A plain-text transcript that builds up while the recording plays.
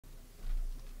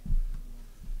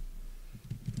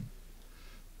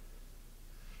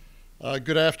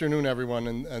Good afternoon, everyone,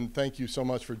 and thank you so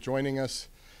much for joining us.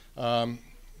 The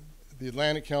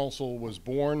Atlantic Council was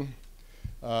born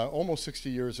almost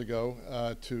 60 years ago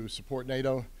to support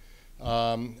NATO,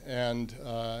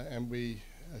 and we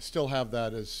still have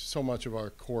that as so much of our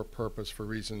core purpose for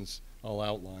reasons I'll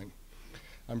outline.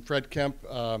 I'm Fred Kemp,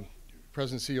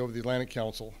 President and CEO of the Atlantic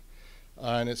Council,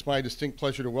 and it's my distinct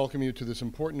pleasure to welcome you to this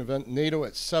important event, NATO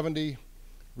at 70,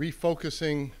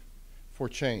 Refocusing for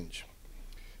Change.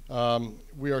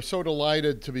 We are so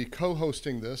delighted to be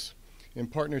co-hosting this in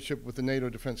partnership with the NATO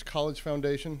Defense College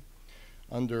Foundation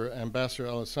under Ambassador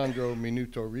Alessandro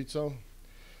Minuto Rizzo.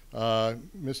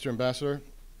 Mr. Ambassador,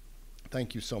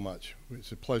 thank you so much.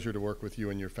 It's a pleasure to work with you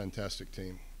and your fantastic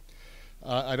team.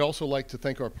 I'd also like to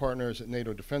thank our partners at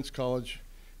NATO Defense College,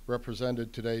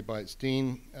 represented today by its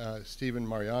Dean, Stephen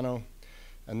Mariano,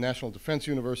 and National Defense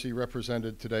University,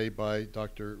 represented today by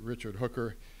Dr. Richard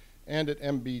Hooker, and at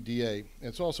MBDA.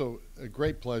 It's also a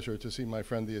great pleasure to see my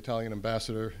friend, the Italian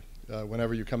ambassador.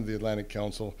 Whenever you come to the Atlantic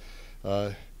Council,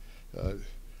 it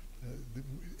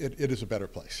is a better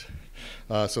place.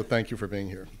 So thank you for being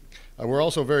here. We're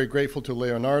also very grateful to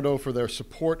Leonardo for their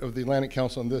support of the Atlantic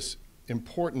Council on this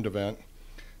important event.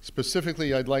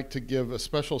 Specifically, I'd like to give a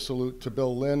special salute to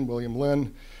Bill Lynn, William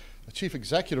Lynn, a Chief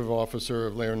Executive Officer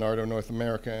of Leonardo North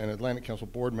America and Atlantic Council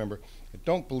board member. I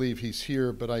don't believe he's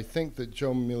here, but I think that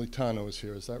Joe Militano is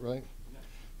here. Is that right? Yeah.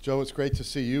 Joe, it's great to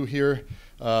see you here.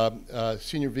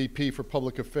 Senior VP for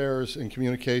Public Affairs and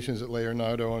Communications at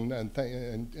Leonardo,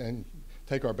 and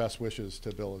take our best wishes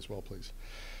to Bill as well, please.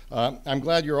 I'm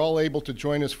glad you're all able to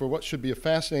join us for what should be a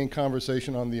fascinating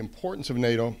conversation on the importance of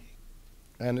NATO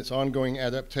and its ongoing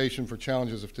adaptation for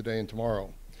challenges of today and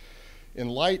tomorrow. In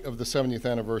light of the 70th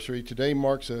anniversary, today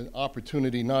marks an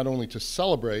opportunity not only to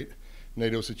celebrate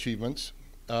NATO's achievements,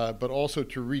 but also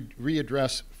to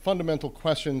readdress fundamental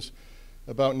questions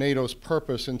about NATO's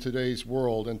purpose in today's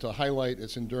world and to highlight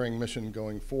its enduring mission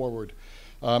going forward.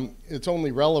 It's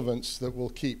only relevance that will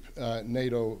keep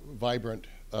NATO vibrant,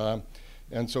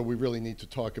 and so we really need to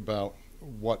talk about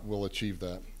what will achieve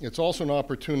that. It's also an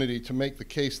opportunity to make the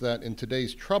case that in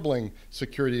today's troubling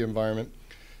security environment,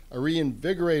 a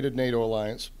reinvigorated NATO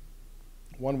alliance,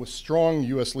 one with strong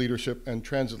U.S. leadership and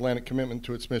transatlantic commitment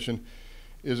to its mission,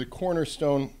 is a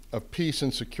cornerstone of peace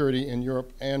and security in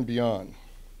Europe and beyond.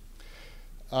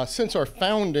 Since our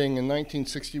founding in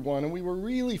 1961, and we were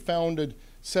really founded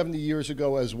 70 years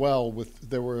ago as well,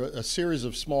 there were a series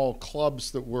of small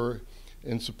clubs that were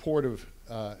in support of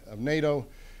NATO,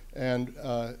 and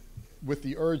with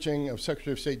the urging of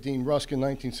Secretary of State Dean Rusk in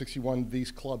 1961,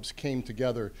 these clubs came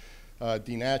together.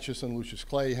 Dean Acheson, Lucius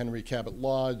Clay, Henry Cabot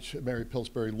Lodge, Mary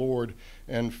Pillsbury Lord,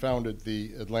 and founded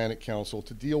the Atlantic Council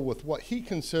to deal with what he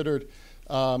considered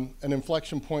an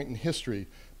inflection point in history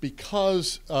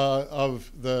because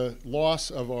of the loss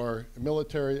of our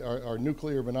military, our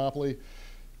nuclear monopoly,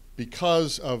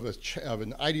 because of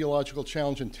an ideological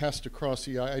challenge and test across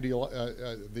the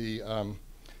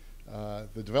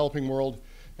developing world,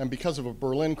 and because of a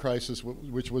Berlin crisis,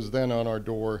 which was then on our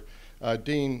door.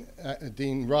 Dean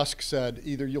Rusk said,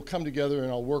 either you'll come together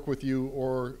and I'll work with you,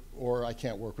 or I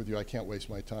can't work with you, I can't waste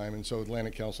my time. And so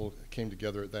Atlantic Council came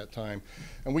together at that time.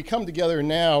 And we come together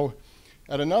now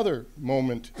at another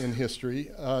moment in history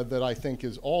that I think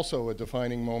is also a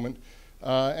defining moment.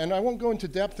 And I won't go into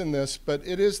depth in this, but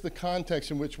it is the context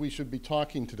in which we should be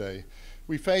talking today.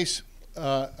 We face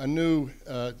a new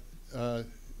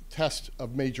test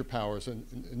of major powers, a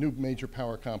new major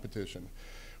power competition.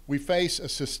 We face a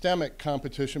systemic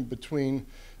competition between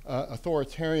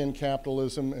authoritarian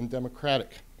capitalism and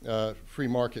democratic free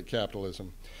market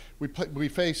capitalism. We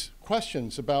face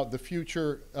questions about the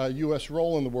future U.S.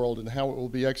 role in the world and how it will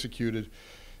be executed.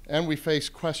 And we face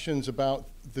questions about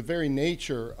the very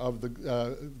nature of the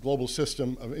global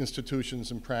system of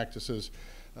institutions and practices,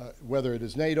 whether it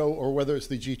is NATO or whether it's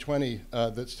the G20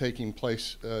 that's taking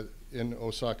place in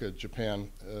Osaka, Japan,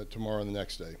 tomorrow and the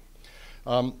next day.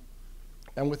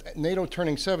 And with NATO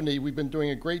turning 70, we've been doing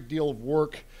a great deal of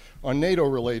work on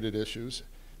NATO-related issues.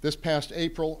 This past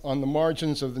April, on the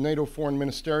margins of the NATO Foreign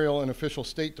Ministerial and Official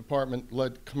State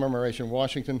Department-led commemoration in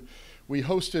Washington, we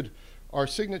hosted our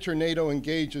signature NATO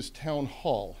Engages town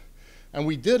hall. And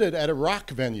we did it at a rock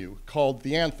venue called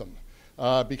The Anthem,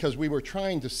 because we were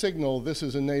trying to signal this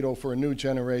is a NATO for a new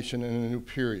generation and a new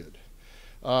period.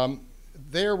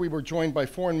 There we were joined by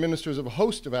foreign ministers of a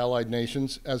host of allied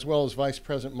nations, as well as Vice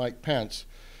President Mike Pence,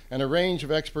 and a range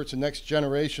of experts and next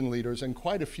generation leaders, and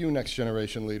quite a few next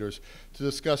generation leaders, to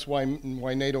discuss why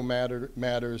NATO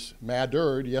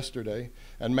mattered yesterday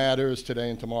and matters today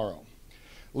and tomorrow.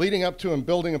 Leading up to and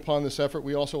building upon this effort,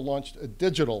 we also launched a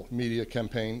digital media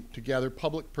campaign to gather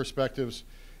public perspectives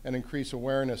and increase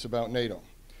awareness about NATO.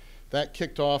 That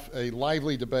kicked off a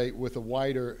lively debate with a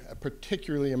wider,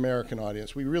 particularly American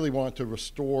audience. We really want to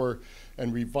restore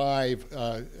and revive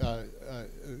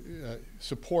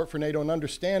support for NATO and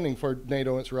understanding for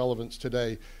NATO and its relevance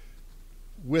today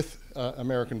with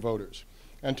American voters.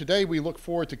 And today we look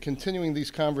forward to continuing these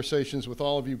conversations with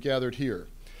all of you gathered here.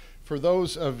 For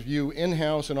those of you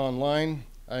in-house and online,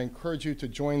 I encourage you to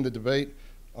join the debate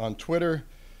on Twitter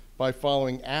by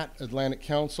following @Atlantic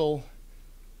Council,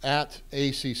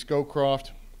 @AC Scowcroft,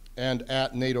 and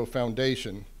 @NATO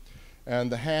Foundation.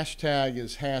 And the hashtag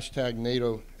is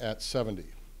 #NATO@70.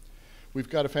 We've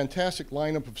got a fantastic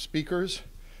lineup of speakers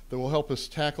that will help us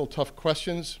tackle tough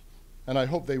questions, and I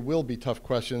hope they will be tough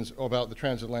questions about the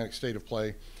transatlantic state of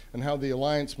play and how the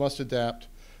alliance must adapt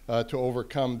to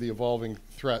overcome the evolving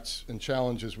threats and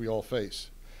challenges we all face.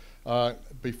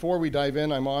 Before we dive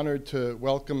in, I'm honored to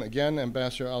welcome again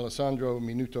Ambassador Alessandro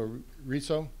Minuto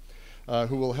Rizzo,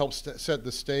 who will help set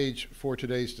the stage for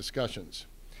today's discussions.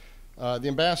 The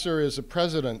ambassador is the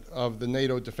president of the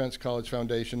NATO Defense College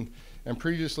Foundation and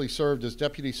previously served as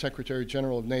Deputy Secretary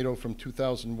General of NATO from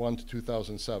 2001 to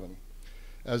 2007.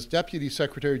 As Deputy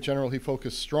Secretary General, he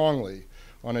focused strongly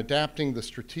on adapting the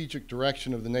strategic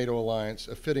direction of the NATO alliance,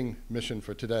 a fitting mission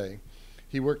for today.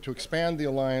 He worked to expand the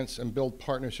alliance and build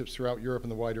partnerships throughout Europe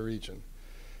and the wider region.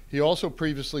 He also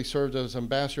previously served as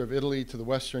Ambassador of Italy to the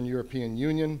Western European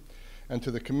Union and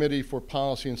to the Committee for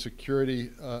Policy and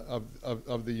Security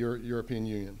of the European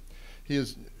Union. He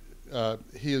is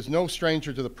no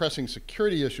stranger to the pressing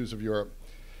security issues of Europe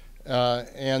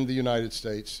and the United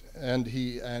States, and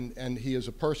he is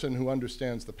a person who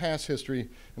understands the past history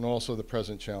and also the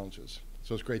present challenges.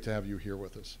 So it's great to have you here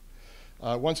with us.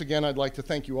 Once again, I'd like to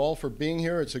thank you all for being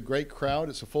here. It's a great crowd.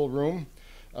 It's a full room.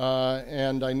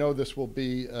 And I know this will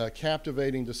be a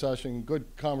captivating discussion, good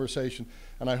conversation,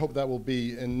 and I hope that will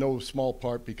be in no small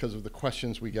part because of the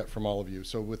questions we get from all of you.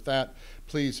 So with that,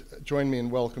 please join me in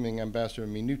welcoming Ambassador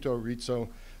Minuto Rizzo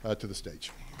to the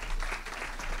stage.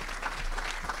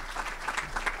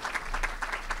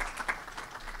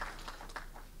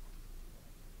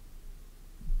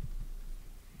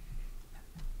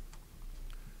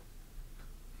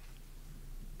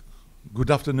 Good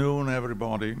afternoon,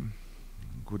 everybody.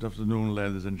 Good afternoon,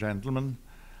 ladies and gentlemen.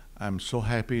 I'm so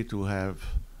happy to have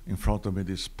in front of me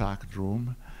this packed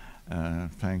room.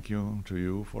 Thank you to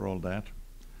you for all that.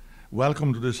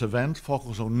 Welcome to this event,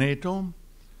 Focus on NATO,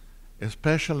 a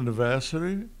special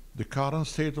anniversary, the current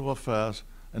state of affairs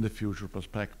and the future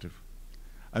perspective.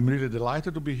 I'm really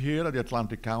delighted to be here at the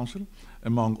Atlantic Council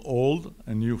among old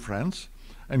and new friends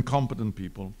and competent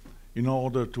people in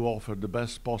order to offer the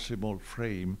best possible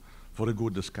frame for a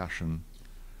good discussion.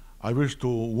 I wish to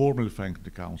warmly thank the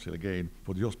Council again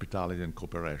for the hospitality and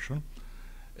cooperation.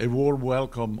 A warm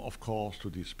welcome, of course, to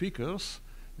the speakers,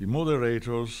 the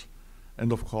moderators,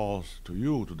 and of course to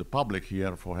you, to the public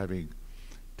here, for having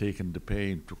taken the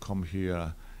pain to come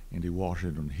here in the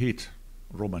Washington heat.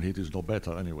 Roman heat is no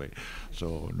better anyway,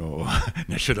 so no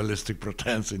nationalistic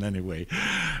pretense in any way.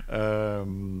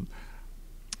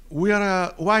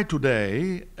 Why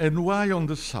today and why on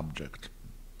this subject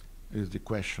is the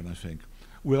question, I think.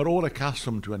 We are all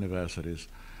accustomed to anniversaries,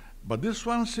 but this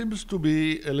one seems to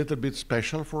be a little bit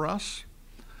special for us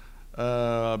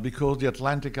because the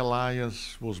Atlantic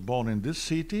Alliance was born in this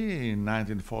city in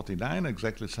 1949,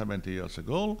 exactly 70 years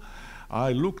ago.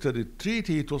 I looked at the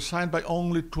treaty. It was signed by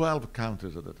only 12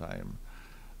 countries at the time.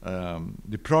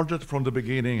 The project from the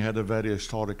beginning had a very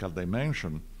historical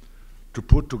dimension to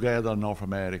put together North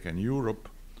America and Europe,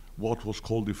 what was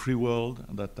called the free world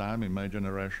at that time in my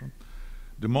generation,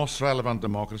 the most relevant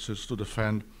democracies to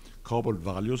defend common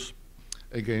values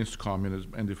against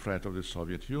communism and the threat of the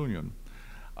Soviet Union.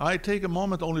 I take a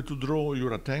moment only to draw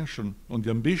your attention on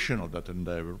the ambition of that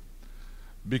endeavor,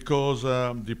 because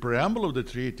the preamble of the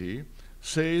treaty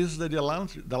says that the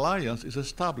alliance is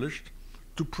established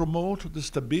to promote the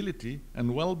stability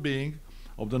and well-being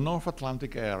of the North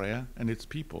Atlantic area and its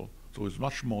people. So it's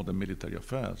much more than military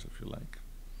affairs, if you like.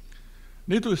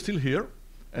 NATO is still here,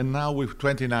 and now with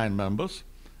 29 members,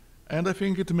 and I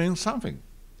think it means something.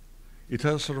 It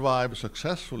has survived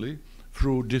successfully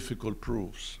through difficult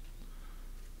proofs.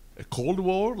 A Cold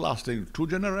War lasting 2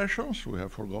 generations, we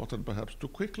have forgotten perhaps too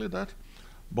quickly that,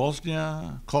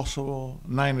 Bosnia, Kosovo,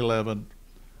 9/11,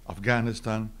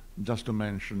 Afghanistan, just to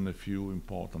mention a few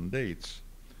important dates.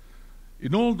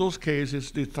 In all those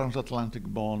cases, the transatlantic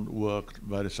bond worked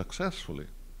very successfully.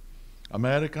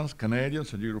 Americans,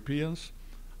 Canadians, and Europeans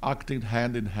acting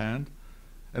hand in hand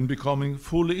and becoming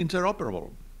fully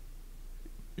interoperable.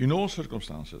 in all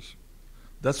circumstances.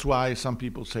 That's why some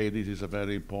people say this is a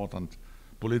very important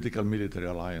political military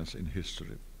alliance in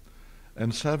history.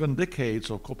 And 7 decades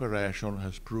of cooperation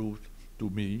has proved to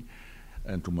me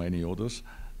and to many others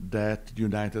that the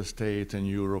United States and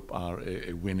Europe are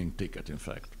a winning ticket, in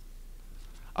fact.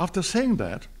 After saying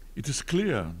that, it is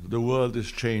clear the world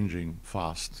is changing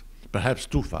fast, perhaps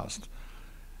too fast,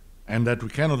 and that we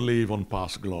cannot live on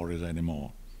past glories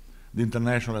anymore. The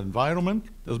international environment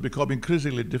has become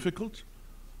increasingly difficult.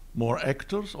 More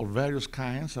actors of various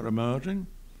kinds are emerging,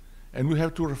 and we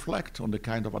have to reflect on the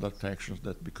kind of adaptations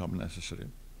that become necessary.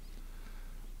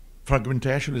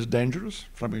 Fragmentation is dangerous,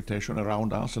 fragmentation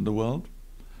around us and the world.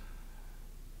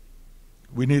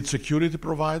 We need security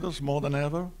providers more than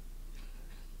ever,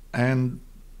 and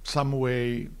some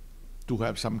way to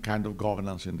have some kind of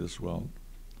governance in this world.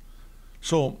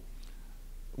 So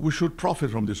we should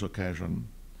profit from this occasion.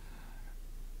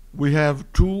 We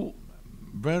have 2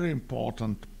 very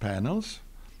important panels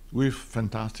with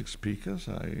fantastic speakers.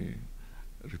 I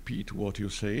repeat what you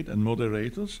said, and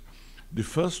moderators. The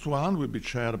first one will be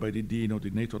chaired by the Dean of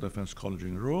the NATO Defense College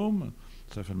in Rome,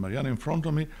 Stefan Mariano in front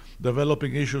of me,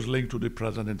 developing issues linked to the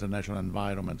present international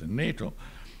environment in NATO.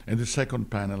 And the second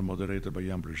panel, moderated by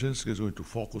Jan Brzezinski, is going to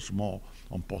focus more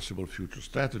on possible future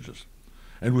strategies.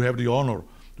 And we have the honor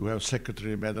to have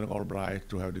Secretary Madeleine Albright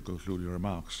to have the concluding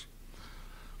remarks.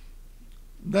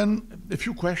 Then a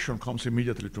few questions comes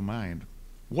immediately to mind.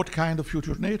 What kind of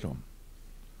future NATO?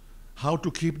 How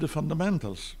to keep the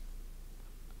fundamentals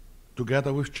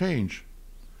together with change?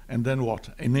 And then what?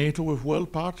 A NATO with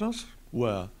world partners?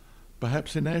 Where?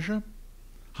 Perhaps in Asia?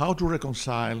 How to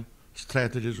reconcile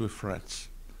strategies with threats?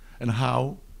 And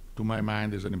how, to my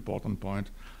mind is an important point,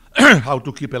 how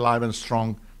to keep alive and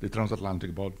strong the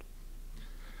transatlantic bond.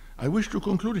 I wish to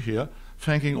conclude here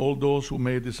thanking all those who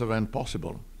made this event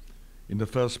possible. In the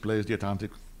first place, the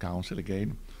Atlantic Council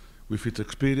again, with its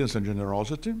experience and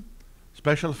generosity.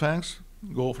 Special thanks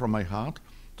go from my heart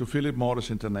to Philip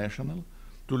Morris International,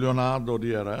 to Leonardo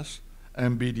DRS,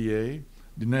 MBDA,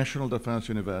 the National Defense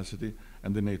University,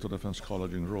 and the NATO Defense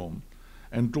College in Rome,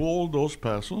 and to all those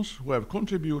persons who have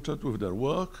contributed with their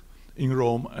work in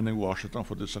Rome and in Washington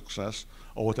for the success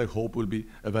of what I hope will be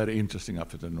a very interesting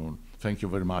afternoon. Thank you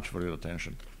very much for your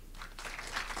attention.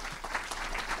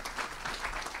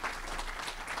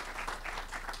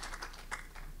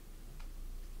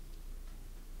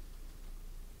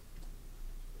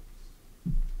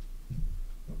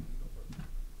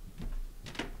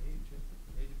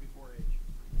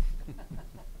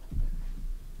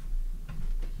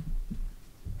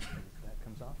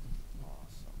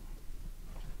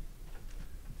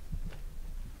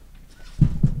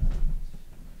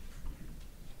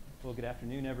 Well, good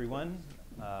afternoon, everyone.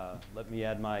 Let me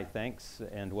add my thanks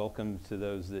and welcome to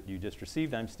those that you just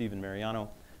received. I'm Stephen Mariano.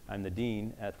 I'm the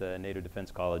Dean at the NATO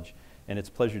Defense College, and it's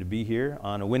a pleasure to be here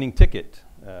on a winning ticket,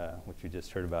 which you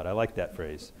just heard about. I like that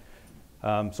phrase.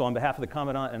 So on behalf of the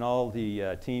Commandant and all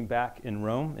the team back in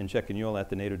Rome, in Ceccagnole at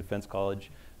the NATO Defense College,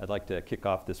 I'd like to kick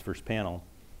off this first panel.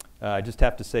 I just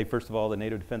have to say, first of all, the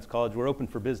NATO Defense College, we're open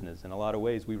for business. In a lot of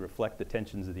ways, we reflect the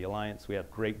tensions of the alliance. We have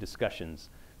great discussions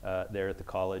there at the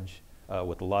college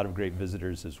with a lot of great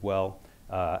visitors as well,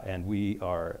 and we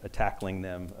are tackling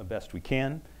them best we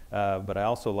can. But I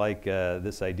also like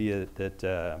this idea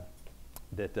that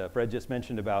Fred just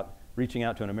mentioned about reaching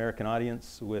out to an American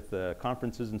audience with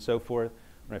conferences and so forth.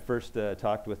 When I first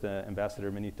talked with Ambassador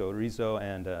Benito Rizzo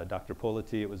and Dr.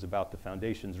 Politi, it was about the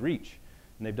foundation's reach.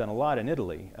 And they've done a lot in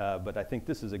Italy, but I think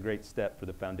this is a great step for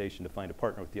the foundation to find a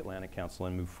partner with the Atlantic Council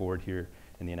and move forward here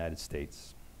in the United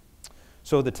States.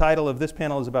 So the title of this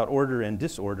panel is about order and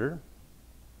disorder,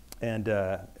 and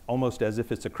almost as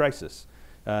if it's a crisis.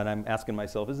 And I'm asking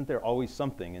myself, isn't there always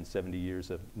something in 70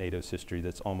 years of NATO's history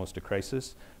that's almost a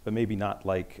crisis, but maybe not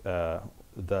like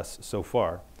thus so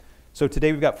far? So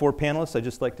today we've got 4 panelists. I'd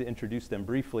just like to introduce them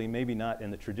briefly, maybe not in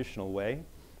the traditional way.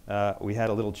 We had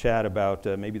a little chat about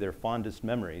maybe their fondest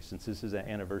memories, since this is an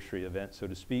anniversary event, so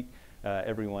to speak.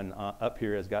 Everyone up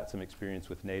here has got some experience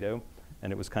with NATO,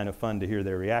 and it was kind of fun to hear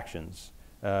their reactions.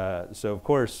 So of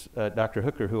course, Dr.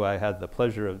 Hooker, who I had the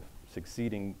pleasure of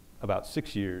succeeding about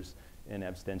 6 years in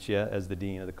absentia as the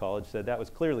dean of the college, said that was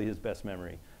clearly his best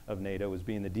memory of NATO, was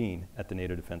being the dean at the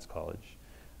NATO Defense College.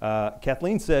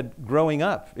 Kathleen said growing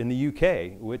up in the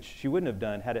UK, which she wouldn't have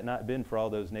done had it not been for all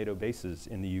those NATO bases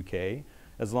in the UK,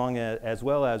 as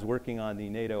well as working on the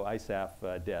NATO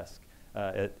ISAF desk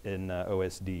in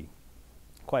OSD.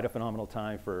 Quite a phenomenal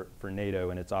time for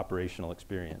NATO and its operational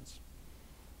experience.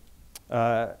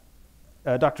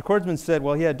 Dr. Kordsman said,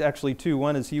 well, he had actually 2.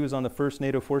 One is he was on the first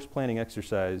NATO force planning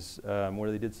exercise where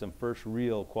they did some first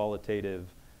real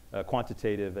qualitative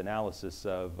quantitative analysis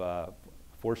of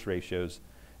force ratios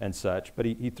and such. But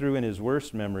he threw in his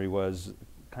worst memory was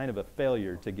kind of a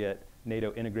failure to get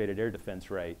NATO integrated air defense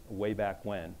right way back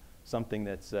when. Something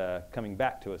that's coming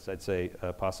back to us, I'd say,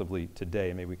 possibly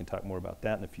today. Maybe we can talk more about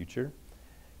that in the future.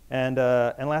 And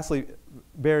lastly,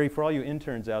 Barry, for all you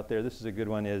interns out there, this is a good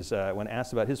one, is when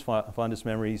asked about his fondest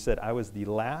memory, he said, I was the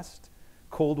last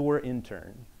Cold War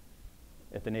intern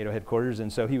at the NATO headquarters,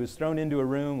 and so he was thrown into a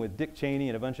room with Dick Cheney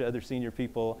and a bunch of other senior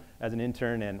people as an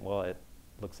intern, and well, it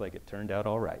looks like it turned out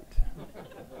all right.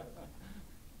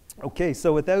 Okay,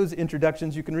 so with those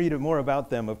introductions, you can read more about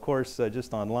them, of course,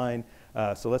 just online.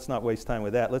 So let's not waste time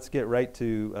with that. Let's get right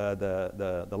to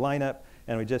the lineup.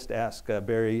 And we just ask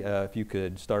Barry if you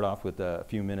could start off with a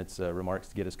few minutes remarks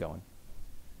to get us going.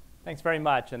 Thanks very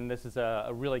much. And this is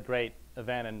a really great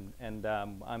event. And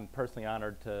I'm personally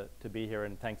honored to be here.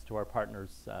 And thanks to our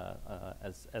partners,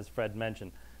 as Fred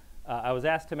mentioned. I was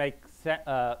asked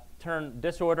to turn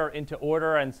disorder into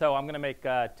order. And so I'm going to make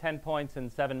 10 points in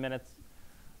 7 minutes.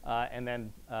 And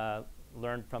then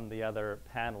learn from the other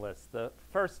panelists. The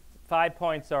first 5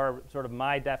 points are sort of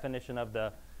my definition of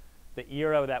the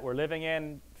era that we're living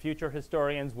in. Future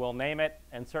historians will name it,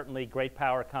 and certainly great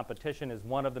power competition is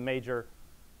one of the major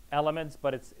elements,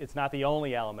 but it's not the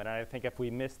only element. And I think if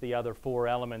we miss the other 4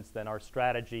 elements, then our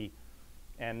strategy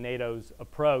and NATO's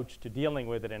approach to dealing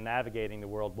with it and navigating the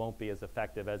world won't be as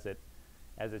effective as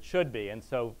it should be. And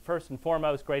so first and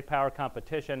foremost, great power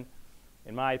competition.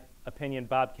 In my opinion,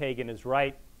 Bob Kagan is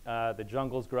right. The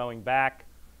jungle's growing back.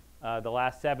 The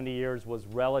last 70 years was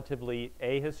relatively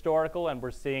ahistorical, and we're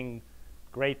seeing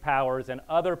great powers and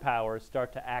other powers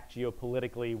start to act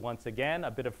geopolitically once again.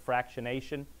 A bit of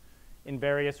fractionation in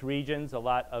various regions, a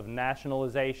lot of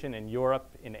nationalization in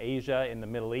Europe, in Asia, in the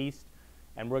Middle East,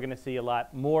 and we're going to see a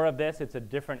lot more of this. It's a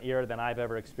different era than I've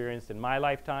ever experienced in my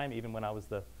lifetime, even when I was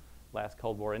the last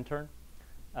Cold War intern.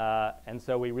 And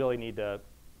so we really need to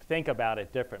think about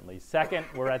it differently. Second,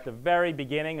 we're at the very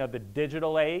beginning of the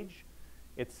digital age.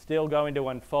 It's still going to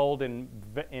unfold in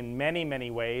many,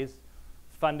 many ways,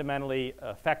 fundamentally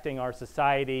affecting our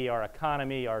society, our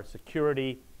economy, our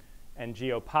security, and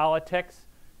geopolitics.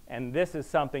 And this is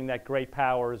something that great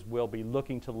powers will be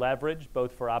looking to leverage,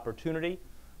 both for opportunity,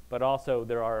 but also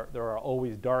there are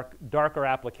always darker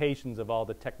applications of all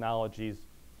the technologies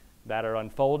that are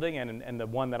unfolding, and the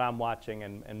one that I'm watching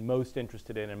and most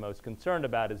interested in and most concerned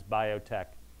about is biotech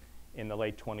in the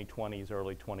late 2020s,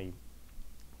 early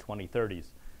 2030s.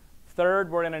 Third,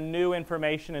 we're in a new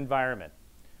information environment.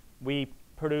 We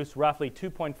produce roughly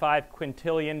 2.5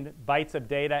 quintillion bytes of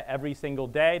data every single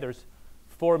day. There's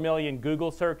 4 million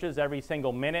Google searches every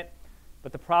single minute.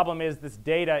 But the problem is this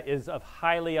data is of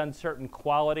highly uncertain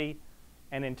quality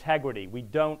and integrity.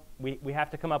 We have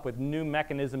to come up with new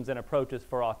mechanisms and approaches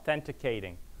for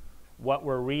authenticating what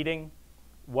we're reading,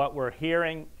 what we're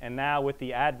hearing, and now with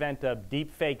the advent of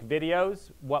deepfake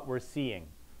videos, what we're seeing.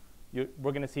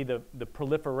 We're going to see the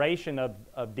proliferation of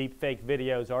deepfake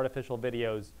videos, artificial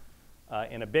videos,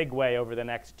 in a big way over the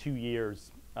next 2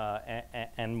 years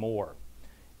and more.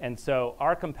 And so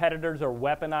our competitors are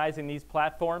weaponizing these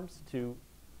platforms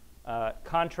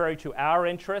contrary to our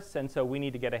interests, and so we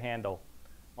need to get a handle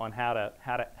on how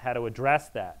to address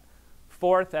that.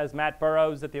 Fourth, as Matt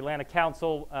Burrows at the Atlantic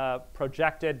Council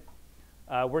projected,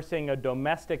 we're seeing a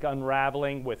domestic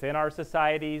unraveling within our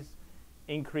societies,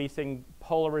 increasing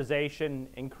polarization,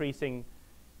 increasing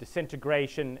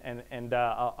disintegration, and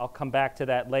I'll come back to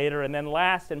that later. And then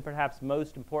last, and perhaps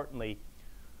most importantly,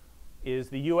 is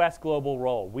the U.S. global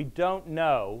role. We don't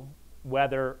know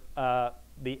whether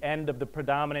the end of the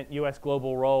predominant U.S.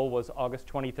 global role was August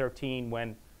 2013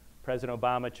 when President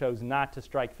Obama chose not to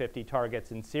strike 50 targets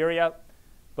in Syria,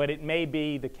 but it may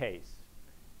be the case.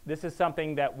 This is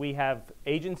something that we have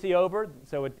agency over,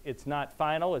 so it's not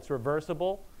final, it's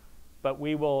reversible, but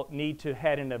we will need to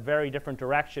head in a very different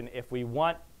direction if we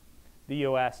want the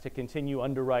U.S. to continue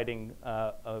underwriting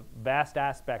vast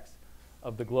aspects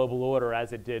of the global order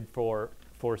as it did for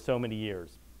so many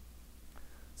years.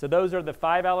 So those are the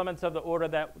 5 elements of the order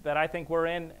that I think we're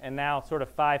in, and now sort of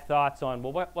 5 thoughts on,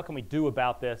 well, what can we do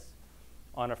about this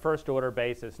on a first order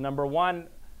basis? Number 1,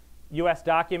 U.S.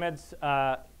 documents,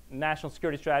 national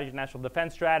security strategy, national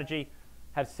defense strategy,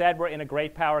 have said we're in a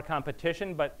great power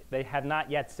competition, but they have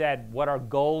not yet said what our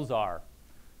goals are.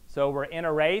 So we're in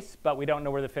a race, but we don't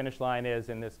know where the finish line is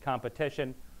in this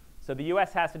competition. So the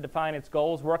U.S. has to define its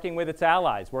goals, working with its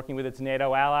allies, working with its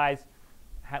NATO allies.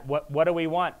 What do we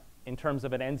want in terms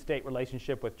of an end-state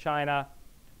relationship with China,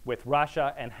 with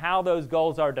Russia, and how those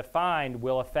goals are defined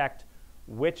will affect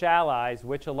which allies,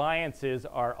 which alliances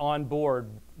are on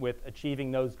board with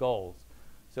achieving those goals.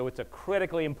 So it's a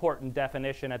critically important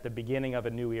definition at the beginning of a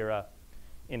new era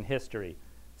in history.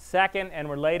 Second, and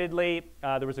relatedly,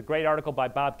 there was a great article by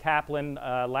Bob Kaplan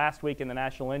last week in the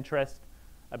National Interest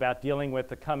about dealing with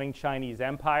the coming Chinese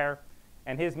empire.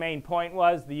 And his main point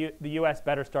was the U.S.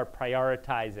 better start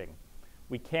prioritizing.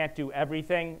 We can't do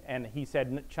everything, and he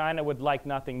said China would like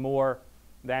nothing more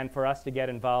than for us to get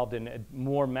involved in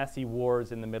more messy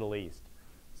wars in the Middle East.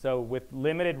 So with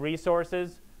limited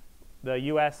resources, the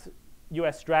U.S.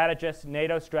 strategists,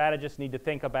 NATO strategists need to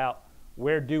think about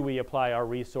where do we apply our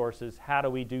resources, how do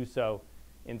we do so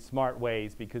in smart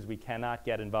ways, because we cannot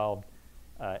get involved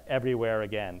everywhere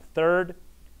again. Third,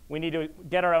 we need to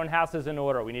get our own houses in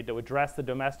order. We need to address the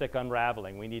domestic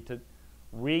unraveling. We need to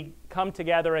come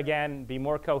together again, be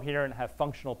more coherent, have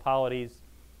functional polities,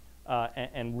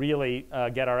 and really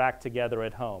get our act together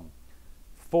at home.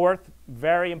 Fourth,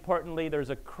 very importantly, there's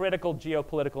a critical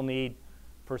geopolitical need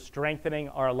for strengthening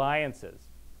our alliances.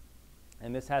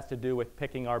 And this has to do with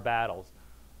picking our battles.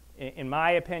 In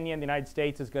my opinion, the United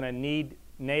States is going to need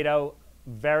NATO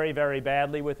very, very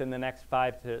badly within the next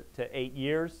 5 to 8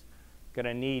 years. Going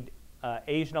to need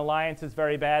Asian alliances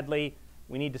very badly.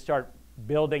 We need to start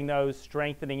building those,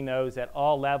 strengthening those at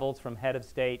all levels, from head of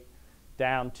state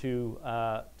down to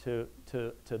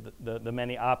the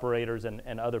many operators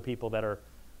and other people that are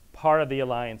part of the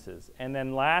alliances. And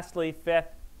then lastly,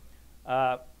 fifth,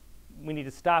 we need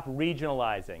to stop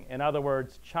regionalizing. In other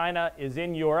words, China is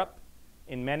in Europe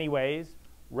in many ways.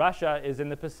 Russia is in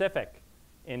the Pacific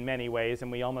in many ways,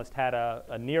 and we almost had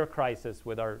a near crisis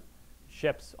with our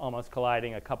ships almost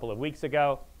colliding a couple of weeks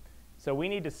ago. So we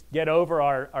need to get over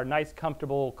our nice,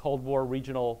 comfortable Cold War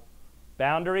regional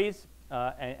boundaries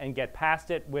and get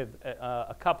past it with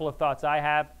a couple of thoughts I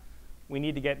have. We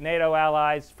need to get NATO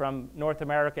allies from North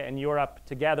America and Europe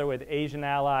together with Asian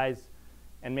allies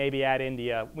and maybe add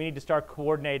India. We need to start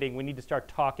coordinating. We need to start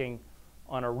talking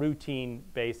on a routine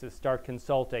basis, start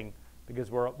consulting, because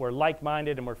we're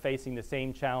like-minded and we're facing the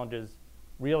same challenges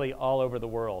really all over the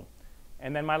world.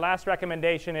 And then my last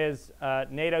recommendation is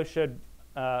NATO should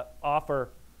offer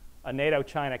a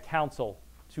NATO-China Council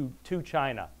to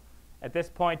China. At this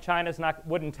point, China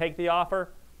wouldn't take the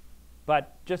offer,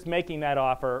 but just making that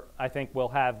offer, I think, will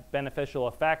have beneficial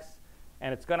effects,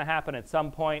 and it's going to happen at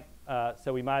some point,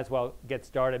 so we might as well get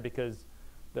started, because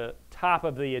the top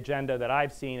of the agenda that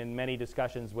I've seen in many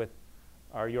discussions with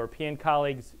our European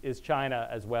colleagues is China,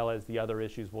 as well as the other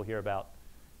issues we'll hear about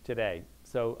today.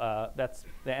 So that's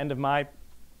the end of my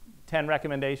 10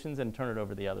 recommendations, and turn it over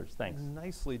to the others. Thanks.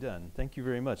 Nicely done. Thank you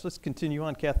very much. Let's continue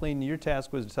on. Kathleen, your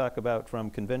task was to talk about from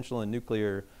conventional and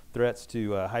nuclear threats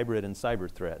to hybrid and cyber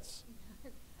threats.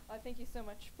 Thank you so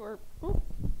much for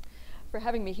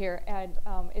having me here, and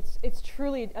it's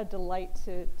truly a delight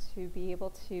to be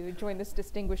able to join this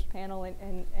distinguished panel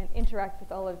and interact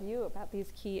with all of you about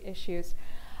these key issues.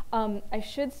 I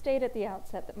should state at the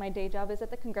outset that my day job is at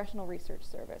the Congressional Research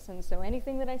Service, and so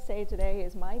anything that I say today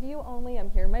is my view only. I'm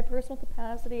here in my personal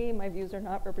capacity. My views are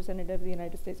not representative of the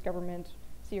United States government,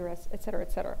 CRS, et cetera,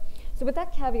 et cetera. So with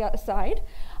that caveat aside,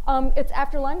 it's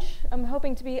after lunch. I'm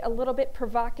hoping to be a little bit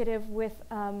provocative with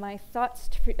my thoughts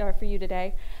for you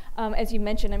today. As you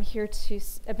mentioned,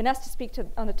 I've been asked to speak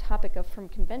on the topic of from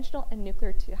conventional and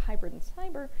nuclear to hybrid and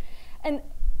cyber. And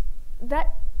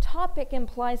that topic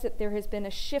implies that there has been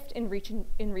a shift in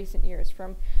recent years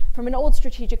from an old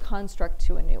strategic construct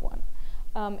to a new one.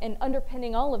 And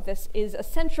underpinning all of this is a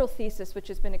central thesis which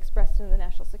has been expressed in the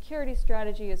National Security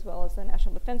Strategy as well as the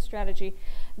National Defense Strategy,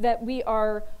 that we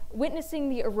are witnessing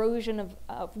the erosion of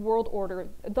the world order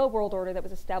that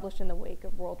was established in the wake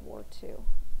of World War II.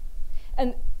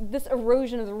 And this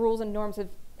erosion of the rules and norms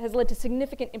has led to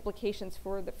significant implications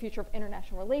for the future of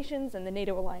international relations and the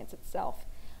NATO alliance itself.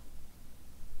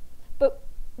 But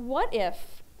what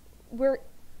if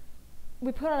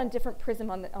we put on a different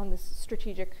prism on this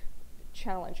strategic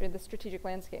challenge or the strategic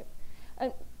landscape?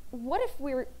 What if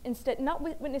we're instead not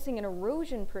witnessing an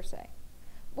erosion per se?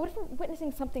 What if we're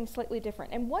witnessing something slightly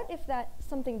different? And what if that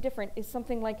something different is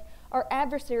something like our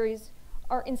adversaries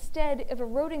are, instead of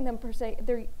eroding them per se,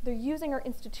 they're using our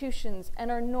institutions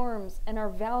and our norms and our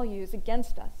values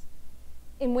against us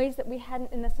in ways that we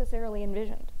hadn't necessarily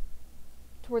envisioned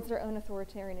towards their own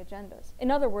authoritarian agendas?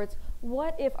 In other words,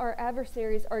 what if our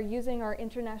adversaries are using our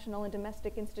international and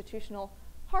domestic institutional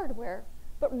hardware,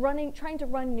 but trying to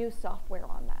run new software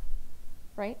on that,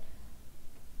 right?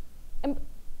 And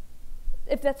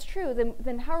if that's true,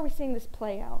 then how are we seeing this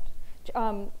play out?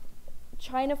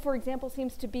 China, for example,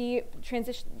 seems to be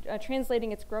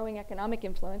translating its growing economic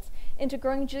influence into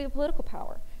growing geopolitical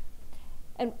power.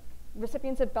 And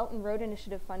Recipients of Belt and Road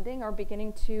Initiative funding are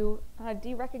beginning to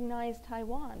de-recognize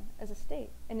Taiwan as a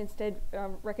state and instead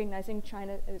recognizing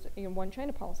China as one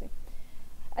China policy.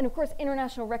 And of course,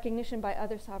 international recognition by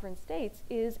other sovereign states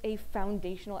is a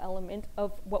foundational element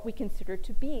of what we consider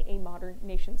to be a modern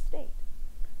nation state.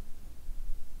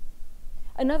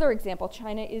 Another example,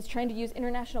 China is trying to use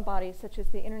international bodies such as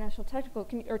the International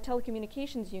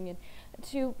Telecommunications Union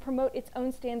to promote its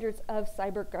own standards of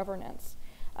cyber governance.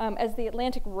 As The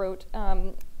Atlantic wrote,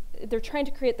 they're trying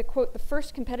to create the, quote, the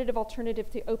first competitive alternative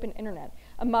to open internet,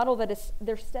 a model that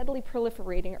they're steadily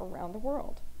proliferating around the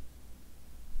world.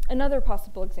 Another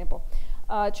possible example,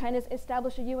 China's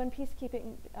established a UN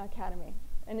peacekeeping academy,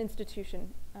 an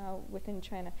institution within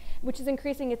China, which is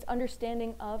increasing its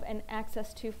understanding of and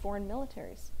access to foreign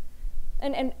militaries.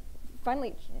 And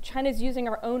finally, China is using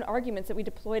our own arguments that we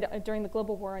deployed during the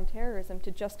global war on terrorism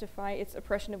to justify its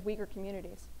oppression of Uyghur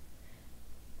communities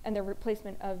and the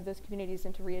replacement of those communities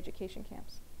into re-education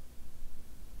camps,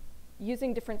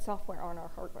 using different software on our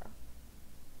hardware.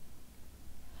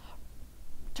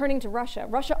 Turning to Russia,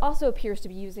 Russia also appears to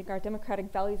be using our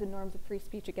democratic values and norms of free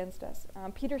speech against us.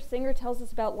 Peter Singer tells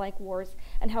us about like wars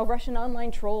and how Russian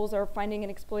online trolls are finding and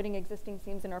exploiting existing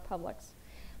themes in our publics.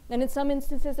 And in some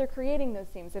instances, they're creating those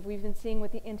themes, as we've been seeing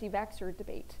with the anti-vaxxer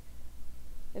debate.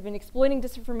 They've been exploiting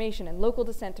disinformation and local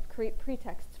dissent to create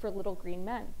pretexts for little green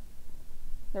men.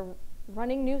 They're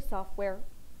running new software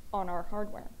on our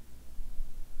hardware.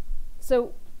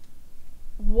 So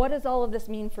what does all of this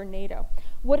mean for NATO?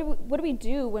 What do we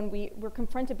do when we're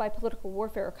confronted by political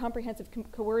warfare or comprehensive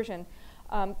coercion,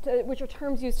 which are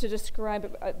terms used to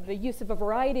describe the use of a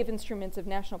variety of instruments of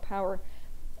national power,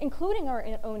 including our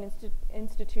own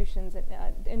institutions,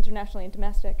 internationally and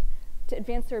domestic, to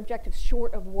advance their objectives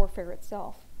short of warfare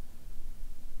itself?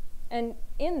 And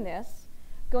in this,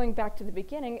 going back to the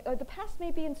beginning, the past may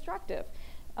be instructive.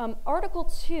 Article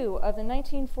 2 of the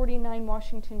 1949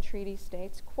 Washington Treaty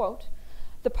states, quote,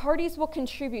 "The parties will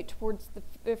contribute towards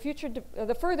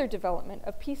the further development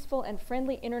of peaceful and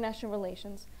friendly international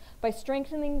relations by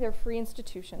strengthening their free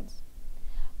institutions,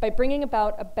 by bringing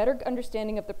about a better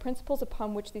understanding of the principles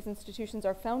upon which these institutions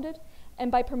are founded, and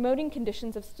by promoting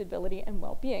conditions of stability and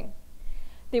well-being.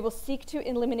 They will seek to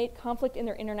eliminate conflict in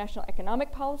their international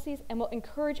economic policies and will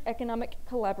encourage economic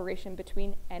collaboration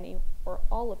between any or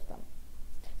all of them."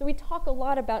 So we talk a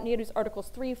lot about NATO's Articles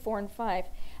 3, 4, and 5,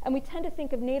 and we tend to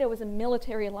think of NATO as a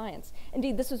military alliance.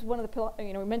 Indeed, this was one of the,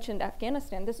 we mentioned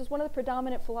Afghanistan, this is one of the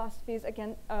predominant philosophies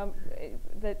again,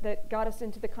 that got us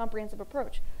into the comprehensive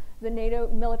approach. The NATO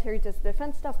military does the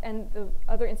defense stuff and the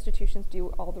other institutions do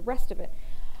all the rest of it.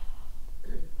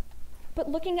 But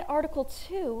looking at Article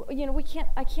 2,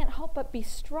 I can't help but be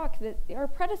struck that our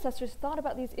predecessors thought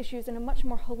about these issues in a much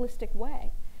more holistic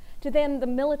way. To them, the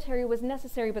military was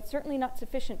necessary, but certainly not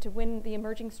sufficient to win the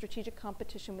emerging strategic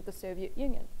competition with the Soviet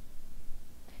Union.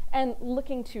 And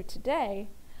looking to today,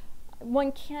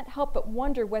 one can't help but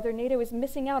wonder whether NATO is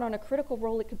missing out on a critical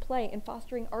role it could play in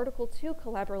fostering Article 2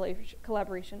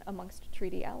 collaboration amongst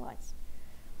treaty allies.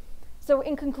 So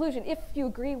in conclusion, if you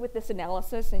agree with this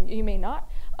analysis, and you may not,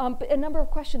 but a number of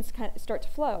questions kind of start to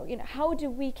flow. How do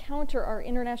we counter our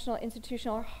international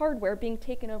institutional hardware being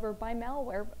taken over by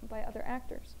malware by other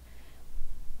actors?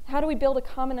 How do we build a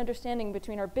common understanding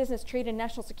between our business, trade, and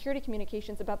national security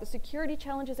communications about the security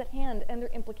challenges at hand and their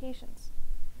implications?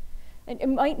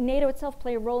 And might NATO itself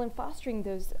play a role in fostering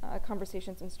those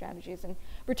conversations and strategies? And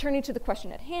returning to the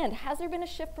question at hand, has there been a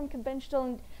shift from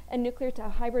conventional and nuclear to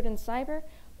hybrid and cyber?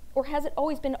 Or has it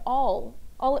always been all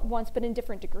at once, but in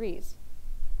different degrees?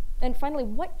 And finally,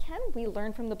 what can we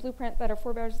learn from the blueprint that our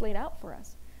forebears laid out for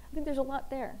us? I think there's a lot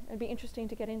there. It'd be interesting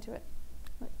to get into it.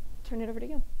 I'll turn it over to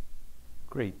you.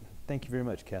 Great. Thank you very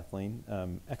much, Kathleen.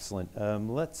 Excellent.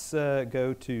 Let's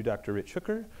go to Dr. Rich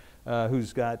Hooker,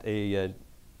 who's got a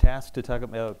task to talk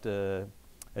about a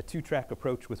two-track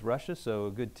approach with Russia. So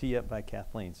a good tee up by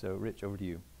Kathleen. So Rich, over to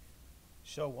you.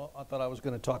 So, well, I thought I was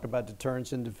going to talk about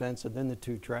deterrence and defense and then the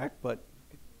two-track, but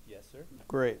yes, sir.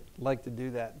 Great. I'd like to do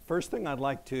that. First thing I'd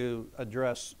like to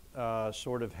address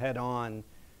sort of head-on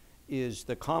is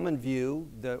the common view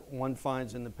that one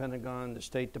finds in the Pentagon, the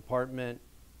State Department,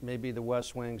 maybe the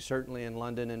West Wing, certainly in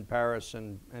London and Paris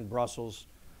and Brussels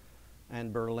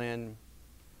and Berlin,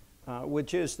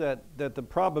 which is that the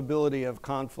probability of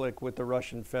conflict with the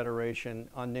Russian Federation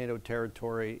on NATO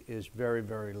territory is very,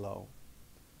 very low.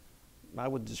 I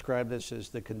would describe this as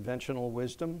the conventional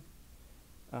wisdom.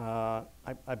 I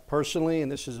personally,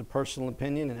 and this is a personal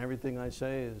opinion, and everything I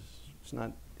say is it's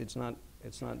not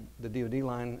the DoD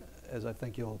line, as I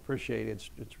think you'll appreciate. It's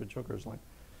Rich Hooker's line.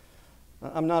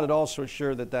 I'm not at all so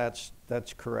sure that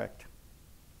that's correct.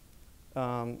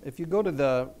 If you go to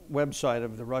the website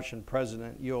of the Russian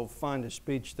president, you'll find a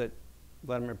speech that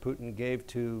Vladimir Putin gave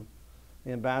to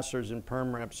the ambassadors and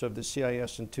perm reps of the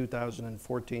CIS in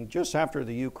 2014, just after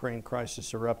the Ukraine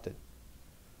crisis erupted,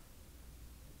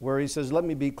 where he says, "Let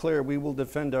me be clear, we will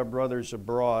defend our brothers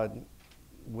abroad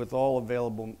with all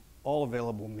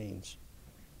available means."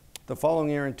 The following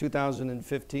year, in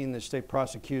 2015, the state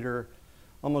prosecutor,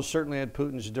 almost certainly at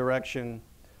Putin's direction,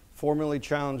 formally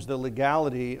challenged the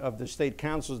legality of the state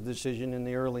council's decision in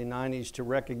the early 90s to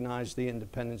recognize the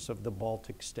independence of the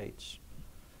Baltic states.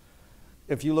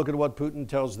 If you look at what Putin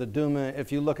tells the Duma,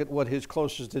 if you look at what his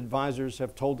closest advisors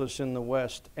have told us in the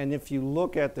West, and if you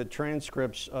look at the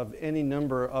transcripts of any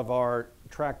number of our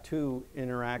track 2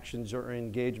 interactions or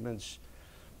engagements,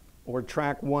 or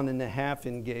track 1.5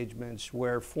 engagements,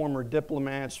 where former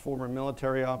diplomats, former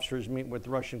military officers meet with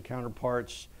Russian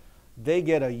counterparts, they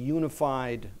get a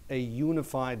unified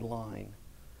line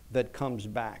that comes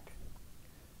back,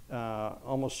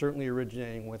 almost certainly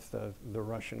originating with the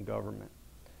Russian government.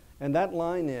 And that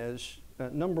line is,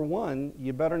 number one,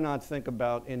 you better not think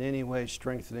about in any way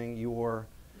strengthening your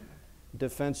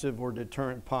defensive or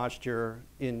deterrent posture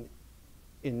in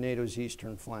NATO's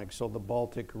eastern flank, so the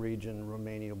Baltic region,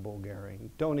 Romania, Bulgaria.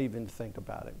 Don't even think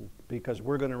about it, because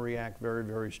we're going to react very,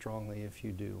 very strongly if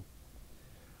you do.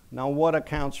 Now, what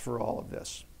accounts for all of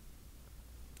this?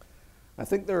 I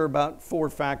think there are about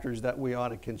 4 factors that we ought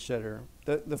to consider.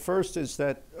 The first is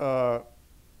that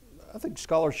I think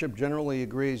scholarship generally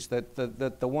agrees that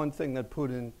the one thing that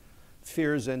Putin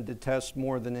fears and detests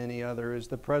more than any other is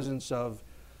the presence of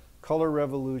color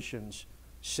revolutions,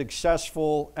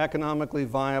 successful, economically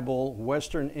viable,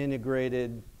 Western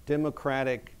integrated,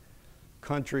 democratic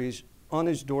countries on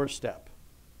his doorstep,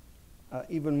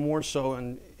 even more so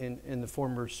in the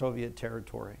former Soviet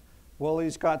territory. Well,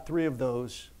 he's got 3 of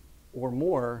those or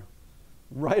more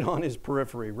right on his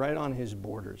periphery, right on his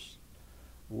borders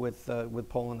with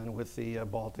Poland and with the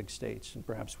Baltic states, and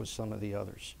perhaps with some of the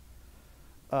others.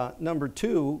 Number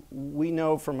 2, we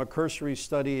know from a cursory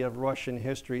study of Russian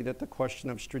history that the question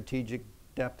of strategic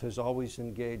depth has always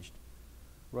engaged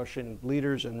Russian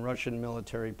leaders and Russian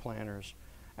military planners.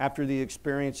 After the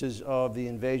experiences of the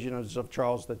invasions of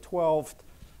Charles XII,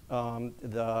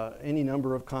 any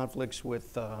number of conflicts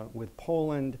with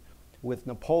Poland, with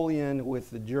Napoleon, with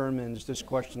the Germans, this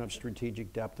question of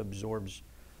strategic depth absorbs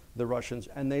the Russians,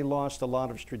 and they lost a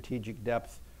lot of strategic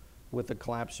depth with the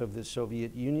collapse of the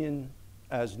Soviet Union.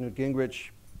 As Newt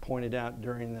Gingrich pointed out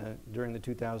during the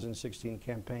 2016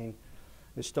 campaign,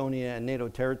 Estonia and NATO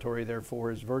territory,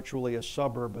 therefore, is virtually a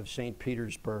suburb of St.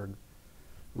 Petersburg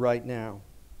right now.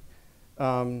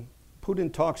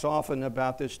 Putin talks often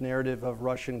about this narrative of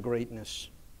Russian greatness.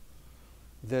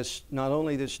 Not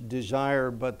only this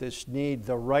desire, but this need,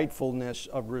 the rightfulness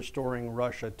of restoring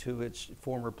Russia to its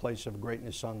former place of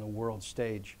greatness on the world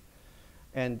stage.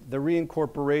 And the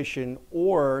reincorporation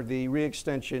or the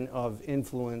re-extension of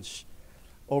influence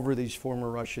over these former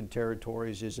Russian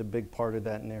territories is a big part of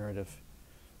that narrative.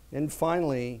 And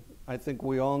finally, I think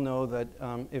we all know that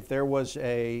if there was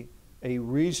a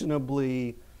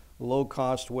reasonably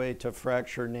low-cost way to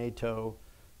fracture NATO,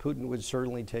 Putin would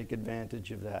certainly take advantage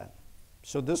of that.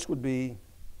 So this would be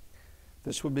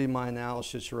my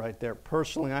analysis right there.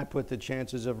 Personally, I put the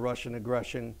chances of Russian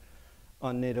aggression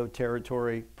on NATO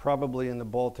territory, probably in the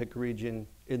Baltic region,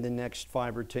 in the next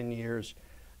 5 or 10 years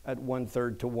at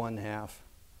 1/3 to 1/2.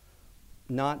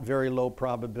 Not very low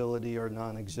probability or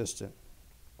non-existent.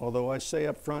 Although I say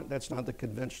up front, that's not the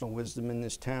conventional wisdom in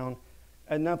this town,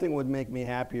 and nothing would make me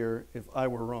happier if I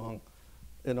were wrong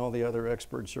and all the other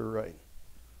experts are right.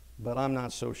 But I'm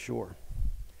not so sure.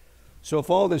 So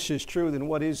if all this is true, then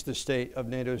what is the state of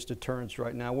NATO's deterrence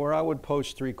right now? Where I would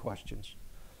pose 3 questions.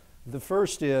 The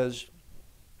first is,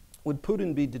 would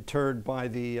Putin be deterred by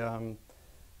the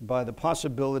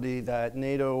possibility that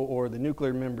NATO or the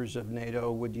nuclear members of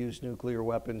NATO would use nuclear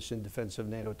weapons in defense of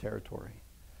NATO territory?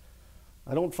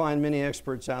 I don't find many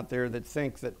experts out there that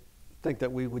think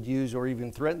that we would use or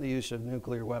even threaten the use of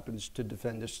nuclear weapons to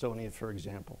defend Estonia, for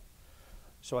example.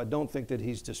 So I don't think that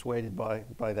he's dissuaded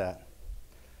by that.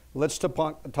 Let's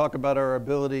talk about our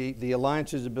ability, the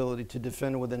alliance's ability to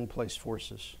defend within place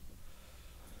forces.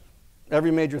 Every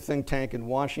major think tank in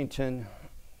Washington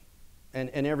and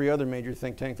every other major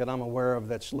think tank that I'm aware of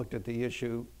that's looked at the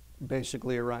issue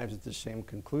basically arrives at the same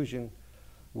conclusion,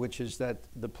 which is that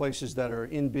the places that are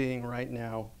in being right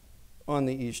now on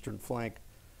the eastern flank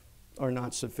are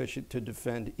not sufficient to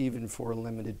defend even for a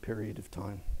limited period of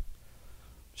time.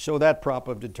 So that prop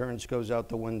of deterrence goes out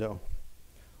the window.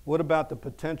 What about the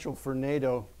potential for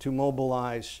NATO to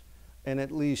mobilize and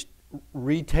at least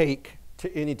retake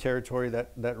any territory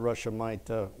that Russia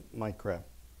might grab.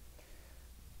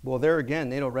 Well, there again,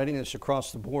 NATO readiness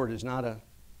across the board is not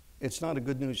a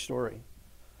good news story.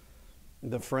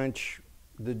 The French,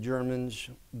 the Germans,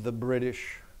 the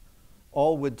British,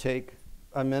 all would take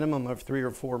a minimum of 3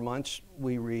 or 4 months,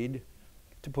 we read,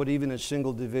 to put even a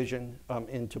single division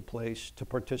into place to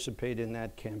participate in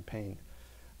that campaign.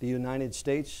 The United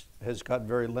States has got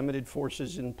very limited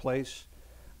forces in place,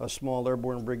 a small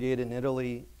airborne brigade in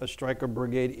Italy, a striker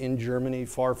brigade in Germany,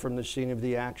 far from the scene of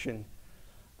the action,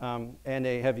 and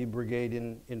a heavy brigade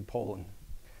in Poland.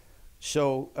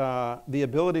 So the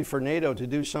ability for NATO to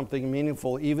do something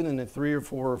meaningful, even in a 3 or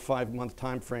 4 or 5 month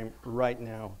time frame right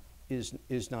now,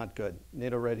 is not good.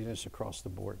 NATO readiness across the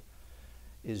board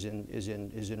is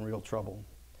in real trouble.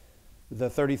 The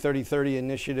 30-30-30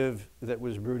 initiative that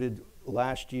was rooted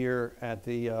last year at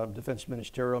the Defense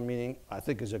Ministerial meeting, I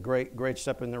think is a great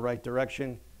step in the right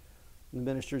direction. The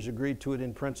ministers agreed to it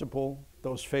in principle,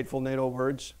 those fateful NATO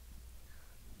words.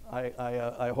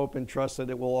 I hope and trust that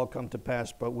it will all come to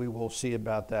pass, but we will see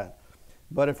about that.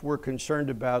 But if we're concerned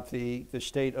about the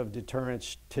state of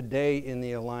deterrence today in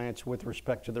the alliance with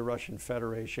respect to the Russian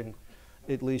Federation,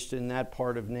 at least in that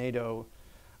part of NATO,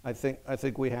 I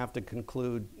think we have to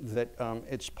conclude that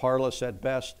it's parlous at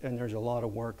best, and there's a lot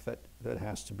of work that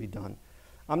has to be done.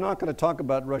 I'm not going to talk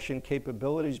about Russian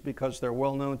capabilities because they're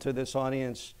well known to this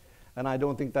audience, and I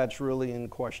don't think that's really in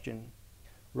question.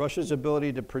 Russia's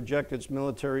ability to project its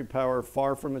military power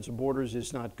far from its borders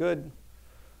is not good.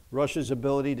 Russia's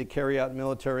ability to carry out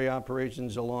military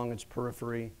operations along its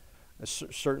periphery,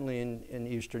 certainly in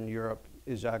Eastern Europe,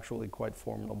 is actually quite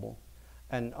formidable.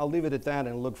 And I'll leave it at that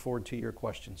and look forward to your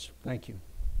questions. Thank you.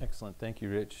 Excellent. Thank you,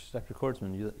 Rich. Dr.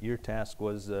 Kordsman, your task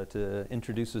was to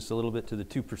introduce us a little bit to the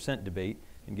 2% debate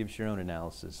and give us your own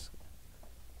analysis.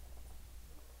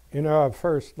 You know,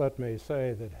 first let me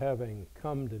say that having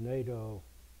come to NATO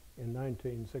in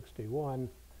 1961,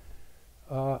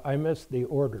 I missed the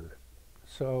order.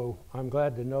 So I'm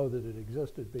glad to know that it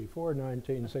existed before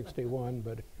 1961,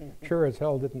 but sure as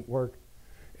hell didn't work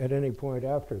at any point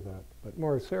after that. But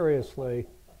more seriously,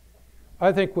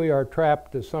 I think we are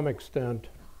trapped to some extent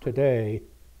today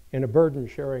in a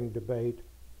burden-sharing debate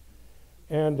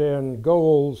and in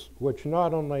goals which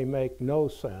not only make no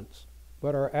sense,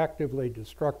 but are actively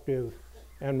destructive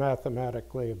and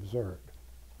mathematically absurd.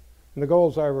 And the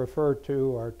goals I refer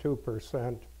to are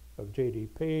 2% of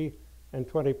GDP and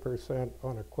 20%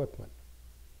 on equipment.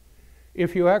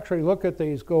 If you actually look at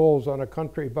these goals on a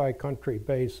country-by-country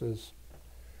basis,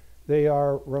 they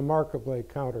are remarkably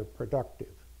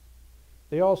counterproductive.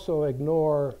 They also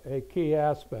ignore a key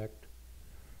aspect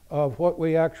of what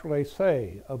we actually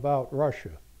say about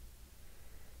Russia.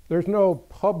 There's no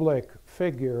public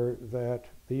figure that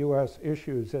the US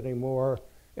issues anymore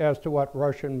as to what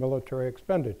Russian military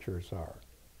expenditures are.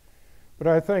 But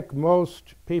I think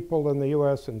most people in the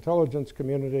US intelligence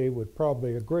community would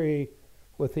probably agree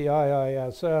with the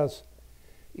IISS.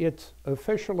 It's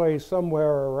officially somewhere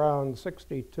around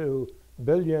 62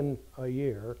 billion a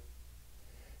year,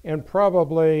 and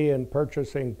probably in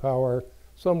purchasing power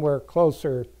somewhere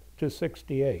closer to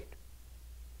 68.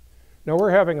 Now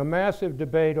we're having a massive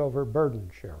debate over burden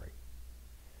sharing.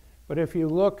 But if you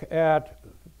look at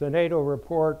the NATO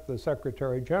report the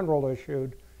Secretary General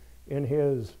issued in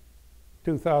his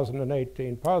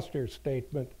 2018 posture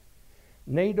statement,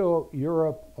 NATO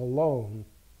Europe alone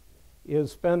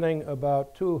is spending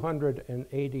about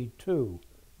 $282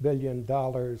 billion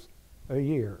a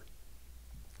year.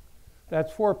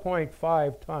 That's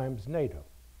 4.5 times NATO.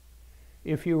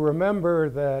 If you remember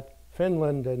that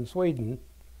Finland and Sweden,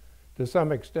 to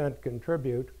some extent,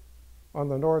 contribute on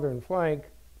the northern flank,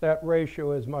 that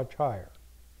ratio is much higher.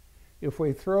 If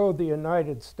we throw the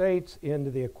United States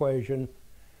into the equation,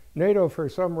 NATO, for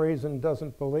some reason,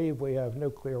 doesn't believe we have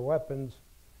nuclear weapons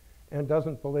and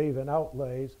doesn't believe in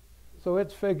outlays. So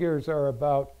its figures are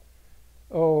about,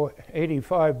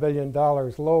 $85 billion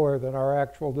lower than our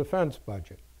actual defense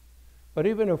budget. But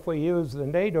even if we use the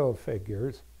NATO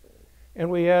figures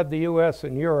and we add the US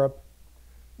and Europe,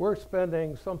 we're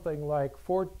spending something like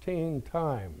 14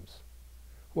 times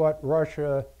what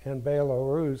Russia and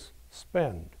Belarus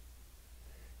spend.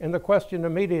 And the question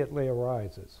immediately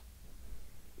arises.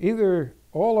 Either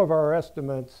all of our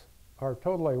estimates are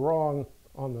totally wrong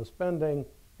on the spending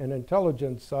and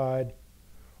intelligence side,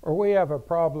 or we have a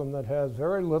problem that has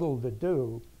very little to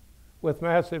do with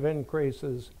massive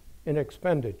increases in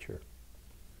expenditure.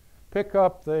 Pick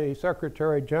up the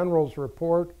Secretary General's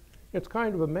report. It's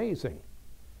kind of amazing.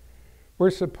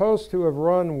 We're supposed to have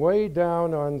run way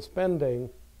down on spending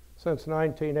since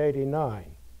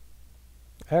 1989.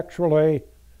 Actually,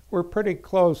 we're pretty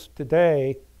close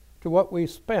today to what we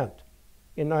spent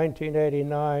in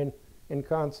 1989 in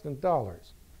constant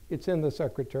dollars. It's in the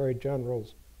Secretary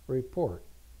General's report.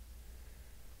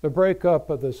 The breakup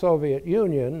of the Soviet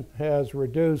Union has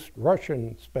reduced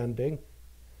Russian spending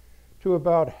to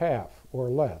about half or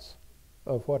less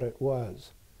of what it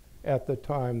was at the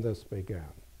time this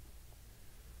began.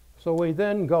 So we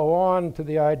then go on to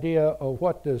the idea of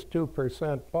what does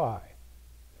 2% buy?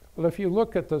 Well, if you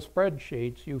look at the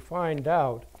spreadsheets, you find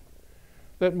out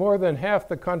that more than half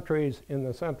the countries in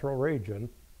the central region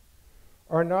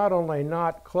are not only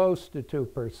not close to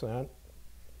 2%,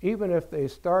 even if they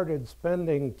started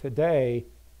spending today,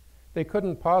 they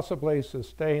couldn't possibly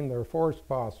sustain their force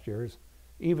postures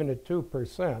even at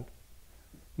 2%,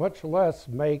 much less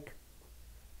make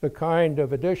the kind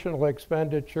of additional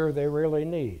expenditure they really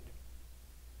need.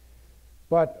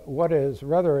 But what is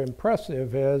rather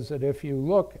impressive is that if you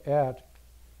look at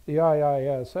the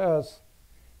IISS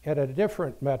at a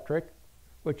different metric,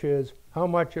 which is how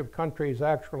much have countries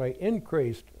actually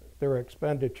increased their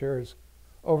expenditures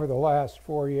over the last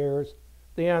 4 years,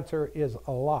 the answer is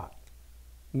a lot.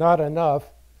 Not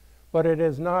enough, but it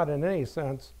has not in any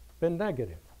sense been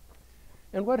negative.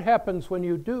 And what happens when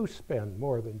you do spend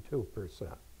more than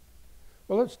 2%?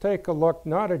 Well, let's take a look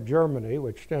not at Germany,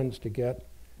 which tends to get,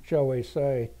 shall we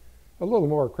say, a little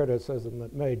more criticism than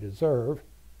it may deserve.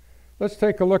 Let's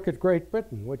take a look at Great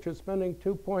Britain, which is spending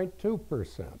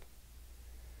 2.2%.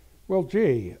 Well,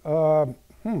 gee,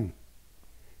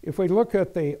 if we look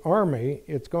at the Army,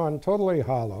 it's gone totally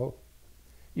hollow.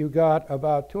 You got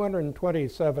about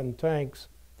 227 tanks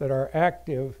that are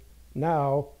active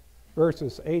now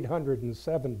versus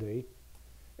 870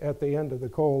 at the end of the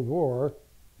Cold War.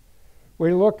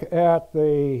 We look at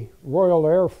the Royal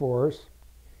Air Force,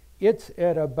 it's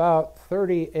at about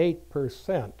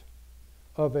 38%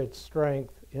 of its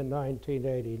strength in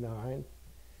 1989.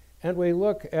 And we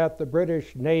look at the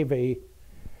British Navy,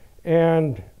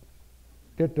 and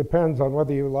it depends on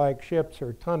whether you like ships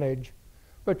or tonnage,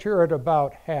 but you're at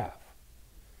about half.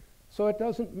 So it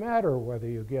doesn't matter whether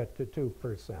you get to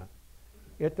 2%.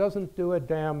 It doesn't do a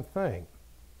damn thing.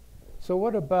 So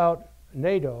what about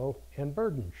NATO and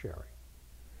burden sharing?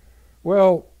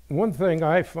 Well, one thing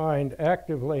I find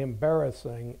actively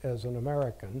embarrassing as an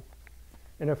American,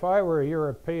 and if I were a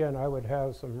European, I would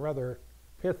have some rather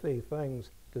pithy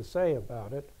things to say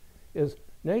about it, is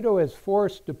NATO is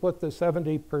forced to put the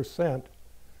 70%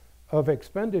 of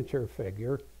expenditure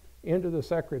figure into the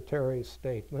Secretary's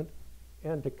statement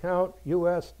and to count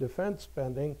US defense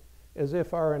spending as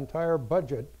if our entire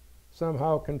budget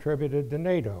somehow contributed to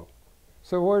NATO.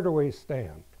 So where do we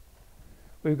stand?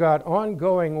 We've got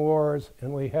ongoing wars,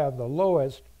 and we have the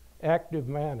lowest active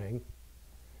manning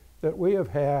that we have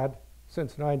had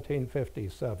since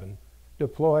 1957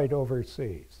 deployed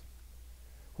overseas.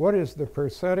 What is the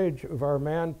percentage of our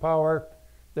manpower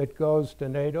that goes to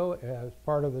NATO as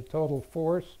part of the total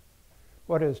force?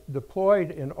 What is deployed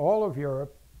in all of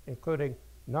Europe, including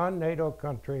non-NATO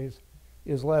countries,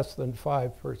 is less than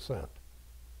 5%.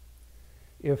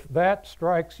 If that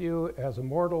strikes you as a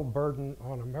mortal burden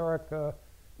on America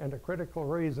and a critical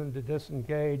reason to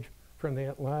disengage from the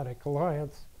Atlantic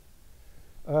Alliance,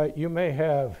 you may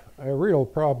have a real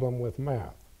problem with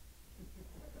math.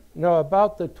 Now,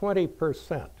 about the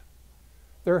 20%,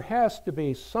 there has to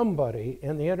be somebody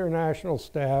in the international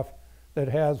staff that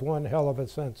has one hell of a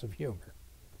sense of humor.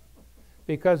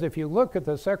 Because if you look at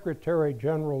the Secretary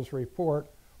General's report,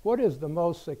 what is the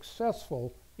most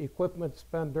successful equipment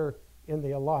spender in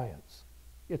the alliance?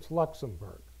 It's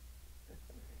Luxembourg.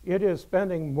 It is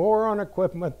spending more on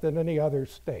equipment than any other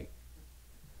state.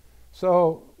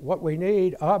 So what we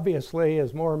need, obviously,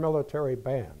 is more military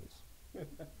bands.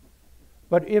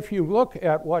 But if you look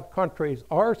at what countries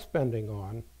are spending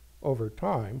on over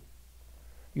time,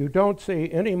 you don't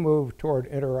see any move toward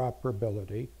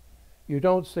interoperability. You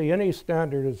don't see any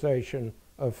standardization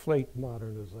of fleet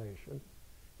modernization.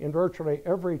 In virtually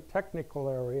every technical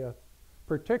area,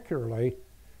 particularly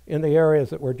in the areas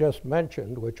that were just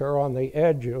mentioned, which are on the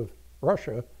edge of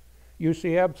Russia, you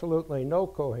see absolutely no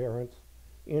coherence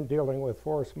in dealing with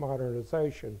force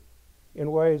modernization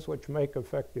in ways which make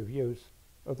effective use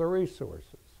of the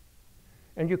resources.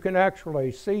 And you can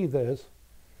actually see this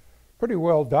pretty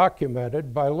well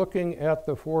documented by looking at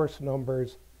the force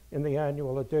numbers in the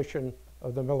annual edition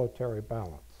of the military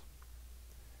balance.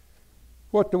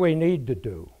 What do we need to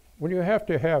do? Well, you have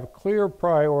to have clear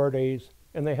priorities,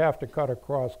 and they have to cut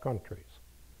across countries.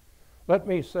 Let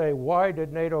me say, why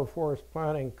did NATO force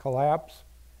planning collapse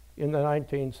in the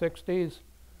 1960s?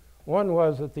 One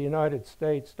was that the United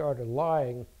States started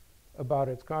lying about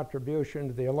its contribution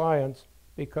to the alliance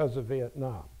because of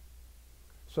Vietnam.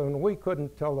 So when we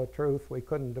couldn't tell the truth, we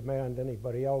couldn't demand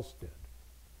anybody else did.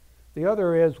 The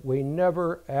other is we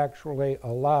never actually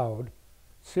allowed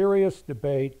serious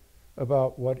debate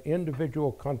about what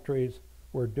individual countries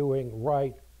were doing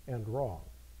right and wrong.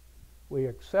 We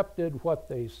accepted what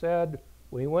they said,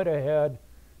 we went ahead,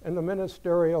 and the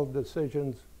ministerial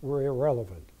decisions were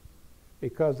irrelevant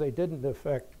because they didn't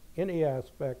affect any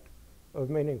aspect of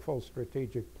meaningful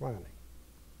strategic planning.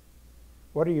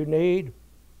 What do you need?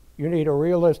 You need a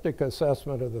realistic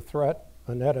assessment of the threat,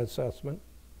 a net assessment.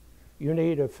 You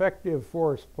need effective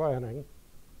force planning.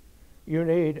 You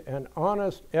need an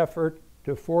honest effort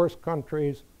to force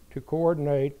countries to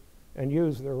coordinate and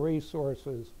use their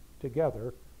resources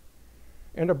together.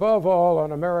 And above all,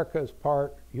 on America's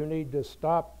part, you need to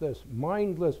stop this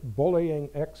mindless bullying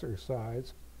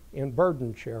exercise in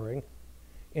burden sharing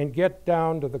and get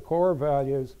down to the core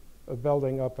values of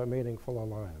building up a meaningful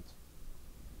alliance.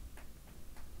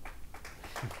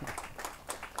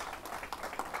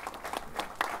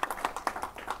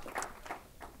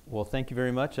 Well, thank you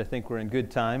very much. I think we're in good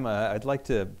time. I'd like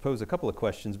to pose a couple of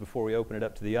questions before we open it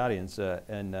up to the audience.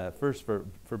 First,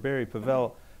 for Barry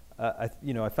Pavel,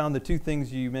 I found the two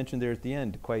things you mentioned there at the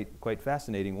end quite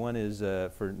fascinating. One is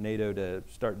for NATO to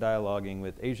start dialoguing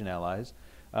with Asian allies.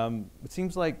 It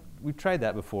seems like we've tried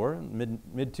that before.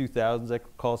 Mid-2000s, I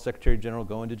recall Secretary General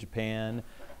going to Japan.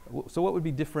 So what would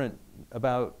be different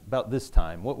about this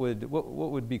time? What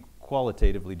would be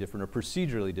qualitatively different or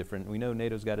procedurally different? We know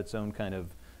NATO's got its own kind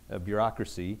of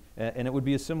bureaucracy, and it would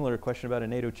be a similar question about a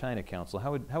NATO-China Council.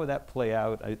 How would that play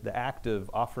out? The act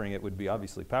of offering it would be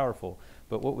obviously powerful,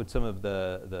 but what would some of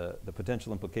the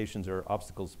potential implications or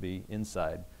obstacles be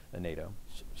inside NATO?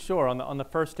 Sure. On the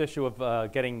first issue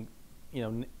of getting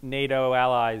NATO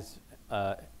allies,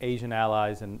 Asian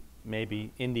allies, and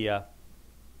maybe India,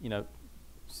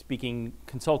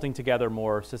 consulting together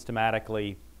more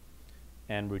systematically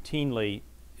and routinely,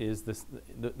 is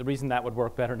the reason that would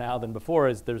work better now than before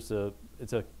is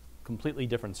it's a completely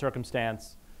different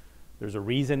circumstance. There's a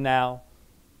reason now.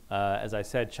 As I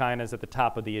said, China's at the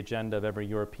top of the agenda of every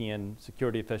European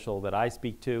security official that I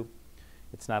speak to.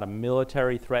 It's not a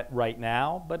military threat right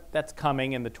now, but that's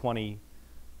coming in the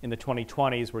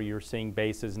 2020s, where you're seeing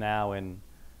bases now in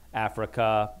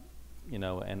Africa,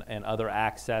 and other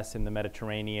access in the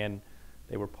Mediterranean.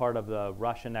 They were part of the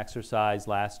Russian exercise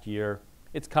last year.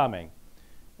 It's coming.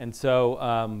 And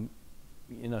so,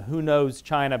 who knows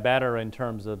China better in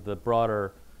terms of the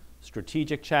broader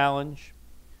strategic challenge,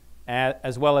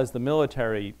 as well as the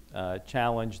military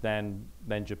challenge than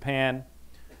Japan,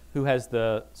 who has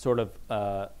the sort of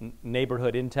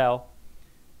neighborhood intel.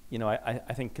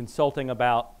 I think consulting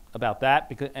about that,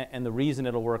 because and the reason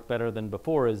it'll work better than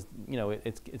before is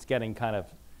it's getting kind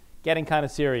of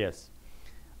serious.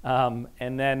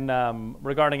 And then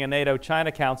regarding a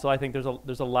NATO-China Council, I think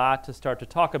there's a lot to start to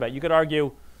talk about. You could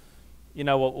argue,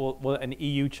 an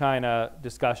EU-China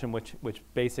discussion, which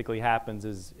basically happens,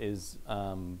 is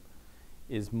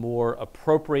more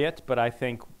appropriate. But I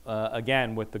think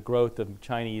again, with the growth of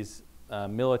Chinese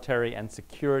military and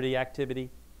security activity,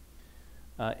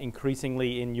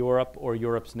 increasingly in Europe or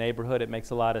Europe's neighborhood, it makes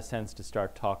a lot of sense to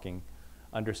start talking,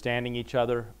 understanding each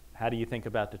other. How do you think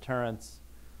about deterrence?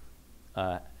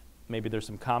 Maybe there's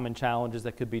some common challenges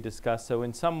that could be discussed. So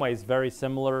in some ways, very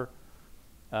similar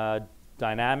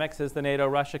dynamics as the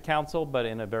NATO-Russia Council, but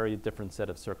in a very different set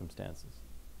of circumstances.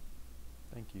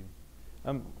 Thank you.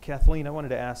 Kathleen, I wanted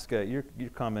to ask your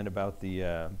comment about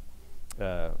the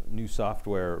new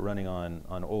software running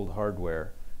on old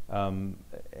hardware.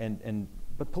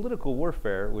 But political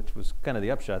warfare, which was kind of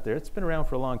the upshot there, it's been around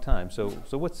for a long time. So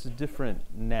what's different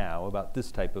now about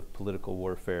this type of political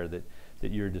warfare that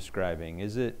you're describing?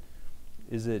 Is it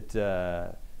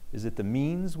the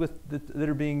means that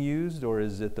are being used, or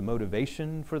is it the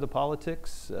motivation for the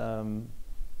politics? I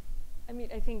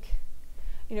think,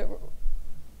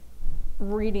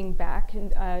 reading back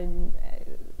and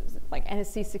like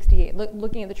NSC 68,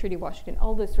 looking at the Treaty of Washington,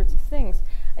 all those sorts of things,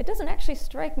 it doesn't actually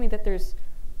strike me that there's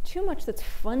too much that's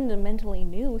fundamentally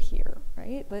new here,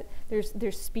 right? But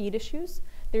there's speed issues.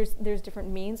 There's different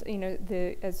means.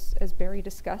 As Barry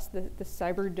discussed, the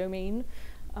cyber domain,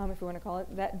 if we want to call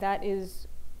it that is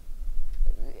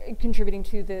contributing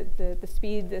to the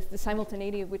speed, the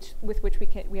simultaneity with which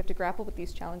we have to grapple with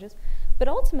these challenges. But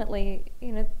ultimately,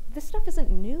 this stuff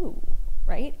isn't new,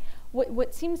 right?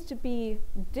 What seems to be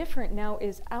different now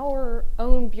is our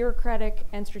own bureaucratic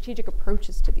and strategic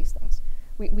approaches to these things.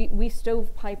 We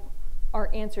stovepipe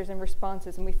our answers and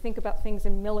responses, and we think about things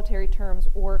in military terms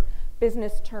or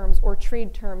business terms or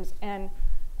trade terms, and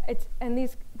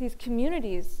these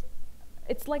communities,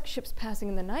 it's like ships passing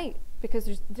in the night because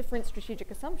there's different strategic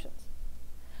assumptions.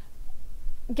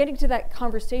 Getting to that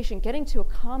conversation, getting to a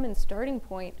common starting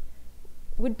point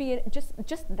would be, just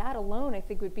that alone, I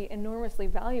think, would be enormously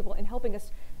valuable in helping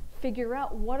us figure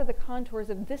out what are the contours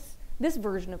of this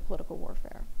version of political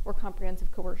warfare, or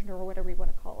comprehensive coercion, or whatever you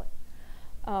want to call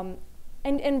it.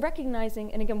 And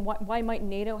recognizing, and again, why might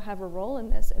NATO have a role in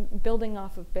this, and building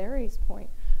off of Barry's point,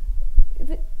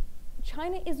 that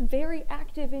China is very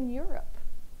active in Europe,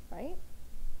 right?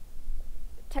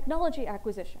 Technology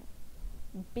acquisition,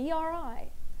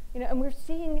 BRI, and we're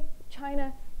seeing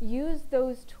China use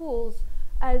those tools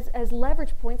as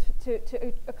leverage points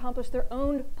to accomplish their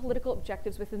own political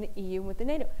objectives within the EU and within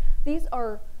NATO. These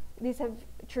have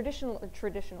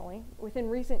traditionally, within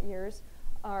recent years,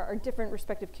 our different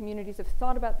respective communities have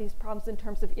thought about these problems in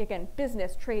terms of, again,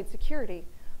 business, trade, security.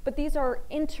 But these are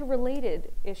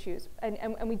interrelated issues,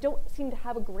 and we don't seem to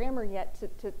have a grammar yet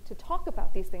to talk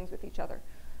about these things with each other.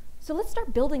 So let's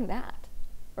start building that.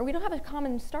 Or we don't have a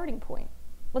common starting point.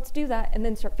 Let's do that and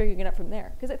then start figuring it out from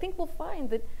there. Because I think we'll find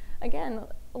that, again,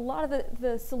 a lot of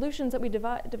the solutions that we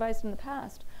devised in the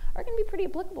past are going to be pretty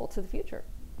applicable to the future.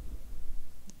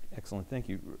 Excellent, thank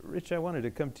you. Rich, I wanted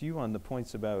to come to you on the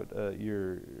points about that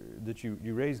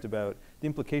you raised about the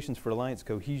implications for alliance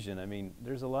cohesion. I mean,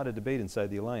 there's a lot of debate inside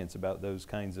the alliance about those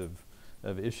kinds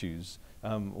of issues.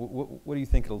 What do you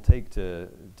think it'll take to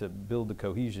build the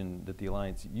cohesion that the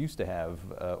alliance used to have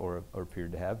or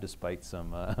appeared to have, despite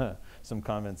some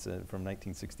comments from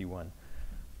 1961?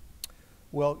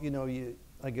 Well,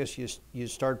 I guess you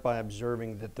start by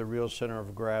observing that the real center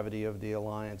of gravity of the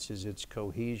alliance is its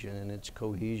cohesion, and its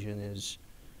cohesion is,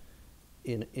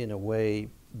 in a way,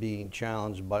 being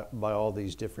challenged by all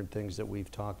these different things that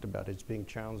we've talked about. It's being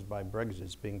challenged by Brexit.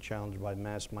 It's being challenged by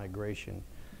mass migration.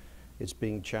 It's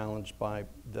being challenged by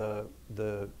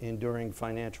the enduring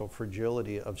financial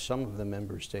fragility of some of the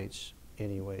member states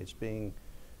anyway. It's being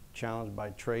challenged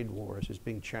by trade wars. It's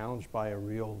being challenged by a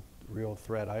real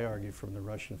threat, I argue, from the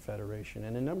Russian Federation,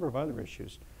 and a number of other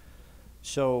issues.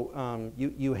 So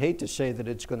you hate to say that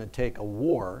it's going to take a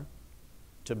war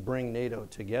to bring NATO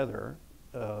together.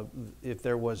 If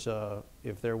there was a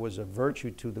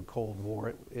virtue to the Cold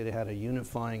War, it had a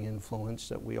unifying influence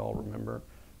that we all remember,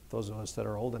 those of us that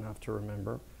are old enough to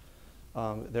remember.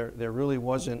 There really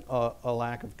wasn't a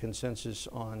lack of consensus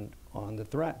on the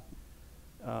threat.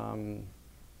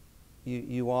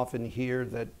 You often hear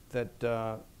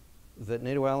that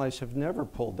NATO allies have never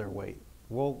pulled their weight.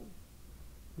 Well,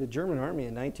 the German army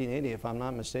in 1980, if I'm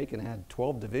not mistaken, had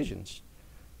 12 divisions,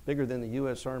 bigger than the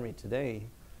U.S. Army today.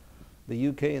 The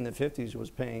UK in the 50s was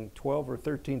paying 12 or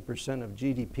 13% of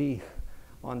GDP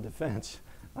on defense.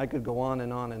 I could go on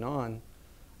and on and on.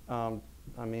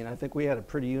 I mean, I think we had a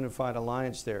pretty unified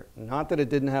alliance there. Not that it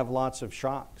didn't have lots of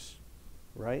shocks,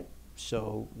 right?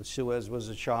 So the Suez was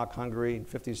a shock, Hungary in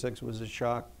 56 was a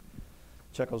shock,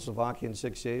 Czechoslovakia in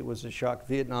 68 was a shock,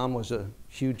 Vietnam was a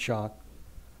huge shock,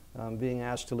 being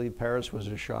asked to leave Paris was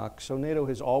a shock. So NATO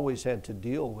has always had to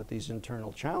deal with these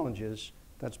internal challenges.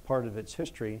 That's part of its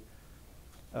history.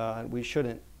 We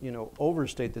shouldn't,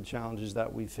 overstate the challenges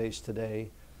that we face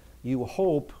today. You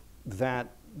hope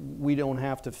that we don't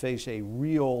have to face a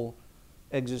real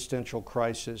existential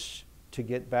crisis to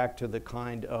get back to the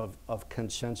kind of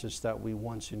consensus that we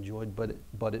once enjoyed,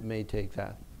 but it may take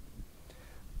that.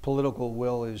 Political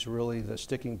will is really the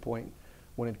sticking point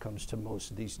when it comes to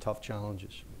most of these tough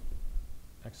challenges.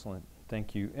 Excellent,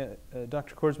 thank you.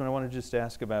 Dr. Korsman, I want to just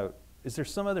ask about, is there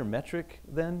some other metric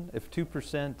then? If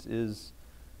 2% is,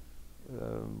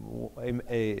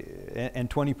 and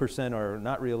 20% are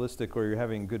not realistic, or you're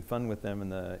having good fun with them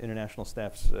and the international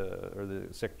staffs or the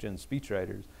SecGen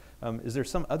speechwriters, is there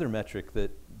some other metric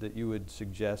that you would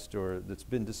suggest or that's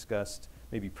been discussed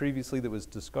maybe previously that was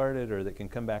discarded or that can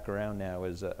come back around now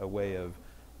as a way of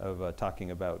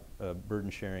talking about burden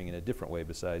sharing in a different way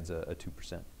besides a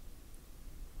 2%?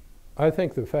 I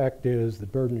think the fact is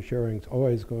that burden sharing is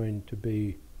always going to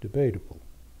be debatable.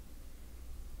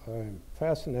 I'm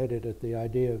fascinated at the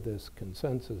idea of this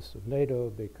consensus of NATO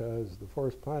because the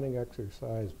force planning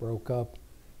exercise broke up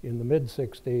in the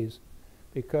mid-60s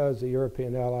because the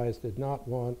European allies did not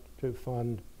want to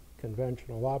fund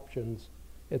conventional options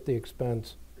at the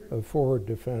expense of forward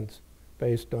defense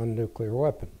based on nuclear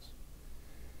weapons.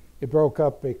 It broke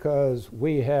up because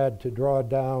we had to draw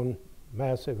down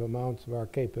massive amounts of our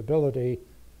capability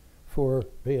for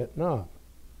Vietnam.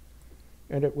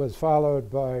 And it was followed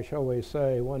by, shall we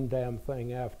say, one damn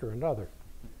thing after another.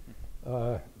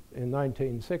 In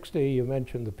 1960, you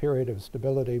mentioned the period of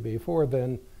stability before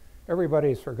then.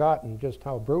 Everybody's forgotten just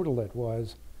how brutal it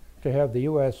was to have the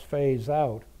U.S. phase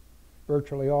out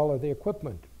virtually all of the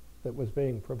equipment that was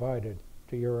being provided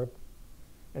to Europe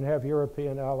and have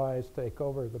European allies take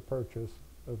over the purchase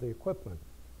of the equipment.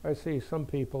 I see some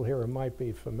people here who might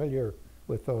be familiar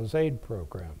with those aid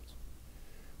programs.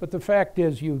 But the fact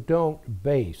is, you don't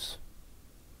base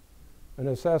an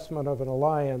assessment of an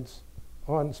alliance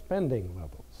on spending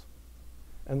levels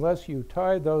unless you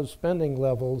tie those spending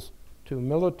levels to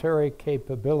military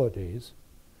capabilities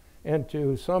and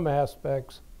to some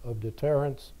aspects of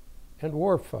deterrence and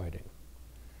warfighting.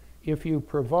 If you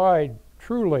provide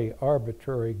truly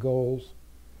arbitrary goals,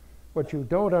 what you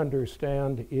don't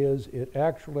understand is it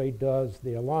actually does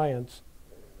the alliance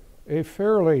a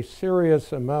fairly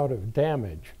serious amount of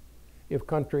damage if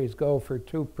countries go for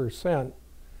 2%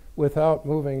 without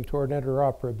moving toward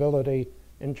interoperability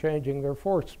and changing their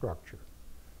force structure.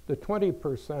 The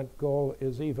 20% goal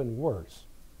is even worse.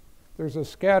 There's a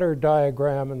scatter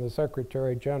diagram in the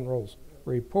Secretary General's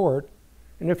report,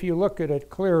 and if you look at it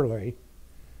clearly,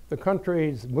 the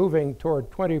countries moving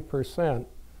toward 20%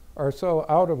 are so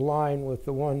out of line with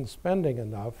the ones spending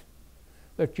enough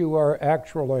that you are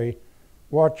actually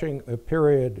watching a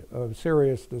period of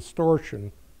serious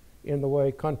distortion in the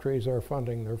way countries are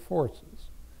funding their forces.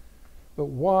 But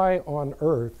why on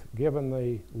earth, given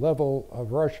the level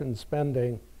of Russian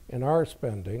spending and our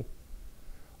spending,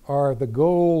 are the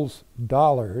goals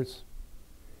dollars?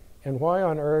 And why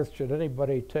on earth should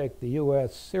anybody take the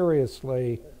U.S.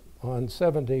 seriously on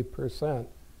 70%?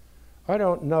 I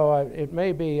don't know. It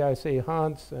may be, I see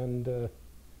Hans and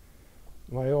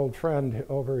my old friend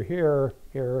over here.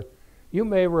 You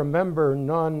may remember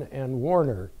Nunn and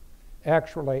Warner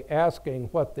actually asking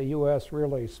what the U.S.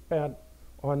 really spent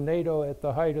on NATO at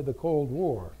the height of the Cold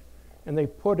War. And they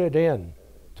put it in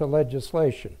to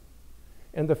legislation.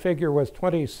 And the figure was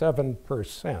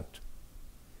 27%.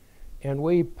 And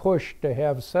we pushed to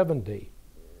have 70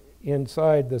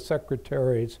 inside the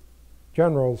Secretary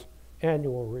General's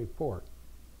annual report.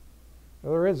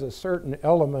 Now, there is a certain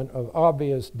element of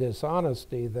obvious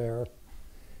dishonesty there.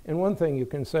 And one thing you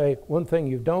can say, one thing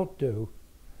you don't do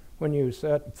when you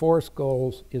set force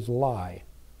goals is lie.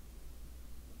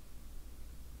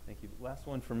 Thank you. Last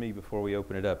one for me before we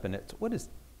open it up, and it's, what does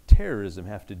terrorism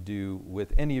have to do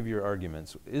with any of your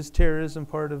arguments? Is terrorism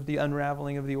part of the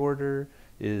unraveling of the order?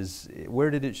 Where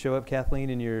did it show up, Kathleen,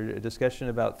 in your discussion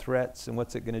about threats and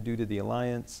what's it going to do to the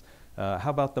alliance?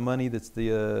 How about the money that's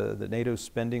that NATO's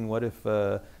spending? What if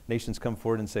nations come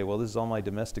forward and say, well, this is all my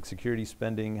domestic security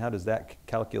spending. How does that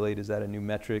calculate? Is that a new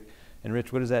metric? And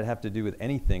Rich, what does that have to do with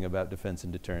anything about defense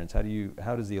and deterrence?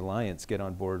 How does the alliance get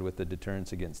on board with the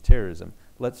deterrence against terrorism?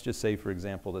 Let's just say, for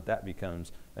example, that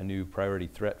becomes a new priority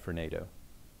threat for NATO.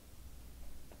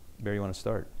 Barry, you want to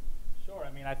start? Sure.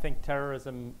 I mean, I think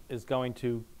terrorism is going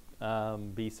to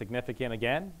be significant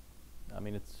again. I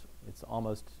mean, it's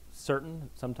almost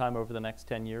certain sometime over the next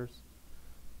 10 years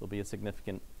there'll be a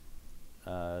significant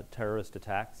terrorist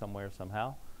attack somewhere,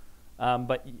 somehow.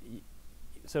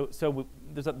 So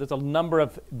there's a number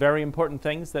of very important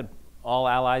things that all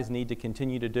allies need to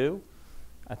continue to do.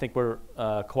 I think we're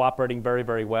cooperating very,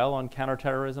 very well on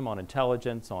counterterrorism, on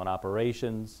intelligence, on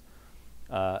operations,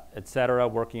 et cetera,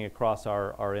 working across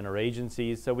our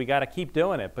interagencies. So we got to keep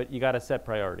doing it, but you got to set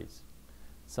priorities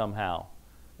somehow.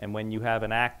 And when you have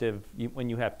when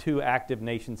you have two active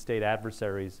nation-state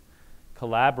adversaries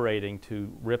collaborating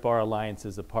to rip our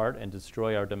alliances apart and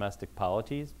destroy our domestic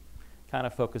polities, kind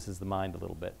of focuses the mind a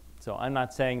little bit. So I'm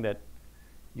not saying that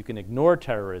you can ignore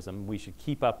terrorism. We should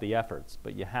keep up the efforts,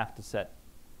 but you have to set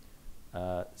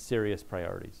serious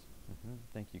priorities. Mm-hmm.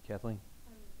 Thank you, Kathleen.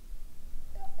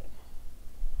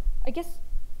 I guess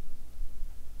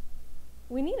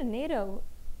we need a NATO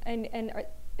and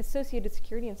associated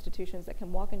security institutions that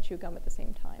can walk and chew gum at the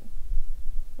same time,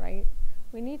 right?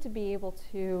 We need to be able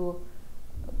to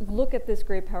look at this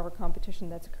great power competition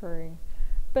that's occurring,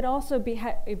 but also be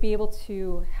able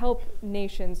to help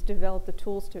nations develop the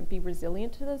tools to be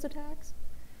resilient to those attacks,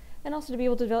 and also to be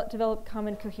able to develop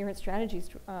common coherent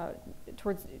strategies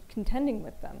towards contending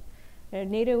with them.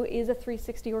 NATO is a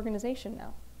 360 organization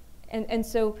now. And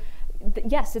so,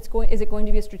 yes, is it going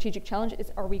to be a strategic challenge? Is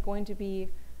it going to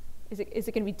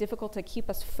be difficult to keep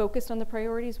us focused on the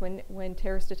priorities when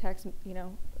terrorist attacks,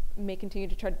 may continue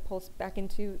to try to pull us back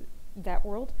into that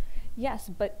world? Yes,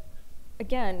 but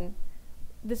again,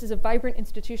 this is a vibrant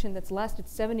institution that's lasted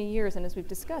 70 years, and as we've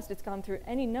discussed, it's gone through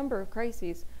any number of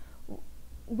crises.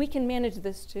 We can manage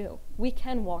this too. We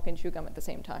can walk and chew gum at the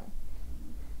same time.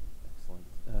 Excellent.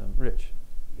 Rich?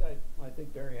 Yeah, I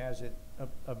think Barry has it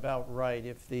about right.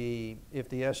 If the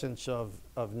essence of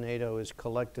NATO is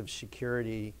collective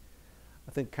security,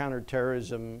 I think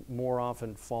counterterrorism more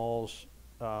often falls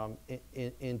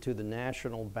into the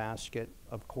national basket.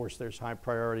 Of course, there's high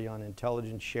priority on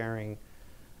intelligence sharing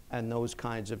and those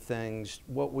kinds of things.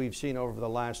 What we've seen over the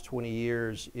last 20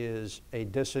 years is a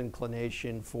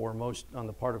disinclination on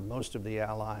the part of most of the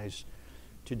allies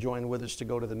to join with us to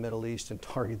go to the Middle East and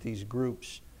target these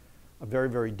groups. A very,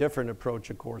 very different approach,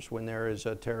 of course, when there is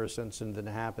a terrorist incident that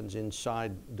happens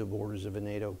inside the borders of a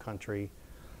NATO country.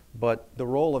 But the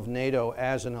role of NATO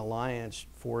as an alliance,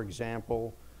 for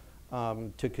example,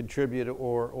 to contribute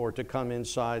or to come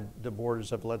inside the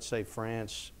borders of, let's say,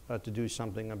 France to do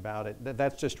something about it.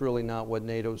 That's just really not what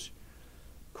NATO's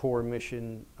core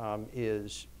mission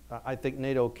is. I think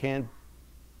NATO can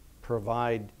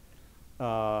provide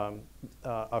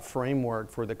a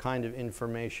framework for the kind of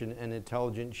information and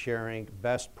intelligence sharing,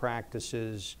 best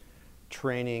practices,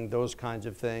 training, those kinds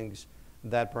of things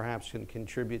that perhaps can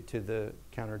contribute to the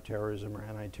counterterrorism or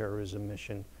anti-terrorism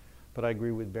mission. But I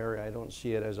agree with Barry, I don't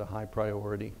see it as a high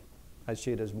priority. I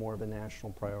see it as more of a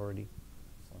national priority.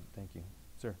 Excellent, thank you.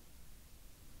 Sir.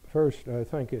 First, I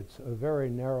think it's a very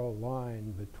narrow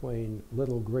line between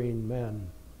little green men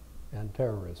and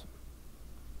terrorism.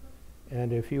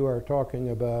 And if you are talking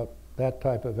about that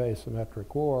type of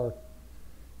asymmetric war,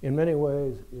 in many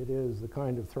ways it is the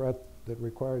kind of threat that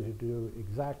requires you to do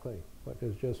exactly what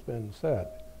has just been said.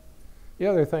 The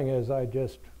other thing is I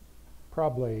just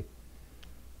probably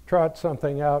trot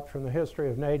something out from the history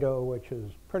of NATO, which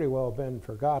has pretty well been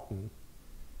forgotten.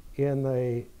 In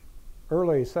the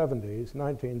early 70s,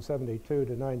 1972 to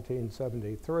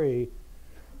 1973,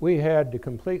 we had to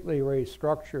completely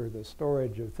restructure the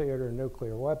storage of theater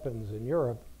nuclear weapons in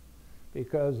Europe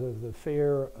because of the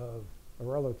fear of a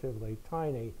relatively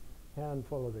tiny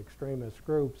handful of extremist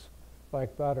groups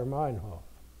like Baader-Meinhof.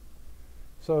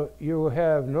 So you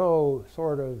have no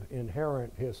sort of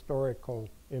inherent historical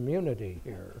immunity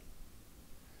here.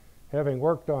 Having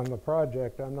worked on the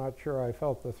project, I'm not sure I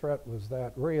felt the threat was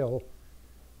that real,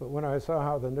 but when I saw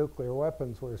how the nuclear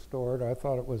weapons were stored, I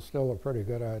thought it was still a pretty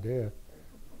good idea.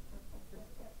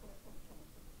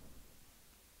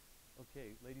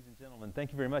 Okay, ladies and gentlemen,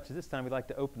 thank you very much. At this time, we'd like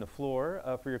to open the floor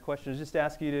for your questions. Just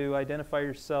ask you to identify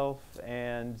yourself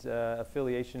and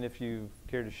affiliation if you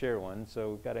care to share one. So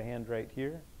we've got a hand right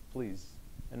here, please.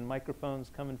 And microphones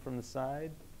coming from the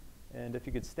side. And if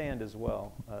you could stand as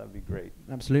well, that'd be great.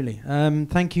 Absolutely.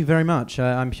 Thank you very much.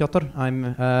 I'm Piotr.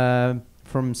 I'm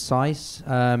from SAIS.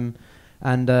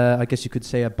 And I guess you could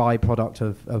say a byproduct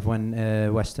of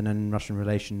when Western and Russian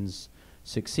relations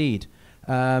succeed.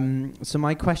 So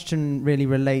my question really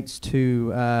relates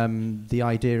to the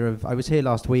idea of, I was here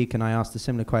last week and I asked a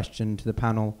similar question to the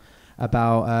panel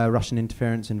about Russian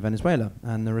interference in Venezuela,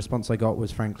 and the response I got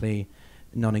was frankly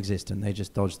non-existent. They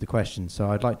just dodged the question.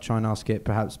 So I'd like to try and ask it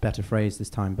perhaps better phrased this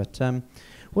time. But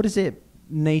what is it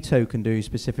NATO can do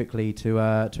specifically to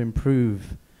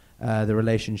improve the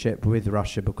relationship with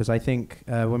Russia? Because I think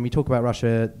when we talk about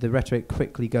Russia, the rhetoric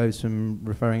quickly goes from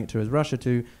referring it to as Russia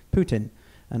to Putin.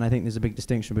 And I think there's a big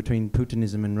distinction between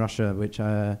Putinism and Russia,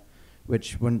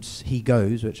 which once he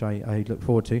goes, which I look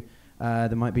forward to,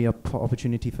 there might be an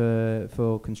opportunity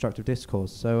for constructive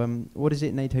discourse. So what is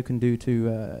it NATO can do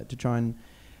to try and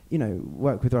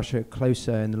work with Russia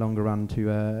closer in the longer run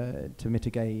to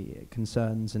mitigate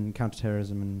concerns and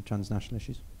counterterrorism and transnational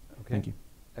issues? Okay. Thank you.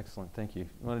 Excellent, thank you.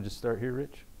 You want to just start here,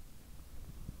 Rich?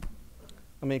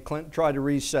 I mean, Clinton tried to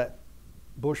reset.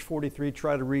 Bush 43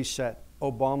 tried to reset.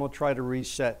 Obama tried to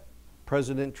reset.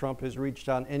 President Trump has reached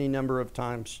out any number of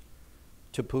times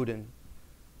to Putin,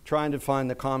 trying to find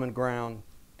the common ground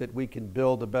that we can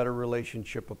build a better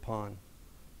relationship upon.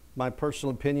 My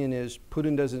personal opinion is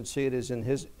Putin doesn't see it as in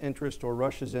his interest or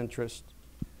Russia's interest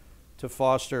to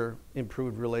foster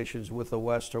improved relations with the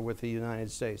West or with the United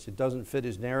States. It doesn't fit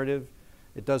his narrative.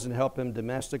 It doesn't help him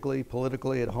domestically,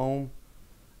 politically at home.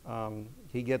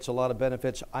 He gets a lot of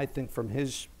benefits, I think, from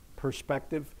his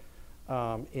perspective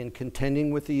in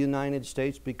contending with the United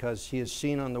States, because he is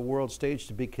seen on the world stage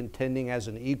to be contending as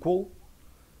an equal,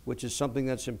 which is something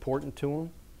that's important to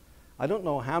him. I don't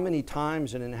know how many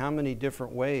times and in how many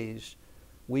different ways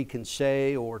we can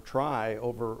say or try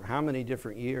over how many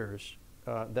different years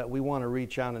that we want to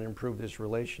reach out and improve this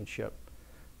relationship.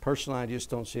 Personally, I just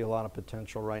don't see a lot of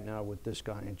potential right now with this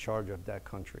guy in charge of that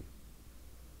country.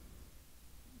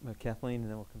 Kathleen, and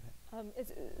then we'll come back.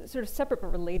 It's a sort of separate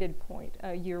but related point.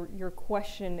 Your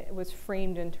question was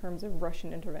framed in terms of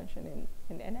Russian intervention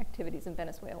in activities in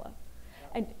Venezuela,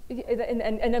 and I'm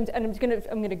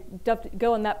going to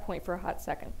go on that point for a hot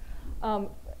second,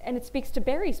 and it speaks to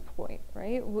Barry's point,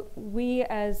 right? We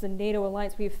as the NATO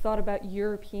alliance, we've thought about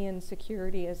European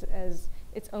security as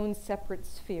its own separate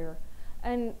sphere,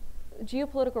 and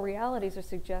geopolitical realities are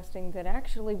suggesting that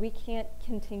actually we can't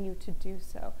continue to do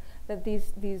so, that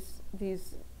these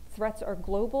threats are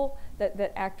global,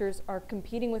 that actors are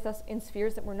competing with us in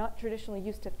spheres that we're not traditionally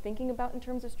used to thinking about in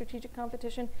terms of strategic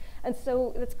competition. And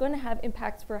so that's going to have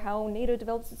impacts for how NATO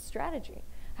develops its strategy,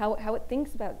 how it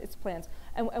thinks about its plans,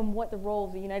 and what the role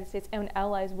of the United States and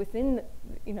allies within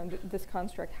this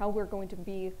construct, how we're going to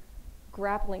be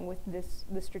grappling with this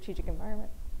strategic environment.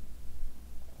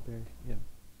 Yeah.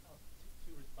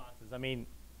 Two responses. I mean,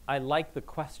 I like the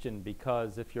question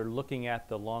because if you're looking at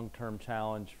the long-term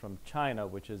challenge from China,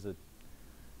 which is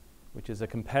a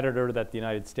competitor that the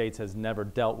United States has never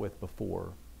dealt with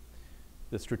before,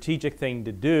 the strategic thing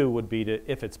to do would be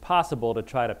to, if it's possible, to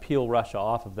try to peel Russia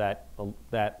off of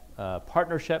that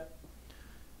partnership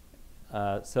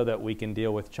so that we can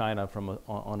deal with China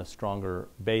on a stronger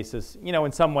basis. You know,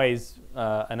 in some ways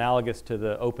analogous to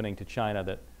the opening to China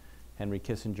that Henry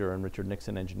Kissinger and Richard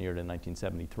Nixon engineered in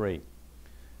 1973.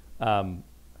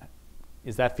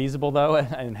 Is that feasible, though?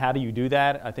 And how do you do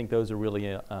that? I think those are really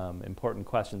important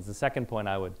questions. The second point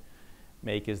I would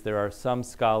make is there are some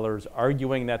scholars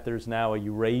arguing that there's now a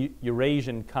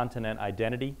Eurasian continent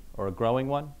identity, or a growing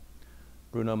one.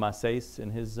 Bruno Massès in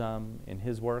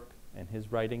his work and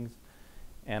his writings.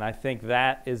 And I think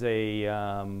that is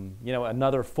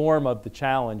another form of the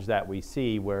challenge that we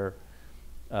see, where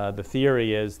the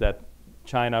theory is that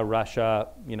China, Russia,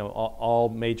 all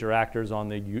major actors on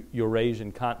the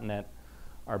Eurasian continent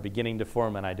are beginning to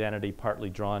form an identity partly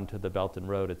drawn to the Belt and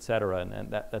Road, et cetera.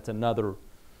 And that's another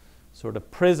sort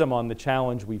of prism on the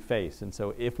challenge we face. And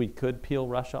so if we could peel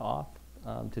Russia off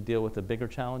to deal with a bigger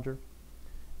challenger,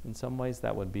 in some ways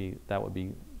that would be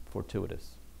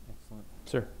fortuitous. Excellent.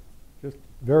 Sir? Just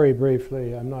very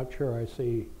briefly, I'm not sure I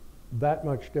see that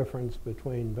much difference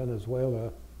between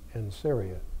Venezuela and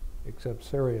Syria, except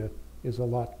Syria is a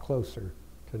lot closer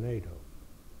to NATO.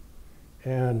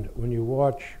 And when you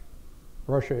watch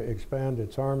Russia expand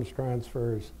its arms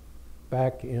transfers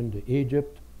back into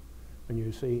Egypt, when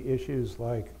you see issues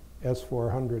like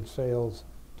S-400 sales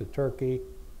to Turkey,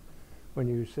 when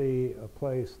you see a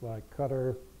place like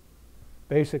Qatar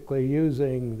basically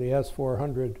using the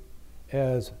S-400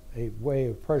 as a way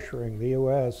of pressuring the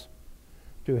U.S.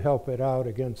 to help it out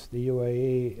against the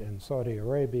UAE and Saudi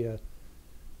Arabia,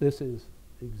 this is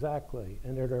exactly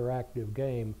an interactive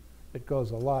game that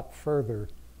goes a lot further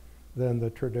than the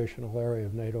traditional area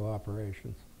of NATO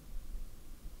operations.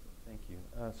 Thank you.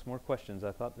 Some more questions.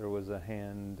 I thought there was a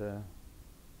hand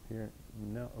here.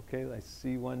 No? Okay, I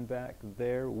see one back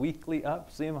there. Weekly up,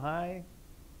 see him high.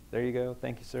 There you go.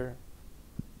 Thank you, sir.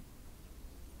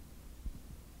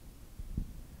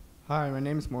 Hi, my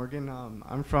name is Morgan.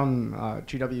 I'm from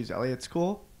GW's Elliott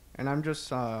School, and I'm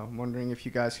just wondering if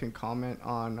you guys can comment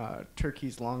on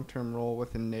Turkey's long-term role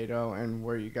within NATO and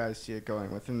where you guys see it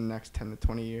going within the next 10 to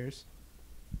 20 years.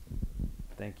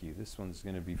 Thank you. This one's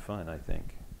going to be fun, I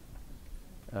think.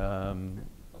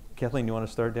 Kathleen, you want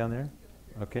to start down there?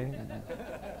 Okay.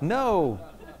 No!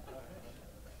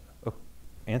 Oh,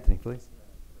 Anthony, please.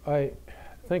 I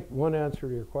think one answer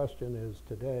to your question is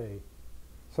today,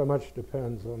 so much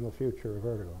depends on the future of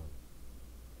Erdogan.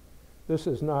 This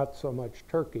is not so much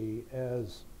Turkey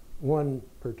as one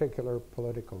particular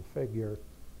political figure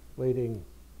leading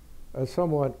a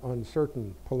somewhat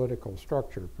uncertain political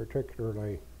structure,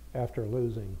 particularly after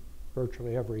losing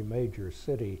virtually every major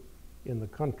city in the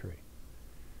country.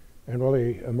 And will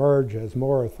he emerge as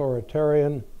more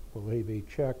authoritarian? Will he be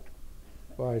checked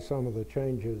by some of the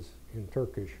changes in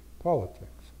Turkish politics?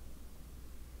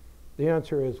 The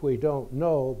answer is we don't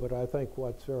know, but I think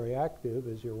what's very active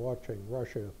is you're watching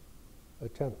Russia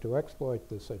attempt to exploit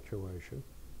the situation.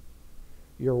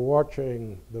 You're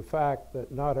watching the fact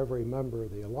that not every member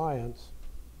of the alliance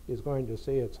is going to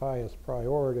see its highest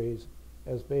priorities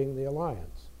as being the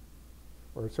alliance,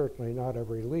 or certainly not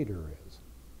every leader is.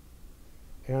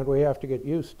 And we have to get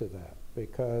used to that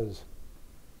because,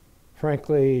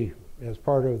 frankly, as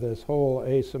part of this whole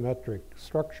asymmetric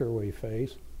structure we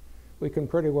face, we can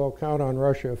pretty well count on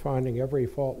Russia finding every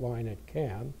fault line it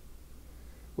can.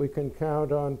 We can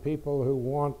count on people who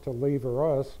want to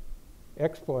lever us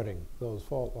exploiting those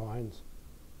fault lines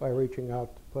by reaching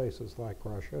out to places like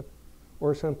Russia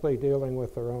or simply dealing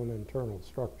with their own internal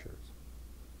structures.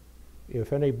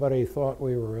 If anybody thought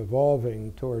we were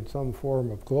evolving toward some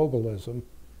form of globalism,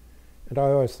 and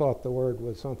I always thought the word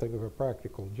was something of a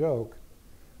practical joke,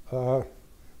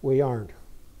 we aren't.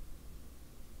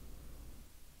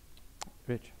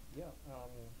 Rich. Yeah.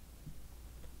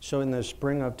 So in the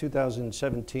spring of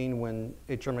 2017, when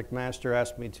H.R. McMaster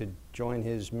asked me to join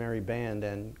his merry band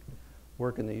and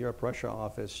work in the Europe-Russia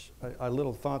office, I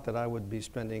little thought that I would be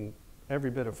spending every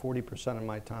bit of 40% of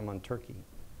my time on Turkey.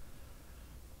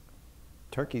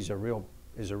 Turkey's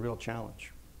is a real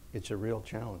challenge. It's a real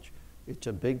challenge. It's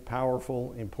a big,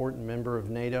 powerful, important member of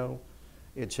NATO.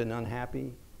 It's an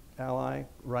unhappy ally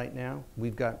right now.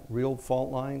 We've got real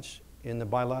fault lines in the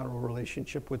bilateral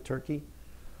relationship with Turkey.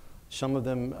 Some of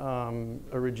them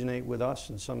originate with us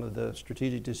and some of the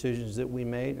strategic decisions that we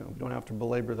made. We don't have to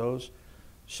belabor those.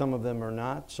 Some of them are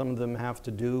not. Some of them have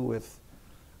to do with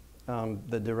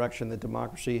the direction that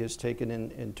democracy has taken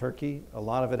in Turkey. A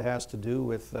lot of it has to do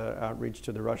with outreach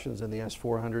to the Russians and the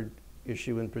S-400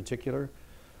 issue in particular,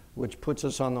 which puts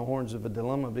us on the horns of a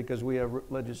dilemma because we have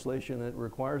legislation that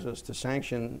requires us to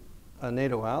sanction a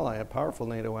NATO ally, a powerful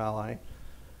NATO ally,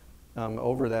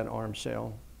 over that arms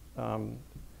sale.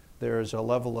 There is a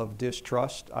level of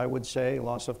distrust, I would say,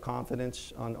 loss of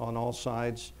confidence on all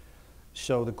sides.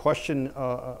 So the question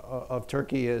of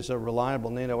Turkey as a reliable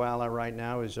NATO ally right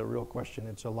now is a real question.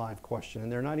 It's a live question,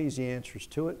 and there are not easy answers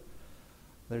to it.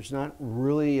 There's not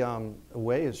really a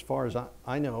way, as far as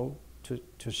I know,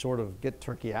 to sort of get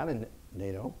Turkey out of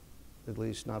NATO, at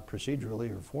least not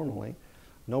procedurally or formally.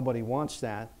 Nobody wants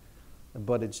that,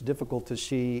 but it's difficult to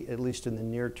see, at least in the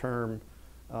near term,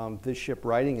 this ship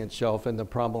righting itself and the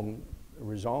problem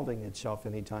resolving itself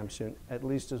anytime soon, at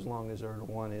least as long as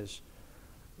Erdogan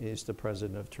is the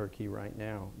president of Turkey right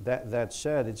now. That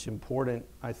said, it's important,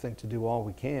 I think, to do all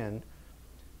we can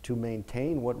to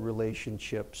maintain what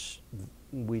relationships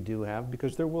we do have,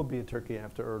 because there will be a Turkey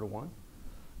after Erdogan.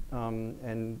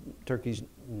 And Turkey's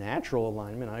natural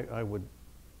alignment, I would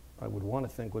want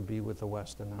to think, would be with the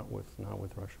West and not with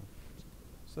Russia.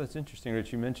 So that's interesting,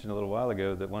 Rich. You mentioned a little while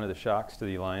ago that one of the shocks to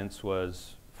the alliance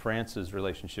was France's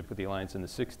relationship with the alliance in the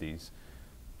 60s.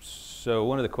 So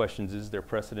one of the questions is there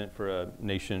precedent for a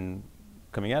nation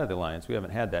coming out of the alliance? We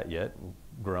haven't had that yet. We've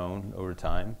grown over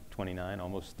time, 29,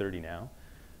 almost 30 now.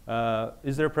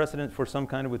 Is there a precedent for some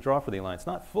kind of withdrawal for the alliance?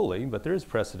 Not fully, but there is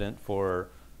precedent for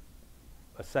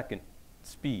a second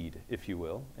speed, if you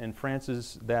will. And France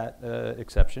is that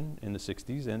exception in the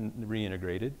 60s and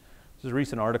reintegrated. This is a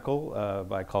recent article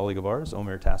by a colleague of ours,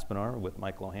 Omer Taspinar, with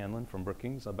Michael O'Hanlon from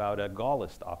Brookings, about a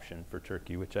Gaullist option for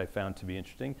Turkey, which I found to be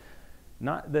interesting.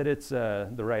 Not that it's the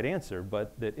right answer,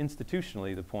 but that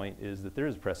institutionally the point is that there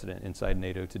is precedent inside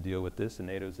NATO to deal with this, and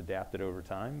NATO's adapted over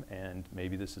time, and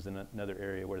maybe this is another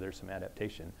area where there's some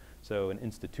adaptation. So an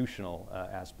institutional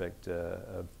aspect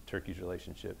of Turkey's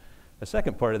relationship. A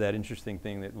second part of that interesting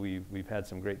thing that we've had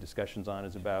some great discussions on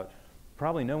is about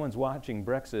probably no one's watching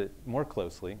Brexit more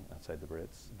closely, outside the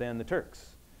Brits, than the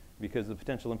Turks, because of the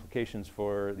potential implications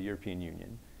for the European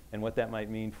Union and what that might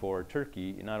mean for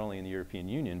Turkey, not only in the European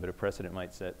Union, but a precedent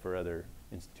might set for other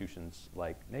institutions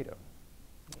like NATO.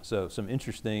 So some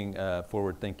interesting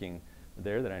forward thinking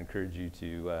there that I encourage you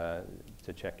to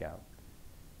check out.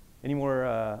 Any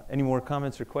more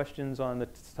comments or questions on the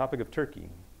topic of Turkey?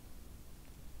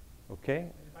 Okay.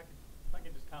 If I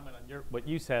could just comment on what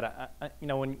you said. You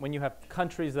know, when you have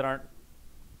countries that aren't,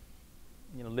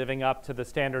 you know, living up to the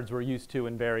standards we're used to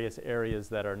in various areas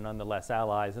that are nonetheless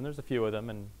allies, and there's a few of them,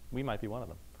 and we might be one of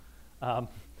them.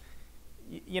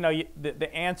 You know,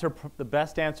 the answer, the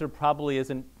best answer probably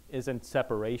isn't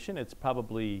separation. It's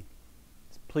probably,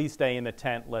 please stay in the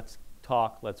tent. Let's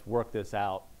talk. Let's work this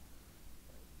out.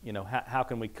 You know, how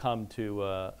can we come to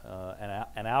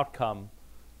an outcome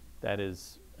that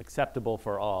is acceptable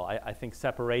for all? I think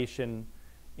separation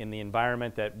in the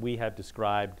environment that we have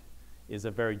described is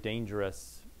a very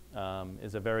dangerous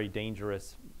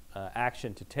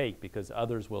action to take, because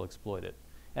others will exploit it,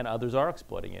 and others are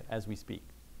exploiting it as we speak.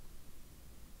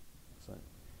 Excellent.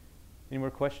 Any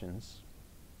more questions?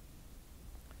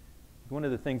 One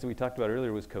of the things that we talked about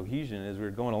earlier was cohesion. As we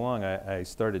were going along, I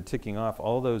started ticking off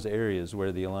all those areas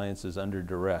where the alliance is under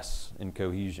duress in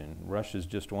cohesion. Russia's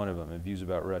just one of them, and views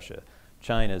about Russia.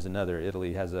 China is another.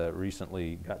 Italy has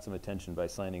recently got some attention by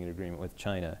signing an agreement with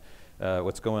China.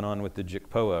 What's going on with the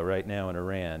JICPOA right now in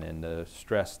Iran, and the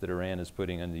stress that Iran is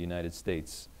putting on the United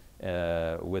States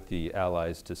with the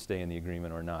allies to stay in the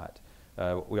agreement or not.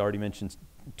 We already mentioned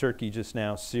Turkey just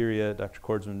now, Syria, Dr.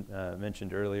 Kordsman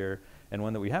mentioned earlier, and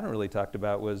one that we haven't really talked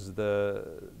about was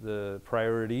the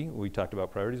priority. We talked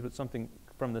about priorities, but something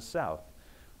from the south.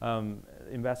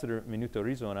 Ambassador Minuto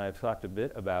Rizzo and I have talked a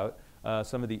bit about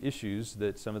some of the issues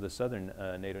that some of the southern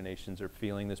NATO nations are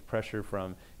feeling, this pressure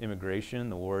from immigration,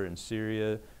 the war in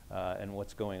Syria, and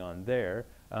what's going on there,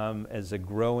 as a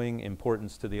growing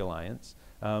importance to the alliance.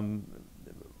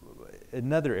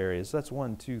 In other areas, so that's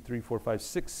 1, 2, 3, 4, 5,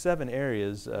 6, 7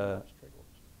 areas. Trade wars.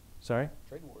 Sorry?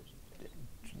 Trade wars.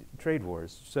 Trade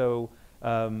wars. So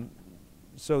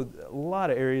so a lot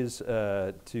of areas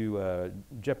to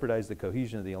jeopardize the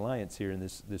cohesion of the alliance here in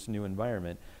this new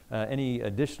environment. Any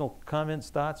additional comments,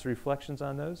 thoughts, reflections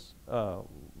on those? Well,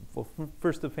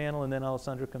 first the panel, and then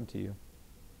Alessandro, come to you.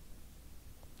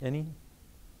 Any?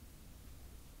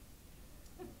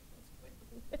 I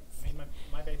mean,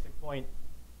 my basic point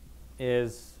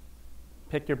is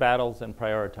pick your battles and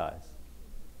prioritize.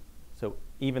 So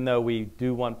even though we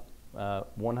do want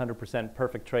 100%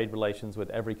 perfect trade relations with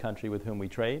every country with whom we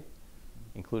trade,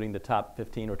 including the top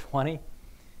 15 or 20, you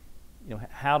know,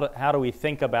 how do we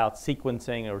think about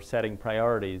sequencing or setting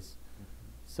priorities?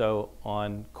 So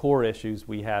on core issues,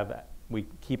 we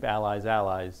keep allies,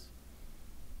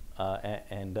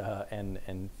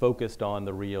 and focused on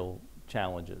the real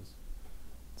challenges.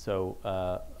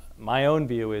 So my own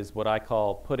view is what I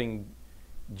call putting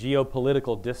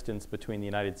geopolitical distance between the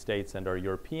United States and our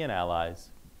European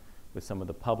allies with some of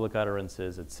the public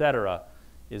utterances, et cetera,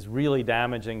 is really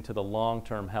damaging to the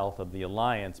long-term health of the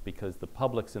alliance, because the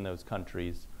publics in those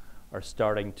countries are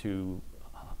starting to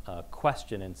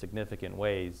question in significant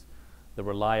ways the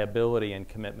reliability and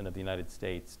commitment of the United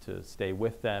States to stay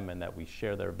with them and that we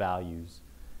share their values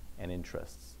and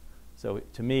interests. So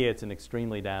to me, it's an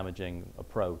extremely damaging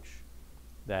approach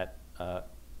that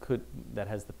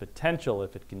has the potential,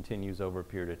 if it continues over a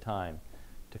period of time,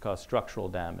 to cause structural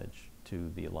damage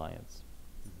to the alliance.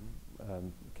 Mm-hmm.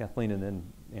 Kathleen, and then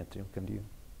Anthony, will come to you.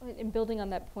 And building on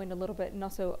that point a little bit, and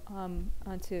also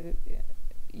onto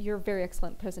your very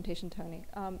excellent presentation, Tony.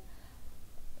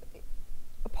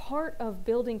 A part of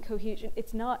building cohesion,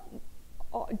 it's not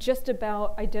just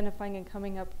about identifying and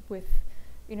coming up with,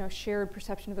 you know, shared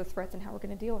perception of the threats and how we're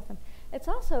going to deal with them. It's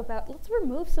also about, let's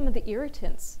remove some of the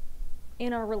irritants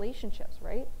in our relationships,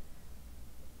 right?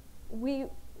 We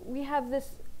have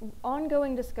this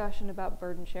ongoing discussion about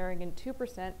burden sharing and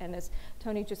 2%, and as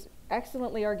Tony just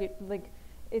excellently argued, like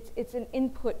it's an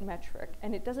input metric,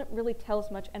 and it doesn't really tell us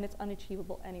much, and it's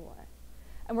unachievable anyway.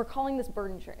 And we're calling this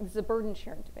burden sharing. This is a burden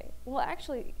sharing debate. Well,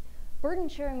 actually, burden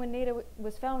sharing when NATO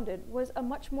was founded was a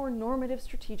much more normative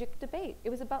strategic debate.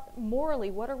 It was about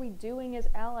morally, what are we doing as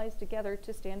allies together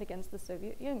to stand against the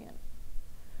Soviet Union?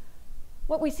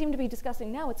 What we seem to be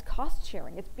discussing now, it's cost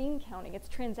sharing, it's bean counting, it's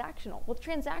transactional. Well,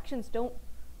 transactions don't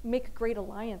make great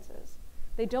alliances.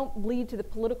 They don't lead to the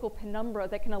political penumbra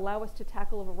that can allow us to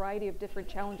tackle a variety of different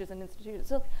challenges and institutions.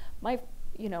 So my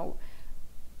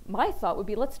thought would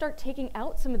be, let's start taking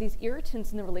out some of these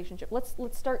irritants in the relationship. Let's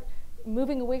start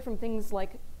moving away from things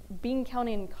like bean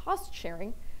counting and cost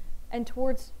sharing and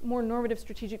towards more normative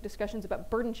strategic discussions about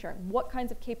burden sharing. What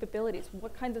kinds of capabilities,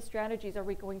 what kinds of strategies are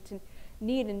we going to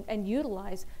need and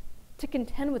utilize to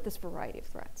contend with this variety of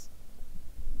threats?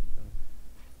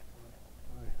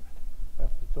 I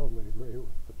have to totally agree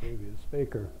with the previous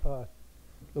speaker.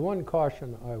 The one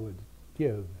caution I would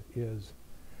give is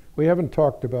we haven't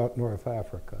talked about North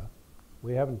Africa.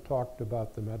 We haven't talked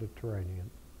about the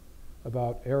Mediterranean,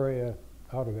 about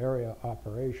out-of-area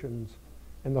operations,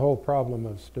 and the whole problem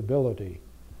of stability.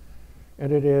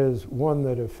 And it is one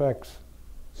that affects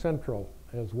Central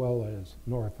as well as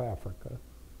North Africa.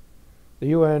 The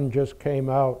UN just came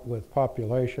out with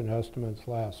population estimates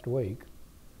last week.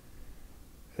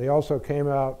 They also came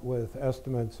out with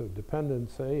estimates of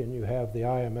dependency, and you have the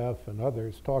IMF and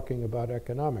others talking about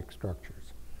economic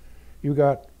structures.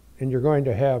 And you're going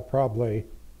to have probably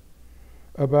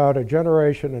about a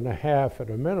generation and a half at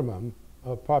a minimum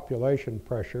of population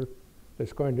pressure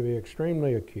that's going to be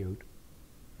extremely acute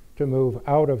to move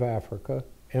out of Africa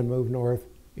and move north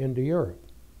into Europe.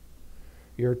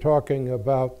 You're talking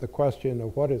about the question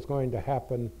of what is going to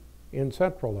happen in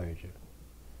Central Asia.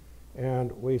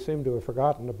 And we seem to have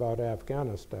forgotten about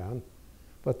Afghanistan,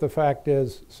 but the fact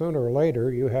is, sooner or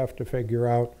later, you have to figure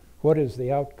out what is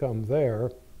the outcome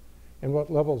there and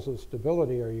what levels of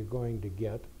stability are you going to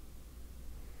get.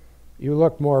 You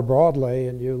look more broadly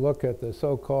and you look at the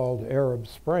so-called Arab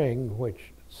Spring,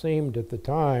 which seemed at the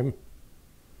time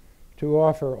to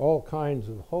offer all kinds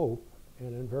of hope,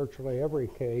 and in virtually every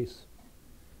case,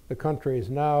 the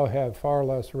countries now have far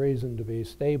less reason to be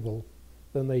stable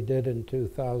than they did in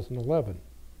 2011.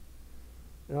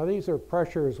 Now, these are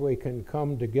pressures we can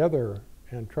come together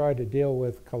and try to deal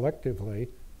with collectively,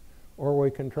 or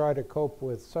we can try to cope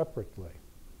with separately.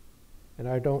 And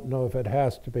I don't know if it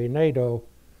has to be NATO,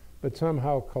 but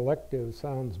somehow collective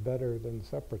sounds better than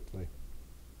separately.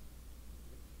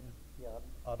 Yeah,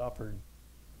 I'd offer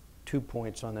 2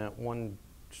 points on that, one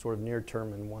sort of near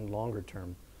term and one longer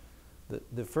term.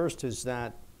 The first is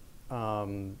that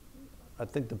I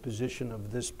think the position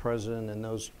of this president and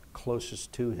those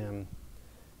closest to him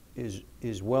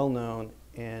is well known,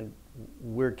 and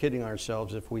we're kidding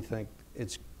ourselves if we think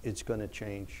it's it's going to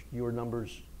change. Your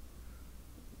numbers,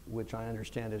 which I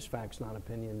understand as facts, not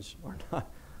opinions,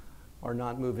 are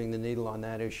not moving the needle on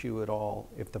that issue at all.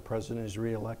 If the president is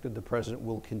reelected, the president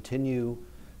will continue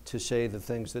to say the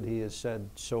things that he has said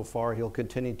so far. He'll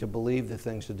continue to believe the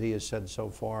things that he has said so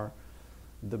far.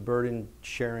 The burden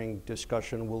sharing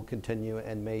discussion will continue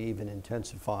and may even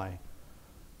intensify.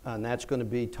 And that's going to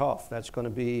be tough. That's going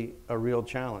to be a real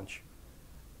challenge.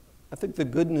 I think the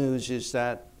good news is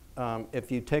that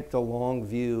if you take the long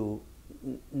view,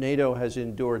 NATO has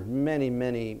endured many,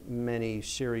 many, many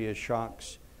serious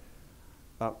shocks,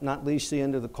 not least the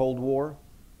end of the Cold War,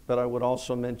 but I would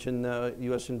also mention the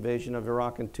US invasion of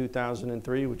Iraq in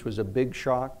 2003, which was a big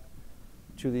shock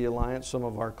to the alliance. Some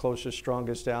of our closest,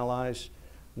 strongest allies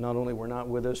not only were not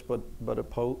with us, but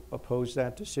opposed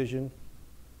that decision.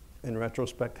 In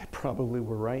retrospect, they probably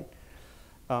were right.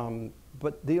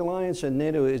 But the alliance and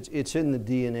NATO, it's in the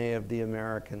DNA of the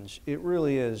Americans. It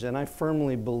really is. And I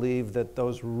firmly believe that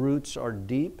those roots are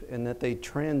deep and that they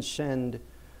transcend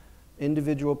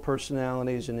individual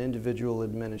personalities and individual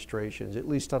administrations. At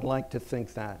least I'd like to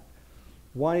think that.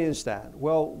 Why is that?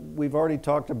 Well, we've already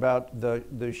talked about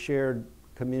the shared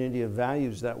community of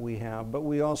values that we have, but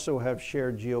we also have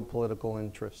shared geopolitical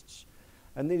interests.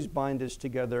 And these bind us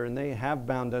together, and they have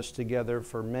bound us together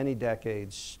for many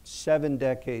decades, 7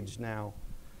 decades now.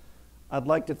 I'd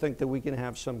like to think that we can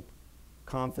have some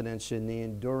confidence in the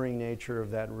enduring nature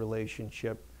of that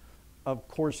relationship. Of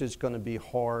course it's going to be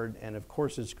hard, and of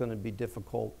course it's going to be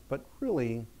difficult, but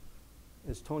really,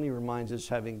 as Tony reminds us,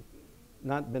 having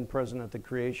not been present at the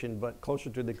creation, but closer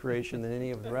to the creation than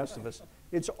any of the rest of us,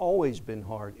 it's always been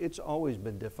hard. It's always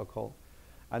been difficult.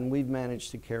 And we've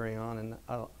managed to carry on, and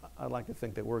I'd like to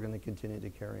think that we're going to continue to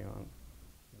carry on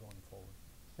going forward.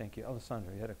 Thank you.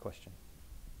 Alessandro, you had a question.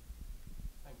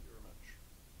 Thank you very much.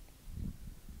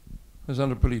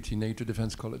 Alessandro Politi, NATO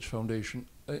Defense College Foundation.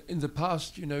 In the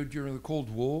past, during the Cold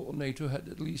War, NATO had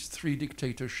at least 3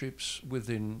 dictatorships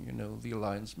within, the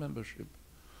alliance membership.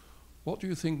 What do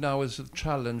you think now is the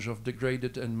challenge of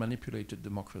degraded and manipulated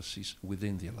democracies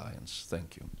within the alliance?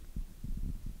 Thank you.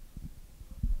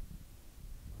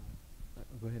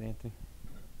 Go ahead, Anthony.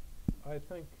 I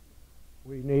think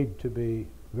we need to be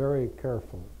very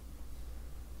careful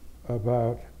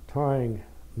about tying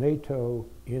NATO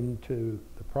into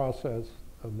the process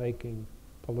of making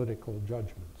political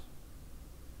judgments.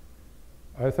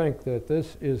 I think that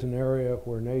this is an area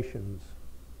where nations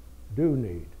do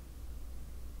need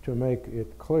to make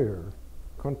it clear,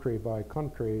 country by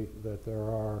country, that there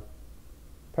are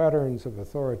patterns of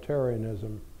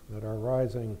authoritarianism that are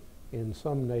rising in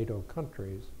some NATO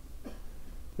countries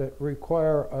that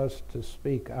require us to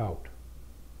speak out.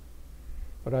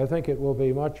 But I think it will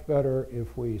be much better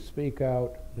if we speak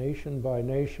out nation by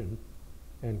nation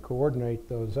and coordinate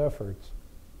those efforts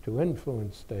to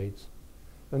influence states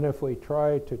than if we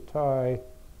try to tie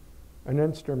an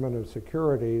instrument of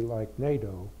security like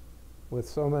NATO with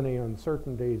so many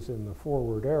uncertainties in the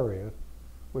forward area,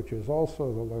 which is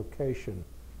also the location,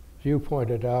 as you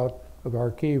pointed out, of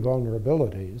our key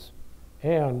vulnerabilities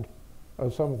and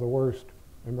of some of the worst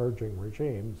emerging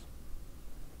regimes,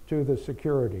 to the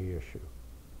security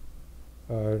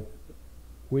issue.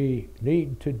 We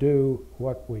need to do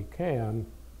what we can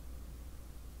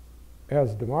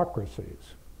as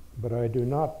democracies, but I do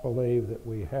not believe that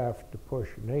we have to push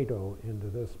NATO into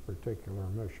this particular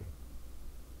mission.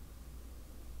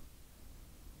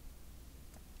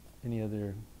 Any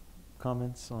other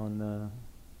comments on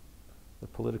the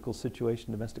political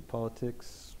situation, domestic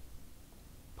politics,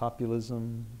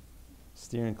 populism?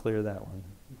 Steering clear of that one.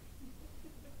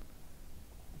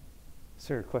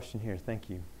 Sir, a question here. Thank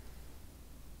you.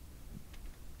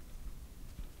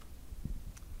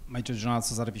 Major General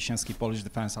Cezary Wiśniewski, Polish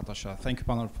Defense Attaché. Thank you,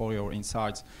 panel, for your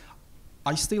insights.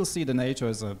 I still see the NATO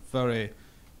as a very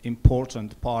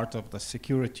important part of the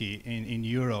security in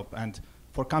Europe, and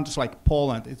for countries like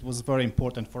Poland, it was very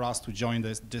important for us to join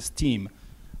this team.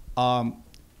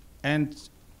 And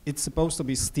it's supposed to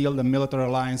be still the military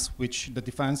alliance, which the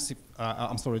defensive,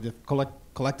 the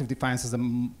collective defense is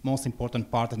the most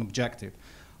important part and objective.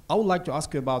 I would like to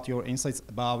ask you about your insights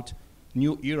about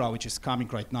new era which is coming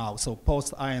right now. So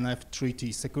post-INF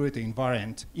treaty security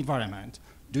environment.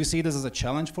 Do you see this as a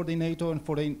challenge for the NATO and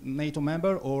for the NATO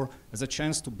member, or as a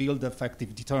chance to build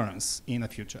effective deterrence in the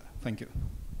future? Thank you.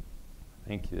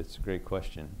 Thank you. That's a great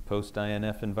question.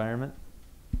 Post-INF environment?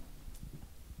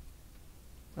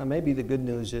 Maybe the good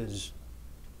news is,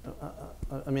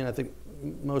 I think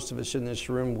most of us in this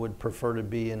room would prefer to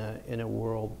be in a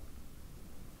world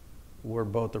where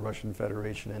both the Russian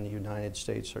Federation and the United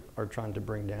States are trying to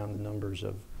bring down the numbers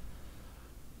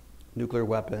nuclear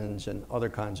weapons and other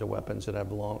kinds of weapons that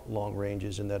have long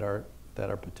ranges and that are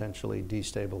potentially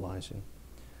destabilizing.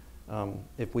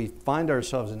 If we find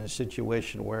ourselves in a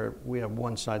situation where we have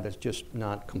one side that's just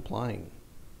not complying,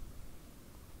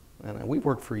 and we've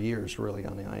worked for years really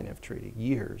on the INF Treaty,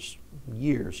 years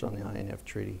on the INF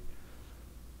Treaty,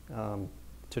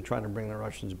 to try to bring the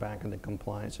Russians back into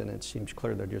compliance, and it seems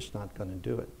clear they're just not going to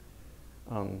do it.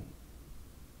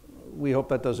 We hope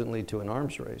that doesn't lead to an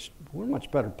arms race. We're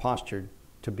much better postured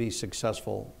to be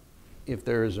successful if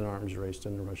there is an arms race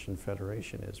than the Russian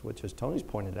Federation is, which, as Tony's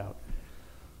pointed out,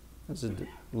 is a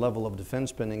level of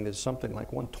defense spending that's something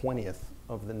like 1/20th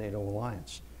of the NATO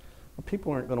alliance. Well,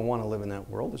 people aren't going to want to live in that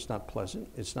world. It's not pleasant.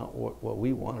 It's not what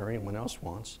we want or anyone else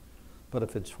wants. But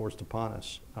if it's forced upon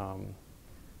us,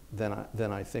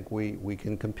 then I think we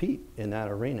can compete in that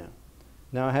arena.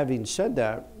 Now, having said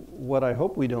that, what I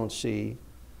hope we don't see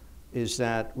is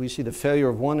that we see the failure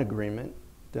of one agreement,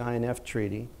 the INF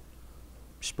Treaty,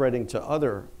 spreading to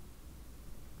other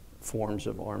forms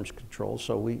of arms control.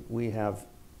 So we have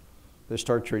the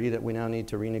START Treaty that we now need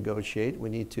to renegotiate. We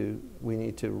need to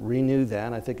renew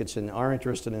that. I think it's in our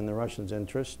interest and in the Russians'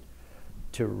 interest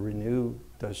to renew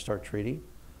the START Treaty.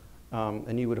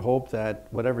 And you would hope that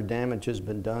whatever damage has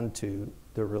been done to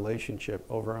the relationship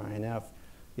over INF,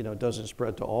 doesn't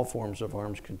spread to all forms of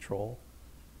arms control.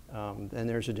 And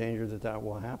there's a danger that that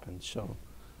will happen. So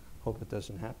hope it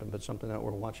doesn't happen, but something that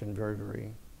we're watching very,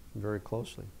 very, very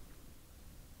closely.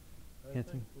 I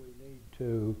think we need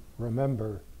to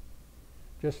remember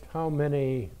just how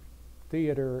many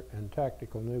theater and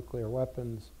tactical nuclear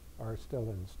weapons are still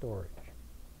in storage.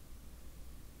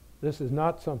 This is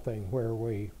not something where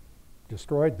we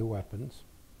destroyed the weapons.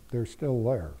 They're still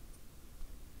there.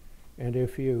 And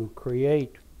if you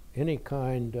create any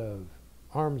kind of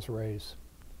arms race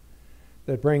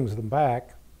that brings them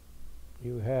back,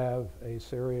 you have a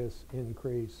serious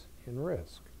increase in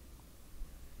risk.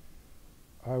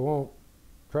 I won't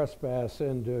trespass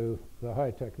into the high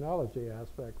technology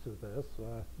aspects of this.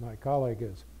 My colleague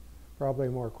is probably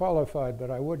more qualified,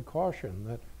 but I would caution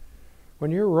that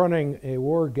when you're running a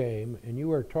war game and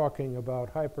you are talking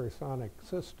about hypersonic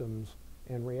systems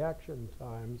and reaction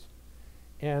times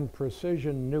and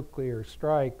precision nuclear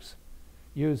strikes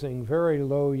using very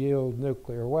low yield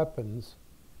nuclear weapons,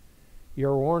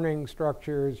 your warning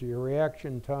structures, your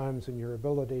reaction times, and your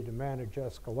ability to manage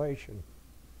escalation,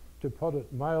 to put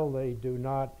it mildly, do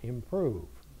not improve.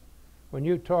 When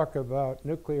you talk about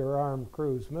nuclear-armed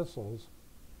cruise missiles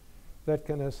that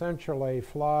can essentially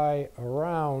fly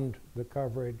around the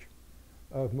coverage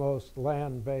of most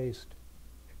land-based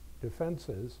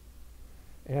defenses,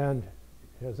 and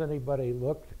has anybody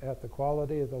looked at the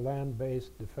quality of the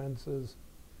land-based defenses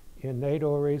in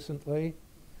NATO recently?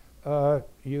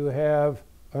 You have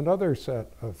another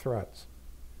set of threats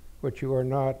which you are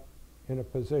not in a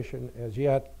position as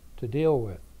yet to deal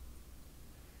with.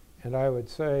 And I would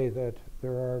say that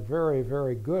there are very,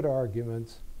 very good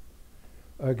arguments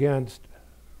against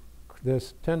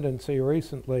this tendency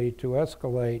recently to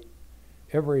escalate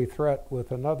every threat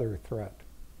with another threat.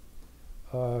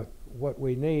 What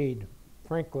we need,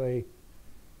 frankly,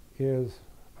 is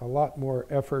a lot more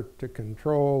effort to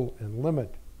control and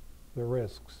limit the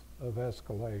risks of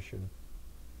escalation.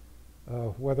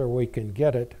 Whether we can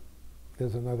get it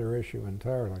is another issue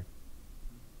entirely.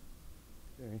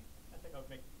 I think I'll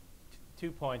make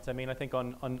 2 points. I mean, I think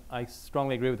I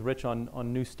strongly agree with Rich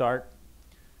on New START,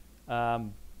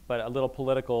 but a little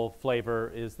political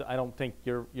flavor is that I don't think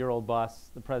your old boss,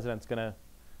 the president's going to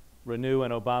renew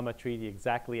an Obama treaty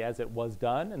exactly as it was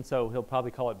done, and so he'll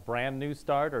probably call it brand New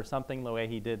START or something the way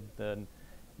he did the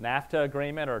NAFTA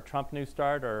agreement or Trump New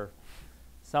START or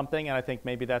something, and I think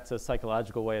maybe that's a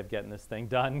psychological way of getting this thing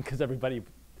done because everybody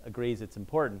agrees it's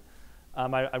important.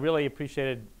 I really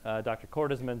appreciated Dr.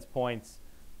 Cordesman's points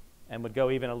and would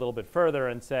go even a little bit further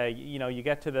and say, you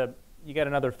get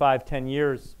another 5-10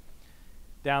 years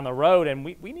down the road, and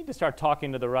we need to start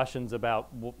talking to the Russians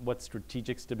about what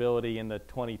strategic stability in the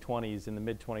 2020s, in the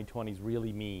mid-2020s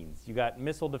really means. You got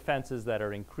missile defenses that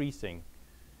are increasing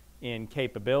in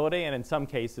capability and in some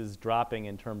cases dropping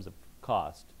in terms of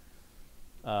cost.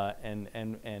 And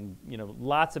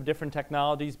lots of different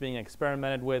technologies being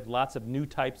experimented with, lots of new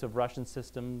types of Russian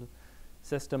systems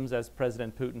as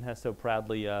President Putin has so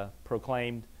proudly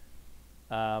proclaimed.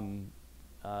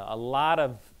 A lot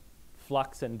of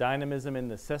flux and dynamism in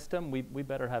the system. We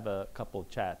better have a couple of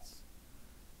chats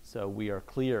so we are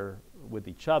clear with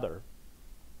each other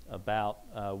about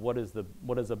what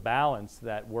does a balance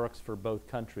that works for both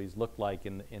countries look like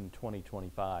in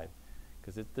 2025,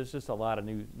 because there's just a lot of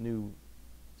new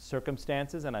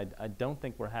circumstances, and I don't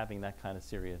think we're having that kind of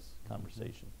serious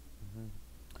conversation.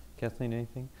 Kathleen,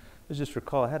 anything? I just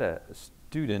recall I had a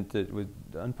student that with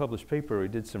unpublished paper, he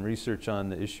did some research on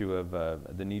the issue of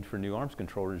the need for a new arms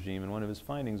control regime, and one of his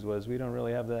findings was we don't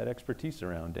really have that expertise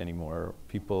around anymore.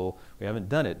 We haven't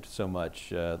done it so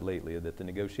much lately, that the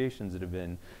negotiations that have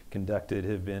been conducted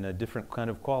have been a different kind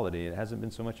of quality. It hasn't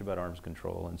been so much about arms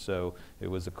control, and so it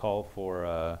was a call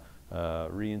for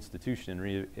reinstitution,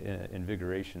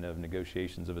 reinvigoration of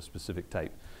negotiations of a specific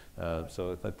type.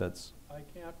 So I thought that's... I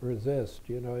can't resist,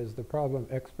 you know, is the problem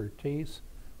expertise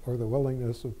or the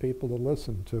willingness of people to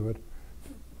listen to it?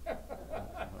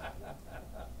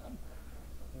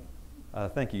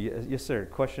 Thank you. Yes, sir.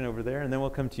 Question over there, and then we'll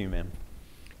come to you, ma'am.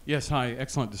 Yes, hi.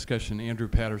 Excellent discussion. Andrew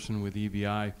Patterson with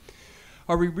EBI.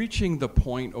 Are we reaching the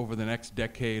point over the next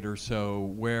decade or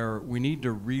so where we need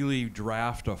to really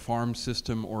draft a farm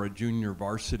system or a junior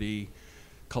varsity?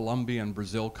 Colombia and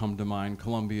Brazil come to mind.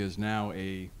 Colombia is now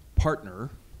a partner,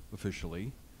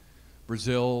 officially.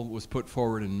 Brazil was put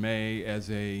forward in May as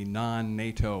a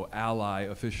non-NATO ally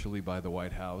officially by the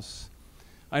White House.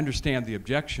 I understand the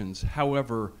objections.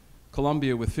 However,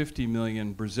 Colombia with 50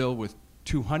 million, Brazil with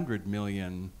 200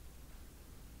 million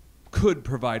could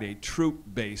provide a troop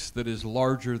base that is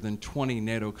larger than 20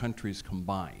 NATO countries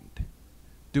combined.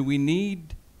 Do we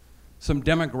need some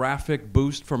demographic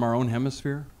boost from our own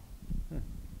hemisphere?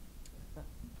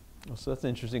 Well, so that's an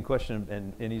interesting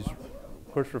question, and he's,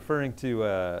 of course, referring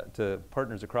to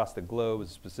partners across the globe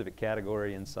as a specific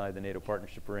category inside the NATO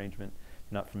partnership arrangement.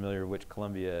 Not familiar which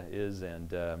Colombia is and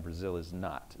Brazil is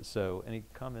not. So, any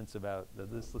comments about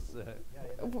this? In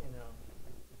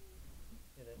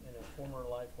a former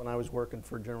life, when I was working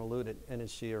for General Lute at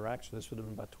NSC, or actually this would have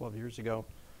been about 12 years ago,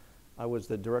 I was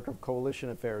the director of coalition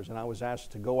affairs, and I was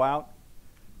asked to go out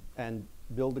and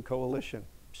build a coalition.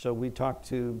 So we talked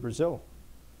to Brazil,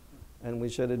 and we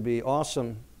said it'd be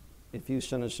awesome if you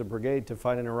sent us a brigade to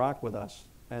fight in Iraq with us.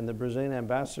 And the Brazilian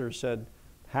ambassador said,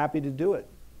 happy to do it,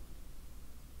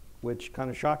 which kind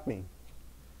of shocked me.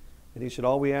 And he said,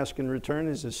 all we ask in return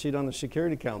is a seat on the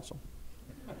Security Council.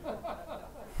 I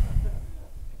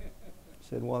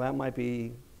said, well, that might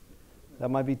be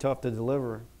tough to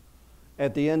deliver.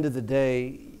 At the end of the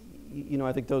day, you know,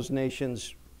 I think those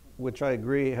nations, which I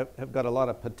agree have got a lot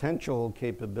of potential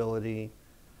capability,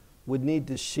 would need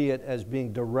to see it as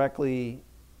being directly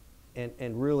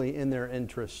and really in their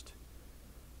interest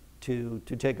to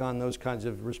take on those kinds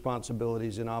of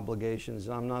responsibilities and obligations.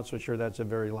 And I'm not so sure that's a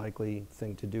very likely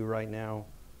thing to do right now.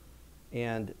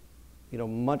 And, you know,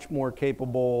 much more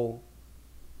capable,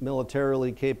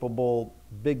 militarily capable,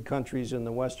 big countries in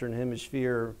the Western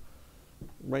Hemisphere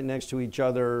right next to each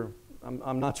other,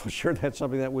 I'm not so sure that's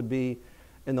something that would be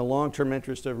in the long-term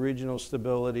interest of regional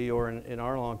stability or in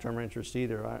our long-term interest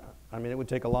either. I mean, it would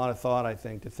take a lot of thought, I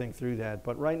think, to think through that.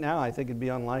 But right now, I think it'd be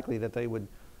unlikely that they would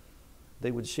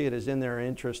see it as in their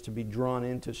interest to be drawn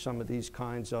into some of these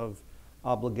kinds of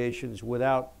obligations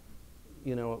without,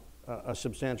 you know, a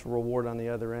substantial reward on the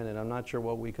other end. And I'm not sure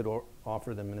what we could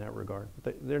offer them in that regard.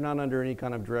 They're not under any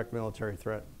kind of direct military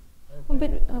threat. Well,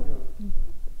 but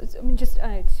I mean, just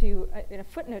in a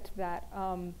footnote to that,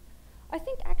 I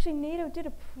think actually NATO did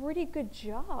a pretty good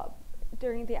job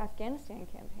during the Afghanistan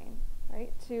campaign,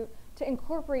 right? To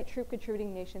incorporate troop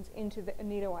contributing nations into the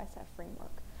NATO ISAF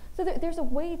framework. So there's a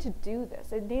way to do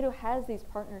this. And NATO has these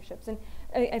partnerships, and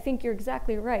I think you're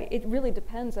exactly right. It really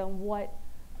depends on what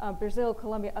Brazil,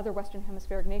 Colombia, other Western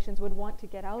Hemispheric nations would want to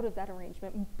get out of that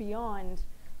arrangement beyond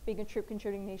being a troop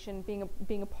contributing nation,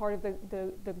 being a part of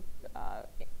the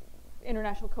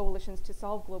international coalitions to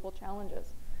solve global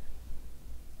challenges.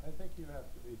 I think you have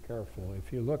to be careful.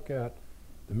 If you look at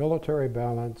the military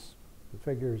balance, the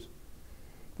figures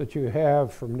that you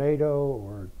have from NATO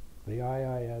or the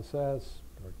IISS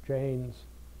or Jane's,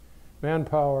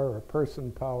 manpower or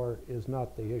person power is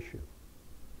not the issue.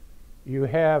 You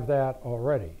have that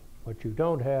already. What you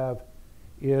don't have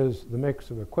is the mix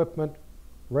of equipment,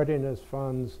 readiness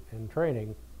funds, and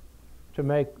training to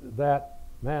make that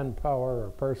manpower or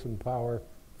person power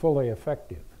fully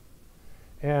effective.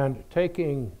 And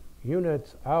taking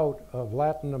units out of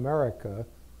Latin America,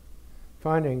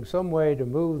 finding some way to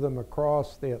move them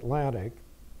across the Atlantic,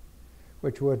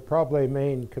 which would probably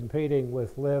mean competing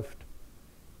with lift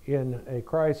in a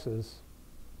crisis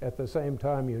at the same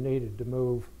time you needed to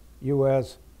move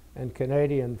US and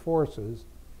Canadian forces,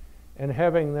 and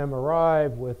having them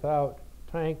arrive without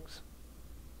tanks,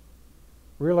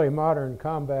 really modern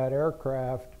combat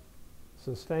aircraft,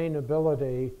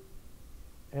 sustainability,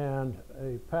 and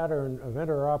a pattern of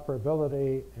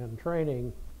interoperability and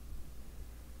training.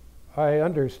 I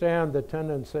understand the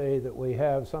tendency that we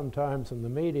have sometimes in the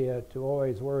media to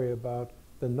always worry about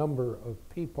the number of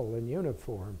people in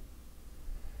uniform.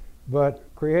 But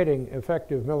creating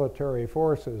effective military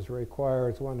forces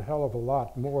requires one hell of a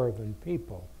lot more than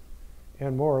people.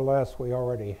 And more or less, we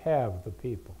already have the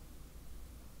people.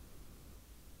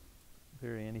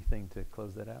 Barry, anything to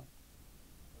close that out? I was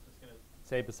just going to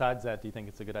say, besides that, do you think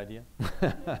it's a good idea?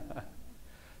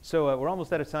 So we're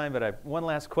almost out of time, but I have one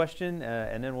last question,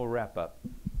 and then we'll wrap up.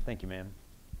 Thank you, ma'am.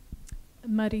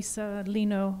 Marisa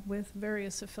Lino with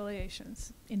various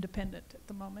affiliations, independent at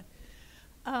the moment.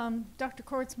 Dr.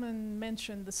 Kortzman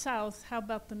mentioned the South. How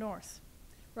about the North?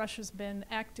 Russia's been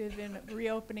active in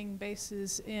reopening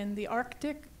bases in the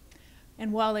Arctic,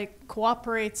 and while it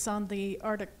cooperates on the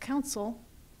Arctic Council,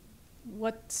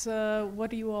 what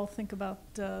do you all think about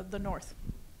the North?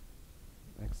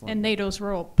 Excellent. And NATO's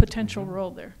role, potential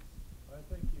role there? I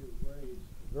think you raised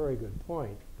a very good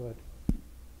point, but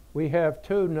we have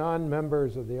two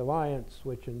non-members of the alliance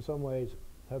which in some ways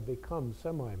have become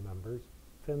semi-members,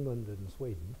 Finland and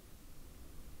Sweden.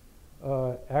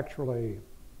 Actually,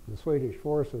 the Swedish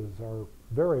forces are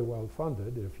very well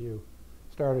funded. If you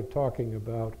started talking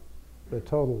about the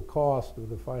total cost of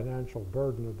the financial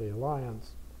burden of the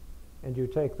alliance and you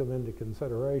take them into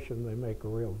consideration, they make a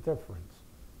real difference.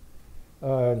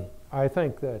 I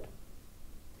think that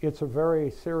it's a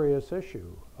very serious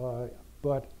issue,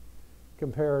 but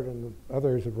compared, and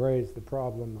others have raised the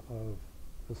problem of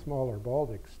the smaller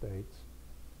Baltic states,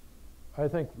 I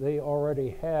think they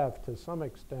already have, to some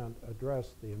extent,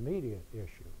 addressed the immediate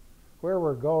issue. Where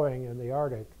we're going in the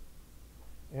Arctic,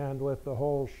 and with the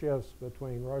whole shifts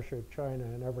between Russia, China,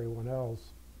 and everyone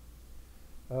else,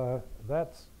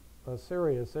 that's a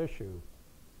serious issue.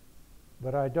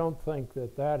 But I don't think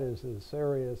that that is as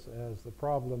serious as the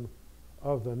problem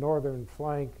of the northern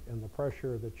flank and the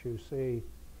pressure that you see,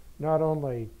 not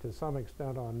only to some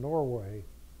extent on Norway,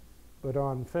 but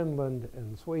on Finland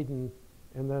and Sweden,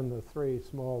 and then the three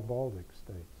small Baltic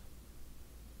states.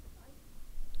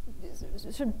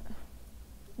 Sort of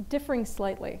differing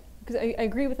slightly, because I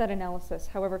agree with that analysis.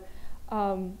 However,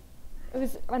 it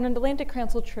was on an Atlantic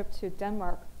Council trip to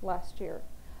Denmark last year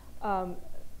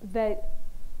that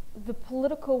the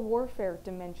political warfare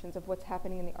dimensions of what's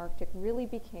happening in the Arctic really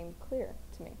became clear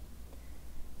to me.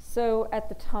 So at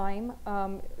the time,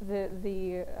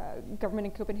 the government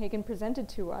in Copenhagen presented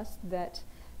to us that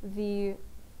the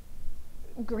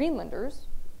Greenlanders,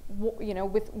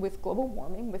 with global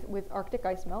warming, with Arctic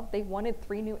ice melt, they wanted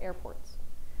 3 new airports.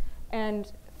 And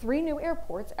 3 new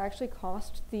airports actually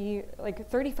cost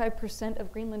 35%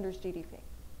 of Greenlanders' GDP.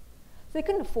 So they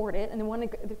couldn't afford it, and they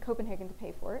wanted Copenhagen to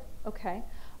pay for it. Okay,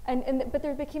 but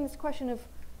there became this question of,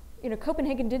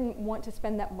 Copenhagen didn't want to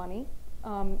spend that money,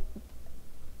 and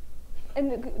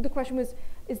the question was,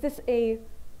 is this a,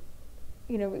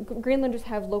 Greenlanders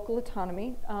have local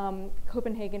autonomy.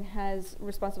 Copenhagen has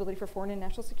responsibility for foreign and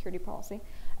national security policy,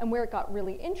 and where it got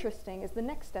really interesting is the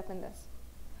next step in this.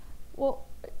 Well,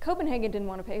 Copenhagen didn't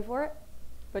want to pay for it,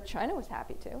 but China was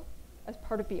happy to, as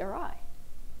part of BRI.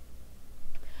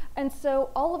 And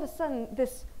so all of a sudden,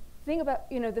 this thing about,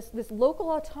 this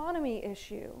local autonomy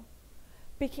issue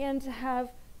began to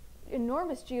have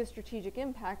enormous geostrategic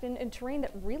impact in terrain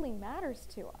that really matters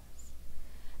to us.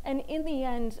 And in the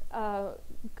end,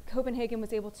 Copenhagen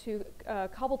was able to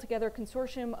cobble together a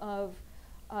consortium of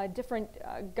different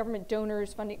government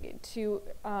donors funding to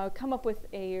come up with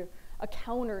a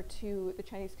counter to the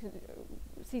Chinese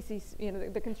CCC,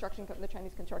 the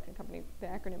Chinese construction company, the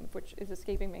acronym of which is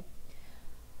escaping me.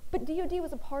 But DoD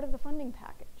was a part of the funding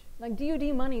package. Like,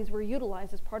 DoD monies were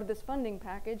utilized as part of this funding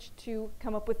package to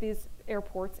come up with these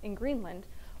airports in Greenland,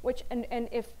 which, and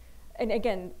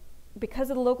again, because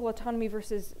of the local autonomy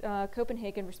versus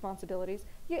Copenhagen responsibilities,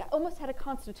 you almost had a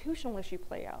constitutional issue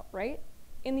play out, right?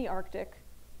 In the Arctic.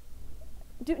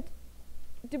 Do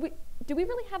we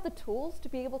really have the tools to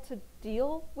be able to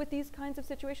deal with these kinds of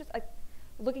situations?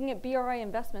 Looking at BRI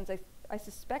investments, I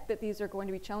suspect that these are going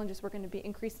to be challenges we're going to be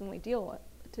increasingly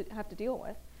have to deal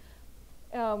with.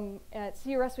 At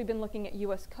CRS, we've been looking at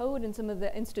U.S. code and some of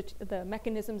the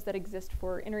mechanisms that exist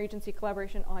for interagency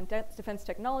collaboration on defense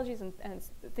technologies and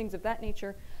things of that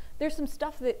nature. There's some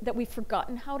stuff that we've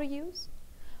forgotten how to use,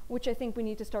 which I think we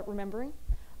need to start remembering.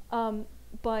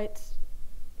 But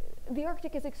the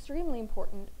Arctic is extremely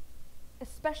important,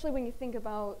 especially when you think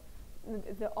about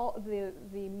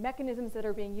the mechanisms that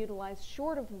are being utilized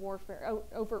short of warfare,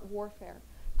 overt warfare,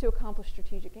 to accomplish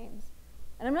strategic aims.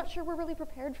 And I'm not sure we're really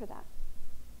prepared for that.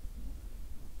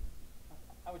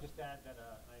 I would just add that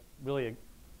I really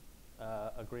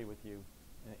agree with you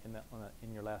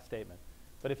in your last statement.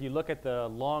 But if you look at the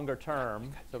longer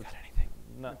term,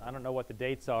 I don't know what the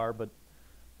dates are, but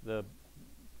the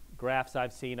graphs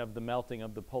I've seen of the melting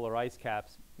of the polar ice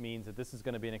caps means that this is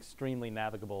going to be an extremely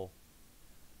navigable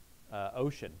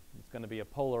ocean. It's going to be a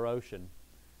polar ocean,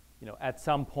 you know, at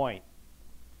some point.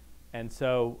 And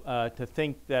so to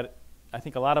think that, I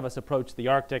think a lot of us approach the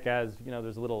Arctic as, you know,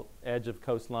 there's a little edge of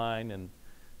coastline and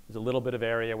there's a little bit of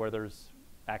area where there's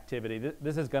activity.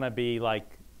 This is going to be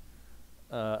like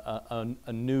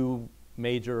a new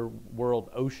major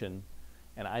world ocean,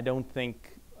 and I don't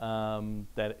think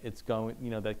that it's going, you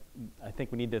know, that I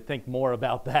think we need to think more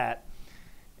about that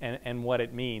and what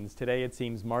it means. Today it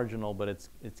seems marginal, but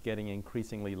it's getting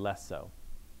increasingly less so.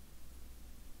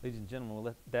 Ladies and gentlemen, we'll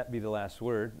let that be the last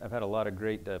word. I've had a lot of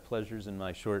great pleasures in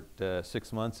my short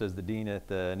 6 months as the Dean at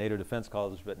the NATO Defense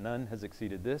College, but none has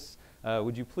exceeded this.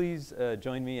 Would you please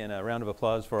join me in a round of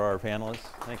applause for our panelists?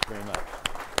 Thank you very much.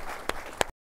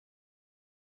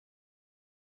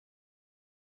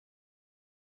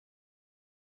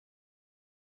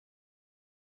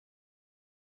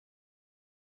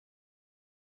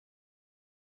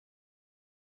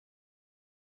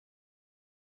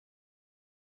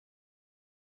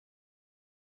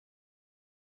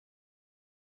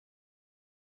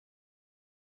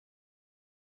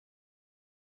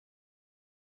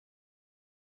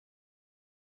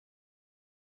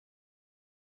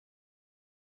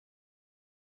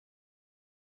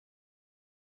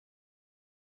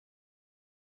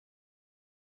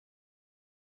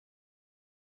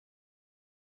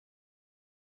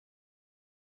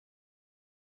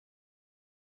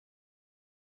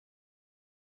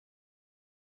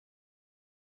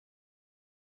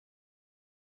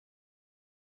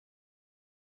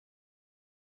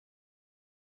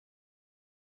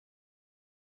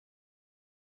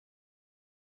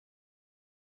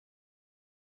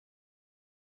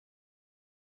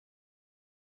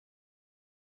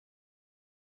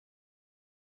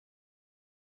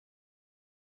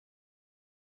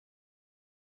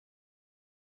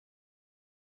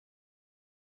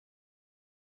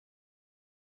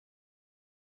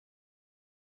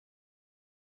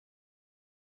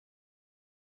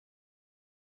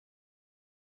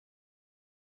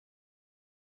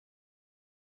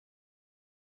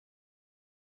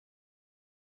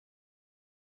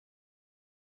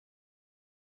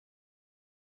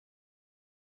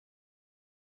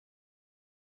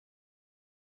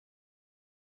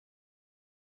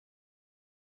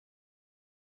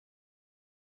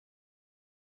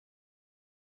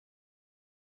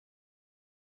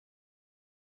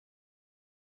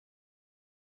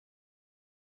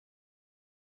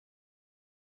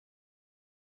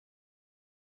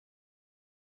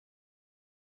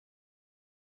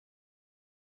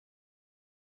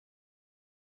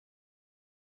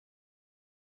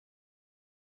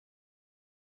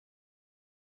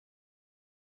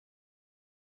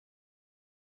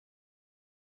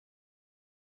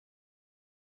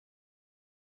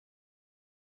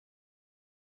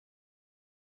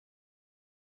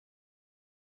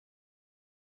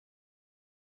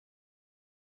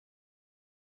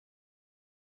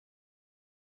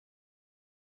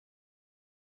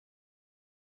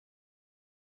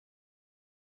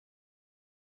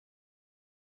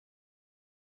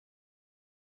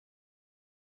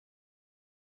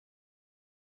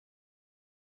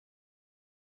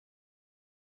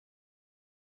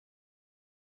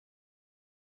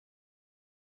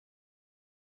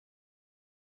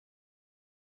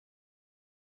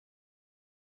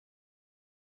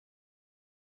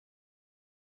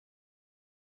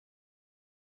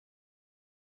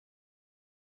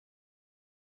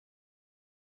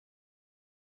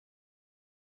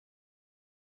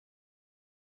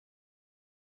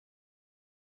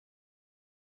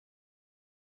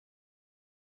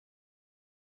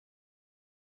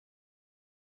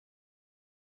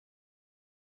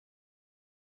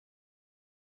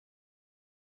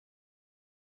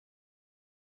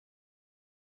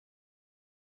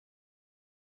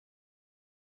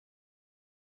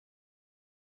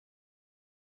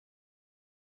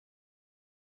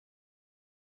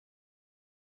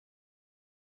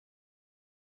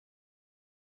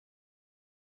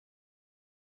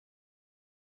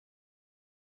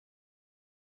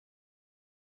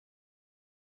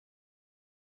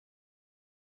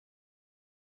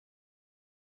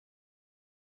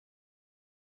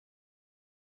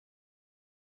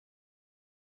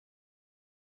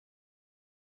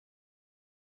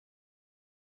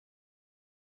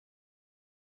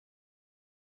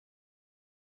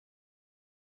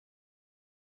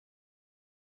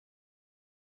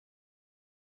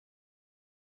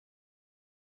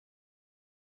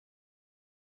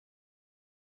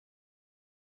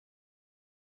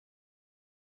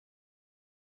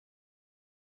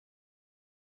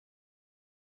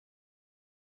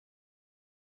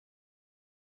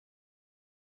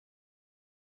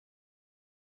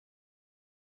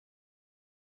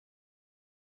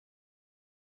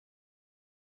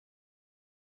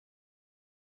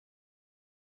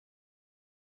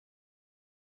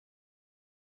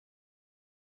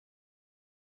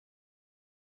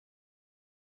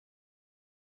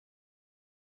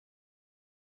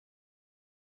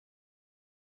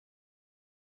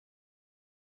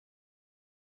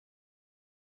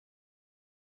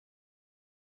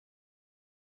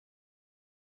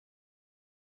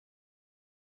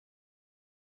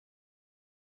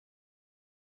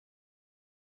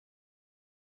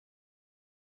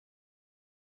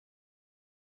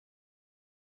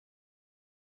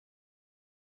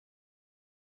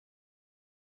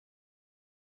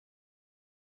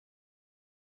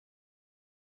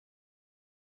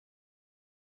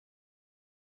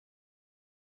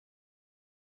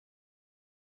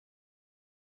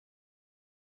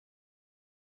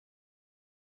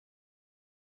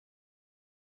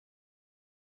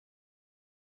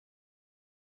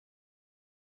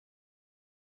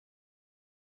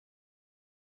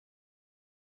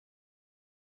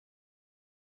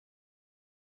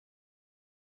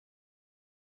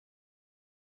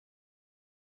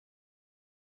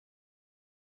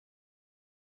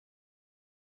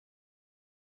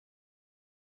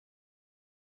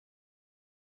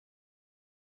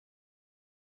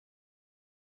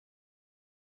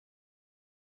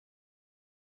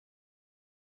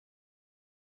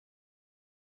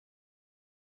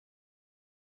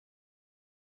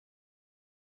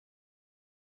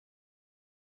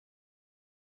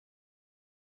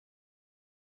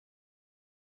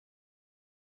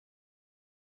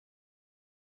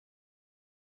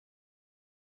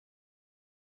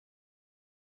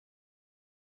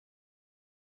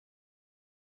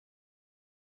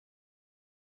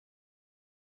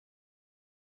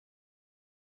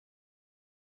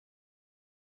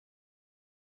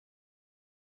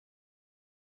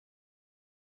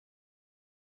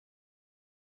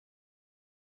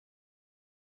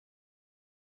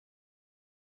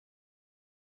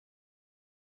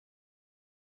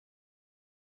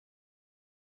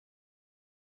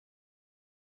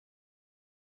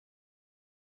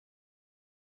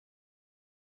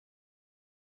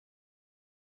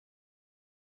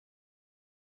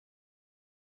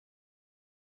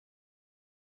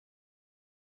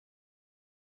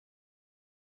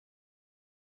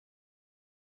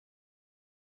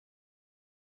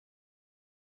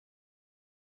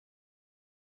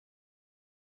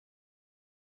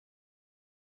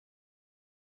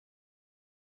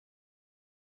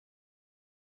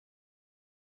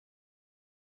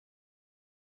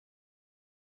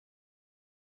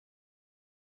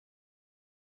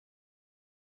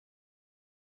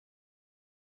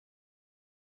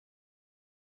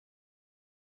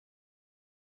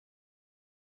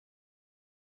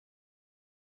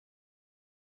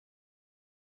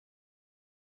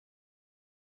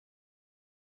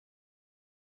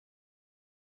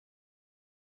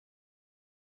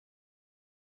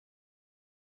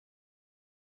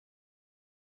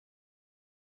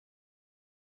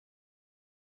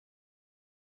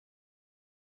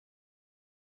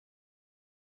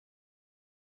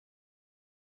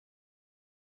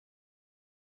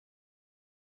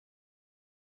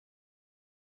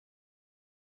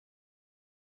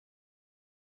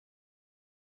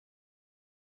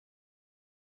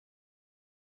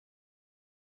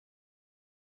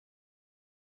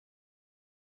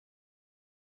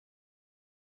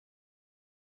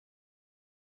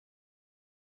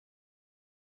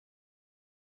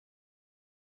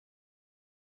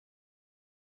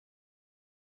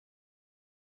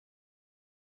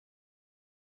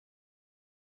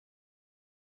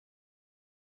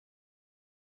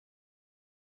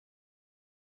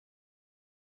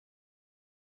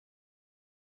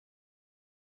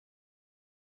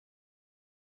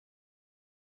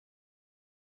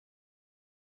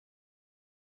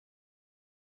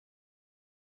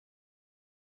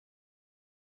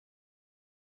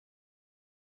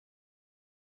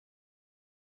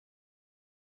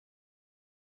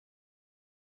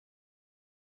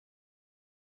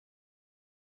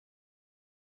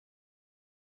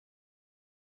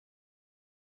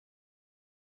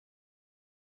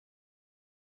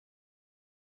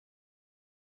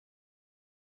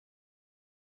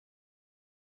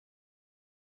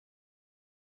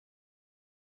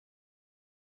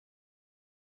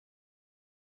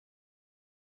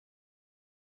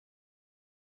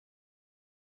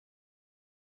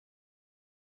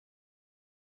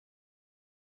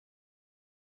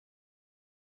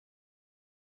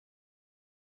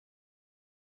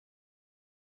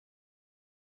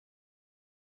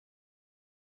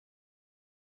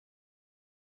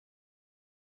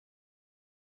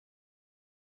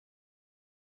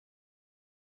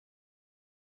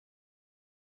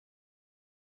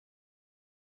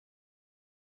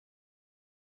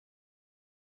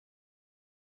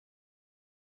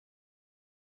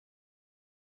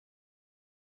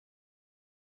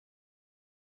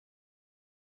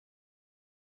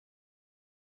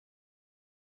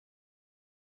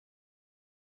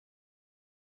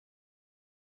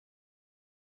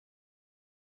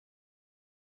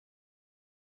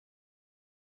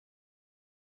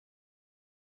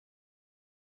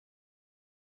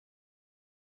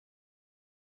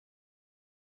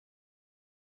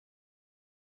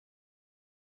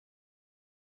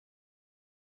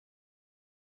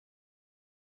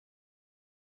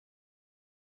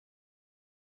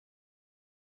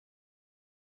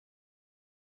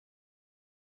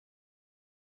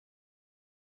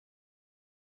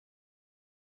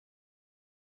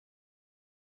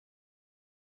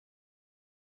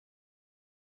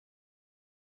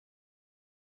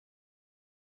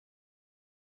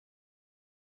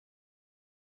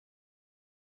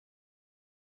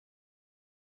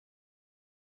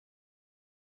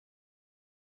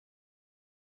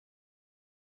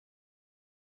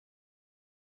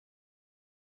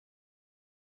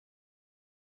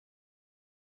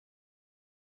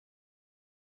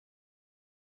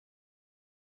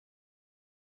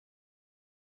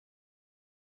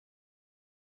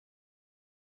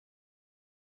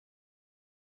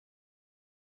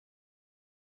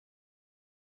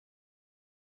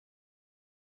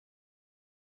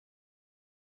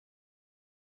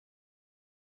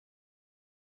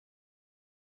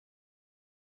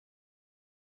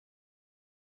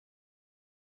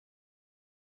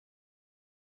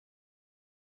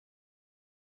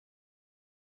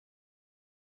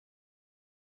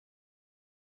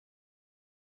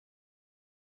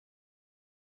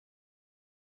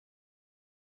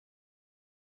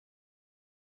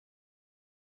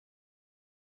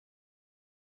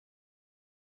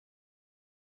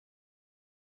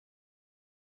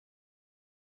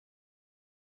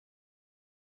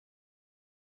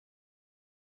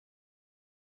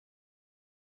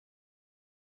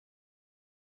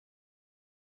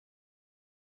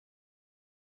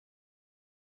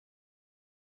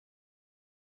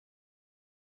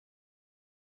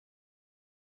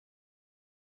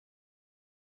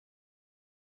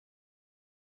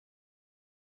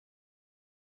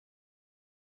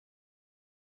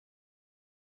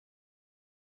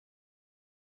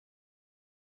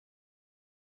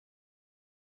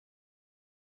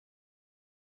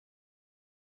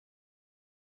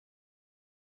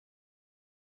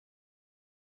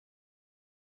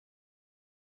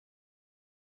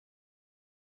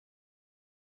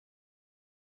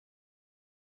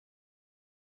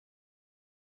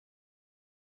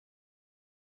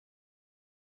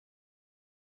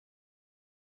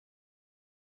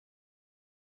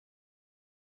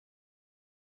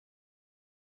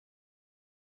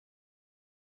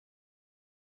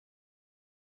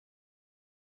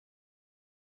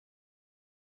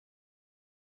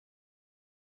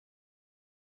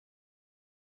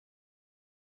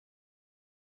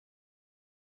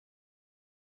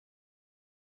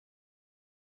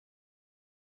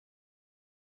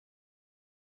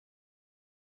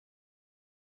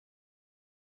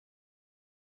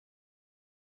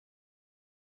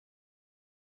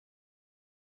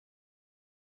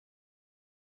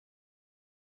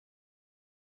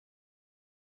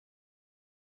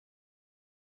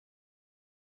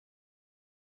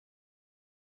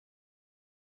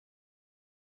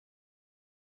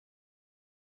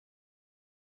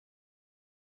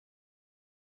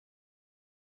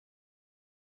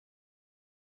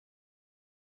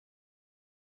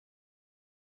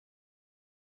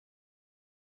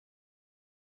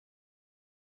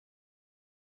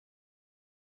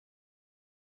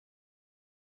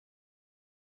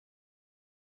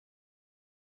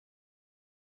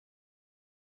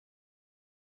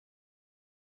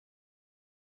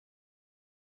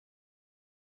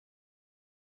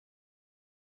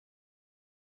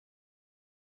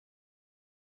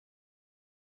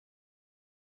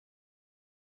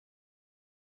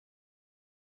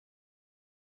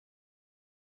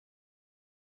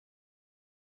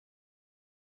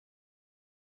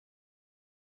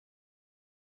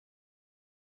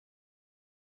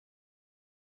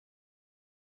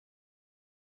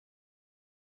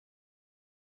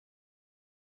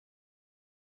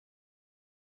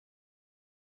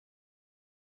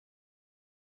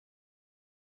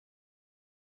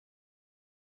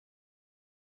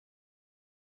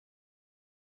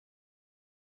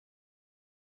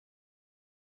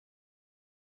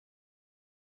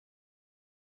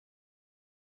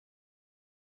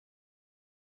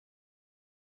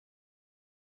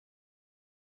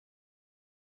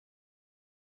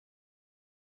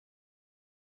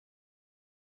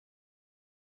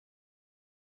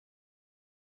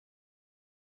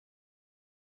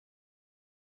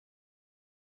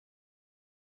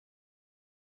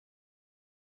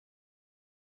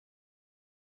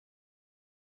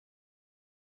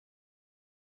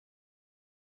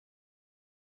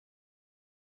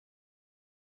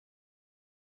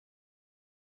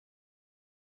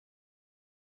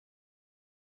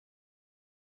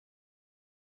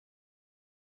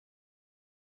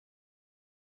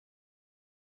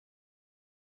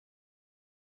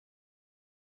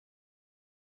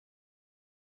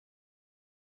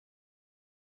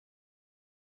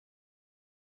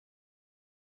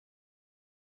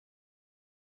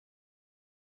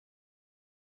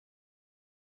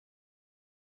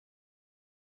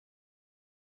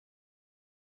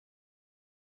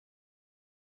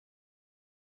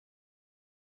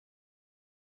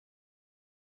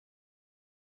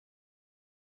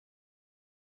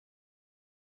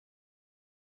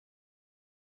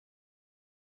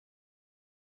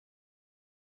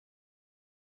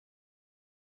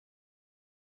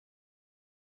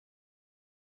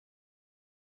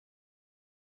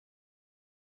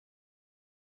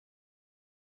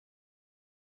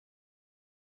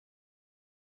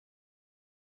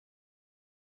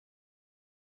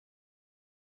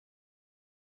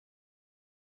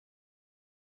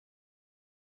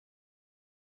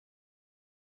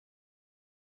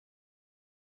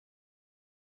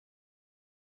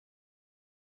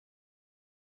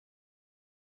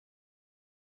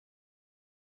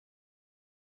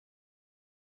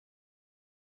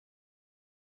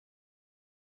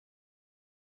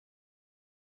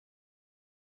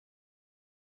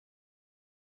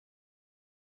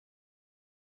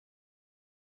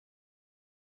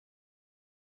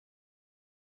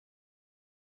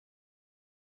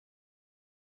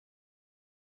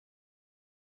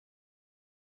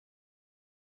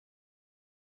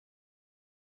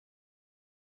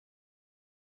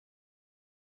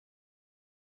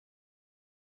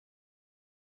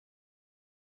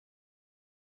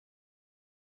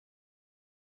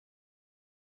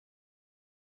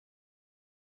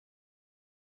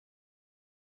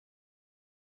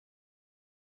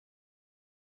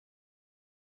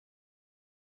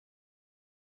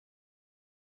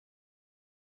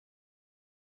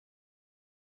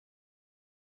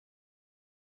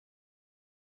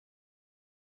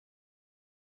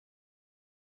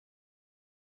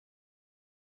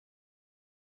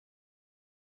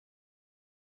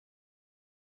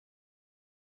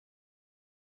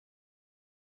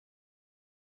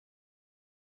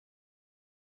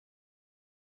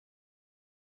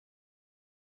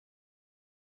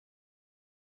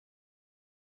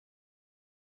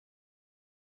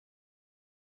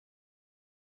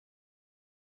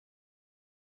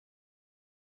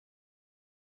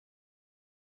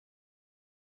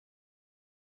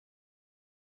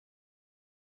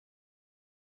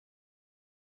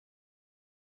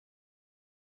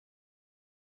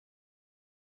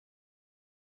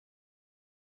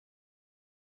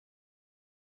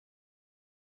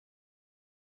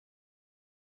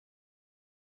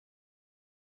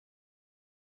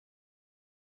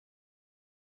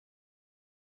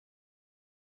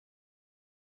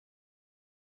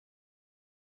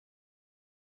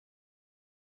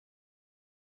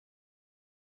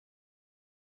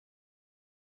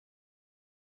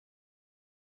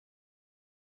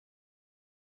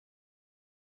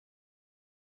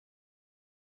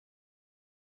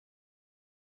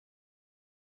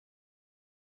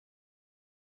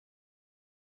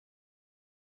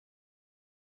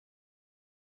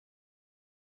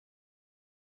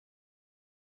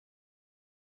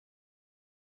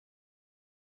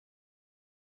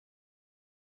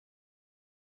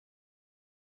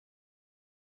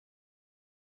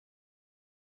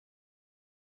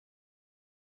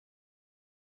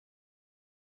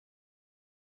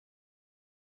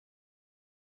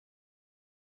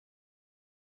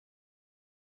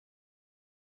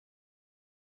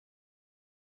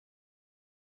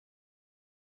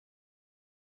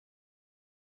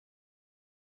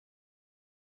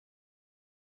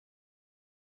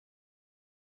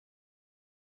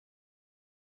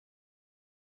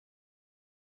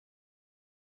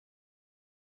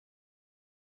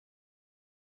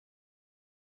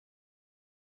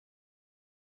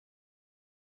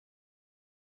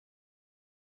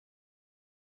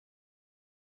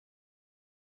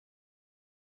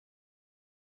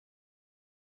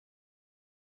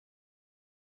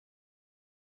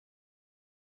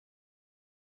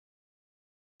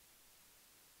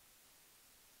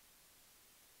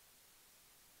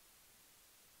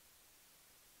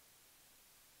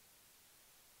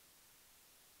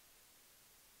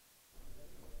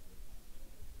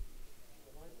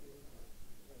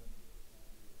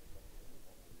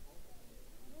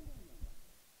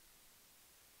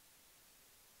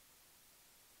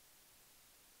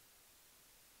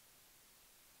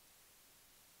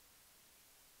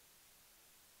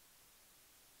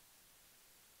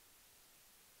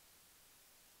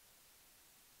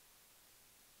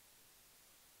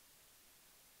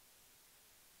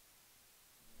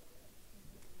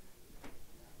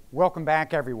 Welcome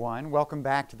back, everyone. Welcome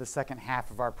back to the second half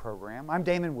of our program. I'm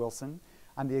Damon Wilson.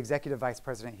 I'm the Executive Vice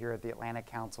President here at the Atlantic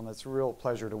Council, and it's a real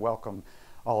pleasure to welcome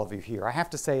all of you here. I have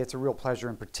to say it's a real pleasure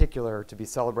in particular to be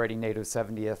celebrating NATO's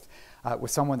 70th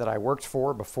with someone that I worked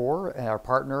for before, our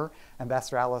partner,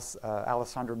 Ambassador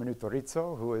Alessandro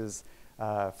Minuto-Rizzo, who is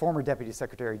former Deputy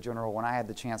Secretary General when I had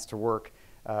the chance to work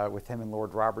with him and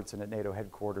Lord Robertson at NATO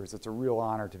headquarters. It's a real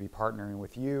honor to be partnering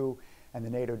with you and the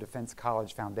NATO Defense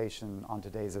College Foundation on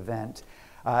today's event.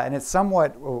 And it's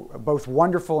somewhat both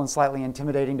wonderful and slightly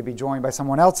intimidating to be joined by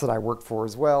someone else that I worked for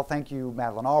as well. Thank you,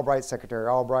 Madeleine Albright, Secretary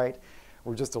Albright.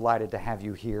 We're just delighted to have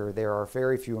you here. There are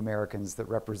very few Americans that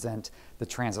represent the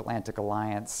Transatlantic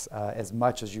Alliance as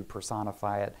much as you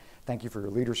personify it. Thank you for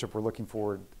your leadership. We're looking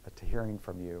forward to hearing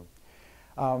from you.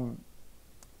 I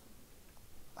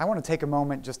want to take a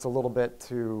moment just a little bit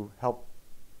to help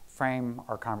frame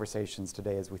our conversations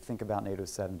today as we think about NATO's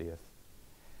 70th.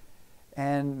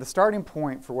 And the starting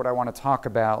point for what I want to talk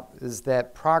about is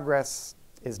that progress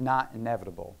is not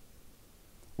inevitable.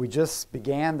 We just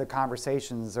began the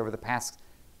conversations over the past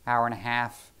hour and a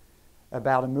half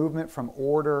about a movement from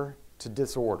order to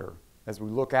disorder as we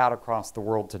look out across the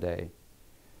world today.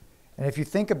 And if you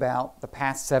think about the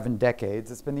past 7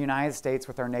 decades, it's been the United States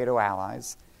with our NATO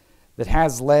allies that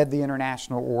has led the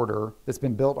international order that's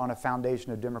been built on a foundation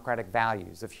of democratic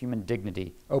values, of human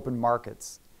dignity, open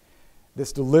markets.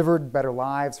 This delivered better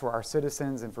lives for our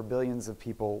citizens and for billions of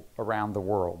people around the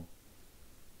world.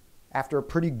 After a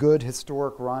pretty good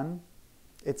historic run,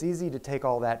 it's easy to take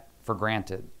all that for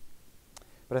granted.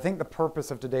 But I think the purpose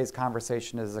of today's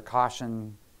conversation is a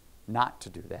caution not to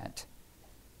do that.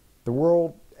 The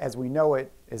world as we know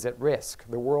it is at risk.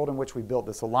 The world in which we built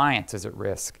this alliance is at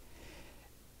risk.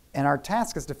 And our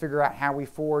task is to figure out how we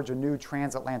forge a new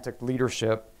transatlantic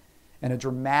leadership in a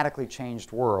dramatically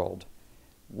changed world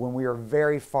when we are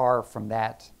very far from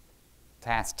that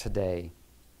task today.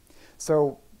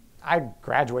 So I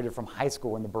graduated from high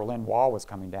school when the Berlin Wall was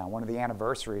coming down, one of the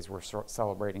anniversaries we're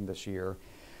celebrating this year.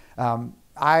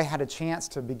 I had a chance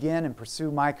to begin and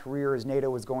pursue my career as NATO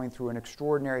was going through an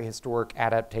extraordinary historic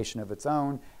adaptation of its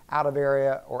own, out of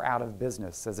area or out of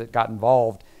business as it got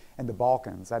involved in the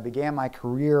Balkans. I began my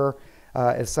career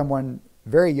as someone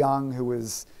very young who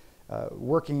was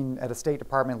working at a State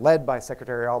Department led by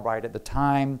Secretary Albright at the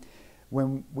time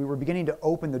when we were beginning to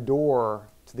open the door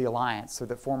to the alliance so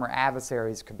that former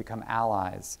adversaries could become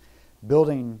allies,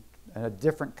 building a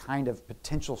different kind of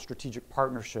potential strategic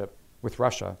partnership with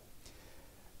Russia.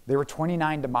 There were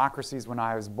 29 democracies when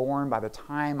I was born. By the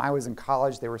time I was in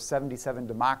college, there were 77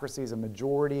 democracies. A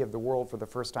majority of the world for the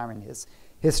first time in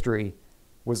history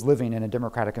was living in a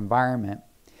democratic environment.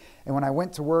 And when I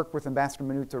went to work with Ambassador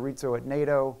Minuto-Rizzo at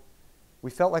NATO,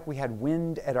 we felt like we had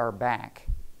wind at our back.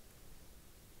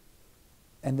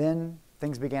 And then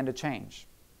things began to change.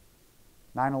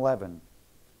 9/11,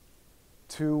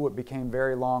 2 what became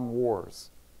very long wars,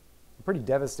 a pretty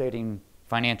devastating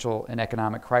financial and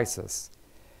economic crisis.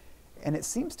 And it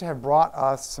seems to have brought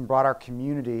us and brought our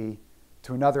community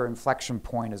to another inflection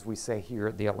point, as we say here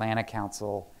at the Atlantic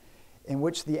Council, in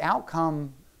which the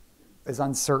outcome is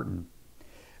uncertain.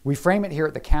 We frame it here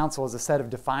at the Council as a set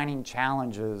of defining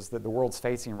challenges that the world's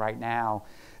facing right now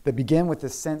that begin with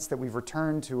this sense that we've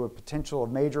returned to a potential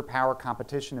of major power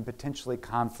competition and potentially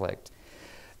conflict,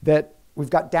 that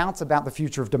we've got doubts about the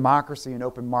future of democracy and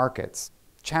open markets,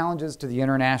 challenges to the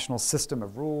international system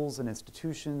of rules and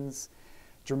institutions,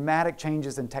 dramatic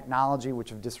changes in technology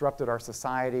which have disrupted our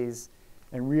societies,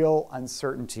 and real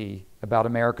uncertainty about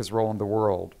America's role in the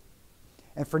world.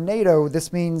 And for NATO,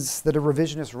 this means that a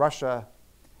revisionist Russia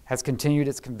has continued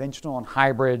its conventional and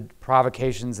hybrid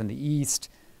provocations in the East,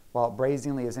 while it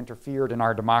brazenly has interfered in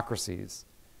our democracies.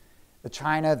 A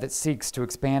China that seeks to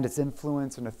expand its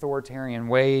influence in authoritarian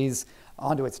ways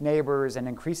onto its neighbors and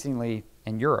increasingly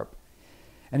in Europe.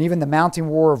 And even the mounting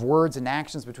war of words and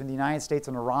actions between the United States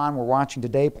and Iran we're watching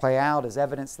today play out as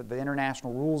evidence that the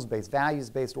international rules-based,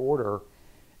 values-based order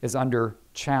is under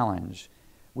challenge.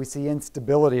 We see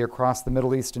instability across the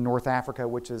Middle East and North Africa,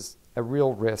 which is a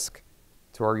real risk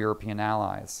to our European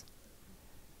allies.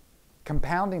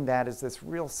 Compounding that is this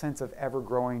real sense of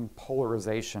ever-growing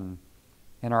polarization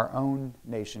in our own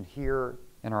nation here,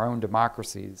 in our own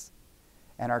democracies,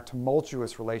 and our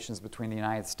tumultuous relations between the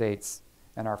United States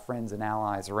and our friends and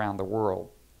allies around the world.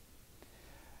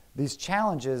 These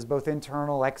challenges, both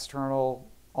internal,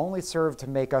 external, only serve to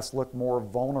make us look more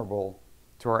vulnerable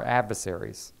to our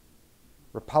adversaries.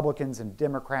 Republicans and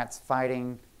Democrats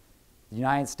fighting, the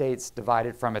United States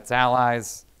divided from its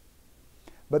allies.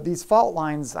 But these fault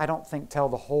lines, I don't think, tell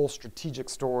the whole strategic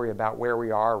story about where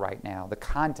we are right now, the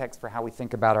context for how we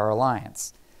think about our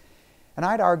alliance. And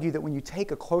I'd argue that when you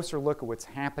take a closer look at what's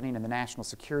happening in the national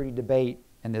security debate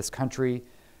in this country,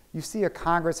 you see a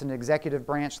Congress and an executive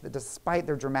branch that, despite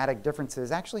their dramatic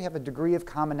differences, actually have a degree of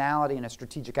commonality and a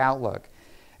strategic outlook,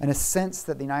 and a sense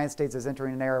that the United States is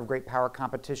entering an era of great power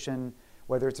competition,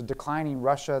 whether it's a declining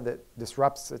Russia that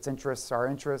disrupts its interests, our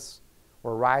interests,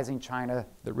 or a rising China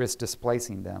that risks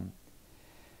displacing them.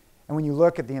 And when you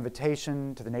look at the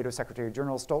invitation to the NATO Secretary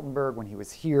General Stoltenberg when he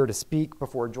was here to speak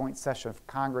before a joint session of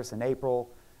Congress in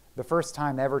April, the first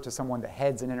time ever to someone that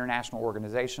heads an international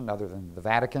organization other than the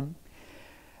Vatican,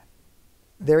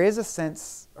 there is a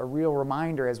sense, a real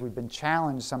reminder, as we've been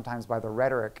challenged sometimes by the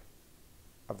rhetoric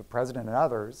of the president and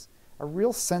others, a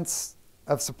real sense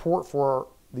of support for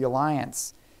the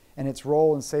alliance and its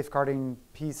role in safeguarding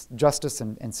peace, justice,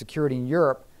 and security in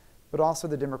Europe, but also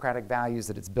the democratic values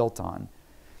that it's built on.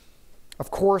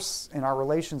 Of course, in our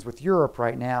relations with Europe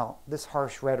right now, this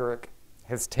harsh rhetoric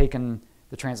has taken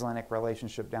the transatlantic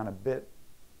relationship down a bit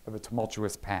of a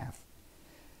tumultuous path.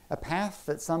 A path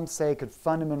that some say could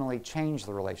fundamentally change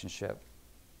the relationship.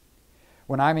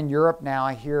 When I'm in Europe now,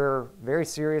 I hear very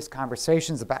serious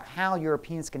conversations about how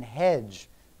Europeans can hedge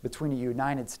between a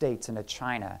United States and a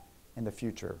China in the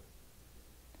future.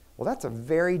 Well, that's a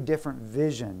very different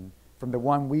vision from the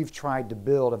one we've tried to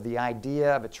build of the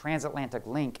idea of a transatlantic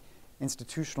link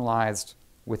institutionalized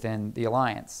within the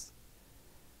alliance.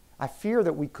 I fear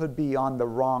that we could be on the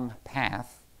wrong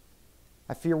path.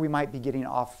 I fear we might be getting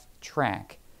off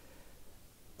track.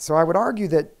 So I would argue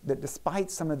that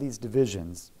despite some of these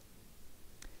divisions,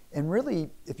 and really,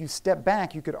 if you step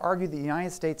back, you could argue that the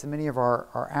United States and many of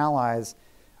our allies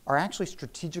are actually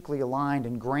strategically aligned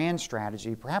in grand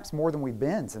strategy, perhaps more than we've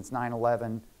been since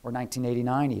 9/11 or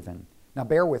 1989 even. Now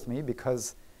bear with me,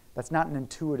 because that's not an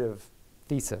intuitive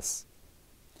thesis.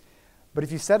 But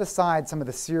if you set aside some of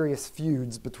the serious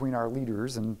feuds between our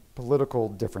leaders and political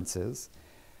differences,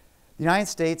 the United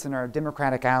States and our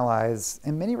democratic allies,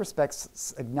 in many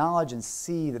respects, acknowledge and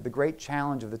see that the great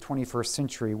challenge of the 21st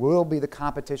century will be the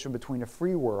competition between a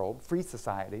free world, free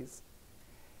societies,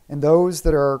 and those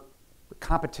that are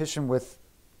competition with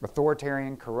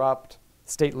authoritarian, corrupt,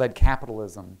 state-led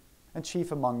capitalism, and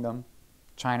chief among them,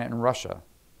 China and Russia.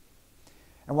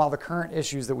 And while the current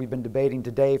issues that we've been debating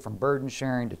today, from burden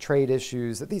sharing to trade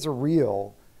issues, that these are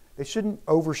real, they shouldn't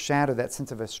overshadow that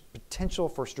sense of a potential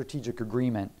for strategic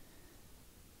agreement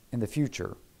in the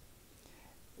future.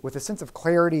 With a sense of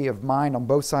clarity of mind on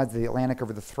both sides of the Atlantic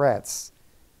over the threats,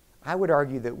 I would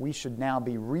argue that we should now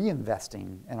be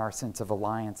reinvesting in our sense of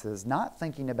alliances, not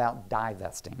thinking about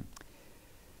divesting.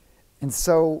 And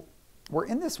so we're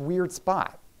in this weird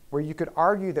spot where you could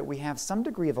argue that we have some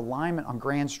degree of alignment on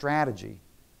grand strategy,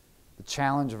 the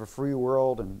challenge of a free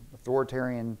world and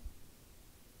authoritarian,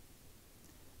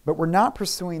 but we're not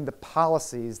pursuing the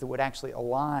policies that would actually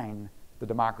align the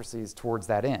democracies towards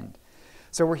that end.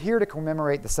 So we're here to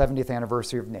commemorate the 70th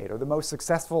anniversary of NATO, the most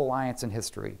successful alliance in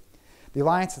history. The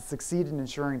alliance has succeeded in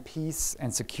ensuring peace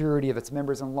and security of its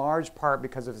members in large part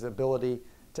because of its ability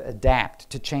to adapt,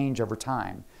 to change over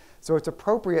time. So it's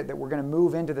appropriate that we're going to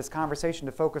move into this conversation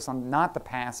to focus on not the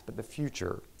past, but the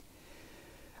future.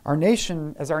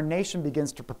 As our nation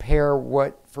begins to prepare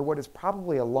for what is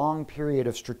probably a long period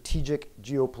of strategic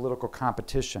geopolitical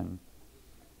competition,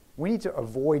 we need to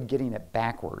avoid getting it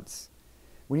backwards.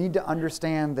 We need to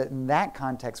understand that in that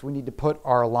context, we need to put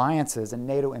our alliances, and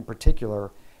NATO in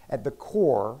particular, at the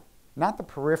core, not the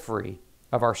periphery,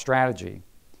 of our strategy.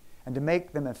 And to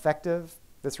make them effective,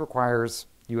 this requires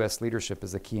U.S. leadership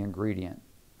as a key ingredient.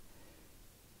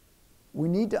 We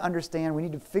need to understand, we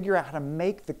need to figure out how to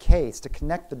make the case, to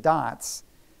connect the dots,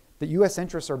 that U.S.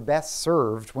 interests are best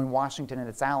served when Washington and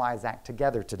its allies act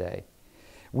together today.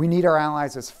 We need our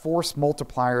allies as force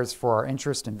multipliers for our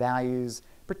interests and values,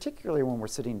 particularly when we're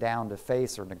sitting down to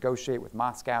face or negotiate with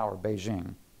Moscow or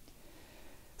Beijing.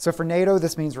 So for NATO,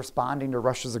 this means responding to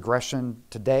Russia's aggression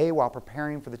today while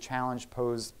preparing for the challenge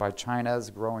posed by China's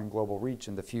growing global reach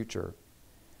in the future.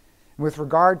 And with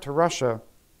regard to Russia,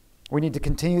 we need to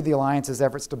continue the alliance's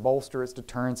efforts to bolster its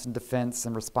deterrence and defense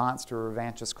in response to a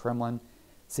revanchist Kremlin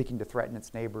seeking to threaten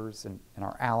its neighbors and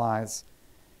our allies.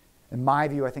 In my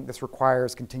view, I think this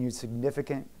requires continued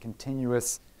significant,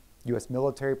 continuous U.S.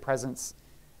 military presence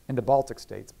in the Baltic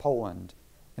states, Poland,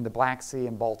 in the Black Sea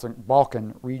and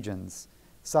Balkan regions,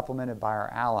 supplemented by our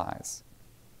allies.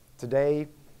 Today,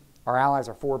 our allies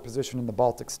are forward positioned in the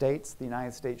Baltic states. The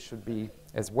United States should be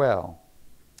as well.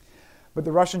 But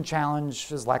the Russian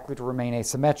challenge is likely to remain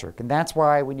asymmetric, and that's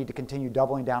why we need to continue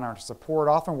doubling down on our support,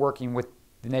 often working with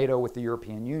NATO, with the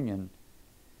European Union,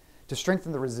 to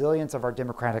strengthen the resilience of our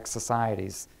democratic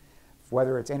societies,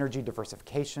 whether it's energy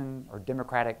diversification or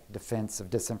democratic defense of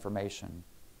disinformation.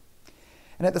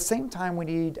 And at the same time, we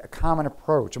need a common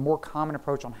approach, a more common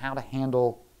approach on how to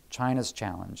handle China's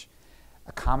challenge,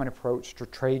 a common approach to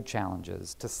trade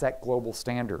challenges, to set global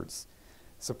standards,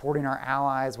 supporting our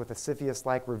allies with a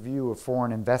CFIUS-like review of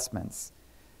foreign investments,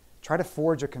 try to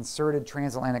forge a concerted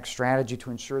transatlantic strategy to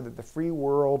ensure that the free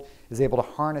world is able to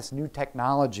harness new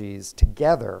technologies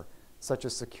together, such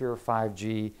as secure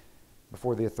 5G,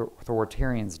 before the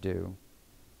authoritarians do.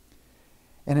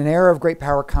 In an era of great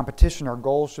power competition, our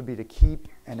goal should be to keep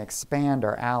and expand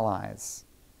our allies.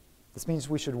 This means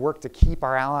we should work to keep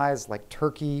our allies like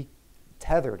Turkey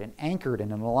tethered and anchored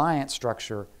in an alliance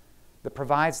structure that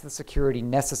provides the security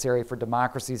necessary for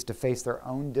democracies to face their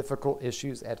own difficult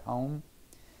issues at home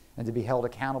and to be held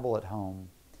accountable at home.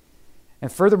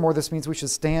 And furthermore, this means we should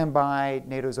stand by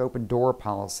NATO's open door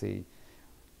policy,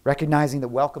 recognizing that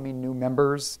welcoming new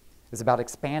members is about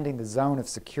expanding the zone of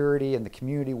security and the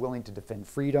community willing to defend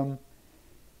freedom.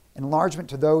 Enlargement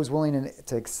to those willing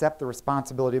to accept the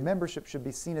responsibility of membership should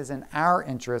be seen as in our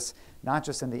interests, not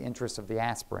just in the interests of the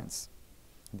aspirants.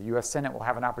 The U.S. Senate will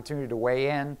have an opportunity to weigh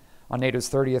in on NATO's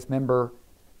 30th member,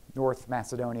 North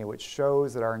Macedonia, which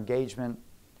shows that our engagement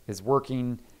is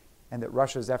working and that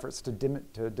Russia's efforts to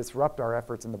disrupt our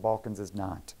efforts in the Balkans is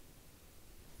not.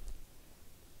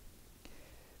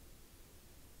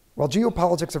 While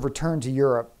geopolitics have returned to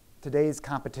Europe, today's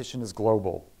competition is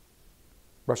global.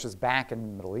 Russia's back in the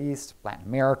Middle East, Latin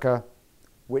America,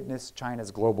 witness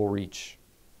China's global reach.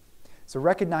 So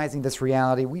recognizing this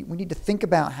reality, we need to think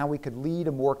about how we could lead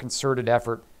a more concerted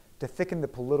effort to thicken the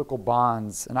political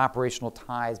bonds and operational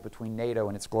ties between NATO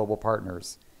and its global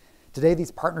partners. Today,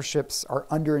 these partnerships are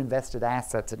underinvested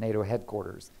assets at NATO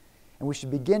headquarters, and we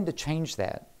should begin to change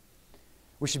that.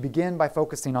 We should begin by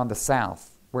focusing on the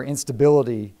South, where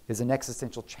instability is an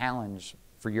existential challenge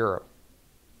for Europe.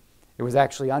 It was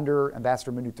actually under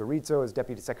Ambassador Minuto Rizzo as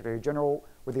Deputy Secretary General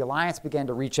where the alliance began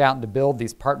to reach out and to build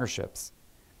these partnerships.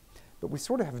 But we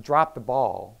sort of have dropped the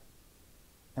ball,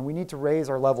 and we need to raise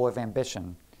our level of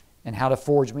ambition in how to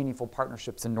forge meaningful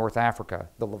partnerships in North Africa,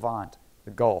 the Levant,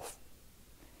 the Gulf.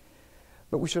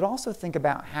 But we should also think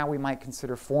about how we might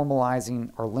consider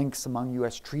formalizing our links among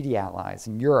U.S. treaty allies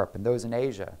in Europe and those in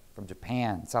Asia, from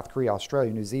Japan, South Korea,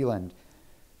 Australia, New Zealand.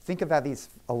 Think about these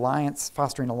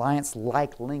fostering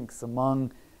alliance-like links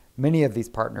among many of these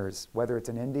partners, whether it's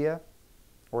in India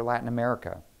or Latin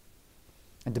America.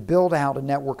 And to build out a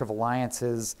network of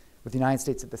alliances with the United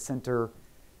States at the center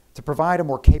to provide a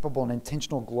more capable and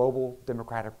intentional global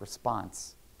democratic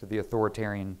response to the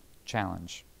authoritarian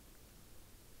challenge.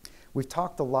 We've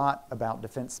talked a lot about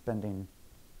defense spending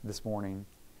this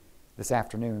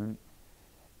afternoon,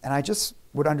 and I just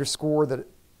would underscore that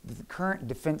the current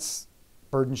defense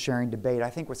burden sharing debate, I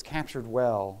think, was captured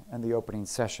well in the opening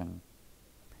session.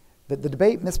 That the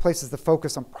debate misplaces the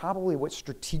focus on probably what's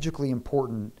strategically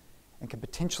important and can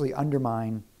potentially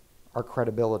undermine our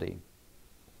credibility.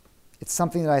 It's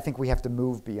something that I think we have to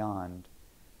move beyond.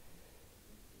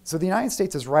 So the United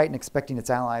States is right in expecting its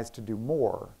allies to do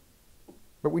more,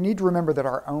 but we need to remember that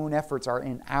our own efforts are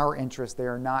in our interest. They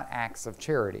are not acts of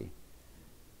charity.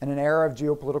 In an era of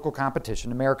geopolitical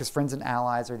competition, America's friends and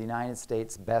allies are the United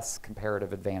States' best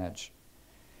comparative advantage.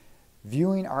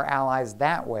 Viewing our allies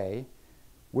that way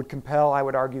would compel, I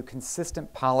would argue,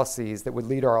 consistent policies that would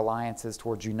lead our alliances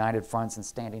towards united fronts and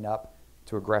standing up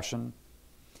to aggression.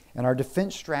 And our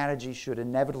defense strategy should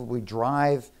inevitably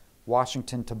drive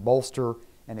Washington to bolster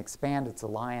and expand its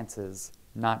alliances,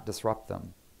 not disrupt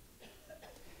them.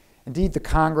 Indeed, the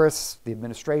Congress, the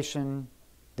administration,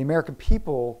 the American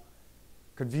people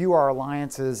could view our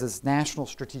alliances as national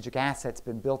strategic assets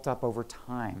been built up over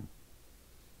time.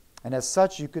 And as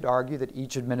such, you could argue that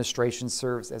each administration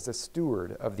serves as a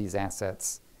steward of these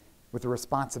assets with the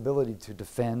responsibility to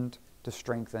defend, to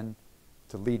strengthen,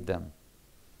 to lead them.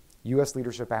 U.S.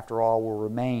 leadership, after all, will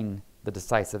remain the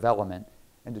decisive element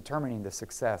in determining the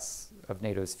success of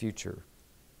NATO's future.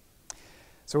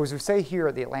 So as we say here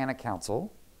at the Atlantic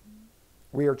Council,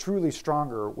 we are truly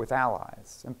stronger with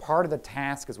allies. And part of the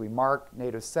task as we mark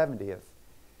NATO's 70th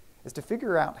is to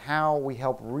figure out how we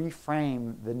help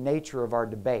reframe the nature of our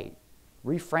debate,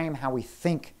 reframe how we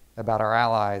think about our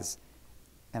allies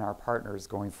and our partners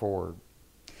going forward.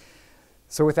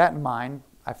 So with that in mind,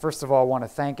 I first of all want to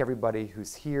thank everybody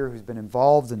who's here, who's been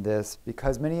involved in this,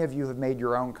 because many of you have made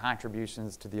your own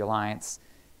contributions to the Alliance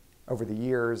over the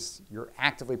years. You're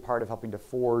actively part of helping to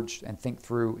forge and think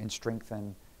through and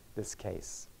strengthen this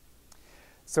case.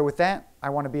 So with that, I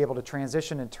want to be able to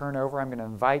transition and turn over. I'm going to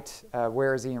invite,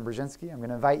 where is Ian Brzezinski? I'm going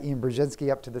to invite Ian Brzezinski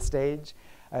up to the stage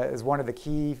as one of the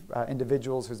key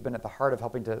individuals who's been at the heart of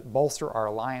helping to bolster our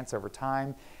alliance over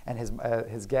time, and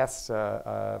his guests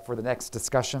for the next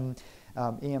discussion.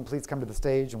 Ian, please come to the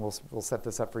stage and we'll set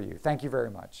this up for you. Thank you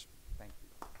very much. Thank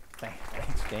you.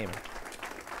 Thanks, Damon.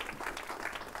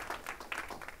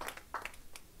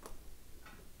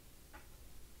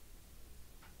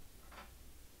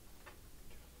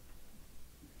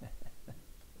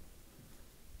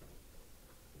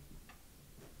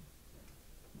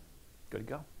 Good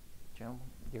to go, gentlemen,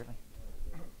 dearly.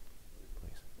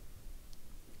 Please.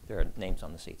 There are names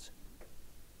on the seats.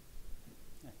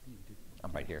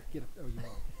 I'm right here. Get up. Oh, you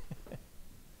are.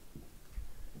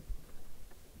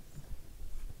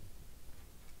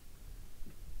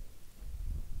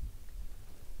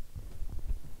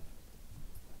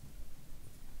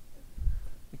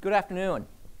 Good afternoon.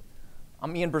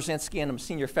 I'm Ian Brzezinski, and I'm a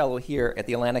senior fellow here at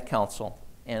the Atlantic Council,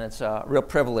 and it's a real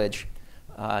privilege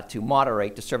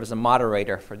to serve as a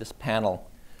moderator for this panel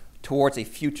towards a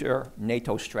future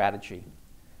NATO strategy.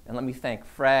 And let me thank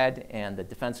Fred and the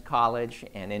Defense College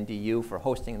and NDU for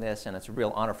hosting this, and it's a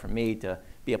real honor for me to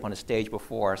be up on the stage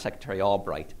before Secretary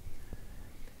Albright.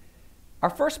 Our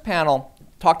first panel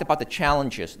talked about the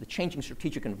challenges, the changing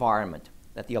strategic environment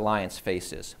that the alliance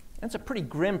faces. And it's a pretty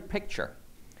grim picture.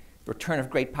 The return of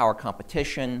great power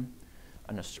competition,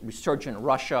 a resurgent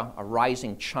Russia, a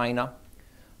rising China,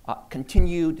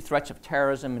 continued threats of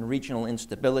terrorism and regional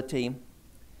instability,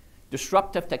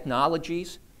 disruptive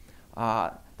technologies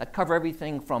that cover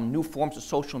everything from new forms of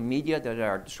social media that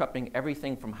are disrupting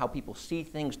everything from how people see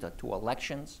things to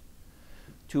elections,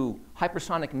 to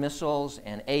hypersonic missiles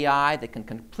and AI that can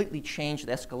completely change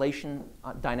the escalation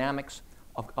dynamics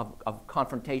of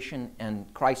confrontation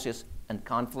and crisis and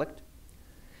conflict.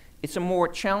 It's a more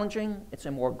challenging, it's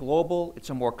a more global, it's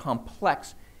a more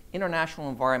complex international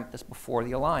environment that's before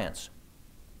the alliance.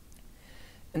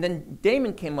 And then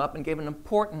Damon came up and gave an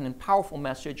important and powerful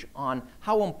message on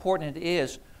how important it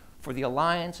is for the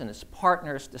alliance and its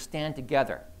partners to stand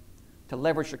together, to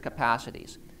leverage their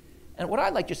capacities. And what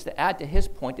I'd like just to add to his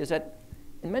point is that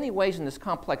in many ways in this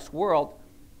complex world,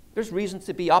 there's reasons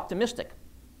to be optimistic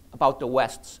about the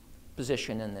West's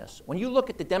position in this. When you look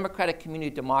at the democratic community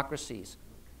of democracies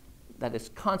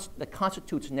that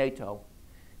constitutes NATO,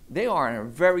 they are in a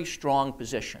very strong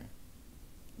position.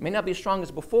 It may not be as strong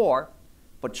as before,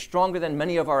 but stronger than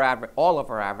all of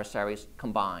our adversaries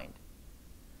combined.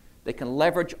 They can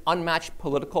leverage unmatched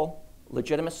political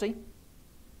legitimacy,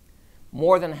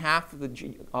 more than half of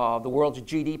the world's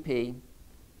GDP,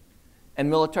 and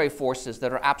military forces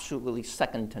that are absolutely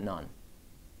second to none.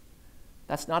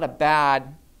 That's not a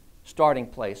bad starting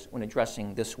place when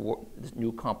addressing this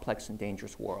new complex and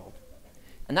dangerous world.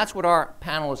 And that's what our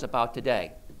panel is about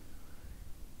today.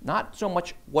 Not so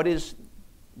much what is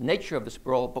the nature of this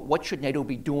world, but what should NATO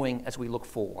be doing as we look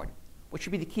forward? What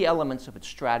should be the key elements of its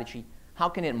strategy? How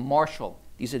can it marshal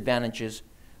these advantages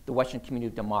the Western community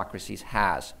of democracies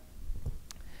has?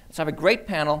 So I have a great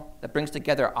panel that brings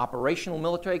together operational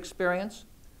military experience,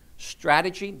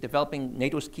 strategy, developing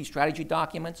NATO's key strategy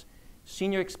documents,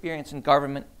 senior experience in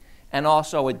government, and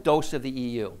also a dose of the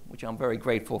EU, which I'm very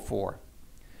grateful for.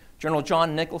 General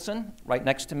John Nicholson, right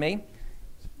next to me,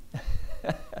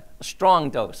 a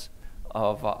strong dose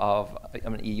of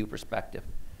an EU perspective.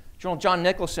 General John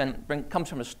Nicholson comes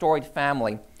from a storied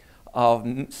family of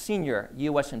senior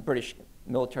U.S. and British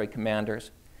military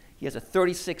commanders. He has a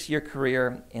 36-year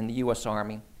career in the U.S.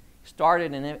 Army. He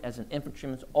started as an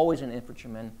infantryman, always an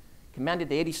infantryman, commanded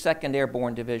the 82nd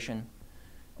Airborne Division.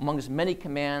 Among his many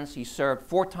commands, he served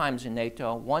 4 times in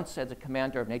NATO, once as a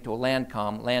commander of NATO Land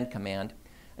Command,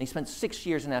 and he spent 6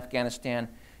 years in Afghanistan,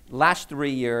 last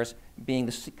 3 years being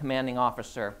the commanding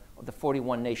officer of the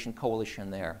 41-nation coalition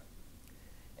there.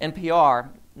 NPR,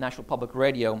 National Public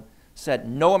Radio, said,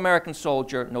 "No American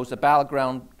soldier knows the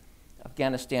battleground of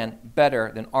Afghanistan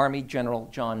better than Army General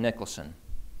John Nicholson."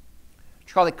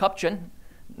 Charlie Kupchin,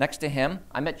 next to him,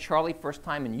 I met Charlie first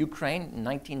time in Ukraine in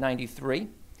 1993.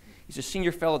 He's a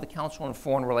senior fellow of the Council on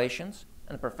Foreign Relations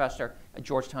and a professor at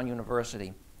Georgetown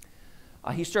University.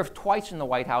 He served twice in the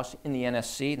White House in the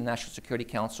NSC, the National Security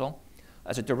Council,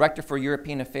 as a director for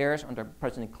European Affairs under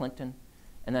President Clinton,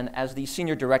 and then as the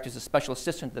senior director as a special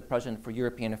assistant to the President for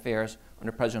European Affairs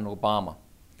under President Obama.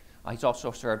 He's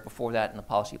also served before that in the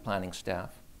policy planning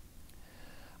staff.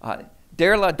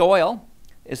 Darla Doyle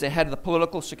is the head of the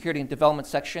Political Security and Development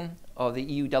section of the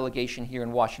EU delegation here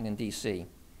in Washington, D.C.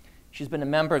 She's been a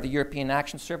member of the European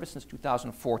Action Service since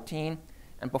 2014,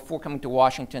 and before coming to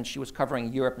Washington, she was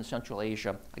covering Europe and Central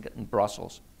Asia in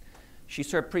Brussels. She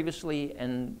served previously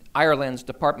in Ireland's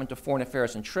Department of Foreign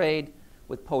Affairs and Trade,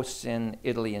 with posts in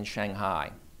Italy and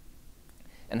Shanghai.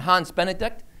 And Hans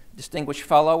Benedict, Distinguished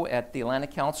Fellow at the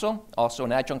Atlantic Council, also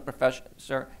an adjunct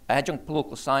professor, adjunct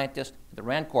political scientist at the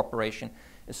RAND Corporation,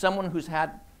 is someone who's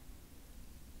had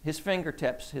his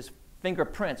fingertips, his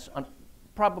fingerprints on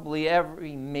probably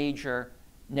every major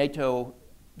NATO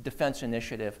defense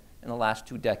initiative in the last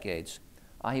 2 decades.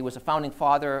 He was a founding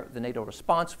father of the NATO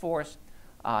Response Force.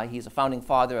 He's a founding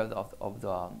father of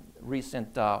the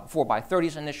recent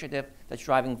 4x30s initiative that's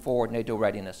driving forward NATO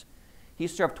readiness. He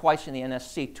served twice in the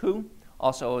NSC too,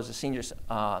 also as a senior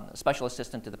special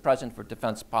assistant to the President for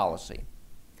Defense Policy.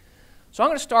 So I'm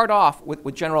going to start off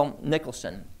with General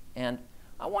Nicholson. And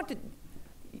I wanted,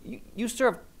 you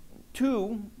served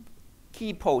 2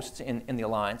 key posts in the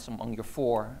Alliance among your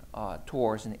 4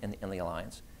 tours in the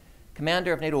Alliance.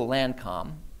 Commander of NATO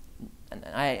LANDCOM, and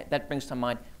that brings to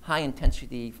mind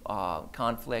high-intensity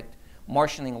conflict,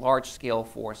 marshaling large-scale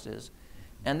forces,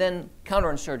 and then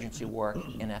counterinsurgency work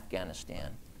in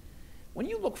Afghanistan. When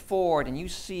you look forward and you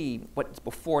see what's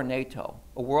before NATO,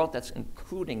 a world that's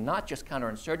including not just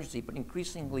counterinsurgency, but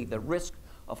increasingly the risk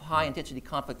of high-intensity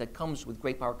conflict that comes with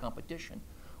great power competition,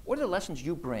 what are the lessons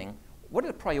you bring? What are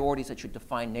the priorities that should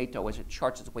define NATO as it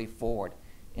charts its way forward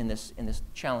in this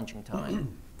challenging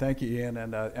time? Thank you, Ian,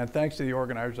 and thanks to the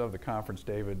organizers of the conference,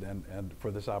 David, and for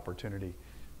this opportunity.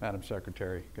 Madam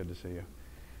Secretary, good to see you.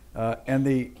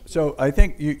 So I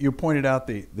think you pointed out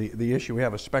the issue. We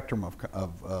have a spectrum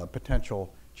of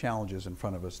potential challenges in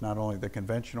front of us, not only the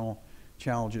conventional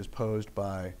challenges posed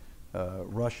by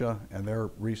Russia and their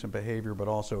recent behavior, but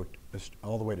also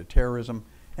all the way to terrorism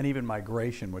and even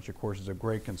migration, which of course is a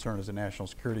great concern as a national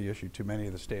security issue to many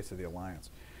of the states of the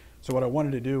Alliance. So what I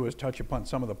wanted to do is touch upon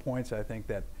some of the points I think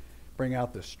that bring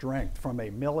out the strength from a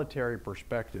military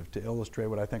perspective to illustrate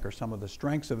what I think are some of the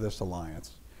strengths of this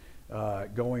alliance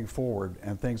going forward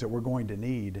and things that we're going to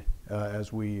need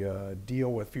as we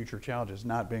deal with future challenges,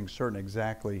 not being certain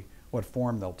exactly what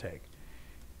form they'll take.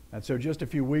 And so just a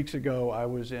few weeks ago, I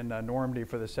was in Normandy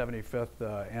for the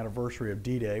 75th anniversary of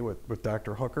D-Day with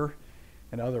Dr. Hooker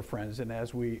and other friends. And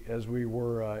as we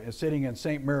were sitting in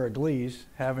St. Mary-Église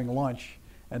having lunch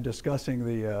and discussing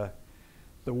the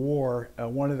war,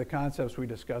 one of the concepts we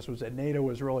discussed was that NATO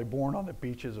was really born on the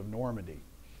beaches of Normandy.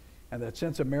 And that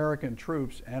since American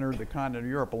troops entered the continent of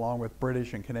Europe along with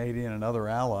British and Canadian and other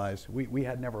allies, we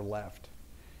had never left.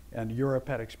 And Europe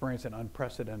had experienced an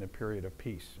unprecedented period of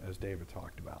peace, as David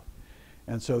talked about.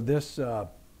 And so this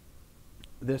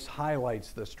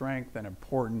highlights the strength and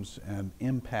importance and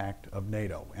impact of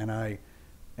NATO. And I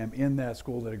am in that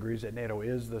school that agrees that NATO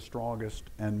is the strongest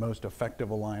and most effective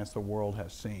alliance the world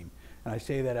has seen. And I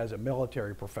say that as a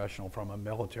military professional from a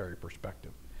military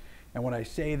perspective. And when I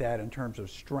say that in terms of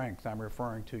strength, I'm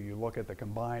referring to, you look at the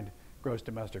combined gross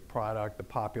domestic product, the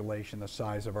population, the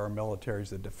size of our militaries,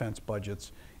 the defense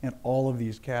budgets, in all of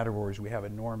these categories, we have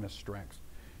enormous strengths.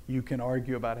 You can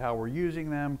argue about how we're using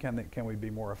them. Can we be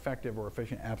more effective or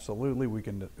efficient? Absolutely, we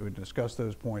can discuss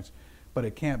those points, but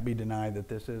it can't be denied that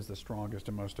this is the strongest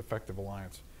and most effective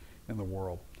alliance in the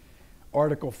world.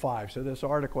 Article 5, so this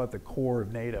article at the core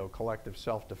of NATO, collective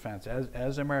self-defense.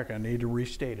 As America, I need to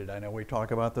restate it, I know we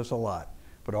talk about this a lot,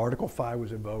 but Article 5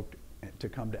 was invoked to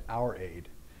come to our aid.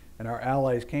 And our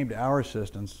allies came to our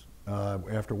assistance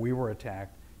after we were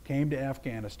attacked, came to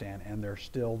Afghanistan, and they're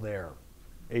still there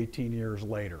 18 years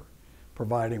later,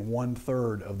 providing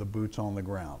 1/3 of the boots on the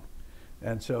ground.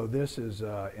 And so this is,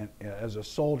 as a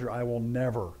soldier, I will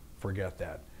never forget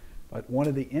that. But one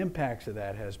of the impacts of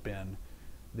that has been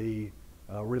the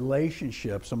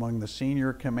relationships among the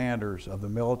senior commanders of the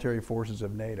military forces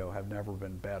of NATO have never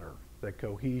been better. The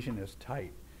cohesion is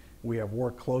tight. We have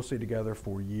worked closely together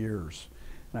for years.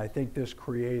 And I think this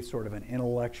creates sort of an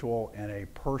intellectual and a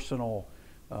personal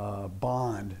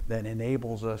bond that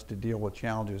enables us to deal with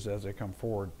challenges as they come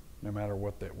forward, no matter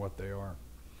what they are.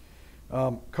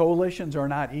 Coalitions are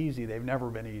not easy. They've never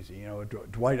been easy. You know,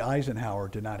 Dwight Eisenhower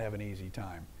did not have an easy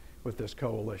time with this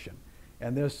coalition.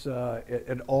 And this,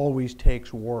 it always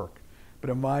takes work.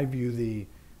 But in my view, the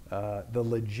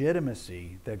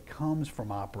legitimacy that comes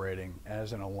from operating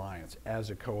as an alliance, as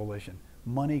a coalition,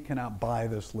 money cannot buy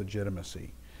this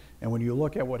legitimacy. And when you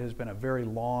look at what has been a very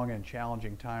long and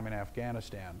challenging time in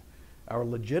Afghanistan, our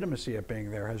legitimacy of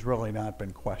being there has really not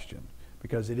been questioned,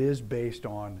 because it is based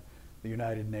on the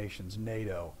United Nations,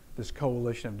 NATO, this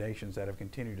coalition of nations that have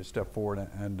continued to step forward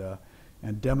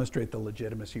and demonstrate the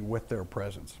legitimacy with their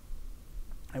presence.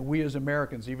 And we as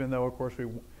Americans, even though of course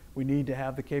we need to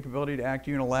have the capability to act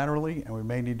unilaterally, and we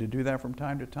may need to do that from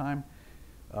time to time,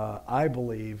 I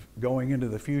believe going into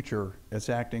the future, it's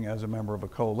acting as a member of a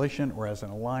coalition or as an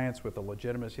alliance with the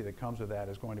legitimacy that comes with that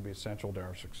is going to be essential to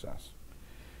our success.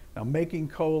 Now, making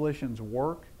coalitions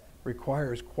work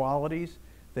requires qualities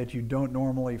that you don't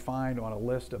normally find on a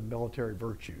list of military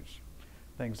virtues.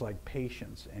 Things like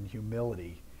patience and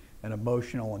humility and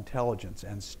emotional intelligence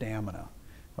and stamina.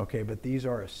 Okay, but these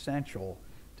are essential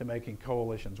to making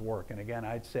coalitions work. And again,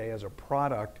 I'd say as a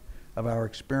product of our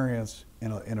experience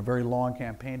in a very long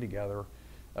campaign together,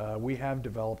 we have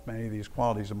developed many of these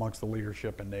qualities amongst the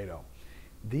leadership in NATO.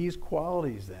 These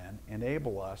qualities then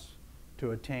enable us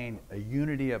to attain a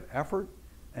unity of effort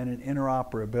and an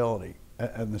interoperability.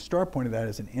 And the start point of that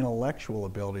is an intellectual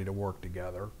ability to work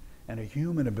together and a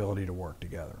human ability to work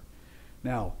together.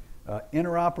 Now,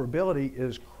 interoperability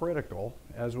is critical,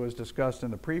 as was discussed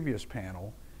in the previous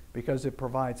panel, because it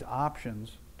provides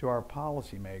options to our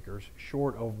policymakers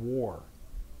short of war.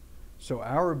 So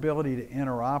our ability to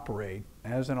interoperate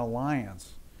as an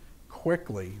alliance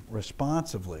quickly,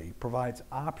 responsively, provides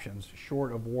options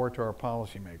short of war to our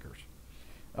policymakers.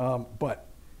 But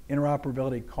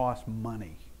interoperability costs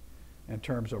money in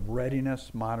terms of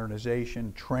readiness,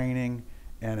 modernization, training,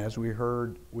 and as we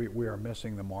heard, we are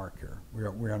missing the mark here.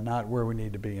 We are not where we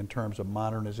need to be in terms of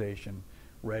modernization,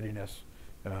 readiness,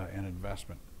 and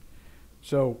investment.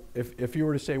 So if you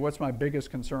were to say, what's my biggest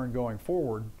concern going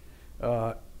forward,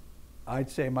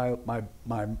 I'd say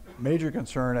my major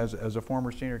concern as a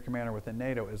former senior commander within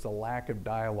NATO is the lack of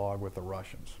dialogue with the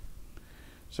Russians.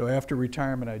 So after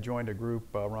retirement, I joined a group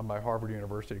run by Harvard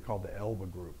University called the Elba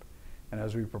Group. And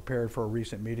as we prepared for a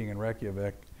recent meeting in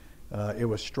Reykjavik, it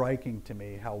was striking to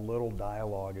me how little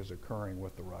dialogue is occurring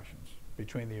with the Russians,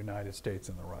 between the United States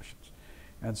and the Russians.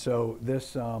 And so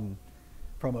this, from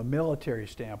a military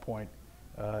standpoint,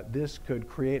 this could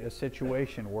create a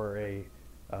situation where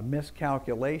a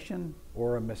miscalculation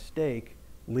or a mistake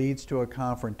leads to a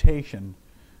confrontation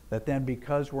that then,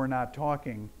 because we're not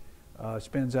talking,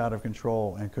 spins out of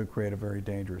control and could create a very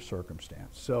dangerous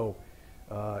circumstance. So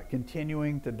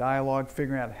continuing to dialogue,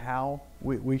 figuring out how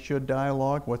we should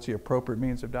dialogue, what's the appropriate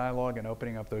means of dialogue, and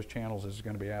opening up those channels is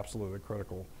going to be absolutely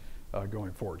critical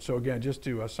going forward. So again, just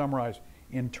to summarize,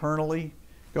 internally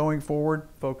going forward,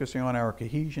 focusing on our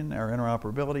cohesion, our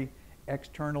interoperability.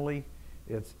 Externally,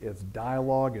 it's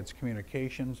dialogue, it's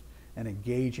communications, and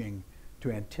engaging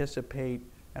to anticipate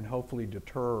and hopefully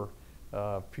deter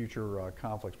future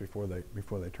conflicts before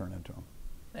they turn into them.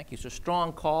 Thank you. So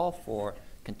strong call for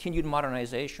continued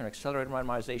modernization or accelerated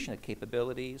modernization of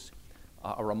capabilities.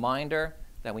 A reminder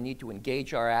that we need to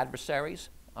engage our adversaries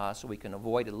so we can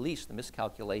avoid at least the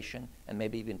miscalculation and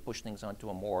maybe even push things onto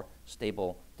a more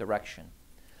stable direction.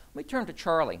 Let me turn to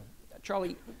Charlie.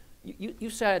 Charlie, you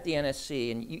sat at the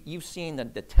NSC and you've seen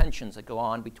the tensions that go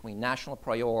on between national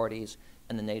priorities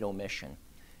and the NATO mission.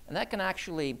 And that can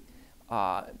actually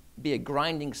be a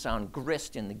grinding sound,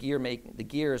 grist in the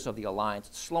gears of the alliance,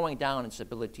 slowing down its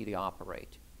ability to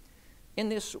operate. In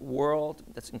this world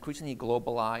that's increasingly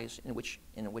globalized, in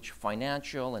which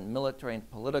financial and military and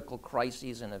political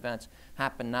crises and events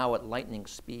happen now at lightning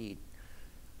speed,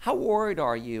 how worried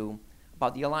are you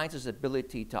about the alliance's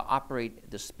ability to operate at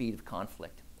the speed of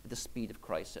conflict, at the speed of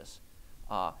crisis?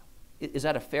 Is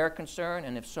that a fair concern?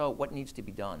 And if so, what needs to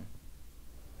be done?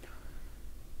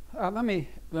 Let me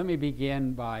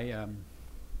begin by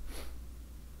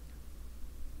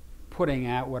putting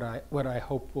out what I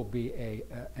hope will be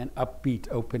an upbeat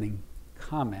opening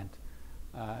comment,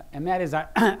 and that is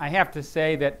I have to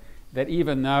say that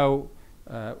even though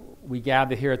we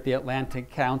gather here at the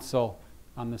Atlantic Council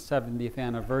on the 70th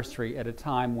anniversary at a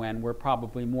time when we're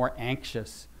probably more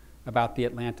anxious about the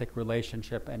Atlantic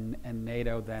relationship and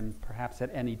NATO than perhaps at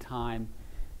any time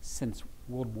since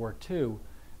World War II,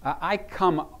 I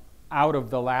come out of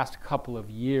the last couple of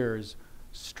years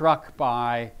struck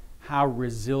by how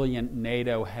resilient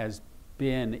NATO has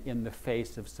been in the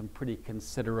face of some pretty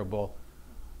considerable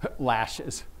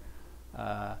lashes.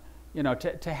 You know,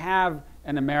 to have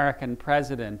an American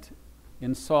president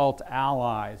insult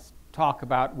allies, talk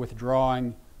about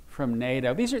withdrawing from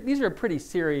NATO, these are pretty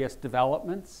serious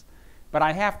developments. But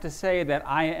I have to say that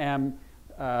I am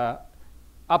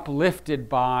uplifted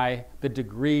by the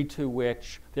degree to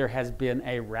which there has been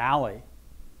a rally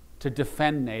to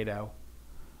defend NATO.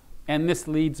 And this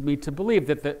leads me to believe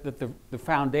that the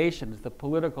foundations, the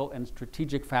political and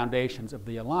strategic foundations of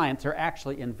the alliance are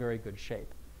actually in very good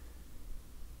shape.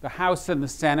 The House and the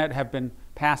Senate have been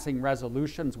passing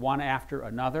resolutions one after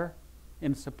another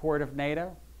in support of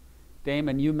NATO.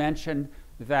 Damon, you mentioned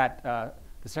that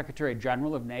the Secretary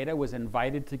General of NATO was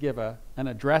invited to give an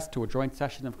address to a joint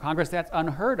session of Congress. That's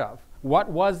unheard of.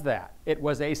 What was that? It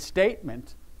was a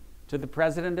statement to the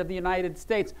President of the United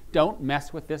States, don't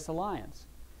mess with this alliance.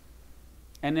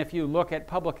 And if you look at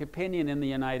public opinion in the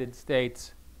United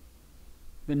States,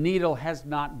 the needle has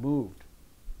not moved.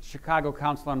 The Chicago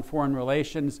Council on Foreign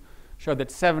Relations showed that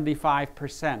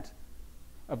 75%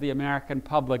 of the American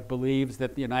public believes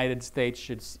that the United States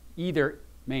should either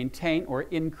maintain or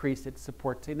increase its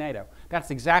support to NATO.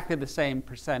 That's exactly the same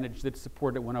percentage that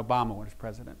supported when Obama was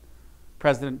president.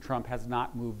 President Trump has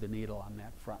not moved the needle on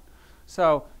that front.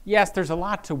 So yes, there's a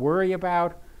lot to worry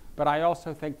about, but I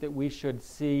also think that we should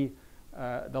see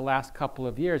the last couple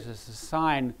of years as a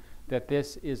sign that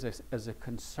this is a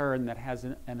concern that has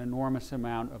an enormous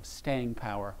amount of staying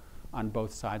power on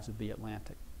both sides of the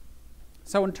Atlantic.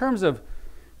 So in terms of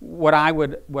what I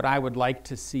would like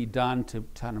to see done to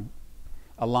kind of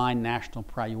align national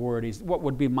priorities, what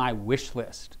would be my wish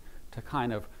list to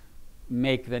kind of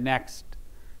make the next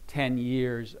 10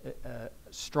 years a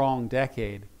strong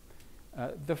decade?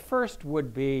 The first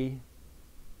would be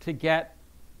to get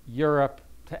Europe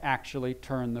to actually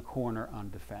turn the corner on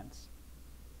defense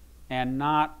and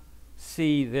not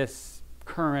see this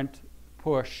current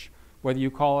push, whether you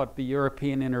call it the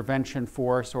European Intervention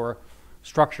Force or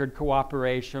structured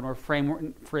cooperation or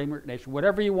framework nation,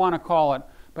 whatever you want to call it,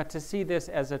 but to see this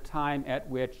as a time at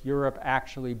which Europe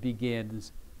actually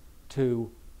begins to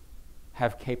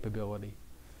have capability.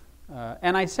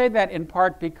 And I say that in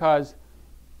part because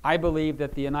I believe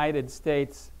that the United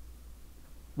States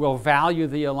will value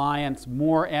the alliance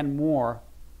more and more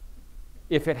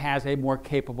if it has a more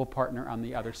capable partner on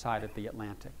the other side of the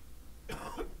Atlantic.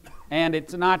 And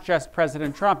it's not just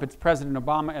President Trump, it's President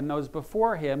Obama and those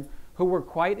before him who were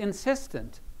quite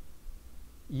insistent.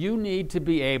 You need to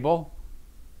be able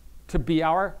to be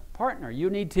our partner. You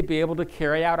need to be able to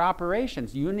carry out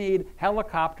operations. You need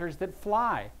helicopters that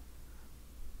fly.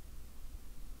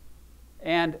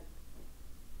 And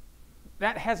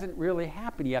that hasn't really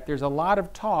happened yet. There's a lot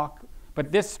of talk,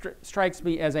 but this strikes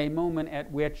me as a moment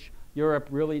at which Europe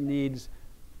really needs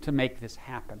to make this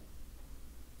happen.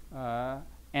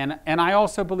 And I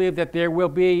also believe that there will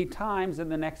be times in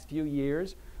the next few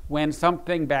years when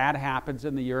something bad happens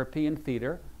in the European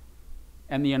theater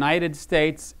and the United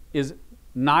States is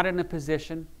not in a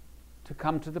position to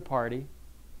come to the party,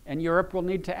 and Europe will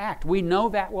need to act. We know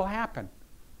that will happen.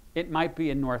 It might be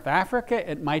in North Africa,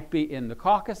 it might be in the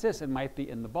Caucasus, it might be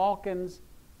in the Balkans,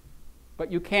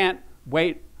 but you can't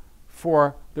wait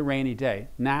for the rainy day.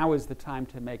 Now is the time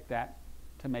to make that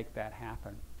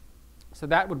happen. So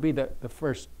that would be the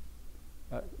first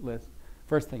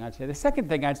thing I'd say. The second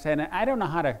thing I'd say, and I don't know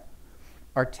how to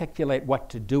articulate what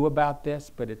to do about this,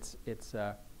 but it's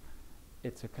a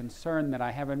concern that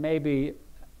I have, and maybe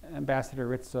Ambassador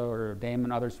Rizzo or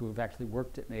Damon, others who have actually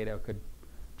worked at NATO could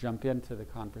jump into the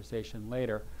conversation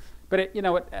later. But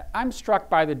I'm struck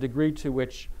by the degree to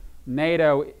which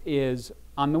NATO is,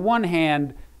 on the one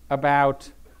hand,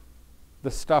 about the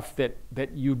stuff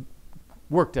that you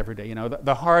worked every day,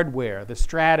 the hardware, the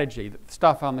strategy, the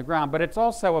stuff on the ground, but it's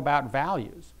also about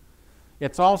values.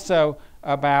 It's also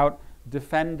about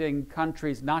defending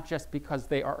countries not just because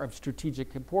they are of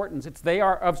strategic importance, they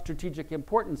are of strategic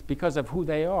importance because of who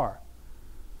they are,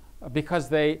 because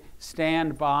they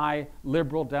stand by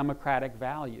liberal democratic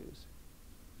values.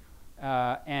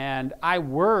 And I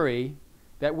worry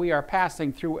that we are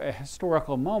passing through a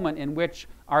historical moment in which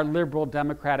our liberal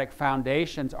democratic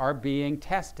foundations are being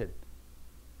tested.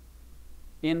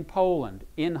 In Poland,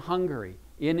 in Hungary,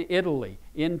 in Italy,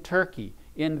 in Turkey,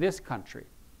 in this country.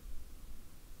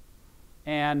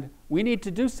 And we need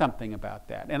to do something about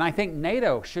that. And I think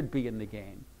NATO should be in the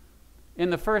game.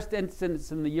 In the first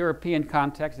instance, in the European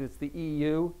context, it's the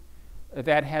EU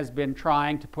that has been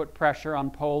trying to put pressure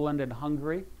on Poland and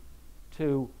Hungary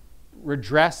to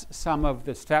redress some of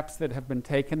the steps that have been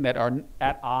taken that are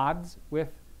at odds with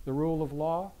the rule of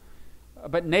law.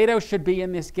 But NATO should be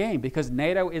in this game because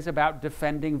NATO is about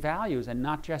defending values and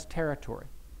not just territory.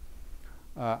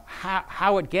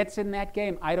 How it gets in that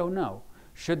game, I don't know.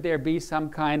 Should there be some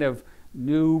kind of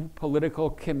new political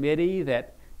committee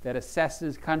that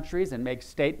assesses countries and makes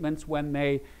statements when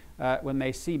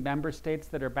they see member states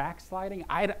that are backsliding?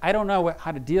 I don't know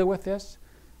how to deal with this,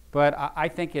 but I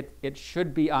think it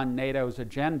should be on NATO's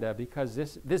agenda because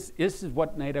this is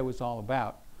what NATO is all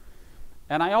about.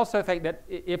 And I also think that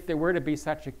if there were to be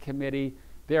such a committee,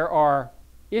 there are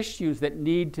issues that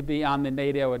need to be on the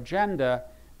NATO agenda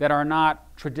that are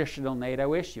not traditional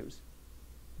NATO issues.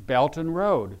 Belt and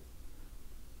Road,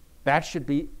 that should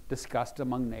be discussed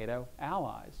among NATO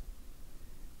allies.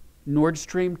 Nord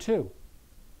Stream 2,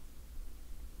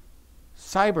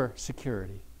 cyber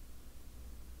security,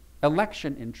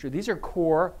 election intrusion. These are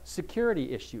core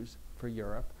security issues for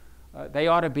Europe. they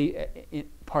ought to be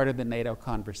part of the NATO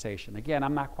conversation. Again,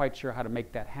 I'm not quite sure how to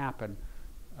make that happen,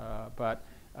 but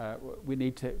we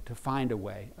need to find a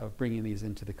way of bringing these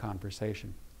into the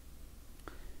conversation.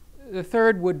 The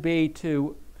third would be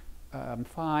to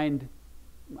find,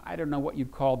 I don't know what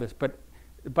you'd call this,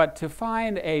 but to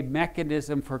find a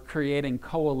mechanism for creating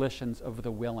coalitions of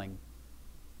the willing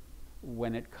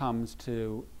when it comes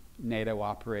to NATO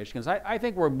operations. I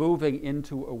think we're moving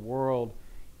into a world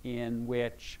in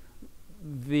which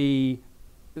the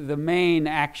main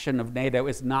action of NATO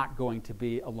is not going to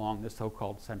be along the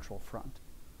so-called Central Front.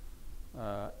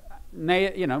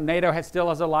 NATO still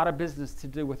has a lot of business to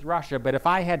do with Russia, but if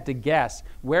I had to guess,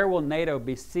 where will NATO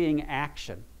be seeing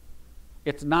action?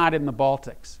 It's not in the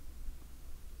Baltics.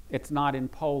 It's not in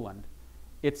Poland.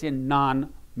 It's in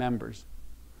non-members.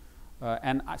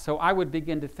 So I would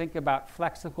begin to think about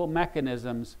flexible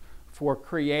mechanisms for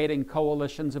creating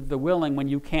coalitions of the willing when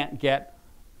you can't get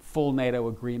full NATO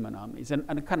agreement on these, and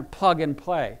kind of plug and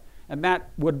play. And that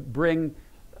would bring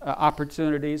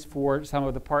opportunities for some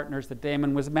of the partners that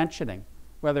Damon was mentioning,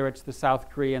 whether it's the South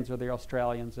Koreans or the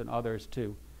Australians and others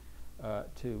to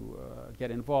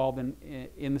get involved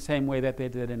in the same way that they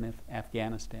did in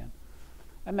Afghanistan.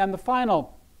 And then the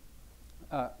final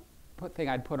thing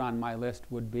I'd put on my list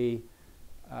would be,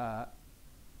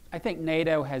 I think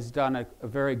NATO has done a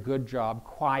very good job,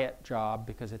 quiet job,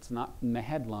 because it's not in the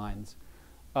headlines,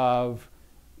 of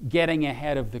getting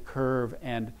ahead of the curve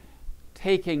and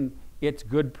taking its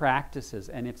good practices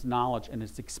and its knowledge and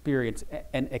its experience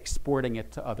and exporting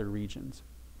it to other regions.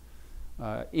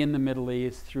 In the Middle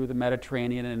East, through the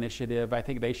Mediterranean Initiative, I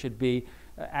think they should be,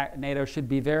 NATO should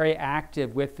be very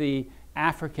active with the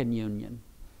African Union,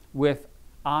 with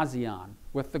ASEAN,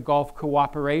 with the Gulf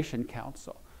Cooperation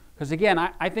Council. Because again,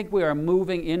 I think we are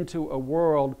moving into a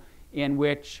world in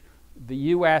which the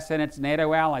US and its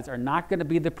NATO allies are not going to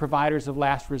be the providers of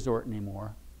last resort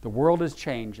anymore. The world is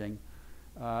changing.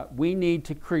 We need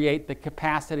to create the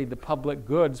capacity, the public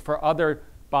goods, for other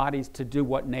bodies to do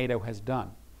what NATO has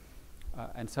done.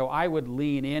 And so I would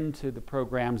lean into the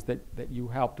programs that you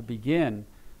helped to begin,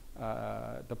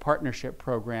 the partnership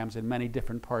programs in many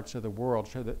different parts of the world,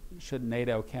 should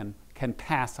NATO can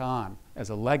pass on as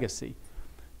a legacy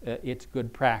its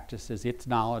good practices, its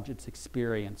knowledge, its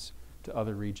experience to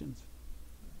other regions.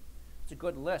 It's a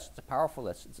good list. It's a powerful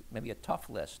list. It's maybe a tough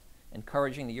list.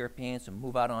 Encouraging the Europeans to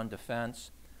move out on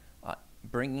defense,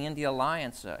 bringing in the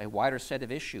alliance a wider set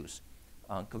of issues,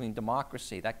 including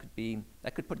democracy. That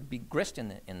could put big grist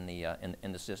in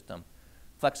the system.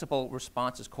 Flexible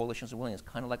responses, coalitions of willingness,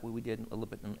 kind of like what we did a little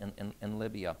bit in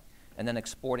Libya, and then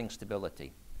exporting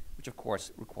stability, which of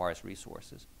course requires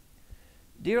resources.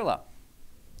 Dirla,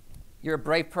 you're a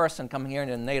brave person coming here in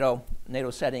a NATO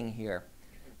setting here.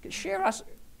 Share us,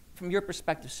 from your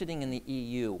perspective, sitting in the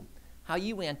EU, how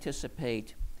you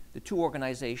anticipate the two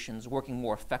organizations working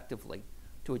more effectively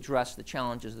to address the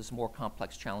challenges of this more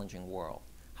complex, challenging world.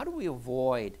 How do we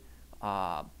avoid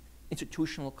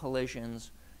institutional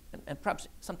collisions and perhaps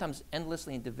sometimes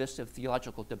endlessly and divisive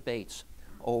theological debates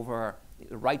over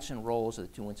the rights and roles of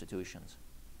the two institutions?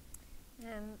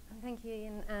 Thank you,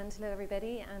 Ian, and hello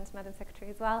everybody, and Madam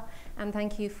Secretary as well. And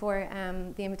thank you for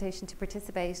the invitation to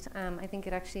participate. I think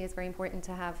it actually is very important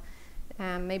to have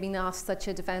maybe not such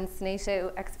a defence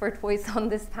NATO expert voice on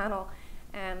this panel.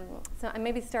 So I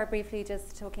maybe start briefly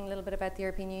just talking a little bit about the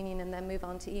European Union and then move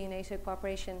on to EU-NATO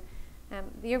cooperation.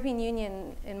 The European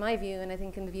Union, in my view, and I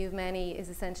think in the view of many, is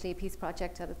essentially a peace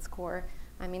project at its core.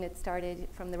 I mean, it started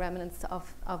from the remnants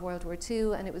of World War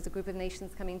II, and it was a group of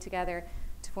nations coming together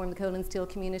to form the coal and steel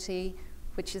community,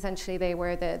 which essentially they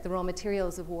were the raw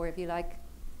materials of war, if you like.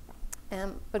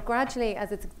 But gradually,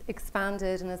 as it's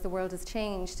expanded and as the world has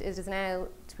changed, it is now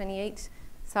 28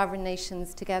 sovereign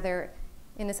nations together,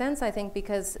 in a sense, I think,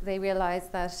 because they realize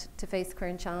that to face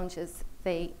current challenges,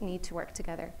 they need to work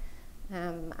together.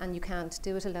 And you can't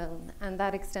do it alone. And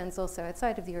that extends also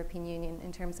outside of the European Union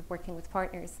in terms of working with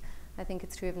partners. I think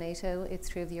it's true of NATO, it's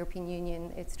true of the European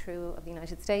Union, it's true of the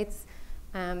United States.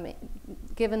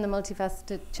 Given the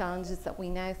multifaceted challenges that we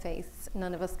now face,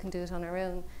 none of us can do it on our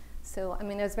own. So, I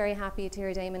mean, I was very happy to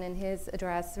hear Damon in his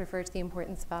address refer to the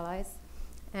importance of allies,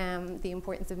 the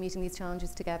importance of meeting these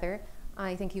challenges together.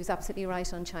 I think he was absolutely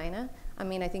right on China. I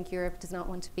mean, I think Europe does not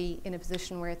want to be in a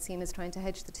position where it's seen as trying to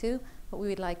hedge the two. What we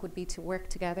would like would be to work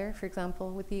together, for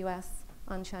example, with the US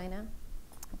on China.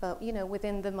 But, you know,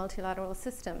 within the multilateral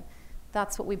system,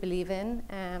 that's what we believe in.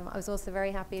 I was also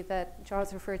very happy that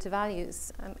Charles referred to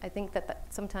values. I think that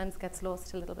sometimes gets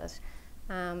lost a little bit.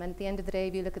 And at the end of the day,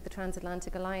 if you look at the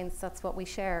Transatlantic Alliance, that's what we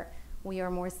share. We are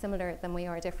more similar than we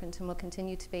are different, and will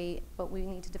continue to be, but we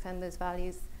need to defend those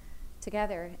values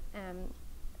together.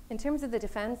 In terms of the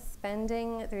defence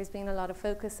spending, there's been a lot of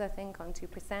focus, I think, on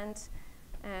 2%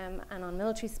 and on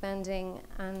military spending,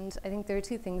 and I think there are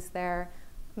two things there.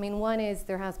 I mean, one is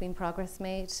there has been progress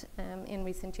made in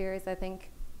recent years. I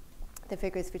think the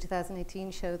figures for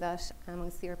 2018 show that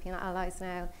amongst the European allies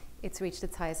now, it's reached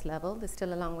its highest level. There's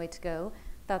still a long way to go.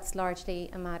 That's largely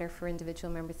a matter for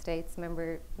individual member states,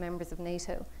 members of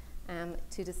NATO,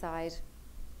 to decide.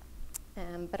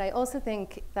 But I also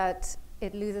think that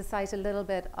it loses sight a little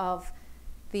bit of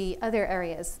the other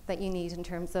areas that you need in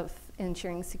terms of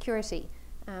ensuring security.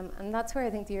 And that's where I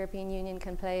think the European Union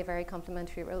can play a very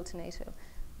complementary role to NATO.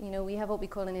 You know, we have what we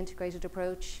call an integrated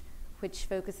approach, which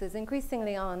focuses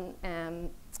increasingly on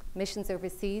missions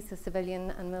overseas, so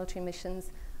civilian and military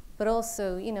missions, but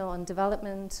also, you know, on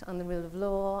development, on the rule of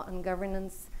law, on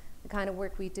governance, the kind of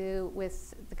work we do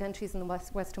with the countries in the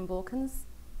Western Balkans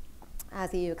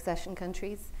as EU accession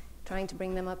countries, trying to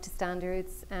bring them up to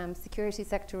standards, security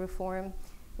sector reform.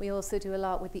 We also do a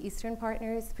lot with the Eastern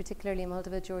partners, particularly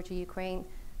Moldova, Georgia, Ukraine,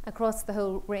 across the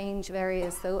whole range of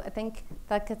areas. So I think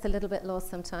that gets a little bit lost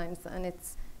sometimes, and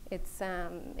it's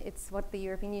what the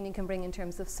European Union can bring in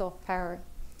terms of soft power.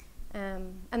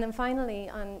 And then finally,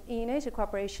 on EU-NATO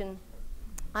cooperation,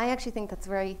 I actually think that's a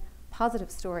very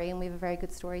positive story, and we have a very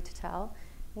good story to tell.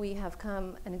 We have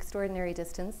come an extraordinary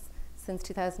distance since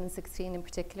 2016 in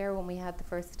particular, when we had the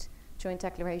first joint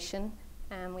declaration.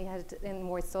 We had it in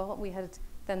Warsaw. We had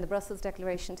then the Brussels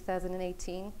Declaration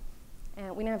 2018.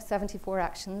 We now have 74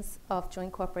 actions of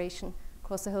joint cooperation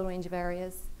across a whole range of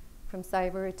areas, from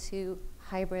cyber to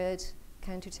hybrid,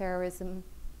 counterterrorism,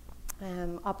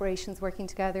 operations working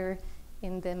together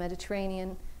in the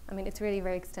Mediterranean. I mean, it's really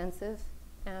very extensive.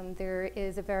 There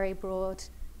is a very broad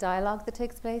dialogue that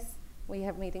takes place. We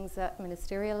have meetings at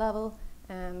ministerial level,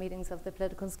 meetings of the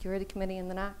Political Security Committee in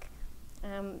the NAC.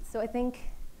 So I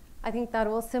think that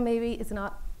also maybe is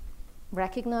not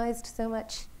recognized so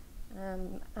much.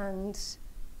 And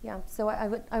yeah, so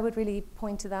I would really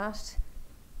point to that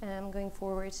going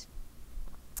forward.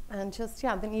 And just,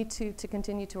 yeah, the need to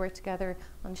continue to work together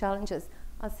on challenges.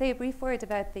 I'll say a brief word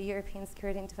about the European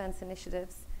Security and Defence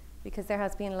Initiatives, because there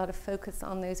has been a lot of focus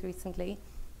on those recently.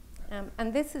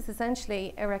 And this is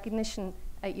essentially a recognition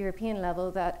at European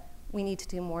level that we need to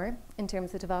do more in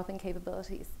terms of developing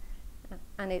capabilities.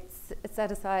 And it's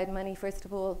set aside money, first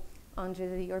of all, under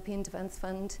the European Defence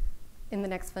Fund in the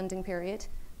next funding period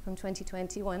from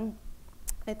 2021.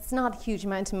 It's not a huge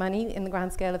amount of money in the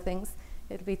grand scale of things.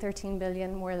 It'll be 13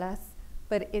 billion, more or less.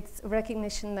 But it's a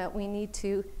recognition that we need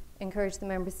to encourage the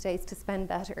member states to spend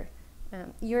better.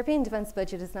 The European defence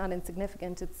budget is not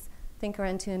insignificant. It's, I think,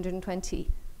 around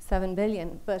 227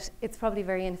 billion, but it's probably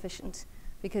very inefficient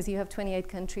because you have 28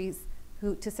 countries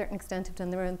who, to a certain extent, have done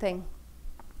their own thing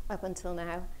up until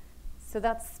now. So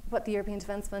that's what the European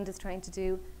Defence Fund is trying to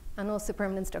do, and also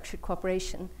permanent structured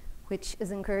cooperation, which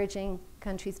is encouraging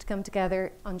countries to come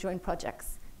together on joint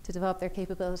projects to develop their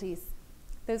capabilities.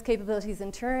 Those capabilities,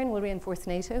 in turn, will reinforce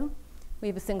NATO. We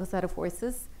have a single set of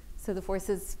forces. So the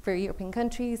forces for European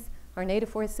countries are NATO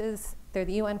forces, they're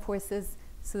the UN forces,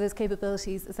 so those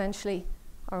capabilities essentially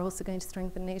are also going to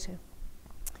strengthen NATO.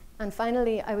 And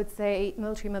finally, I would say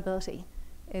military mobility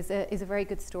is a very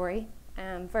good story,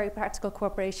 very practical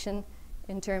cooperation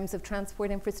in terms of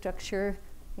transport infrastructure,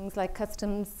 things like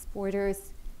customs,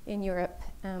 borders in Europe.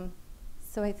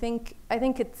 So I think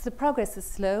the progress is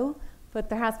slow, but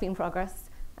there has been progress.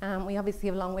 We obviously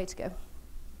have a long way to go.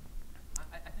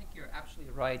 I think you're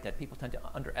absolutely right that people tend to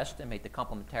underestimate the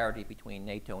complementarity between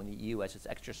NATO and the EU as it's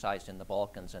exercised in the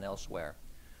Balkans and elsewhere,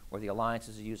 where the alliance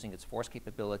is using its force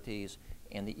capabilities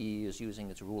and the EU is using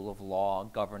its rule of law,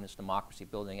 governance, democracy,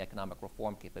 building economic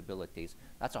reform capabilities.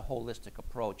 That's a holistic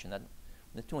approach, and then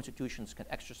when the two institutions can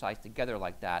exercise together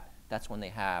like that, that's when they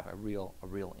have a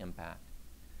real impact.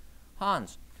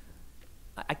 Hans,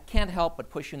 I can't help but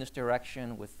push you in this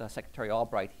direction with Secretary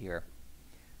Albright here.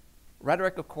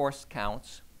 Rhetoric, of course,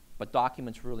 counts, but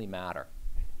documents really matter.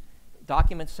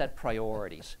 Documents set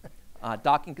priorities.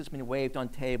 Documents can be waved on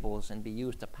tables and be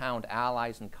used to pound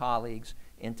allies and colleagues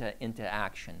into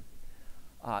action.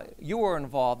 You were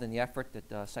involved in the effort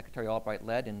that Secretary Albright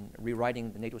led in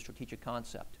rewriting the NATO strategic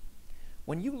concept.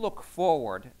 When you look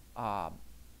forward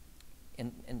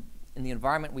in the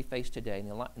environment we face today, in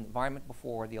the environment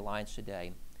before the alliance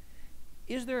today,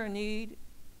 is there a need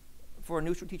for a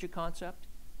new strategic concept?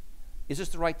 Is this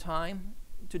the right time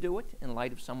to do it in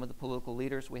light of some of the political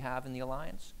leaders we have in the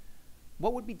alliance?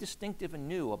 What would be distinctive and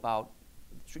new about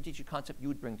the strategic concept you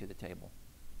would bring to the table?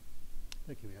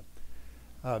 Thank you,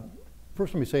 Ian.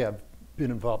 First, let me say I've been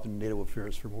involved in NATO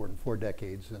affairs for more than 4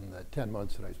 decades, and the 10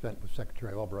 months that I spent with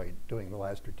Secretary Albright doing the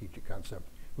last strategic concept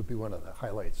would be one of the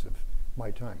highlights of my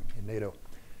time in NATO.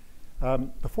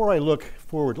 Before I look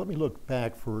forward, let me look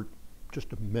back for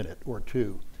just a minute or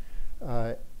two.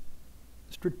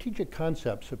 Strategic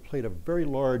concepts have played a very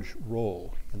large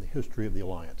role in the history of the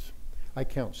alliance. I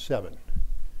count 7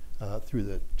 through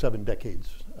the 7 decades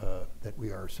that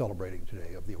we are celebrating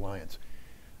today of the alliance.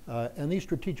 And these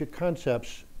strategic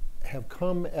concepts have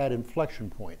come at inflection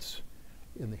points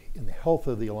in the health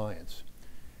of the alliance.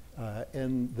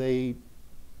 And they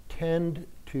tend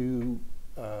to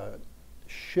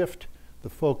shift the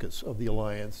focus of the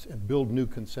alliance and build new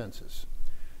consensus.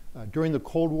 During the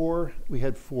Cold War, we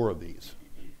had 4 of these.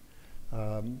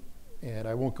 And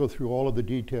I won't go through all of the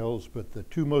details, but the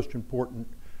 2 most important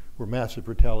were massive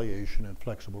retaliation and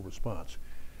flexible response.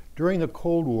 During the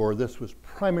Cold War, this was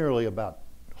primarily about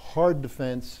hard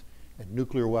defense and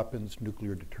nuclear weapons,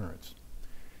 nuclear deterrence.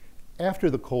 After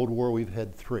the Cold War, we've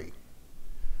had 3.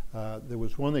 There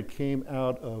was one that came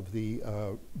out of the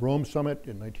Rome Summit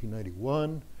in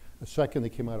 1991, a second that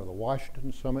came out of the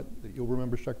Washington Summit that you'll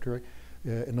remember, Secretary,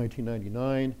 in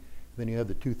 1999. Then you have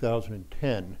the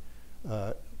 2010,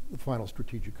 the final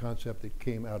strategic concept that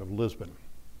came out of Lisbon.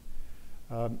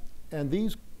 And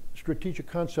these strategic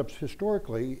concepts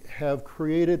historically have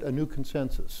created a new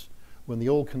consensus when the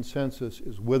old consensus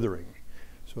is withering.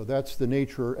 So that's the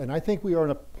nature, and I think we are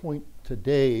at a point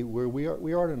today where we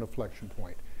are at an inflection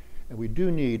point, and we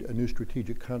do need a new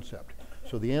strategic concept.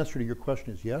 So the answer to your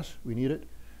question is yes, we need it,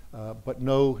 but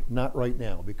no, not right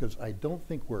now, because I don't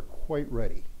think we're quite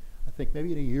ready. I think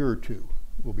maybe in a year or 2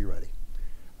 we'll be ready.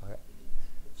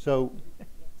 So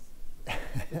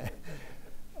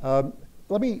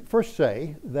let me first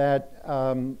say that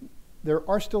there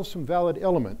are still some valid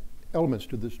elements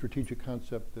to the strategic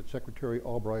concept that Secretary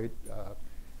Albright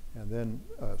and then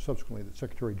subsequently the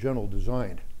Secretary General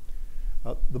designed.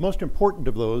 The most important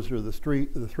of those are the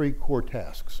three core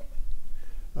tasks.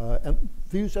 And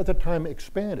these at the time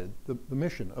expanded the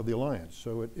mission of the alliance.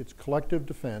 So it's collective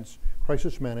defense,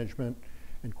 crisis management,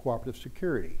 and cooperative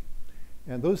security.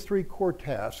 And those 3 core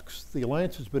tasks, the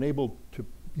alliance has been able to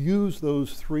use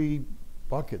those 3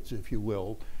 buckets, if you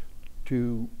will,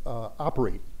 to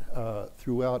operate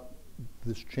throughout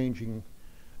this changing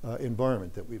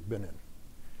environment that we've been in.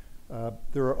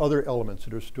 There are other elements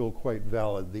that are still quite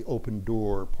valid: the open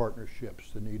door, partnerships,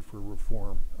 the need for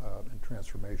reform and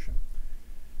transformation.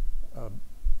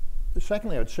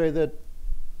 Secondly, I'd say that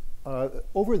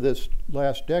over this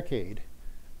last decade,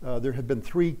 there have been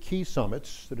 3 key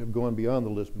summits that have gone beyond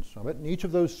the Lisbon Summit, and each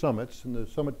of those summits and the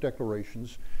summit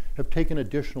declarations have taken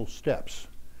additional steps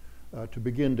to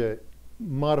begin to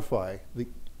modify the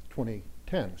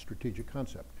 2010 strategic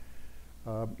concept.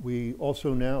 We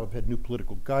also now have had new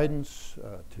political guidance.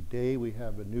 Today we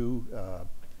have a new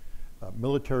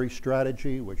military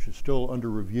strategy, which is still under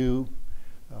review,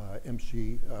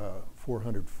 MC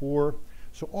 404.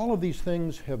 So all of these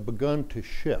things have begun to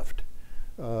shift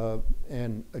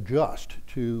and adjust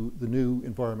to the new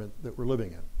environment that we're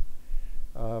living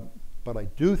in. But I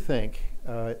do think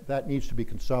that needs to be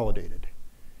consolidated.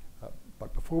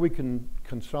 But before we can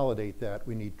consolidate that,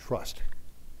 we need trust.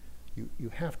 You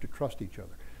have to trust each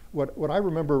other. What I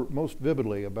remember most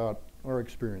vividly about our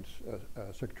experience,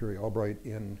 Secretary Albright,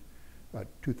 in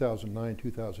 2009,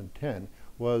 2010,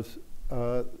 was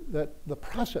that the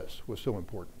process was so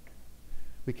important.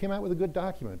 We came out with a good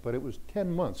document, but it was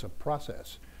 10 months of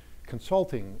process,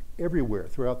 consulting everywhere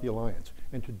throughout the alliance.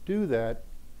 And to do that,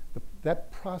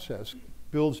 that process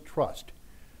builds trust.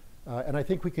 And I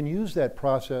think we can use that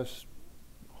process,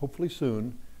 hopefully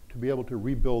soon, to be able to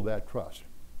rebuild that trust.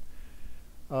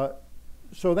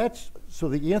 So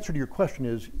the answer to your question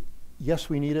is, yes,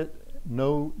 we need it.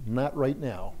 No, not right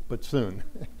now, but soon.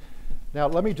 Now,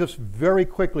 let me just very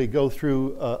quickly go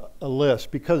through a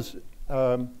list, because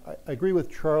I agree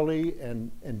with Charlie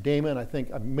and Damon. I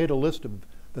think I've made a list of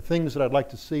the things that I'd like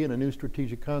to see in a new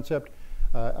strategic concept.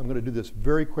 I'm going to do this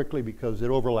very quickly because it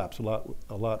overlaps a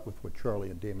lot with what Charlie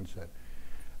and Damon said.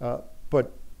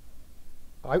 But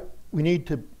we need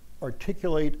to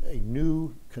articulate a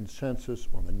new consensus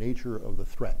on the nature of the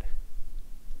threat.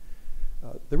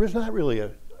 There is not really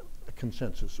a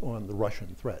consensus on the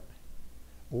Russian threat,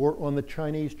 or on the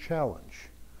Chinese challenge,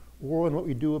 or on what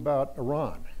we do about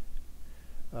Iran.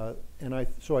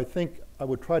 So I think I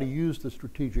would try to use the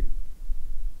strategic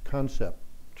concept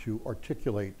to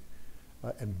articulate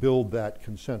and build that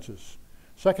consensus.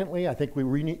 Secondly, I think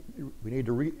we need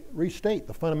to restate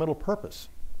the fundamental purpose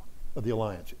of the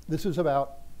alliance. This is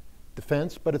about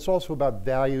defense, but it's also about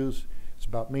values. It's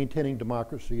about maintaining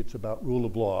democracy. It's about rule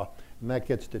of law. And that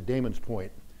gets to Damon's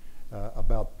point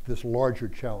about this larger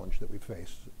challenge that we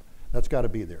face. That's got to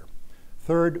be there.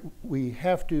 Third, we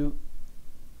have to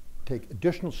take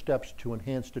additional steps to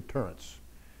enhance deterrence.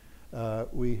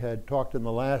 We had talked in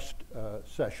the last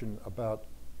session about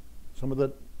some of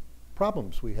the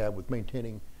problems we have with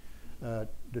maintaining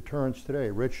deterrence today.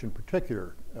 Rich in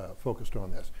particular focused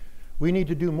on this. We need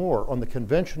to do more on the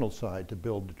conventional side to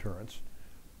build deterrence,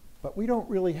 but we don't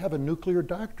really have a nuclear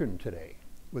doctrine today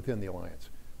within the alliance.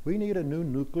 We need a new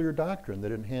nuclear doctrine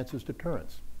that enhances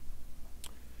deterrence.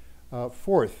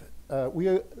 Fourth,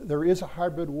 there is a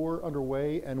hybrid war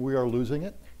underway and we are losing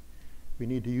it. We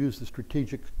need to use the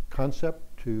strategic concept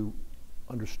to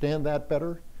understand that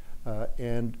better. I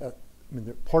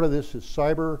mean, part of this is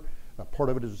cyber, part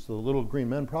of it is the little green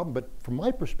men problem, but from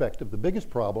my perspective, the biggest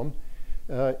problem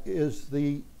is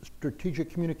the strategic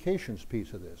communications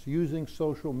piece of this, using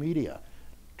social media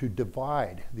to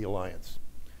divide the alliance.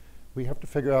 We have to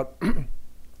figure out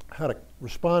how to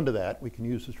respond to that. We can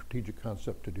use the strategic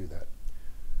concept to do that.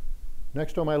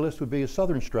 Next on my list would be a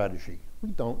Southern strategy. We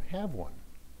don't have one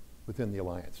within the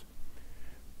alliance.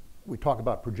 We talk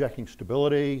about projecting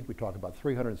stability, we talk about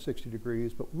 360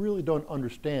 degrees, but we really don't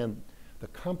understand the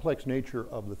complex nature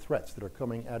of the threats that are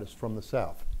coming at us from the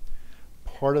south.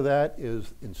 Part of that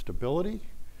is instability,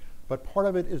 but part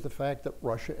of it is the fact that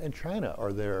Russia and China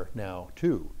are there now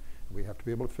too. We have to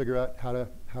be able to figure out how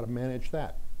to manage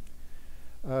that.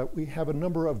 We have a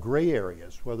number of gray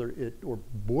areas, or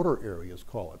border areas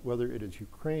call it, whether it is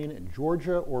Ukraine and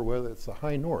Georgia or whether it's the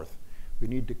high north. We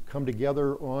need to come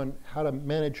together on how to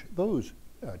manage those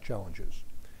challenges.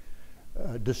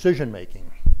 Decision making.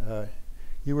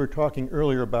 You were talking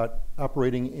earlier about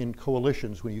operating in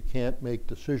coalitions when you can't make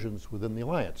decisions within the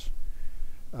alliance.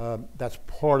 That's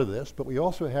part of this, but we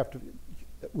also have to,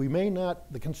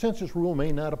 the consensus rule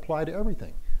may not apply to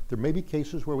everything. There may be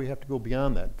cases where we have to go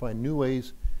beyond that and find new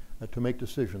ways to make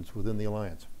decisions within the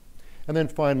alliance. And then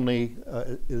finally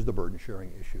is the burden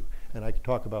sharing issue. And I can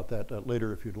talk about that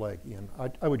later if you'd like, Ian.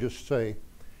 I would just say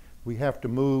we have to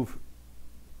move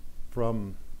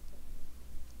from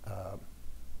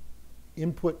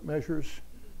input measures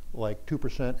like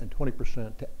 2% and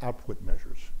 20% to output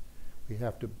measures. We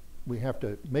have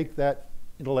to make that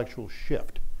intellectual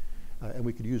shift, and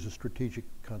we could use a strategic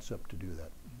concept to do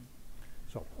that.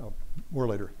 So more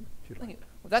later, if you'd like.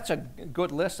 Well, that's a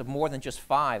good list of more than just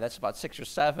 5. That's about 6 or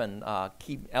 7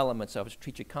 key elements of a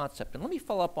strategic concept. And let me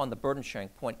follow up on the burden sharing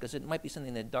point, because it might be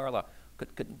something that Darla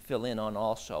could fill in on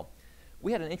also.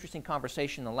 We had an interesting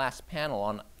conversation in the last panel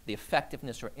on the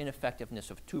effectiveness or ineffectiveness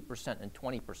of 2% and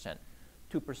 20%.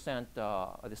 2%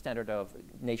 are the standard of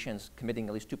nations committing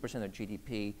at least 2% of their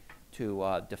GDP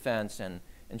to defense, and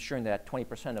ensuring that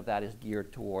 20% of that is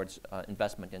geared towards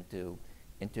investment into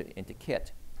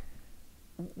kit.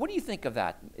 What do you think of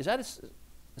that? Is that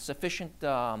a sufficient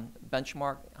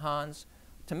benchmark, Hans?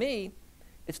 To me,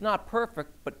 it's not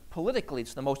perfect, but politically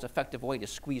it's the most effective way to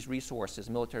squeeze resources,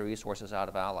 military resources, out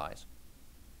of allies.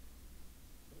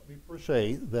 Let me first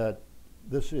say that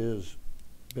this has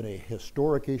been a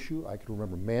historic issue. I can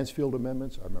remember Mansfield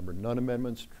amendments. I remember Nunn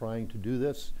amendments trying to do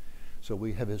this. So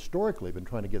we have historically been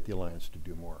trying to get the alliance to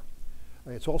do more.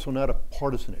 It's also not a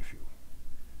partisan issue.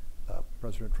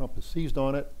 President Trump has seized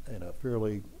on it in a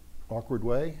fairly awkward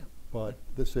way, but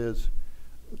this is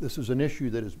an issue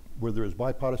that is where there is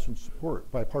bipartisan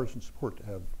support to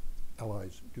have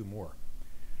allies do more.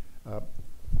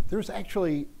 There's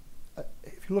actually,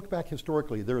 if you look back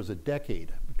historically, there is a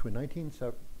decade between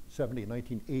 1970 and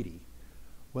 1980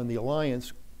 when the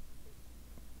alliance,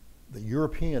 the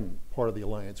European part of the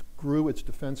alliance, grew its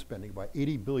defense spending by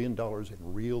 $80 billion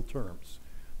in real terms.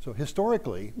 So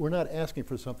historically, we're not asking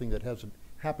for something that hasn't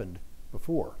happened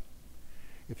before.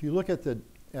 If you look at the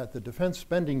defense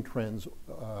spending trends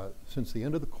since the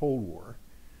end of the Cold War,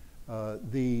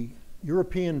 the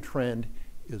European trend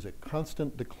is a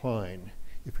constant decline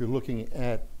if you're looking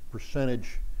at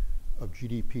percentage of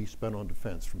GDP spent on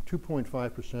defense, from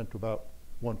 2.5% to about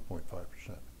 1.5%.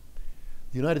 The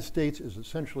United States is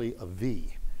essentially a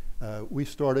V. We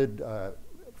started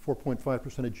 4.5%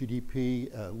 of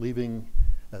GDP, leaving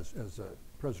as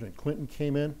President Clinton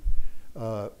came in.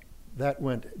 That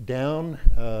went down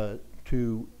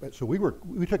so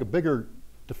we took a bigger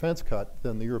defense cut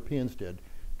than the Europeans did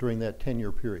during that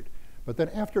 10-year period. But then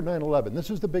after 9/11, this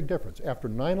is the big difference. After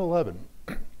 9/11,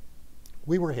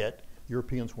 we were hit, the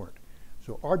Europeans weren't.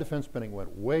 So our defense spending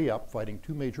went way up, fighting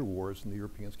 2 major wars, and the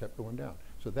Europeans kept going down.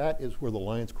 So that is where the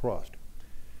lines crossed.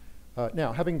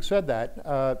 Now, having said that,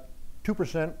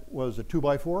 2% was a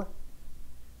 2x4.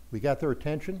 We got their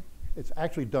attention. It's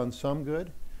actually done some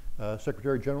good.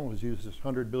 Secretary General has used this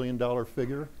 $100 billion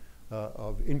figure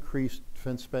of increased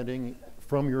defense spending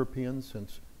from Europeans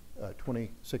since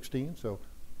 2016, so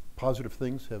positive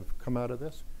things have come out of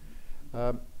this.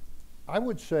 I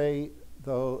would say,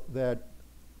 though, that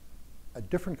a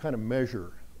different kind of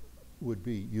measure would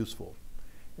be useful.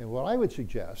 And what I would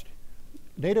suggest,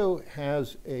 NATO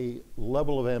has a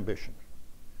level of ambition.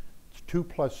 It's 2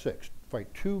 + 6,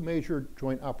 fight 2 major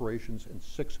joint operations and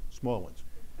 6 small ones.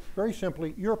 Very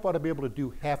simply, Europe ought to be able to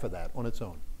do half of that on its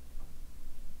own.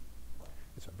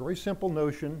 It's a very simple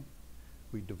notion.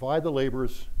 We divide the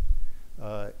labors,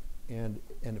 and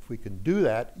if we can do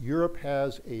that, Europe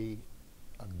has a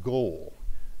goal,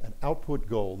 an output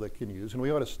goal that can use, and we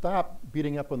ought to stop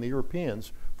beating up on the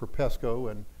Europeans for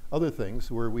PESCO and other things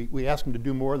where we ask them to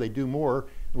do more, they do more,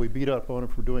 and we beat up on them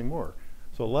for doing more.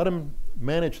 So let them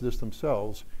manage this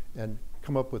themselves and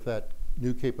come up with that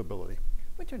new capability.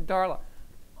 Richard Darla,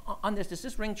 on this, does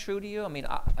this ring true to you? I mean,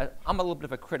 I'm a little bit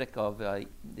of a critic of the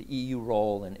EU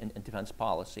role in defense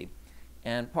policy.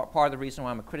 And part of the reason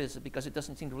why I'm a critic is because it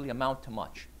doesn't seem to really amount to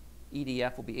much.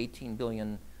 EDF will be 18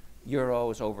 billion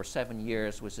euros over 7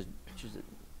 years, which is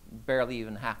barely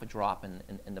even half a drop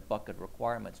in the bucket of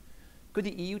requirements. Could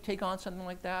the EU take on something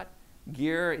like that?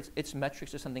 Gear its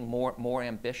metrics to something more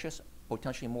ambitious,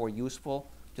 potentially more useful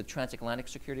to transatlantic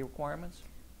security requirements?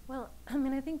 Well, I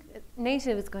mean, I think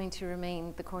NATO is going to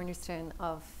remain the cornerstone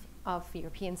of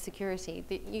European security.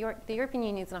 The European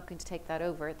Union is not going to take that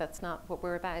over. That's not what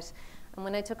we're about. And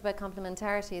when I talk about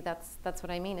complementarity, that's what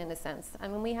I mean in a sense. I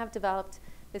mean, we have developed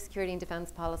the security and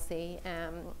defense policy.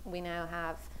 We now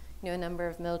have a number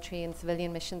of military and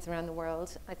civilian missions around the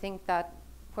world. I think that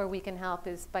where we can help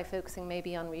is by focusing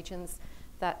maybe on regions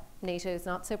that NATO is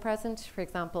not so present, for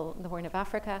example, the Horn of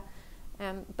Africa.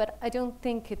 But I don't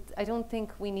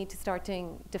think we need to start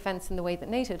doing defense in the way that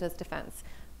NATO does defense.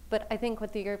 But I think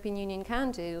what the European Union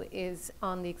can do is,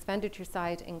 on the expenditure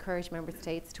side, encourage member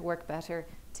states to work better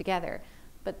together.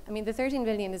 But I mean, the 13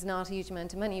 billion is not a huge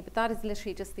amount of money, but that is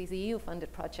literally just these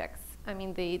EU-funded projects. I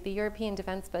mean, the European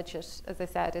defence budget, as I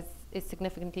said, is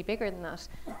significantly bigger than that.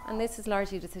 And this is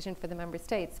largely a decision for the member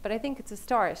states. But I think it's a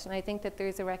start, and I think that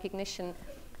there's a recognition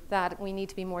that we need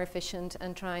to be more efficient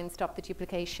and try and stop the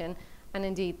duplication. And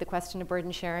indeed, the question of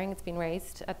burden sharing, it's been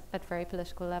raised at very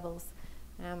political levels.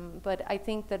 But I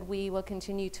think that we will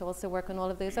continue to also work on all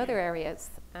of those other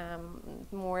areas,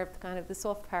 more of the kind of the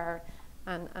soft power.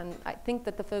 And I think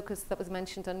that the focus that was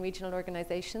mentioned on regional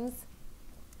organizations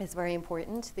is very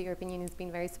important. The European Union has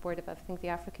been very supportive of, I think, the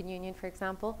African Union, for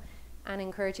example, and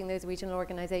encouraging those regional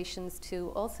organizations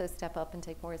to also step up and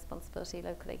take more responsibility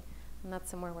locally. And that's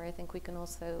somewhere where I think we can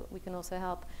also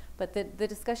help. But the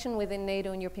discussion within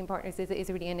NATO and European partners is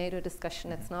really a NATO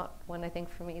discussion. It's not one, I think,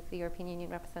 for me as the European Union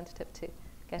representative to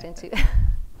get into.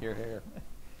 Hear, hear.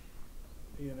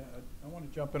 Ian, I want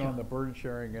to jump in on the burden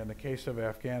sharing. In the case of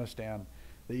Afghanistan,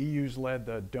 the EU's led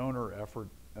the donor effort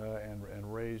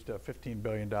and raised $15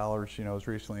 billion, as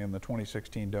recently in the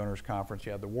 2016 Donors Conference.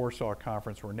 You had the Warsaw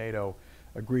Conference where NATO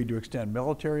agreed to extend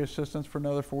military assistance for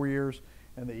another 4 years,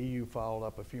 and the EU followed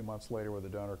up a few months later with a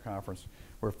donor conference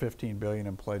where $15 billion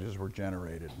in pledges were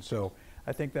generated. And so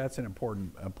I think that's an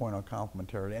important point on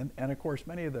complementarity. And of course,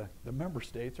 many of the member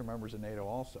states are members of NATO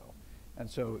also. And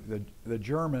so the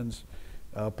Germans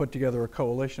put together a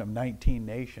coalition of 19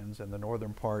 nations in the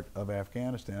northern part of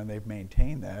Afghanistan. They've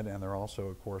maintained that, and they're also,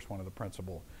 of course, one of the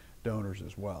principal donors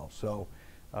as well. So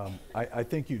I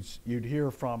think you'd hear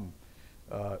from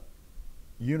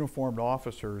uniformed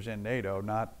officers in NATO,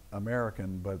 not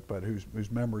American, but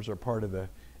whose members are part of the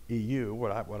EU,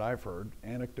 what I've heard,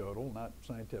 anecdotal, not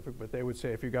scientific, but they would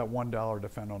say if you got $1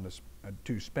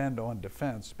 to spend on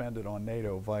defense, spend it on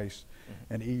NATO, vice,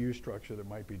 an EU structure that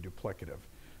might be duplicative.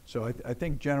 So I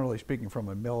think generally speaking from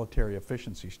a military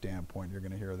efficiency standpoint, you're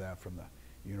going to hear that from the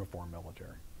uniformed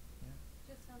military.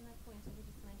 Yeah. Just on that point, I would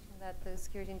just mention that those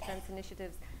security and defense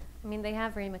initiatives, I mean, they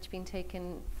have very much been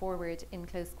taken forward in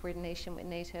close coordination with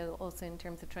NATO, also in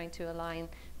terms of trying to align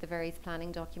the various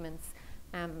planning documents.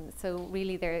 So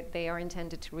really they are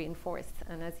intended to reinforce,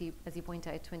 and as you point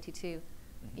out, 22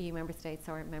 EU member states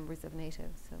are members of NATO.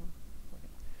 So.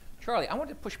 Charlie, I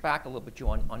wanted to push back a little bit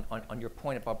on your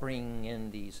point about bringing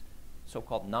in these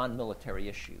so-called non-military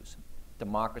issues,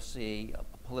 democracy,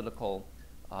 a political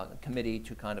committee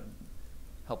to kind of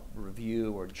help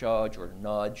review or judge or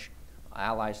nudge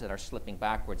allies that are slipping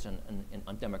backwards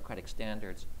on democratic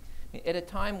standards. At a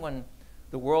time when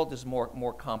the world is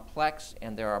more complex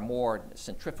and there are more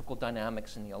centrifugal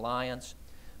dynamics in the alliance,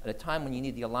 at a time when you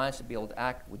need the alliance to be able to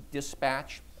act with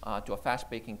dispatch to a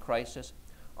fast-breaking crisis,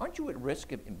 aren't you at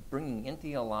risk of bringing into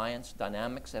the alliance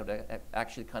dynamics that would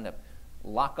actually kind of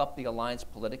lock up the alliance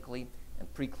politically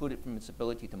and preclude it from its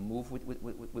ability to move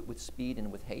with speed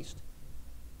and with haste?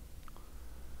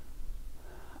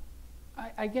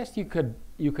 I guess you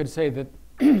could say that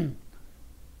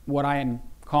what I am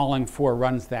calling for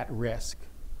runs that risk.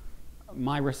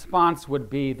 My response would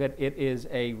be that it is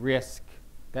a risk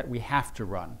that we have to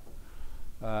run,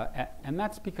 and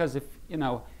that's because if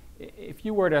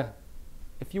you were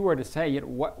to say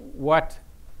what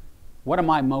am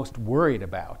I most worried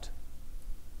about?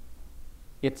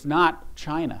 It's not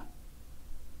China.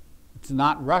 It's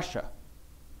not Russia.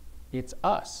 It's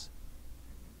us,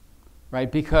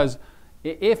 right? Because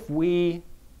if we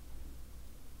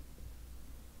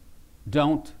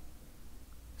don't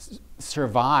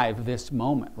survive this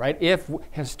moment, right? If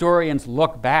historians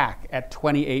look back at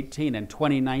 2018 and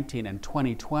 2019 and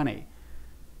 2020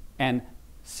 and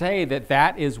say that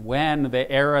that is when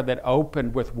the era that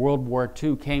opened with World War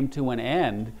II came to an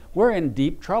end, we're in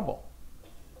deep trouble.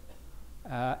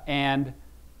 And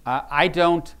I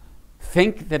don't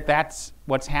think that that's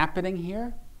what's happening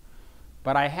here,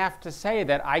 but I have to say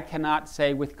that I cannot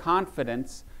say with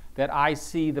confidence that I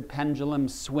see the pendulum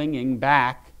swinging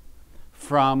back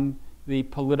from the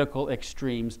political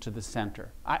extremes to the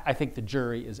center. I think the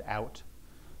jury is out.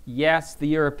 Yes, the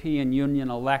European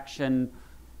Union election,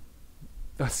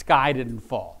 the sky didn't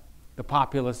fall. The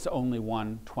populists only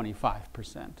won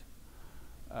 25%.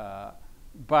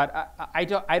 But I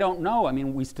don't know. I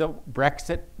mean,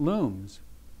 Brexit looms.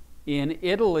 In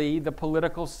Italy, the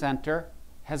political center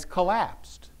has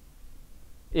collapsed.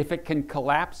 If it can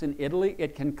collapse in Italy,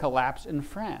 it can collapse in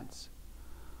France.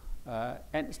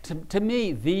 And to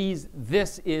me,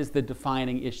 this is the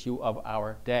defining issue of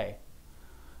our day.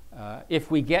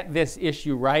 If we get this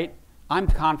issue right, I'm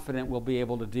confident we'll be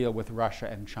able to deal with Russia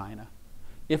and China.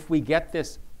 If we get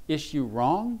this issue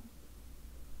wrong,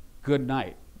 good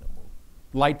night.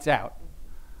 Lights out.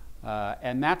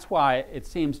 And that's why it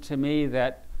seems to me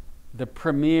that the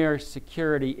premier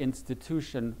security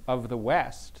institution of the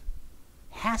West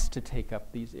has to take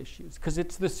up these issues, because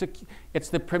it's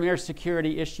the premier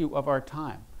security issue of our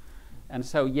time. And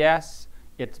so yes,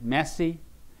 it's messy.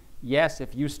 Yes,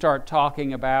 if you start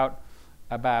talking about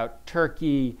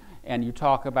Turkey and you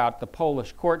talk about the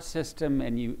Polish court system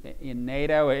and in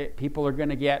NATO, people are going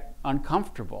to get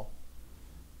uncomfortable.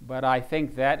 But I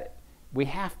think that we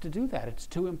have to do that. It's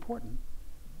too important.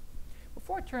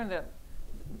 Before I turn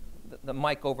the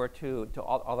mic over to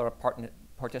all other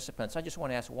participants, I just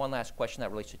want to ask one last question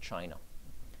that relates to China.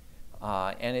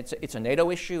 And it's a NATO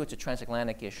issue, it's a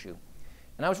transatlantic issue.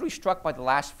 And I was really struck by the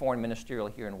last foreign ministerial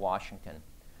here in Washington,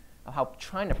 of how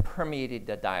China permeated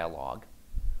the dialogue.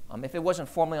 If it wasn't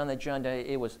formally on the agenda,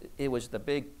 it was the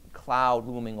big cloud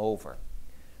looming over.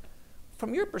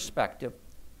 From your perspective,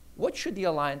 what should the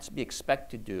alliance be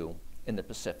expected to do in the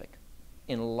Pacific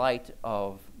in light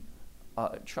of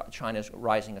China's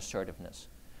rising assertiveness?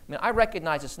 I mean, I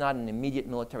recognize it's not an immediate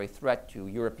military threat to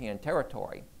European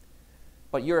territory,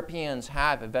 but Europeans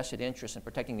have a vested interest in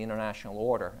protecting the international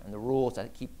order and the rules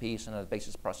that keep peace and the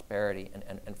basis of prosperity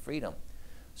and freedom.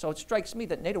 So it strikes me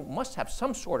that NATO must have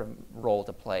some sort of role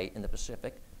to play in the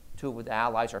Pacific, with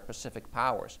allies or Pacific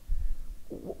powers.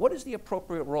 What is the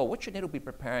appropriate role? What should NATO be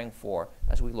preparing for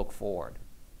as we look forward?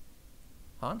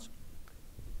 Hans?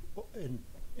 Well, in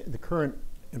the current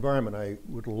environment, I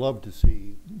would love to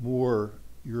see more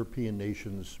European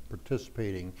nations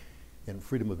participating in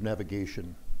freedom of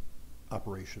navigation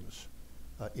operations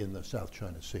in the South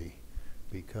China Sea,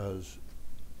 because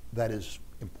that is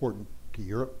important to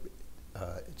Europe.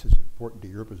 It's as important to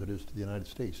Europe as it is to the United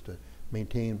States to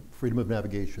maintain freedom of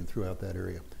navigation throughout that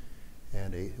area.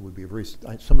 And it would be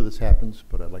some of this happens,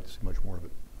 but I'd like to see much more of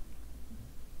it.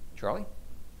 Charlie?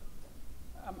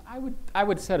 I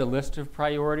would set a list of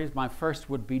priorities. My first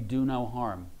would be do no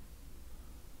harm,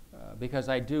 because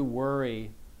I do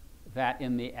worry that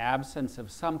in the absence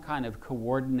of some kind of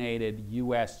coordinated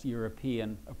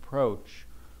U.S.-European approach,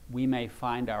 we may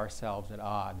find ourselves at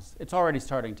odds. It's already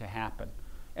starting to happen.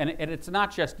 And it's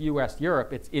not just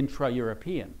U.S.-Europe, it's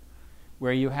intra-European,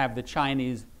 where you have the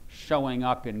Chinese showing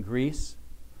up in Greece,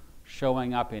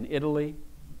 showing up in Italy,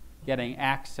 getting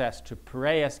access to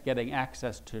Piraeus, getting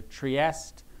access to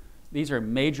Trieste. These are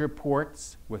major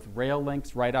ports with rail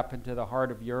links right up into the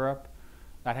heart of Europe.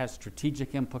 That has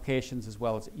strategic implications as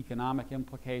well as economic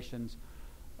implications.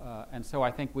 And so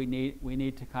I think we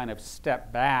need to kind of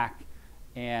step back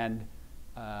and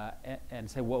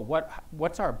say, well,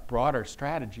 what's our broader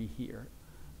strategy here?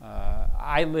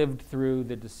 I lived through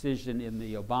the decision in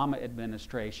the Obama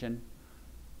administration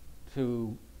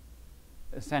to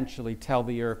essentially tell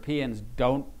the Europeans,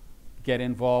 don't get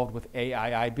involved with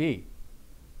AIIB.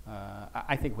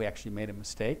 I think we actually made a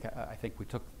mistake. I think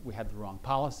we had the wrong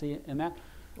policy in that.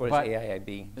 What is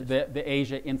AIIB? The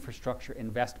Asia Infrastructure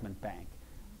Investment Bank.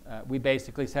 We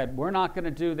basically said, we're not going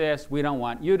to do this. We don't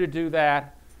want you to do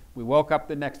that. We woke up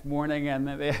the next morning and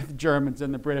the Germans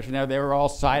and the British, they were all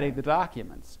citing the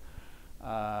documents.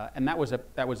 And that was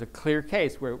a clear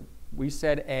case where we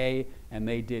said A and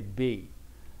they did B.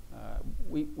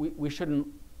 We shouldn't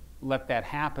let that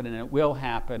happen, and it will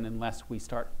happen unless we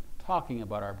start talking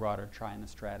about our broader China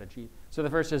strategy. So the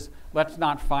first is, let's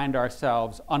not find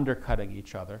ourselves undercutting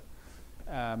each other.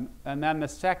 And then the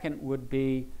second would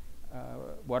be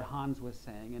what Hans was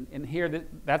saying. And here,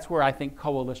 that's where I think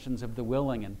coalitions of the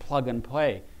willing and plug and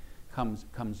play comes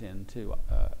into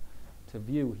to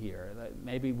view here. That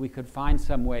maybe we could find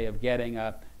some way of getting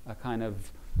a kind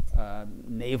of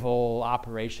naval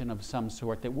operation of some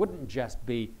sort that wouldn't just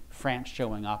be France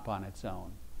showing up on its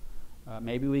own.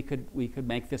 Maybe we could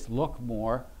make this look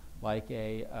more like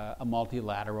a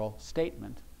multilateral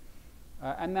statement.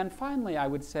 And then finally, I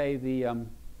would say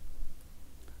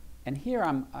and here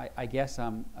I guess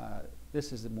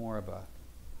this is more of a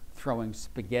throwing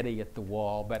spaghetti at the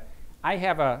wall, but I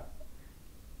have a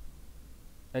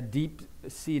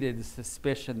deep-seated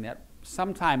suspicion that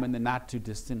sometime in the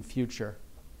not-too-distant future,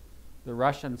 the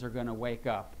Russians are going to wake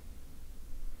up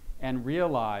and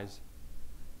realize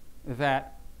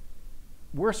that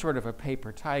we're sort of a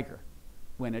paper tiger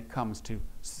when it comes to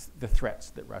the threats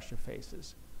that Russia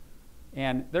faces.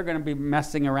 And they're going to be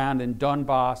messing around in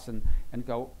Donbass and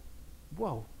go,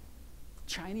 whoa,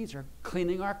 Chinese are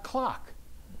cleaning our clock.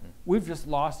 We've just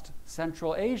lost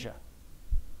Central Asia.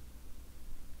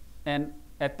 And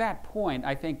at that point,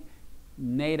 I think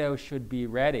NATO should be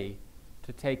ready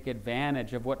to take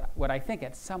advantage of what I think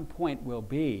at some point will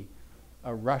be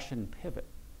a Russian pivot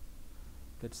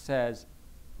that says,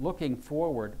 looking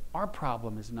forward, our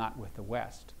problem is not with the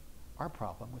West. Our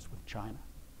problem was with China.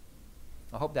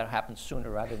 I hope that happens sooner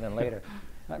rather than later.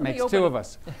 That makes two of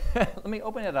us. Let me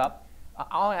open it up.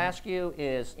 All I ask you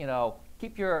is,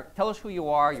 tell us who you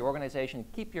are, your organization.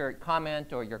 Keep your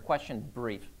comment or your question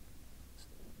brief.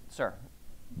 Sir.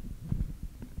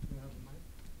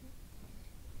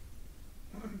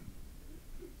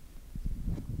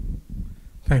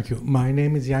 Thank you. My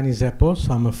name is Yannis Zepos.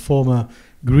 I'm a former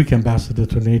Greek ambassador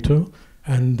to NATO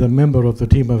and a member of the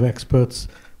team of experts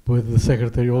with the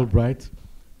Secretary Albright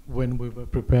when we were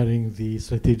preparing the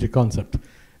strategic concept.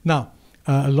 Now,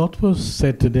 a lot was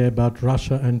said today about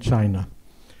Russia and China.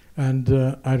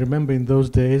 And I remember in those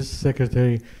days,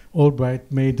 Secretary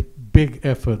Albright made big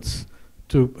efforts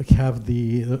to have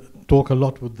talk a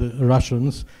lot with the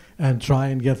Russians and try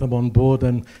and get them on board.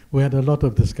 And we had a lot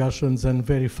of discussions and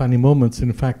very funny moments,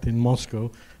 in fact, in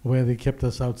Moscow, where they kept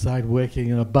us outside working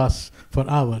in a bus for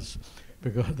hours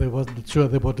because they wasn't sure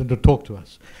they wanted to talk to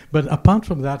us. But apart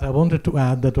from that, I wanted to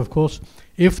add that, of course,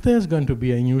 if there's going to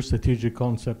be a new strategic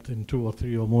concept in 2 or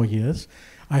 3 or more years,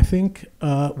 I think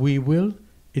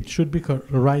it should be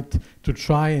right to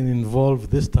try and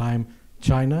involve this time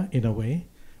China in a way,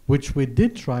 which we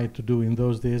did try to do in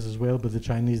those days as well, but the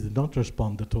Chinese did not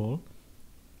respond at all.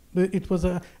 It was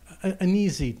an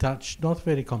easy touch, not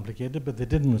very complicated, but they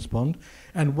didn't respond.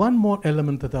 And one more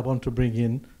element that I want to bring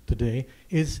in today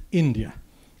is India.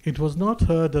 It was not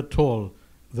heard at all,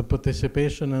 the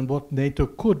participation and what NATO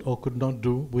could or could not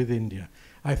do with India.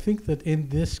 I think that in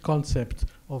this concept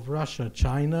of Russia,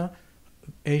 China,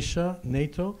 Asia,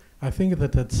 NATO, I think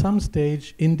that at some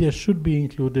stage India should be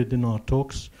included in our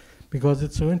talks because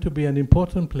it's going to be an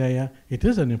important player. It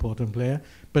is an important player,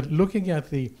 but looking at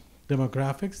the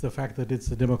demographics, the fact that it's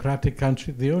a democratic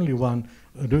country, the only one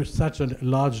such a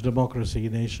large democracy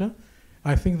in Asia,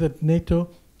 I think that NATO,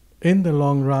 in the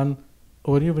long run,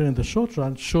 or even in the short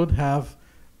run, should have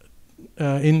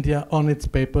India on its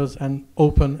papers and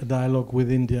open a dialogue with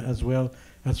India as well,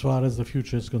 as far as the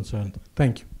future is concerned.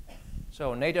 Thank you.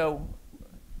 So NATO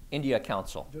India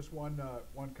Council. Just one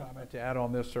comment to add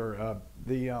on this, sir.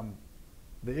 The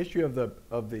issue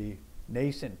of the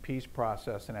nascent peace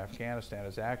process in Afghanistan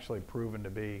has actually proven to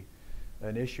be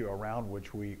an issue around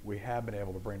which we have been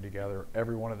able to bring together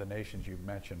every one of the nations you've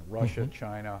mentioned, Russia,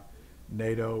 China,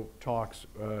 NATO talks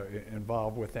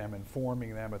involved with them,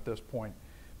 informing them at this point.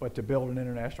 But to build an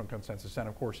international consensus, and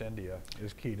of course India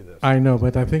is key to this. I know,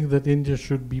 but I think that India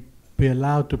should be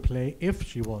allowed to play, if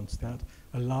she wants that,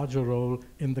 a larger role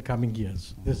in the coming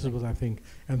years. This is what I think,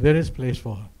 and there is place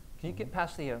for her. Can you get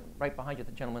past the, right behind you,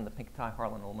 the gentleman in the pink tie,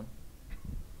 Harlan Ullman?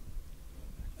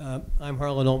 I'm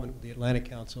Harlan Ullman with the Atlantic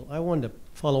Council. I wanted to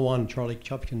follow on Charlie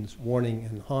Chupkin's warning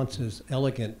and Hans's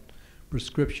elegant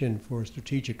prescription for a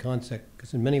strategic concept,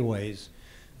 because in many ways,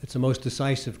 It's the most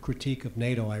decisive critique of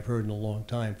NATO I've heard in a long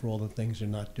time for all the things they're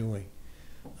not doing.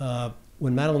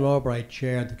 When Madeleine Albright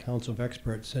chaired the Council of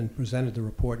Experts and presented the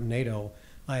report in NATO,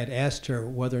 I had asked her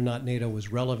whether or not NATO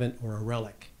was relevant or a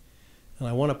relic. And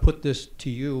I want to put this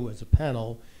to you as a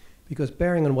panel, because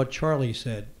bearing on what Charlie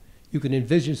said, you can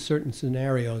envision certain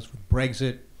scenarios with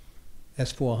Brexit,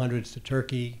 S-400s to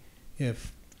Turkey.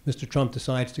 If Mr. Trump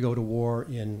decides to go to war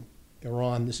in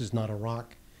Iran, this is not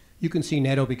Iraq. You can see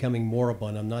NATO becoming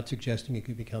moribund. I'm not suggesting it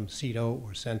could become CETO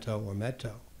or CENTO or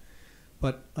METO.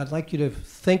 But I'd like you to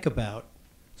think about,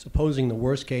 supposing the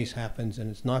worst case happens and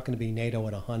it's not going to be NATO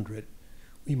at 100,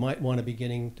 we might want to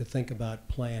beginning to think about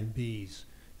plan Bs.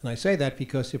 And I say that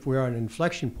because if we're at an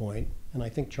inflection point, and I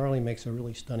think Charlie makes a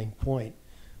really stunning point,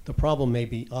 the problem may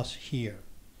be us here.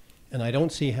 And I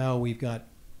don't see how we've got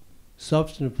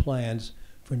substantive plans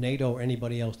for NATO or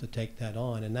anybody else to take that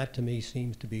on. And that to me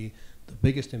seems to be the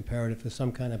biggest imperative for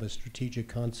some kind of a strategic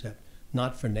concept,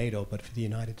 not for NATO, but for the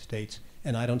United States.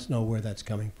 And I don't know where that's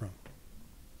coming from.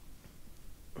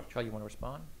 Charlie, you want to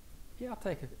respond? Yeah, I'll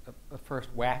take a first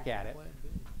whack at it.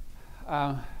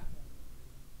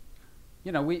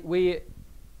 You know,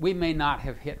 we may not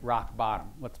have hit rock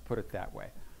bottom, let's put it that way.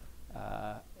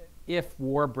 If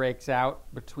war breaks out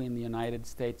between the United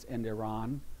States and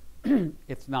Iran,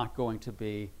 it's not going to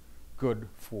be good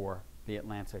for the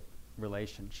Atlantic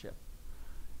relationship.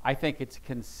 I think it's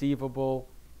conceivable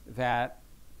that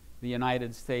the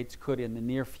United States could, in the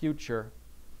near future,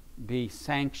 be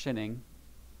sanctioning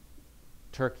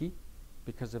Turkey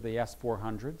because of the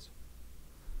S-400s,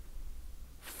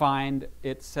 find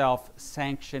itself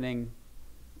sanctioning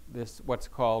this what's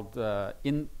called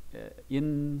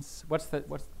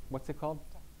what's it called?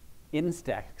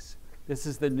 Instex. This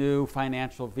is the new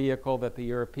financial vehicle that the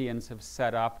Europeans have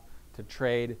set up to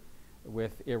trade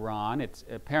with Iran.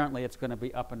 Apparently it's going to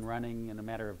be up and running in a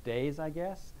matter of days, I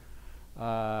guess.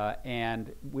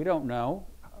 And we don't know.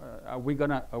 Are we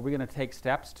going to take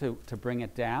steps to bring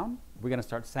it down? Are we going to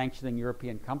start sanctioning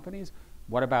European companies?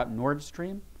 What about Nord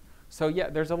Stream? So yeah,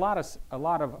 there's a lot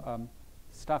of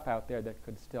stuff out there that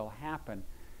could still happen.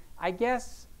 I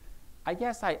guess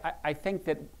I think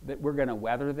that we're going to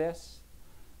weather this,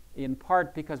 in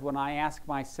part because when I ask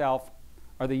myself,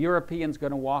 are the Europeans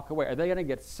going to walk away? Are they going to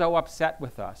get so upset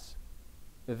with us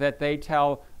that they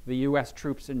tell the U.S.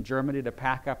 troops in Germany to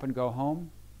pack up and go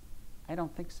home? I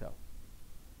don't think so.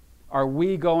 Are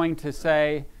we going to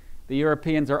say the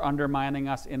Europeans are undermining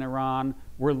us in Iran,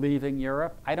 we're leaving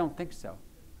Europe? I don't think so.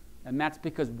 And that's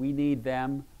because we need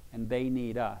them and they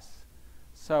need us.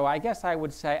 So I guess I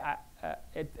would say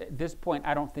at this point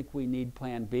I don't think we need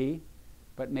plan B,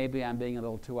 but maybe I'm being a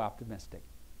little too optimistic.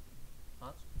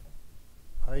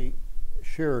 I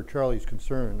share Charlie's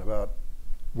concern about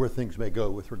where things may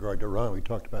go with regard to Iran. We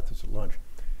talked about this at lunch.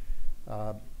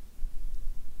 The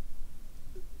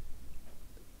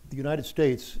United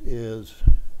States is,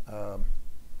 I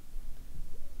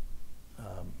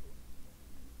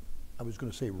was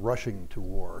going to say rushing to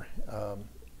war.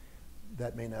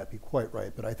 That may not be quite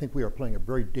right, but I think we are playing a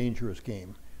very dangerous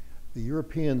game. The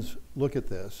Europeans look at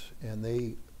this and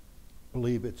they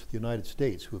believe it's the United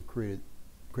States who have created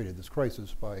this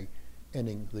crisis by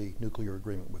ending the nuclear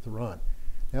agreement with Iran.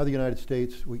 Now the United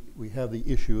States, we have the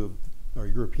issue of our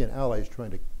European allies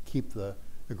trying to keep the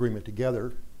agreement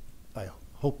together. I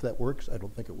hope that works. I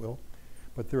don't think it will.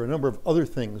 But there are a number of other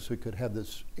things that could have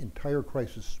this entire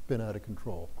crisis spin out of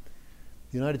control.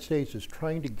 The United States is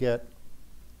trying to get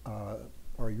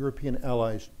our European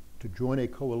allies to join a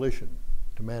coalition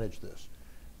to manage this.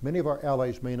 Many of our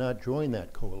allies may not join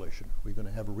that coalition. We're going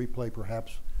to have a replay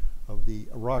perhaps of the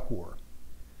Iraq War.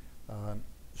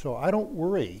 So I don't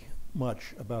worry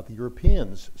much about the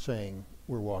Europeans saying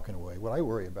we're walking away. What I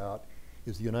worry about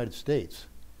is the United States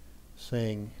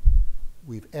saying,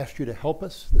 we've asked you to help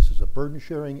us. This is a burden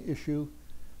sharing issue.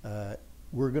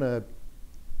 We're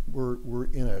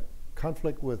in a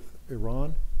conflict with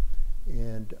Iran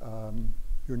and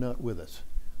you're not with us.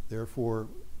 Therefore,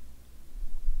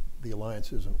 the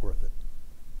alliance isn't worth it.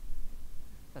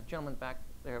 That gentleman back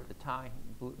there with the tie,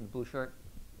 blue shirt.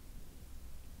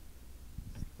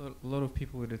 A lot of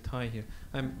people with a tie here.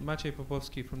 I'm Maciej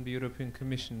Popowski from the European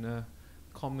Commission.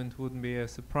 Comment wouldn't be a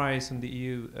surprise on the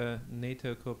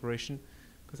EU-NATO cooperation,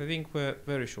 because I think we're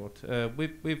very short.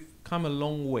 We've come a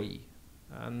long way,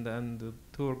 and the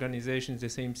two organizations, the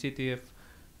same city, have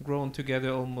grown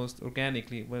together almost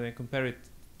organically when I compare it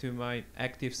to my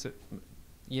active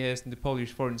years in the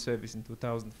Polish Foreign Service in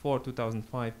 2004,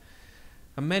 2005.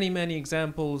 And many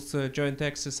examples, joint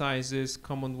exercises,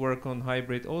 common work on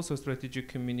hybrid, also strategic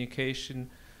communication,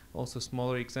 also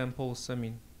smaller examples. I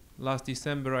mean, last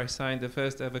December I signed the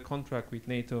first ever contract with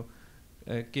NATO,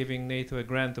 giving NATO a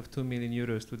grant of 2 million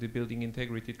euros to the Building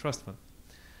Integrity Trust Fund.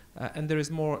 And there is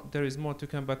more to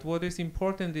come. But what is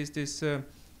important is this,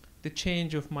 the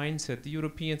change of mindset. The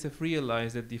Europeans have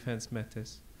realized that defense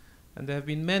matters. And there have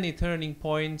been many turning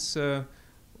points.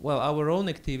 Well, our own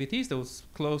activities, those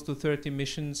close to 30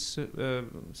 missions,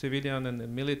 civilian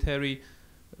and military,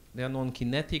 they are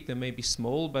non-kinetic, they may be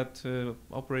small, but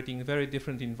operating in very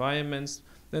different environments.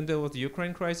 Then there was the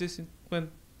Ukraine crisis in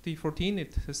 2014.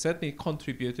 It has certainly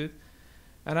contributed.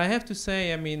 And I have to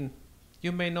say, I mean,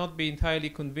 you may not be entirely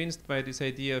convinced by this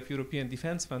idea of European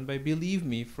Defense Fund, but believe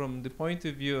me, from the point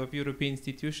of view of European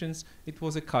institutions, it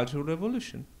was a cultural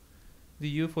revolution. The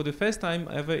EU, for the first time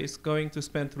ever, is going to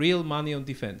spend real money on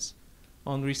defense,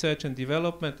 on research and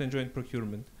development and joint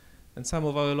procurement. And some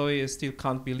of our lawyers still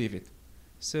can't believe it.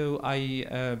 So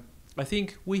I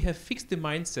think we have fixed the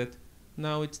mindset.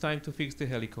 Now it's time to fix the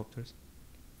helicopters.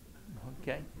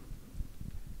 Okay.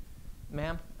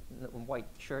 Ma'am, in the white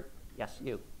shirt. Yes,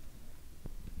 you.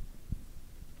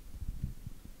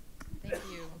 Thank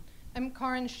you. I'm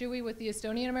Karin Shui with the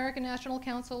Estonian American National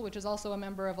Council, which is also a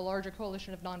member of a larger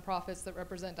coalition of nonprofits that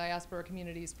represent diaspora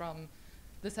communities from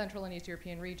the Central and East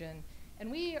European region. And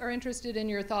we are interested in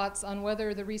your thoughts on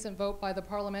whether the recent vote by the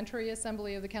Parliamentary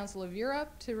Assembly of the Council of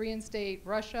Europe to reinstate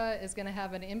Russia is going to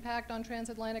have an impact on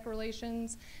transatlantic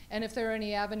relations, and if there are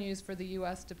any avenues for the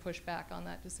U.S. to push back on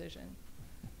that decision.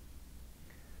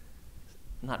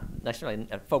 Not necessarily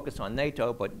a focus on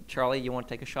NATO, but Charlie, you want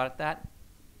to take a shot at that?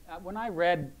 When I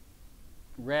read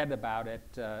about it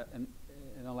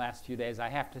in the last few days, I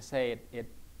have to say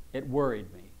it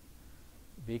worried me,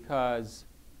 because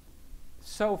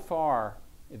so far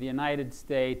the United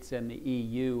States and the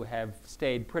EU have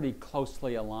stayed pretty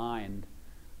closely aligned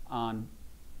on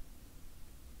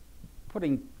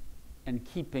putting and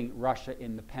keeping Russia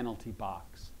in the penalty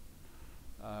box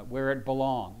where it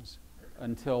belongs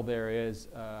until there is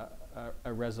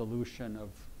a resolution of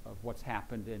what's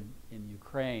happened in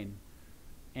Ukraine.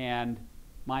 And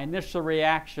my initial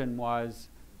reaction was,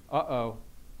 uh-oh,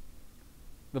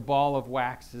 the ball of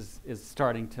wax is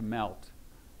starting to melt,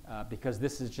 because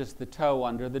this is just the toe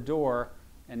under the door,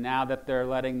 and now that they're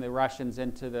letting the Russians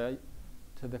into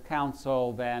the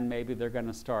council, then maybe they're going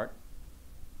to start,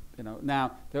 you know.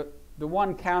 Now, the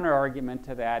one counter argument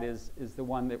to that is the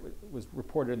one that was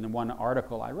reported in the one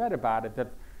article I read about it,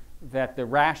 that the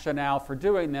rationale for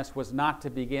doing this was not to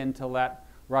begin to let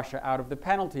Russia out of the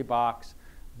penalty box,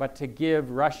 but to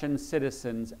give Russian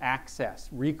citizens access,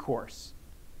 recourse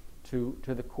to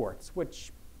the courts,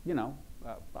 which, you know,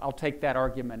 I'll take that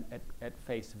argument at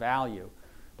face value.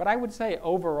 But I would say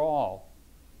overall,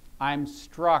 I'm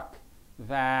struck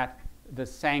that the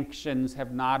sanctions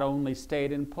have not only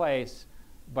stayed in place,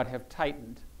 but have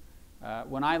tightened.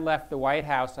 When I left the White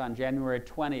House on January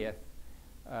 20th,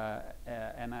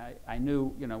 and I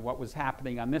knew, you know, what was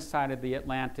happening on this side of the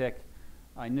Atlantic,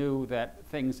 I knew that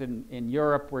things in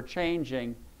Europe were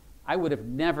changing, I would have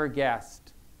never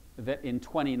guessed that in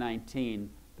 2019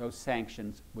 those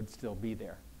sanctions would still be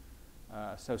there.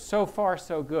 So far,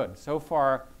 so good. So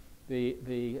far,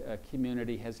 the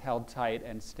community has held tight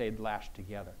and stayed lashed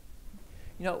together.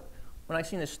 You know, when I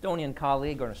see an Estonian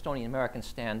colleague or an Estonian American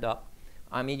stand up,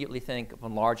 I immediately think of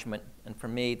enlargement, and for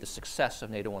me, the success of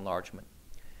NATO enlargement.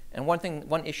 And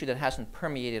one issue that hasn't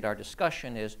permeated our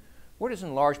discussion is, where does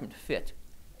enlargement fit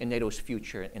in NATO's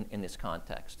future in this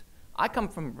context? I come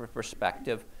from a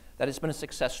perspective that it's been a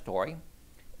success story,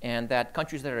 and that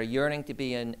countries that are yearning to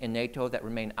be in NATO that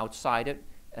remain outside it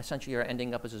essentially are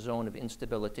ending up as a zone of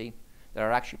instability that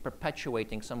are actually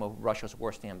perpetuating some of Russia's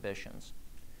worst ambitions.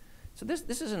 So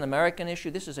this is an American issue,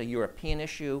 this is a European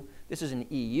issue, this is an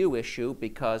EU issue,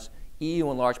 because EU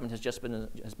enlargement has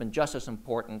been just as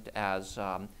important as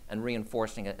and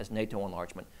reinforcing it as NATO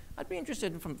enlargement. I'd be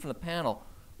interested from the panel,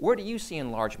 where do you see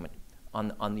enlargement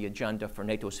on the agenda for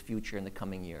NATO's future in the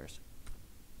coming years?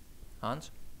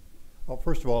 Hans? Well,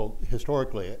 first of all,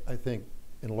 historically, I think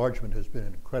enlargement has been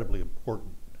an incredibly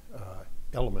important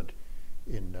element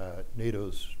in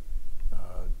NATO's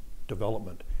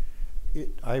development.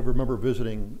 I remember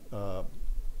visiting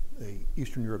the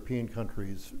Eastern European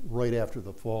countries right after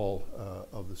the fall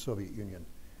of the Soviet Union.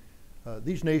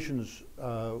 These nations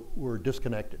were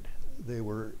disconnected. They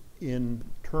were in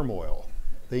turmoil.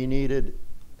 They needed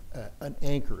an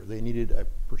anchor. They needed a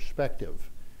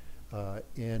perspective.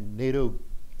 And NATO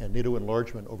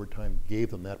enlargement over time gave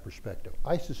them that perspective.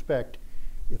 I suspect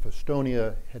if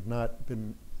Estonia had not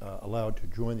been allowed to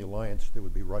join the alliance, there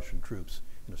would be Russian troops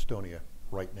in Estonia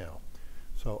right now.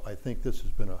 So I think this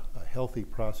has been a healthy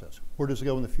process. Where does it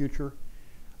go in the future?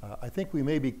 I think we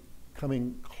may be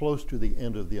coming close to the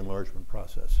end of the enlargement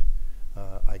process.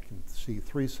 I can see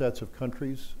 3 sets of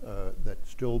countries that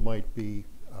still might be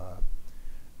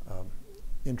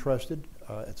interested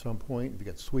at some point. You've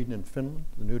got Sweden and Finland,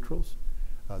 the neutrals.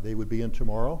 They would be in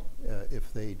tomorrow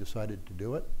if they decided to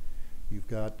do it. You've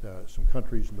got some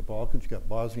countries in the Balkans. You've got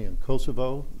Bosnia and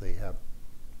Kosovo. They have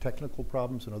technical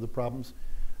problems and other problems.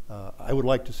 I would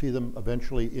like to see them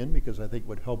eventually in because I think it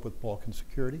would help with Balkan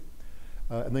security.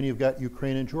 And then you've got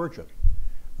Ukraine and Georgia.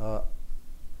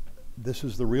 This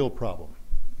is the real problem,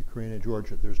 Ukraine and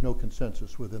Georgia. There's no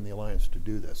consensus within the alliance to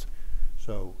do this.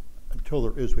 So until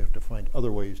there is, we have to find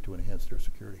other ways to enhance their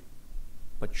security.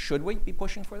 But should we be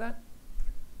pushing for that?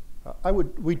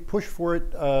 We'd push for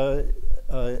it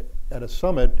at a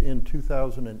summit in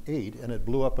 2008, and it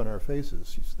blew up in our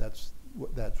faces. That's,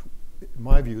 in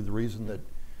my view, the reason that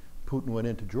Putin went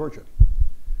into Georgia.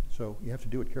 So you have to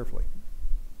do it carefully.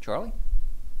 Charlie?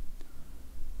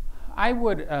 I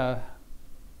would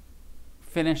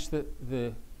finish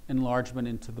the enlargement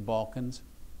into the Balkans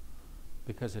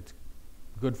because it's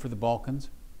good for the Balkans.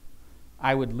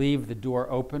 I would leave the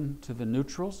door open to the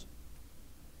neutrals,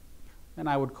 and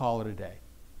I would call it a day.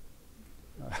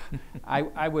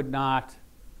 I would not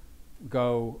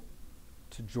go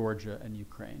to Georgia and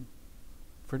Ukraine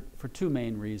for 2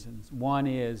 main reasons. One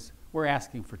is we're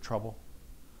asking for trouble.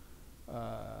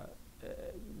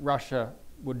 Russia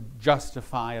would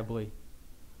justifiably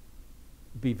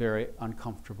be very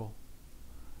uncomfortable.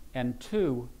 And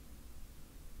 2,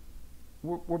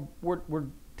 we're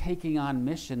taking on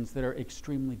missions that are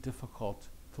extremely difficult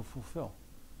to fulfill.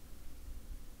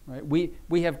 Right?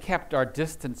 We have kept our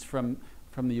distance from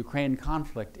the Ukraine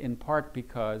conflict in part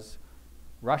because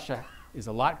Russia is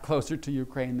a lot closer to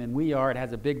Ukraine than we are. It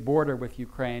has a big border with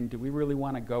Ukraine. Do we really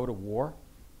want to go to war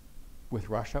with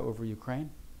Russia over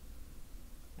Ukraine?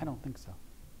 I don't think so.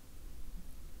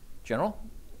 General,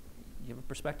 you have a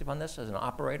perspective on this as an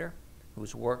operator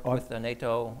who's worked with the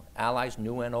NATO allies,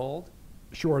 new and old?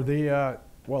 Sure.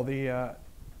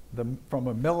 From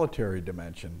a military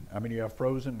dimension, I mean, you have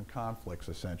frozen conflicts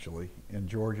essentially in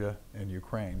Georgia and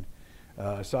Ukraine.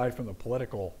 Aside from the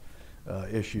political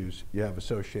issues you have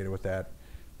associated with that,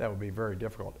 that would be very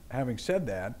difficult. Having said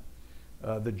that,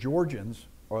 the Georgians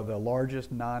are the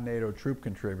largest non-NATO troop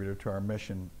contributor to our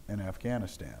mission in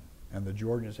Afghanistan. And the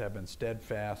Georgians have been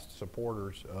steadfast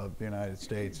supporters of the United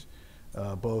States,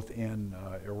 both in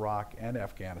Iraq and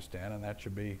Afghanistan, and that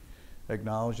should be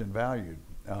acknowledged and valued.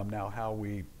 Now, how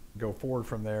we go forward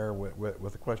from there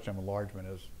with the question of enlargement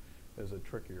is a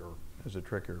trickier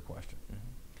question.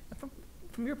 Mm-hmm.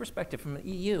 From your perspective, from the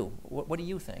EU, what do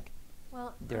you think?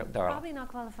 Well, I'm probably not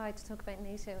qualified to talk about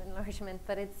NATO enlargement,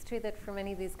 but it's true that for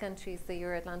many of these countries, the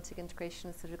Euro-Atlantic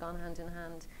integration has sort of gone hand in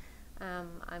hand.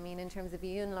 I mean, in terms of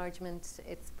EU enlargement,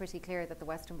 it's pretty clear that the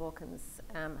Western Balkans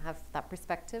have that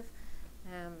perspective.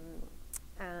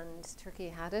 And Turkey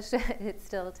had it. It's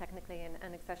still technically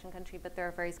an accession country, but there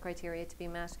are various criteria to be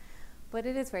met. But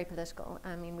it is very political.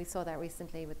 I mean, we saw that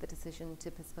recently with the decision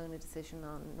to postpone a decision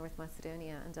on North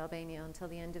Macedonia and Albania until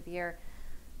the end of the year.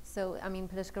 So, I mean,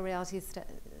 political realities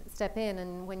step in,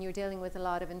 and when you're dealing with a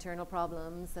lot of internal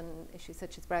problems and issues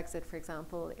such as Brexit, for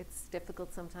example, it's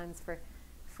difficult sometimes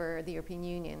for the European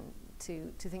Union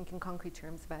to think in concrete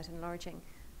terms about enlarging.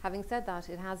 Having said that,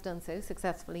 it has done so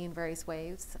successfully in various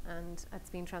waves, and it's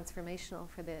been transformational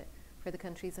for the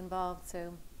countries involved.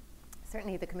 So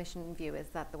certainly the Commission view is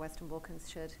that the Western Balkans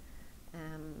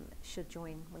should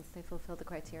join once they fulfill the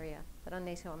criteria. But on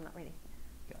NATO, I'm not really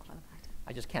qualified.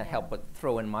 I just can't help but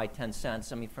throw in my 10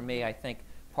 cents. I mean, for me, I think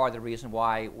part of the reason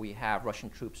why we have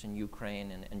Russian troops in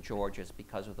Ukraine and Georgia is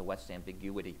because of the West's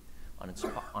ambiguity on its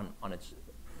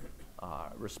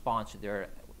response to their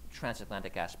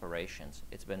transatlantic aspirations.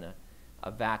 It's been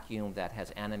a vacuum that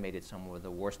has animated some of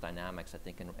the worst dynamics, I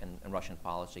think, in Russian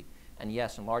policy. And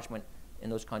yes, enlargement in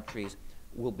those countries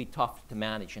will be tough to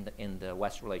manage in the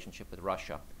West relationship with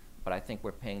Russia, but I think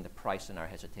we're paying the price in our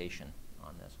hesitation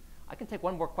on this. I can take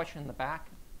one more question in the back.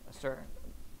 Sir,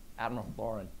 Admiral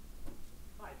Lauren.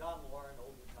 Hi, Don Lauren,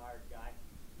 old retired guy.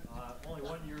 Only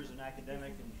 1 year as an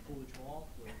academic in Coolidge Hall,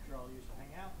 where Charlie used to hang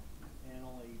out, and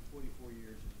only 44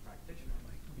 years as a practitioner.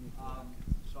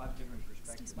 So I have different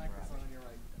perspectives. Microphone on your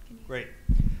right. Great.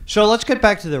 So let's get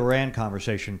back to the Iran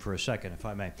conversation for a second, if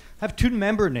I may. I have 2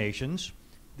 member nations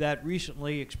that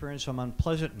recently experienced some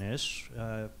unpleasantness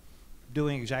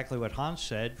doing exactly what Hans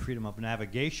said, freedom of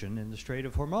navigation in the Strait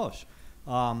of Hormuz.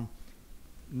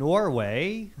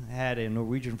 Norway had a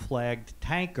Norwegian-flagged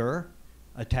tanker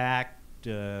attacked,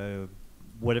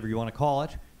 whatever you want to call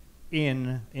it,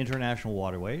 in international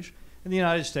waterways. and the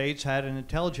United States had an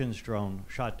intelligence drone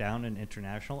shot down in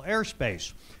international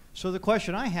airspace. So the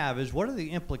question I have is, what are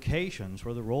the implications,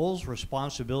 what are the roles,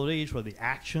 responsibilities, what are the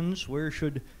actions, where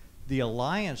should the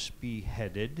alliance be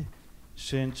headed,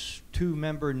 since two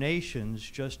member nations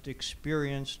just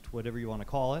experienced, whatever you want to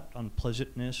call it,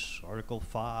 unpleasantness, Article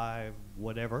 5,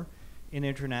 whatever, in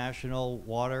international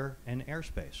water and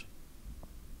airspace?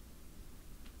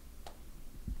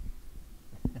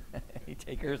 Any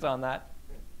takers on that?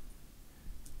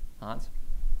 Hans?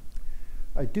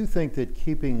 I do think that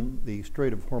keeping the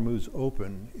Strait of Hormuz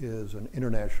open is an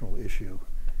international issue.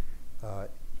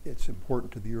 It's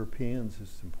important to the Europeans,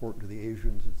 it's important to the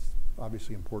Asians, it's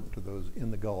obviously important to those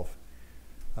in the Gulf.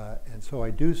 And so I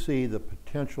do see the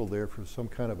potential there for some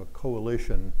kind of a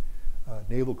coalition,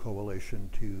 naval coalition,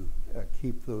 to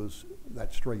keep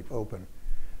that strait open.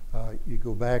 You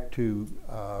go back to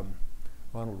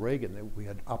Ronald Reagan, we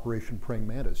had Operation Praying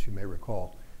Mantis, you may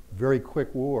recall. Very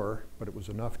quick war, but it was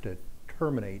enough to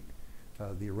terminate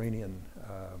the Iranian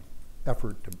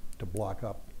effort to block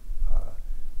up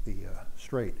the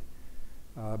strait.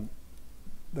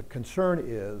 The concern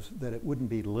is that it wouldn't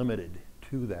be limited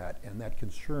to that, and that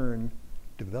concern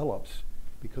develops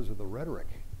because of the rhetoric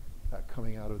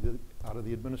coming out of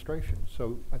the administration.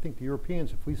 So I think the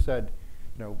Europeans, if we said,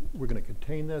 you know, we're going to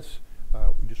contain this,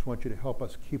 we just want you to help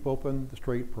us keep open the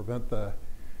strait, prevent the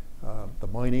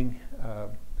mining,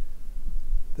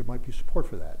 there might be support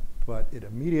for that. But it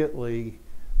immediately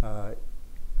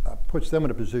puts them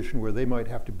in a position where they might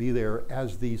have to be there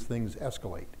as these things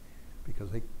escalate,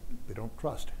 because they don't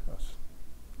trust us.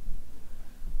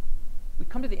 We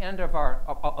come to the end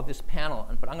of this panel,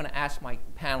 but I'm going to ask my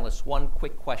panelists one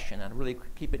quick question, and really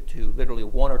keep it to literally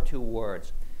 1 or 2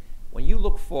 words. When you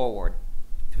look forward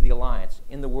to the alliance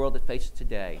in the world it faces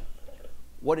today,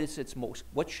 what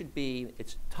should be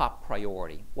its top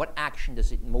priority? What action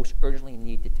does it most urgently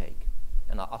need to take?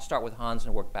 And I'll start with Hans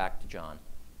and work back to John.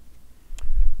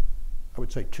 I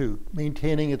would say 2.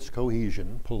 Maintaining its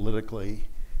cohesion politically,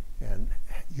 and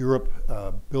Europe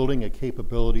building a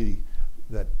capability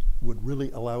that would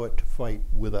really allow it to fight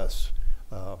with us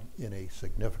in a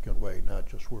significant way, not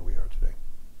just where we are today.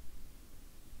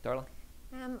 Darla?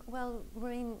 Well,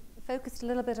 remain focused a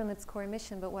little bit on its core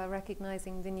mission, but while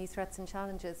recognizing the new threats and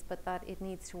challenges, but that it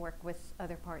needs to work with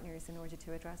other partners in order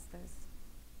to address those.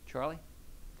 Charlie?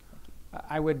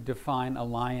 I would define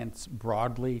alliance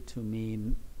broadly to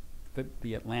mean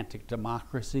the Atlantic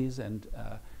democracies, and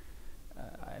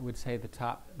I would say the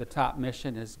top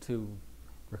mission is to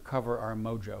recover our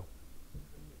mojo.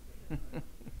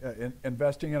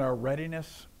 Investing in our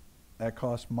readiness, that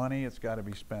costs money. It's got to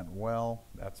be spent well.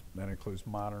 That includes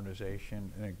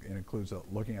modernization, and it includes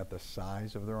looking at the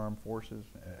size of their armed forces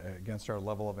against our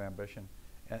level of ambition,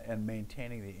 and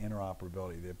maintaining the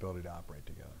interoperability, the ability to operate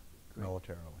together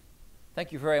militarily.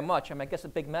 Thank you very much. I guess a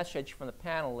big message from the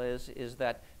panel is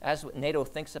that as NATO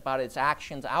thinks about its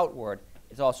actions outward,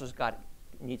 it also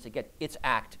needs to get its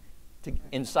act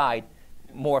inside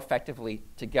more effectively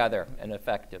together and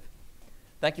effective.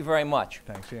 Thank you very much.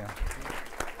 Thanks, Ian.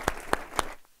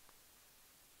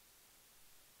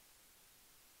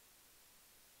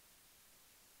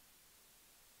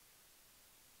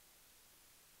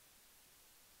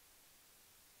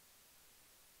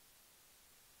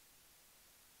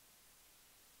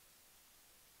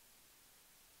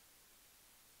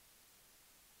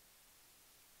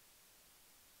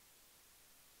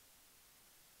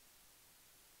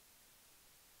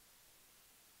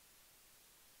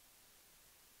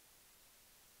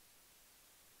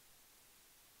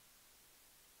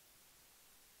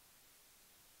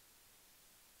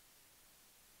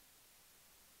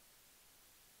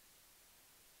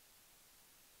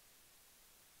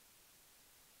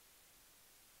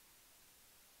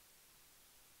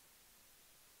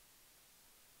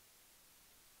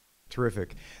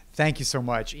 Terrific. Thank you so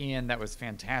much, Ian. That was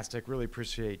fantastic. Really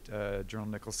appreciate General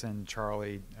Nicholson,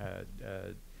 Charlie,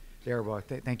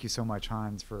 Darabach. Thank you so much,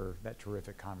 Hans, for that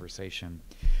terrific conversation.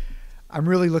 I'm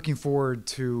really looking forward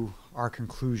to our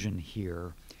conclusion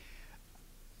here.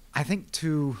 I think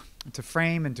to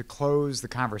frame and to close the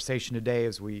conversation today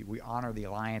as we honor the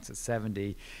Alliance at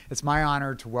 70, it's my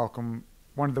honor to welcome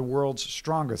one of the world's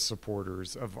strongest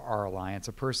supporters of our alliance,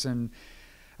 a person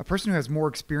who has more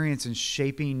experience in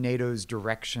shaping NATO's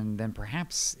direction than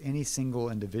perhaps any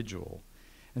single individual,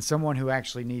 and someone who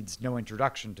actually needs no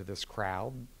introduction to this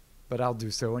crowd, but I'll do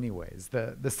so anyways,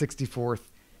 the 64th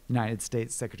United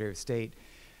States Secretary of State,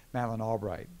 Madeleine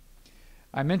Albright.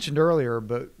 I mentioned earlier,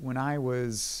 but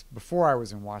before I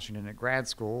was in Washington at grad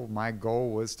school, my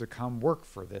goal was to come work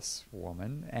for this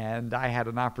woman, and I had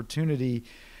an opportunity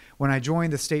when I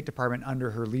joined the State Department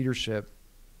under her leadership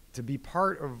to be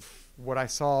part of what I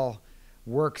saw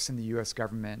works in the U.S.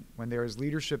 government, when there is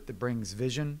leadership that brings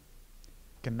vision,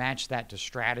 can match that to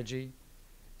strategy,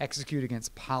 execute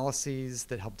against policies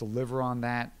that help deliver on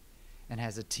that, and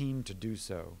has a team to do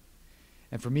so.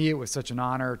 And for me, it was such an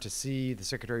honor to see the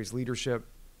Secretary's leadership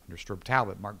under Strobe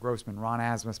Talbot, Mark Grossman, Ron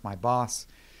Asmus, my boss,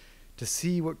 to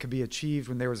see what could be achieved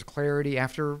when there was clarity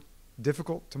after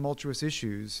difficult, tumultuous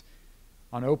issues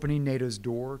on opening NATO's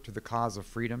door to the cause of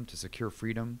freedom, to secure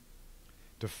freedom,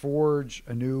 to forge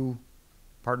a new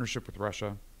partnership with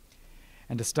Russia,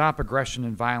 and to stop aggression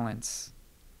and violence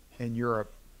in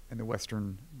Europe and the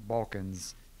Western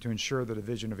Balkans, to ensure that a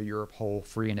vision of a Europe whole,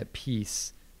 free, and at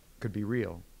peace could be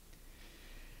real.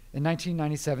 In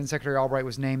 1997, Secretary Albright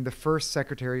was named the first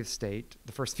Secretary of State,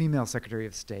 the first female Secretary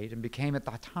of State, and became at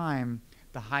the time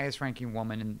the highest-ranking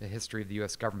woman in the history of the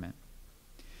U.S. government.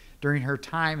 During her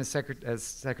time as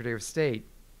Secretary of State,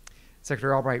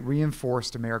 Secretary Albright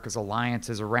reinforced America's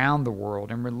alliances around the world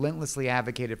and relentlessly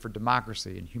advocated for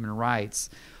democracy and human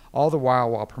rights, all the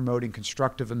while promoting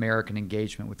constructive American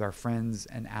engagement with our friends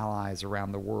and allies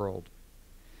around the world.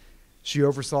 She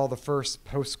oversaw the first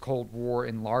post-Cold War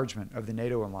enlargement of the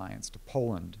NATO alliance to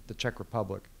Poland, the Czech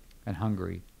Republic, and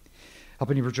Hungary,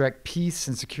 helping to project peace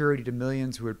and security to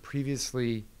millions who had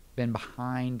previously been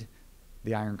behind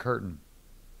the Iron Curtain.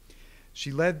 She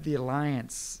led the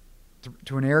alliance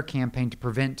to an air campaign to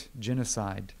prevent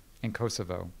genocide in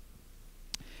Kosovo.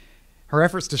 Her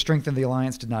efforts to strengthen the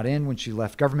alliance did not end when she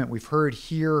left government. We've heard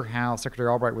here how Secretary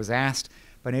Albright was asked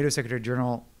by NATO Secretary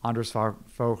General Anders Fogh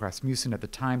Rasmussen at the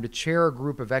time to chair a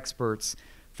group of experts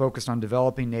focused on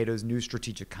developing NATO's new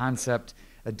strategic concept,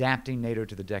 adapting NATO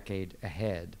to the decade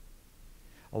ahead.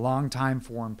 A longtime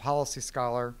foreign policy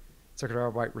scholar, Secretary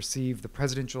Albright received the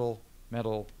Presidential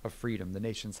Medal of Freedom, the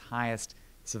nation's highest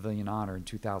civilian honor, in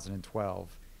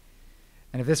 2012.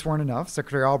 And if this weren't enough,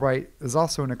 Secretary Albright is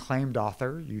also an acclaimed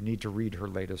author. You need to read her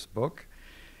latest book.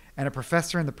 And a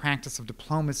professor in the practice of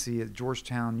diplomacy at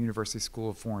Georgetown University School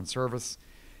of Foreign Service.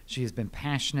 She has been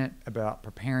passionate about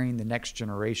preparing the next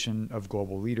generation of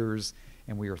global leaders,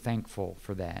 and we are thankful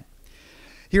for that.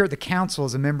 Here at the Council,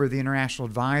 as a member of the International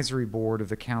Advisory Board of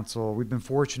the Council, we've been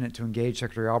fortunate to engage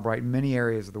Secretary Albright in many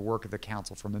areas of the work of the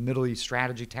Council, from the Middle East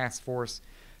Strategy Task Force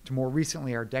to more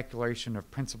recently our Declaration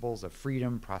of Principles of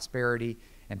Freedom, Prosperity,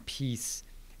 and Peace,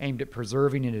 aimed at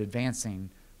preserving and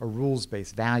advancing a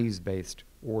rules-based, values-based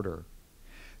order.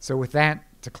 So with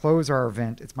that, to close our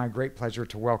event, it's my great pleasure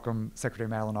to welcome Secretary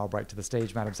Madeleine Albright to the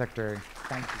stage. Madam Secretary,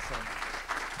 thank you so much.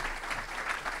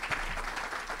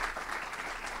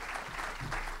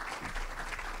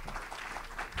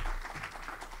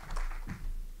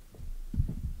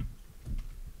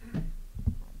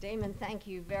 Damon, thank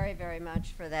you very, very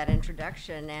much for that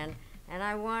introduction, and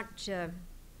I want to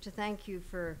thank you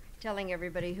for telling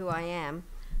everybody who I am,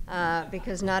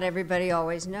 because not everybody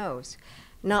always knows.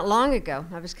 Not long ago,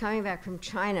 I was coming back from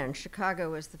China, and Chicago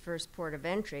was the first port of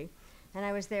entry, and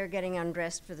I was there getting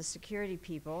undressed for the security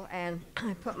people, and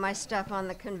I put my stuff on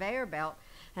the conveyor belt,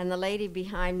 and the lady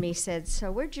behind me said,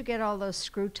 "So where'd you get all those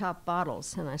screw-top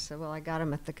bottles?" And I said, "Well, I got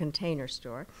them at the Container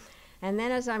Store." And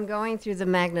then as I'm going through the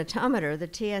magnetometer, the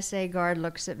TSA guard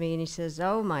looks at me and he says,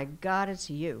 "Oh my God, it's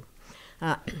you."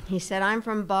 He said, "I'm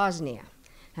from Bosnia,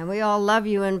 and we all love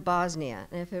you in Bosnia.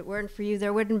 And if it weren't for you,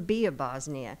 there wouldn't be a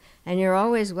Bosnia. And you're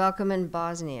always welcome in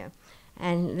Bosnia."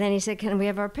 And then he said, "Can we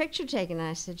have our picture taken?" And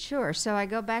I said, "Sure." So I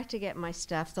go back to get my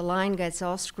stuff. The line gets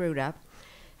all screwed up.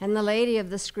 And the lady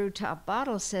of the screw-top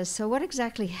bottle says, "So what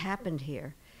exactly happened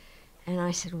here?" And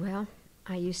I said, "Well,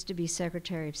 I used to be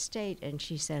Secretary of State." And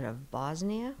she said, "Of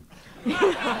Bosnia?"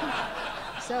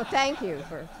 So thank you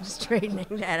for straightening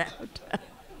that out.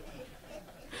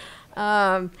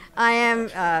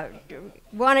 I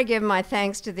want to give my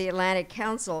thanks to the Atlantic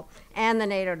Council and the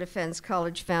NATO Defense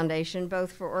College Foundation,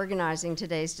 both for organizing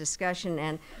today's discussion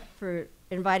and for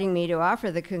inviting me to offer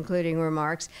the concluding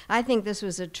remarks. I think this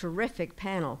was a terrific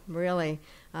panel, really.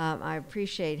 I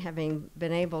appreciate having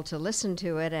been able to listen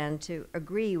to it and to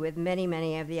agree with many,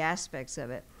 many of the aspects of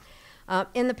it.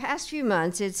 In the past few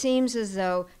months, it seems as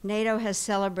though NATO has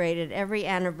celebrated every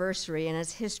anniversary in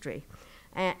its history.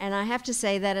 And I have to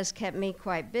say that has kept me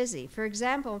quite busy. For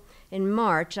example, in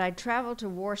March, I traveled to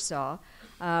Warsaw,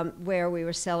 where we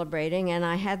were celebrating, and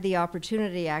I had the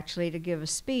opportunity actually to give a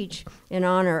speech in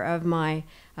honor of my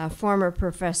former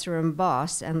professor and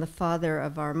boss and the father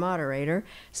of our moderator,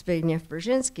 Zbigniew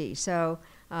Brzezinski. So,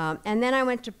 and then I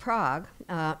went to Prague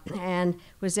and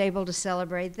was able to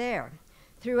celebrate there.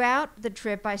 Throughout the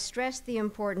trip, I stressed the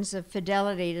importance of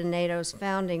fidelity to NATO's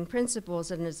founding principles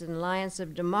and as an alliance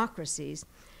of democracies,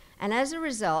 And as a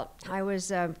result, I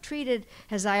was treated,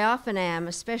 as I often am,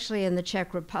 especially in the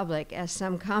Czech Republic, as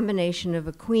some combination of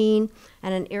a queen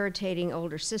and an irritating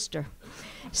older sister.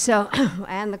 So,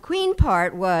 and the queen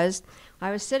part was, I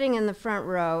was sitting in the front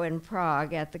row in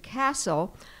Prague at the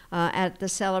castle at the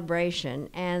celebration,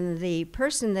 and the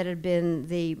person that had been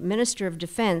the Minister of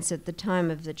Defense at the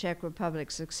time of the Czech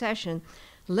Republic's succession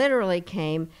literally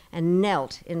came and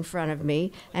knelt in front of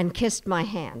me and kissed my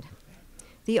hand.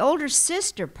 The older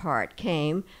sister part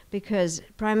came because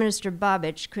Prime Minister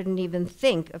Babiš couldn't even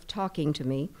think of talking to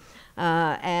me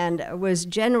and was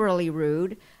generally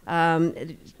rude.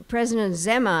 President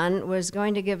Zeman was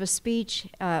going to give a speech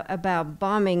about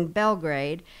bombing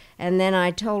Belgrade, and then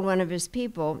I told one of his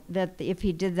people that if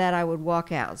he did that, I would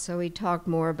walk out. So he talked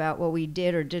more about what we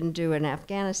did or didn't do in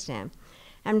Afghanistan.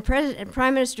 And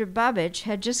Prime Minister Babiš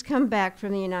had just come back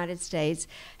from the United States,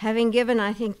 having given,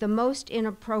 I think, the most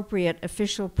inappropriate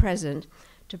official present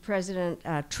to President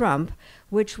Trump,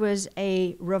 which was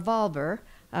a revolver.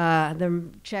 The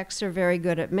Czechs are very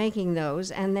good at making those.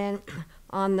 And then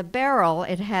on the barrel,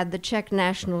 it had the Czech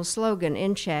national slogan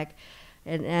in Czech,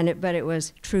 but it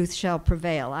was, "Truth shall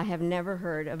prevail." I have never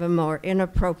heard of a more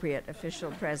inappropriate official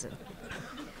present.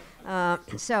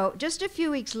 So just a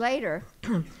few weeks later,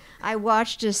 I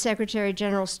watched as Secretary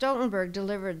General Stoltenberg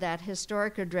delivered that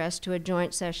historic address to a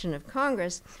joint session of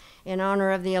Congress in honor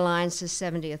of the Alliance's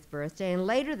 70th birthday. And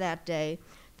later that day,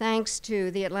 thanks to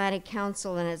the Atlantic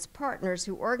Council and its partners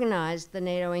who organized the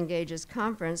NATO Engages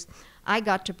conference, I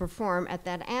got to perform at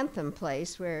that anthem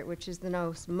place, which is the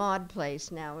most mod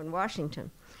place now in Washington.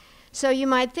 So you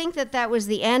might think that that was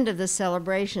the end of the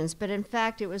celebrations, but in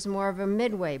fact it was more of a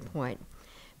midway point.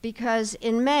 Because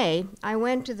in May, I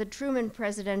went to the Truman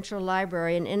Presidential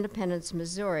Library in Independence,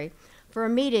 Missouri, for a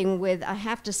meeting with, I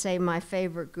have to say, my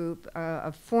favorite group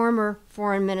of former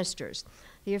foreign ministers.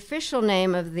 The official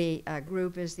name of the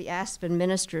group is the Aspen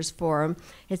Ministers Forum.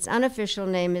 Its unofficial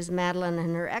name is Madeline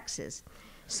and Her Exes.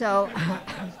 So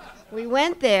we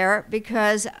went there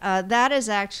because that is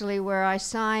actually where I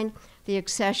signed the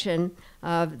accession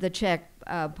of the Czech,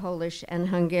 Polish, and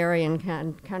Hungarian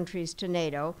countries to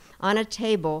NATO on a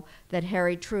table that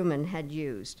Harry Truman had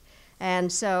used.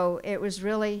 And so it was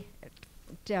really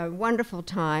a wonderful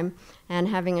time and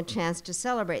having a chance to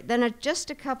celebrate. Then just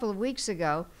a couple of weeks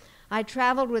ago, I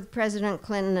traveled with President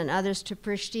Clinton and others to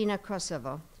Pristina,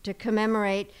 Kosovo, to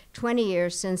commemorate 20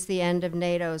 years since the end of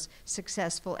NATO's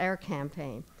successful air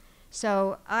campaign.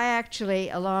 So I actually,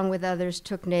 along with others,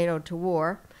 took NATO to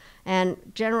war.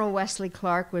 And General Wesley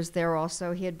Clark was there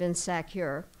also. He had been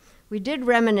SACEUR. We did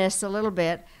reminisce a little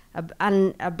bit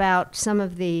about some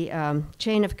of the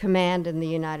chain of command in the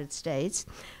United States,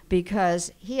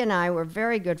 because he and I were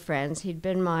very good friends. He'd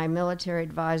been my military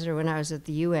advisor when I was at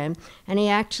the UN, and he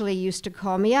actually used to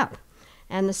call me up.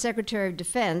 And the Secretary of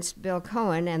Defense, Bill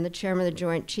Cohen, and the Chairman of the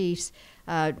Joint Chiefs,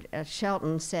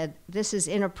 Shelton, said, "This is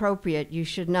inappropriate. You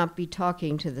should not be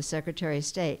talking to the Secretary of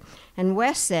State." And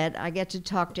Wes said, "I get to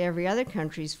talk to every other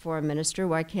country's foreign minister.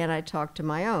 Why can't I talk to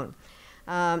my own?"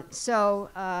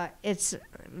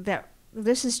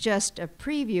 This is just a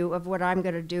preview of what I'm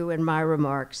going to do in my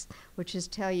remarks, which is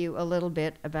tell you a little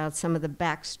bit about some of the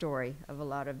backstory of a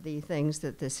lot of the things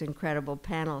that this incredible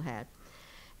panel had.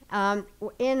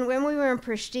 When we were in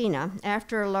Pristina,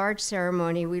 after a large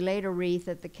ceremony, we laid a wreath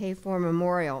at the KFOR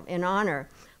Memorial in honor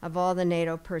of all the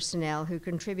NATO personnel who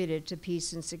contributed to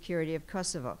peace and security of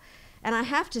Kosovo. And I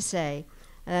have to say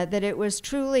that it was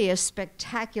truly a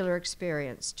spectacular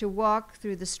experience to walk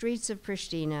through the streets of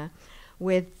Pristina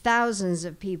with thousands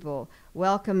of people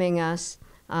welcoming us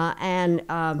and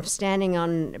standing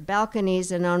on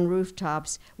balconies and on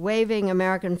rooftops, waving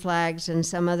American flags and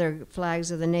some other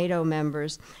flags of the NATO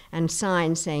members, and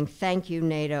signs saying, "Thank you,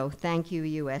 NATO, thank you,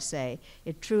 USA."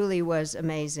 It truly was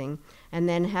amazing. And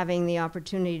then having the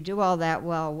opportunity to do all that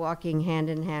while walking hand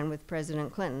in hand with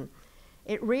President Clinton.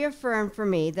 It reaffirmed for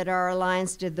me that our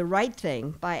alliance did the right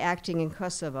thing by acting in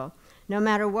Kosovo, no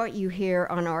matter what you hear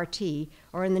on RT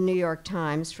or in the New York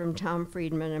Times from Tom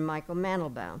Friedman and Michael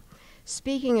Mandelbaum.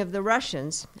 Speaking of the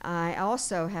Russians, I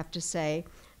also have to say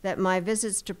that my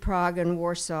visits to Prague and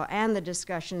Warsaw and the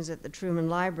discussions at the Truman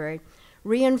Library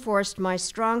reinforced my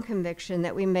strong conviction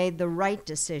that we made the right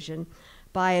decision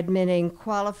by admitting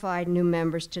qualified new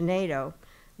members to NATO,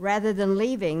 rather than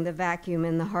leaving the vacuum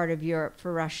in the heart of Europe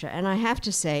for Russia. And I have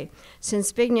to say,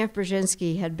 since Zbigniew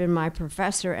Brzezinski had been my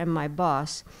professor and my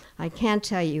boss, I can't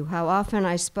tell you how often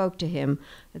I spoke to him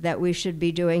that we should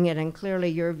be doing it, and clearly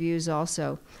your views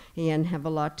also, Ian, have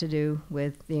a lot to do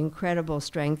with the incredible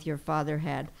strength your father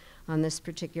had on this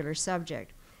particular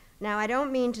subject. Now, I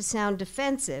don't mean to sound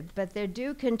defensive, but there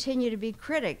do continue to be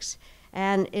critics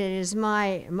and it is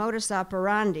my modus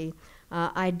operandi.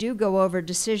 I do go over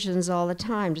decisions all the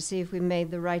time to see if we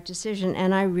made the right decision,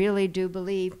 and I really do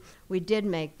believe we did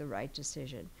make the right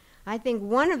decision. I think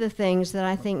one of the things that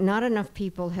I think not enough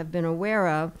people have been aware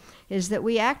of is that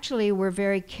we actually were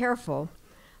very careful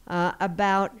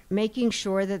about making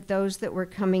sure that those that were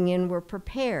coming in were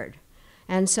prepared.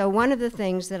 And so one of the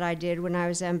things that I did when I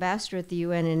was ambassador at the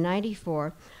UN in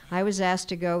 '94, I was asked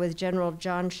to go with General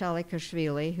John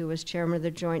Shalikashvili, who was chairman of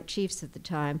the Joint Chiefs at the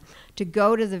time, to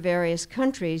go to the various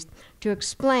countries to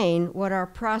explain what our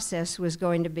process was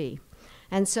going to be.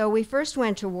 And so we first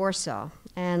went to Warsaw,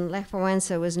 and Lech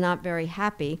Wałęsa was not very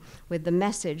happy with the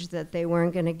message that they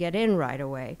weren't going to get in right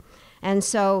away. And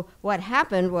so what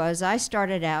happened was I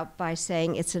started out by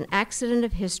saying it's an accident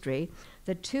of history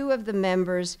that 2 of the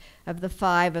members of the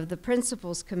 5 of the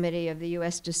Principals Committee of the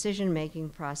U.S. decision-making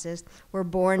process were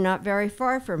born not very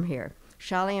far from here,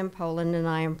 Shali in Poland and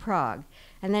I in Prague.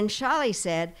 And then Shali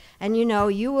said, and you know,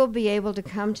 you will be able to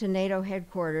come to NATO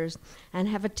headquarters and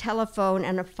have a telephone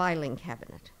and a filing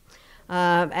cabinet.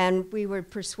 And we were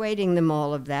persuading them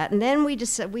all of that. And then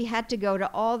we had to go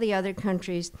to all the other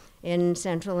countries in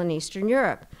Central and Eastern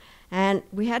Europe. And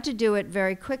we had to do it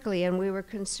very quickly, and we were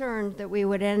concerned that we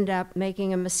would end up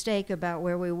making a mistake about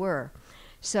where we were.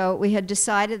 So we had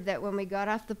decided that when we got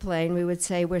off the plane, we would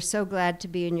say, we're so glad to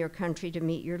be in your country to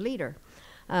meet your leader.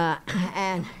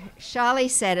 And Shali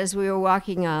said, as we were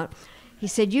walking out, he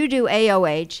said, you do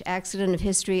AOH, accident of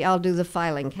history, I'll do the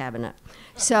filing cabinet.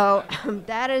 So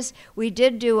we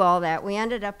did do all that. We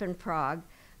ended up in Prague.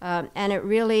 And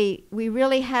we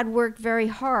really had worked very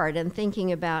hard in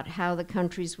thinking about how the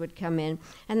countries would come in.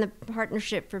 And the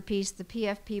Partnership for Peace, the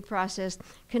PFP process,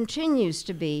 continues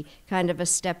to be kind of a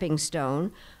stepping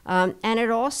stone. And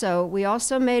we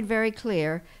also made very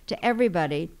clear to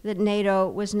everybody that NATO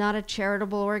was not a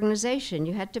charitable organization.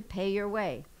 You had to pay your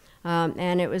way.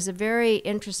 And it was a very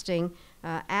interesting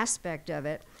aspect of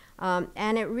it.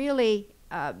 And it really,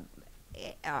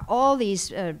 all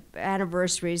these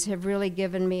anniversaries have really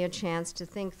given me a chance to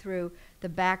think through the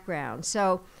background.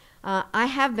 So I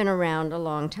have been around a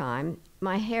long time.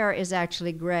 My hair is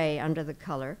actually gray under the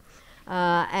color,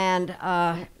 and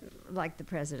like the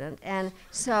president. And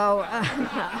so,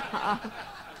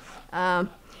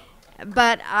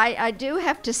 but I do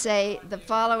have to say the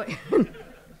following.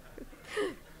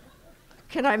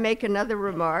 Can I make another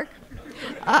remark?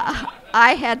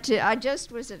 I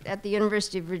just was at the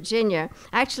University of Virginia.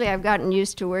 Actually, I've gotten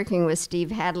used to working with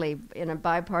Steve Hadley in a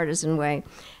bipartisan way.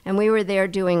 And we were there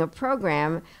doing a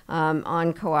program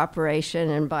on cooperation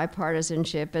and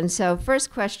bipartisanship. And so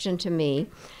first question to me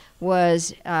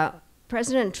was,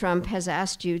 President Trump has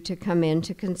asked you to come in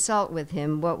to consult with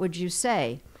him. What would you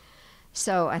say?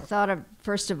 So I thought,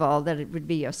 first of all, that it would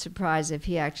be a surprise if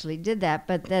he actually did that,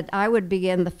 but that I would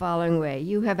begin the following way.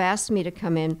 You have asked me to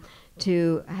come in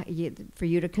for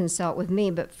you to consult with me,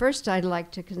 but first I'd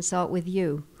like to consult with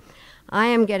you. I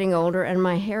am getting older and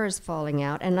my hair is falling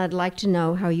out, and I'd like to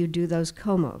know how you do those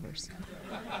comb-overs.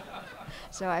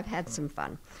 So I've had some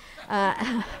fun.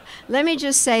 Let me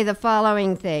just say the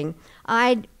following thing.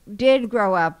 I did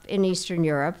grow up in Eastern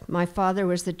Europe. My father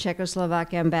was the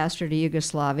Czechoslovak ambassador to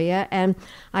Yugoslavia, and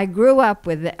I grew up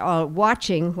with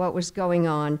watching what was going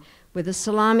on with the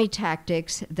salami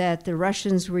tactics that the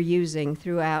Russians were using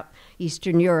throughout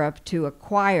Eastern Europe to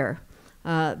acquire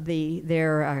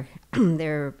their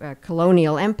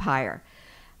colonial empire.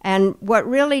 And what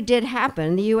really did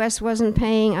happen, the U.S. wasn't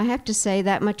paying, I have to say,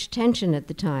 that much attention at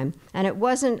the time. And it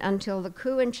wasn't until the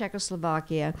coup in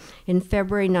Czechoslovakia in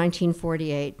February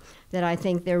 1948 that I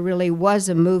think there really was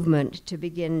a movement to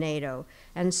begin NATO.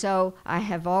 And so I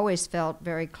have always felt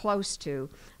very close to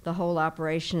the whole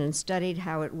operation and studied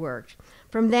how it worked.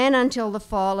 From then until the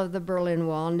fall of the Berlin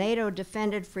Wall, NATO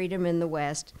defended freedom in the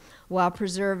West while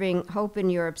preserving hope in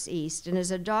Europe's East. And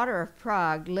as a daughter of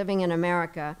Prague living in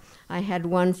America, I had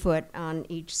one foot on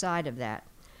each side of that.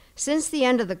 Since the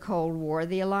end of the Cold War,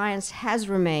 the alliance has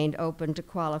remained open to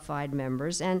qualified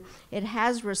members, and it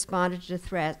has responded to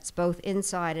threats both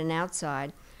inside and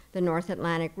outside the North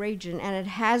Atlantic region, and it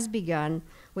has begun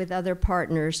with other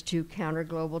partners to counter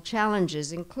global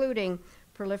challenges, including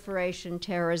proliferation,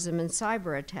 terrorism, and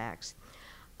cyber attacks.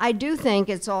 I do think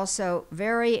it's also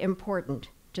very important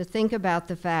to think about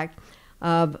the fact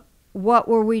of what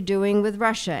were we doing with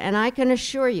Russia. And I can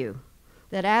assure you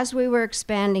that as we were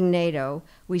expanding NATO,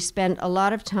 we spent a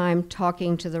lot of time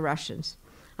talking to the Russians.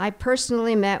 I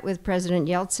personally met with President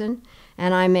Yeltsin,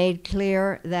 and I made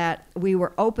clear that we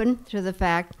were open to the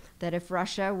fact that if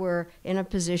Russia were in a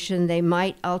position, they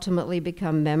might ultimately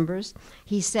become members.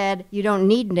 He said, you don't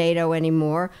need NATO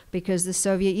anymore because the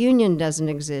Soviet Union doesn't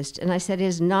exist. And I said, it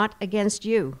is not against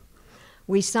you.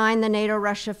 We signed the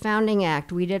NATO-Russia Founding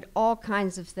Act. We did all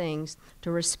kinds of things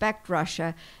to respect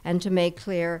Russia and to make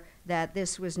clear that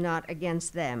this was not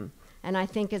against them. And I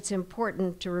think it's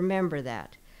important to remember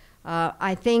that.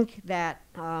 I think that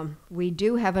we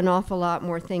do have an awful lot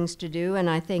more things to do, and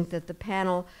I think that the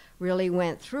panel really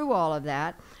went through all of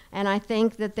that. And I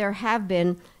think that there have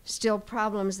been still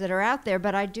problems that are out there,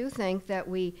 but I do think that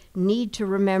we need to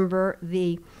remember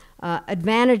the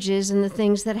advantages and the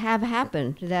things that have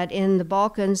happened, that in the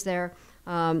Balkans there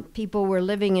people were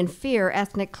living in fear,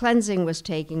 ethnic cleansing was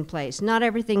taking place. Not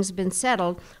everything's been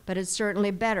settled, but it's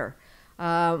certainly better.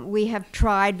 We have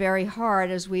tried very hard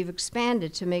as we've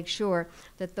expanded to make sure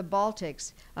that the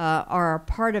Baltics are a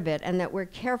part of it and that we're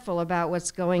careful about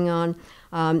what's going on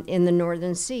in the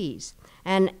northern seas.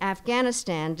 And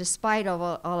Afghanistan, despite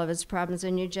all of its problems,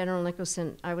 and you, General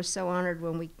Nicholson, I was so honored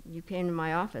when you came to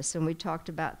my office and we talked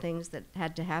about things that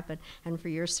had to happen, and for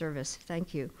your service,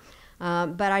 thank you.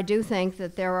 But I do think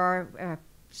that there are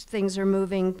things are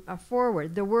moving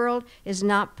forward. The world is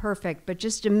not perfect, but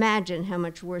just imagine how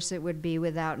much worse it would be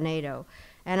without NATO.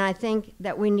 And I think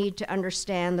that we need to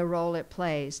understand the role it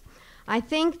plays. I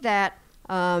think that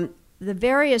the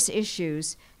various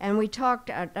issues, and we talked,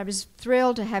 I was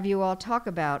thrilled to have you all talk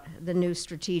about the new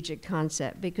strategic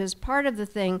concept, because part of the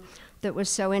thing that was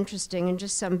so interesting, and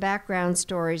just some background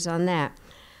stories on that,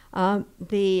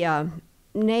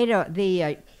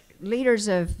 leaders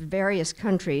of various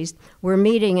countries were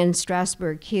meeting in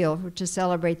Strasbourg, Kiel, to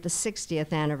celebrate the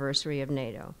 60th anniversary of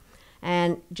NATO.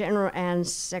 And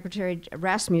Secretary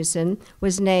Rasmussen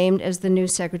was named as the new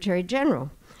Secretary General.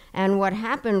 And what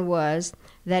happened was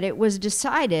that it was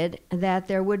decided that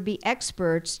there would be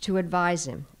experts to advise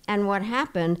him. And what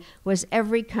happened was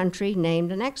every country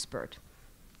named an expert.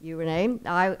 You were named.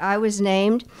 I was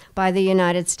named by the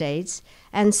United States.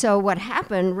 And so what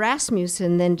happened,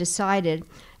 Rasmussen then decided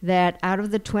that out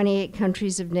of the 28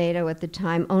 countries of NATO at the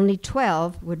time, only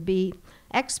 12 would be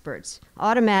experts,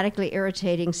 automatically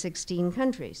irritating 16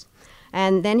 countries.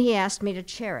 And then he asked me to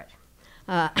chair it.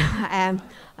 And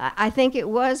I think it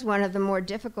was one of the more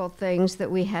difficult things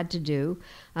that we had to do.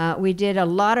 We did a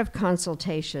lot of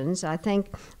consultations. I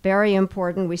think very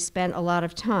important, we spent a lot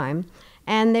of time.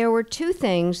 And there were two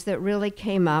things that really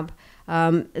came up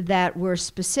that were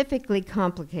specifically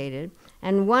complicated.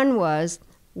 And one was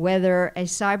whether a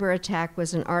cyber attack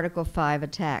was an Article 5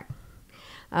 attack.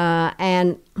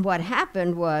 And what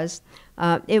happened was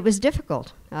it was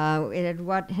difficult.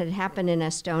 What had happened in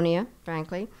Estonia,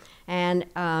 frankly. And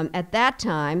at that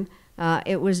time,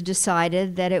 it was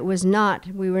decided that it was not,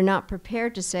 we were not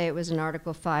prepared to say it was an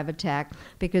Article 5 attack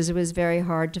because it was very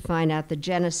hard to find out the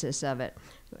genesis of it.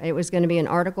 It was going to be an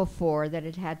Article 4 that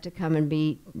it had to come and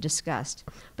be discussed.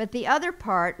 But the other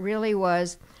part really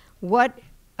was what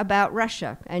about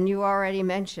Russia, and you already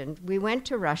mentioned, we went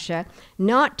to Russia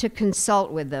not to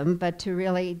consult with them, but to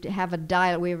really have a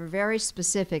dialogue. We were very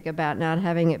specific about not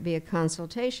having it be a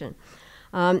consultation.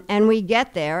 And we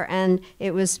get there, and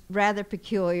it was rather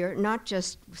peculiar, not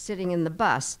just sitting in the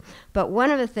bus, but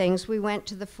one of the things, we went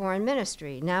to the foreign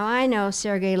ministry. Now, I know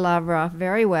Sergei Lavrov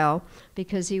very well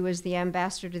because he was the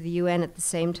ambassador to the UN at the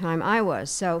same time I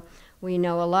was. So we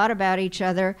know a lot about each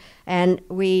other, and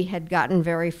we had gotten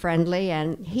very friendly,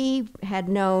 and he had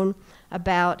known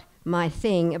about my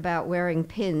thing about wearing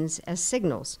pins as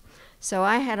signals. So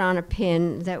I had on a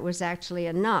pin that was actually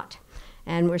a knot.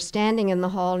 And we're standing in the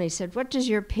hall, and he said, "What does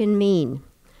your pin mean?"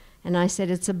 And I said,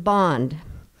 "It's a bond."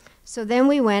 So then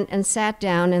we went and sat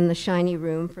down in the shiny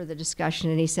room for the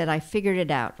discussion, and he said, "I figured it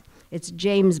out. It's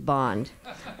James Bond."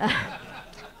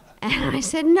 And I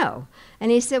said, "No."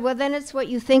 And he said, "Well, then it's what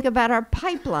you think about our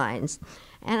pipelines."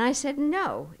 And I said,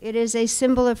 "No, it is a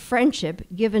symbol of friendship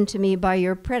given to me by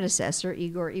your predecessor,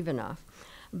 Igor Ivanov."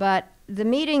 But the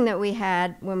meeting that we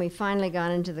had when we finally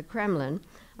got into the Kremlin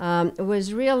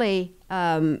was really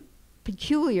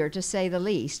peculiar, to say the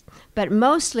least. But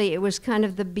mostly it was kind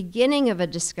of the beginning of a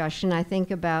discussion, I think,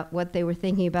 about what they were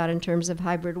thinking about in terms of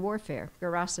hybrid warfare,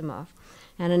 Gerasimov,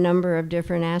 and a number of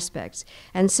different aspects.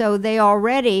 And so they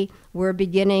already were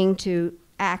beginning to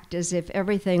act as if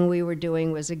everything we were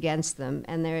doing was against them.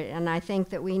 And I think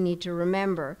that we need to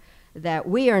remember that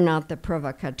we are not the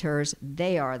provocateurs,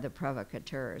 they are the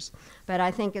provocateurs. But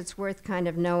I think it's worth kind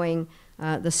of knowing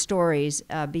the stories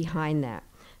behind that.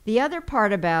 The other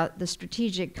part about the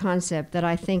strategic concept that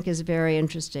I think is very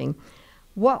interesting,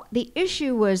 what the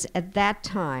issue was at that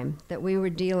time that we were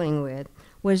dealing with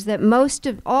was that most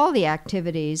of all the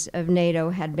activities of NATO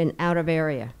had been out of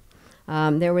area.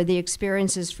 There were the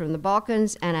experiences from the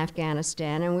Balkans and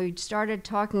Afghanistan, and we started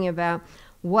talking about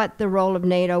what the role of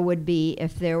NATO would be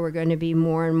if there were going to be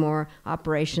more and more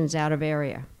operations out of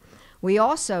area. We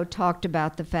also talked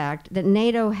about the fact that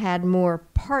NATO had more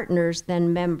partners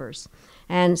than members.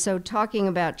 And so talking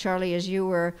about, Charlie, as you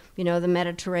were, you know, the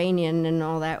Mediterranean and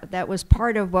all that, that was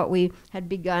part of what we had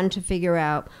begun to figure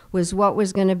out, was what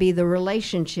was going to be the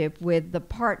relationship with the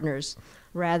partners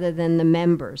rather than the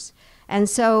members. And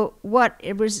so what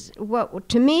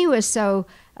to me was so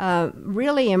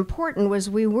really important was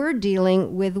we were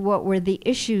dealing with what were the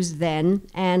issues then,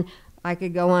 and I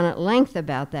could go on at length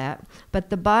about that, but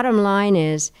the bottom line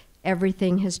is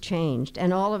everything has changed.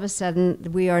 And all of a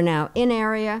sudden, we are now in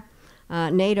area.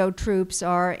 NATO troops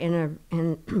are in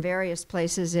various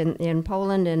places in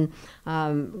Poland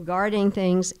and guarding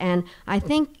things. And I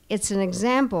think it's an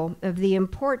example of the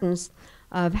importance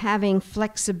of having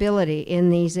flexibility in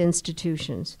these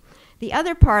institutions. The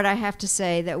other part, I have to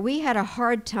say, that we had a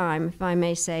hard time, if I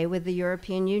may say, with the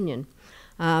European Union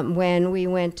when we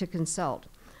went to consult.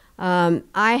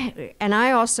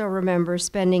 I also remember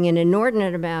spending an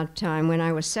inordinate amount of time when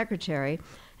I was secretary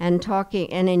and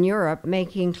talking, and in Europe,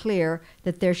 making clear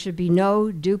that there should be no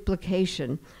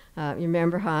duplication. You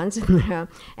remember, Hans?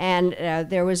 And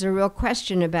there was a real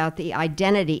question about the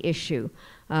identity issue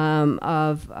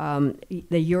of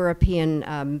the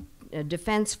European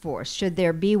defense force. Should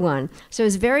there be one? So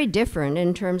it's very different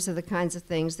in terms of the kinds of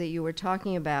things that you were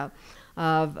talking about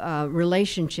of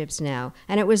relationships now.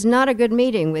 And it was not a good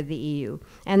meeting with the EU.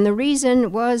 And the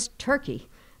reason was Turkey.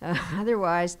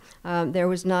 Otherwise, there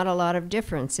was not a lot of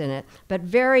difference in it, but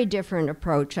very different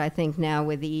approach, I think, now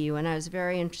with the EU, and I was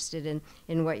very interested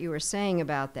in what you were saying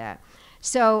about that.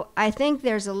 So I think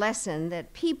there's a lesson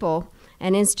that people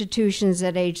and institutions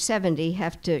at age 70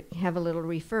 have to have a little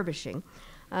refurbishing.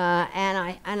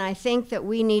 And I think that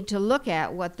we need to look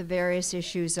at what the various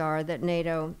issues are that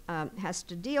NATO has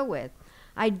to deal with.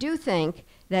 I do think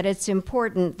that it's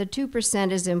important, the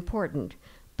 2% is important.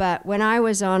 But when I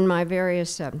was on my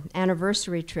various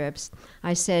anniversary trips,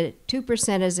 I said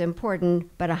 2% is important,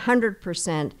 but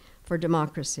 100% for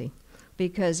democracy.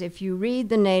 Because if you read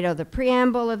the NATO, the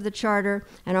preamble of the Charter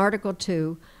and Article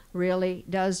 2 really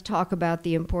does talk about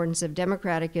the importance of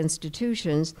democratic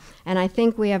institutions, and I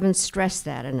think we haven't stressed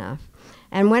that enough.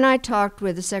 And when I talked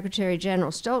with the Secretary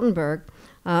General Stoltenberg,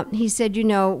 he said, you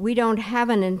know, we don't have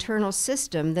an internal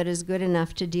system that is good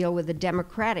enough to deal with the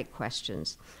democratic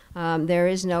questions. There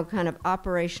is no kind of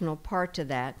operational part to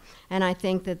that, and I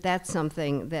think that that's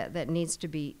something that needs to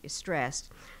be stressed.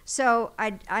 So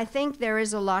I think there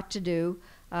is a lot to do.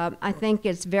 I think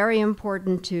it's very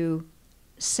important to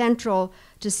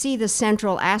see the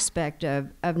central aspect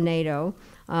of NATO,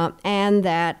 and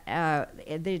that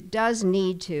it does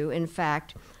need to, in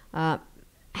fact,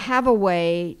 have a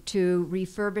way to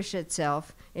refurbish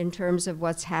itself in terms of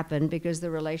what's happened, because the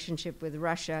relationship with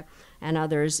Russia and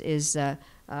others is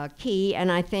key,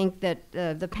 and I think that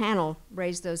the panel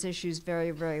raised those issues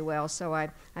very, very well, so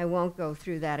I won't go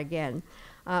through that again.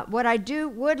 What I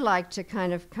would like to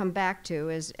kind of come back to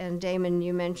is, and Damon,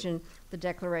 you mentioned the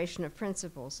Declaration of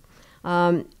Principles.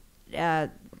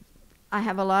 I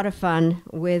have a lot of fun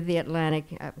with the Atlantic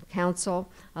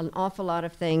Council, an awful lot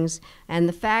of things, and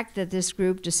the fact that this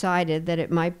group decided that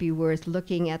it might be worth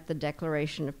looking at the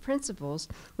Declaration of Principles,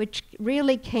 which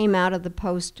really came out of the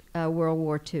post-World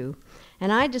War II.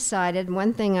 And I decided,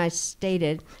 one thing I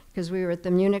stated, because we were at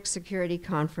the Munich Security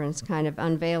Conference kind of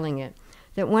unveiling it,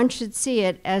 that one should see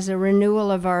it as a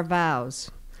renewal of our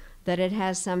vows, that it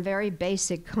has some very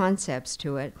basic concepts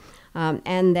to it,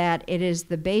 and that it is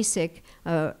the basic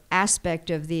aspect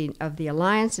of the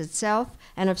alliance itself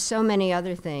and of so many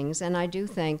other things. And I do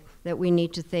think that we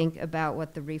need to think about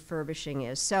what the refurbishing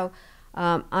is. So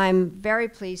I'm very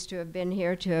pleased to have been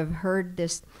here, to have heard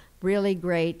this really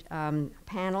great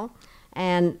panel,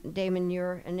 and Damon,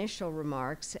 your initial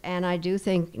remarks. And I do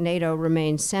think NATO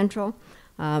remains central.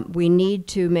 We need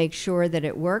to make sure that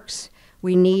it works.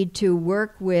 We need to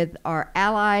work with our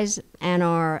allies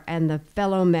and the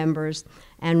fellow members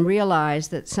and realize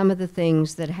that some of the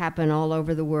things that happen all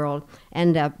over the world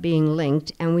end up being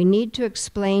linked. And we need to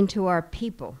explain to our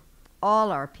people,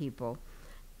 all our people,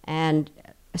 and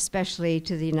especially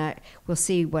to the we'll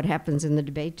see what happens in the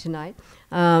debate tonight,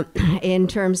 in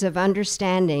terms of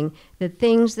understanding that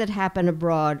things that happen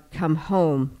abroad come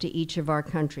home to each of our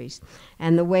countries.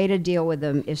 And the way to deal with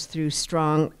them is through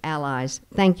strong allies.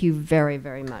 Thank you very,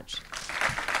 very much.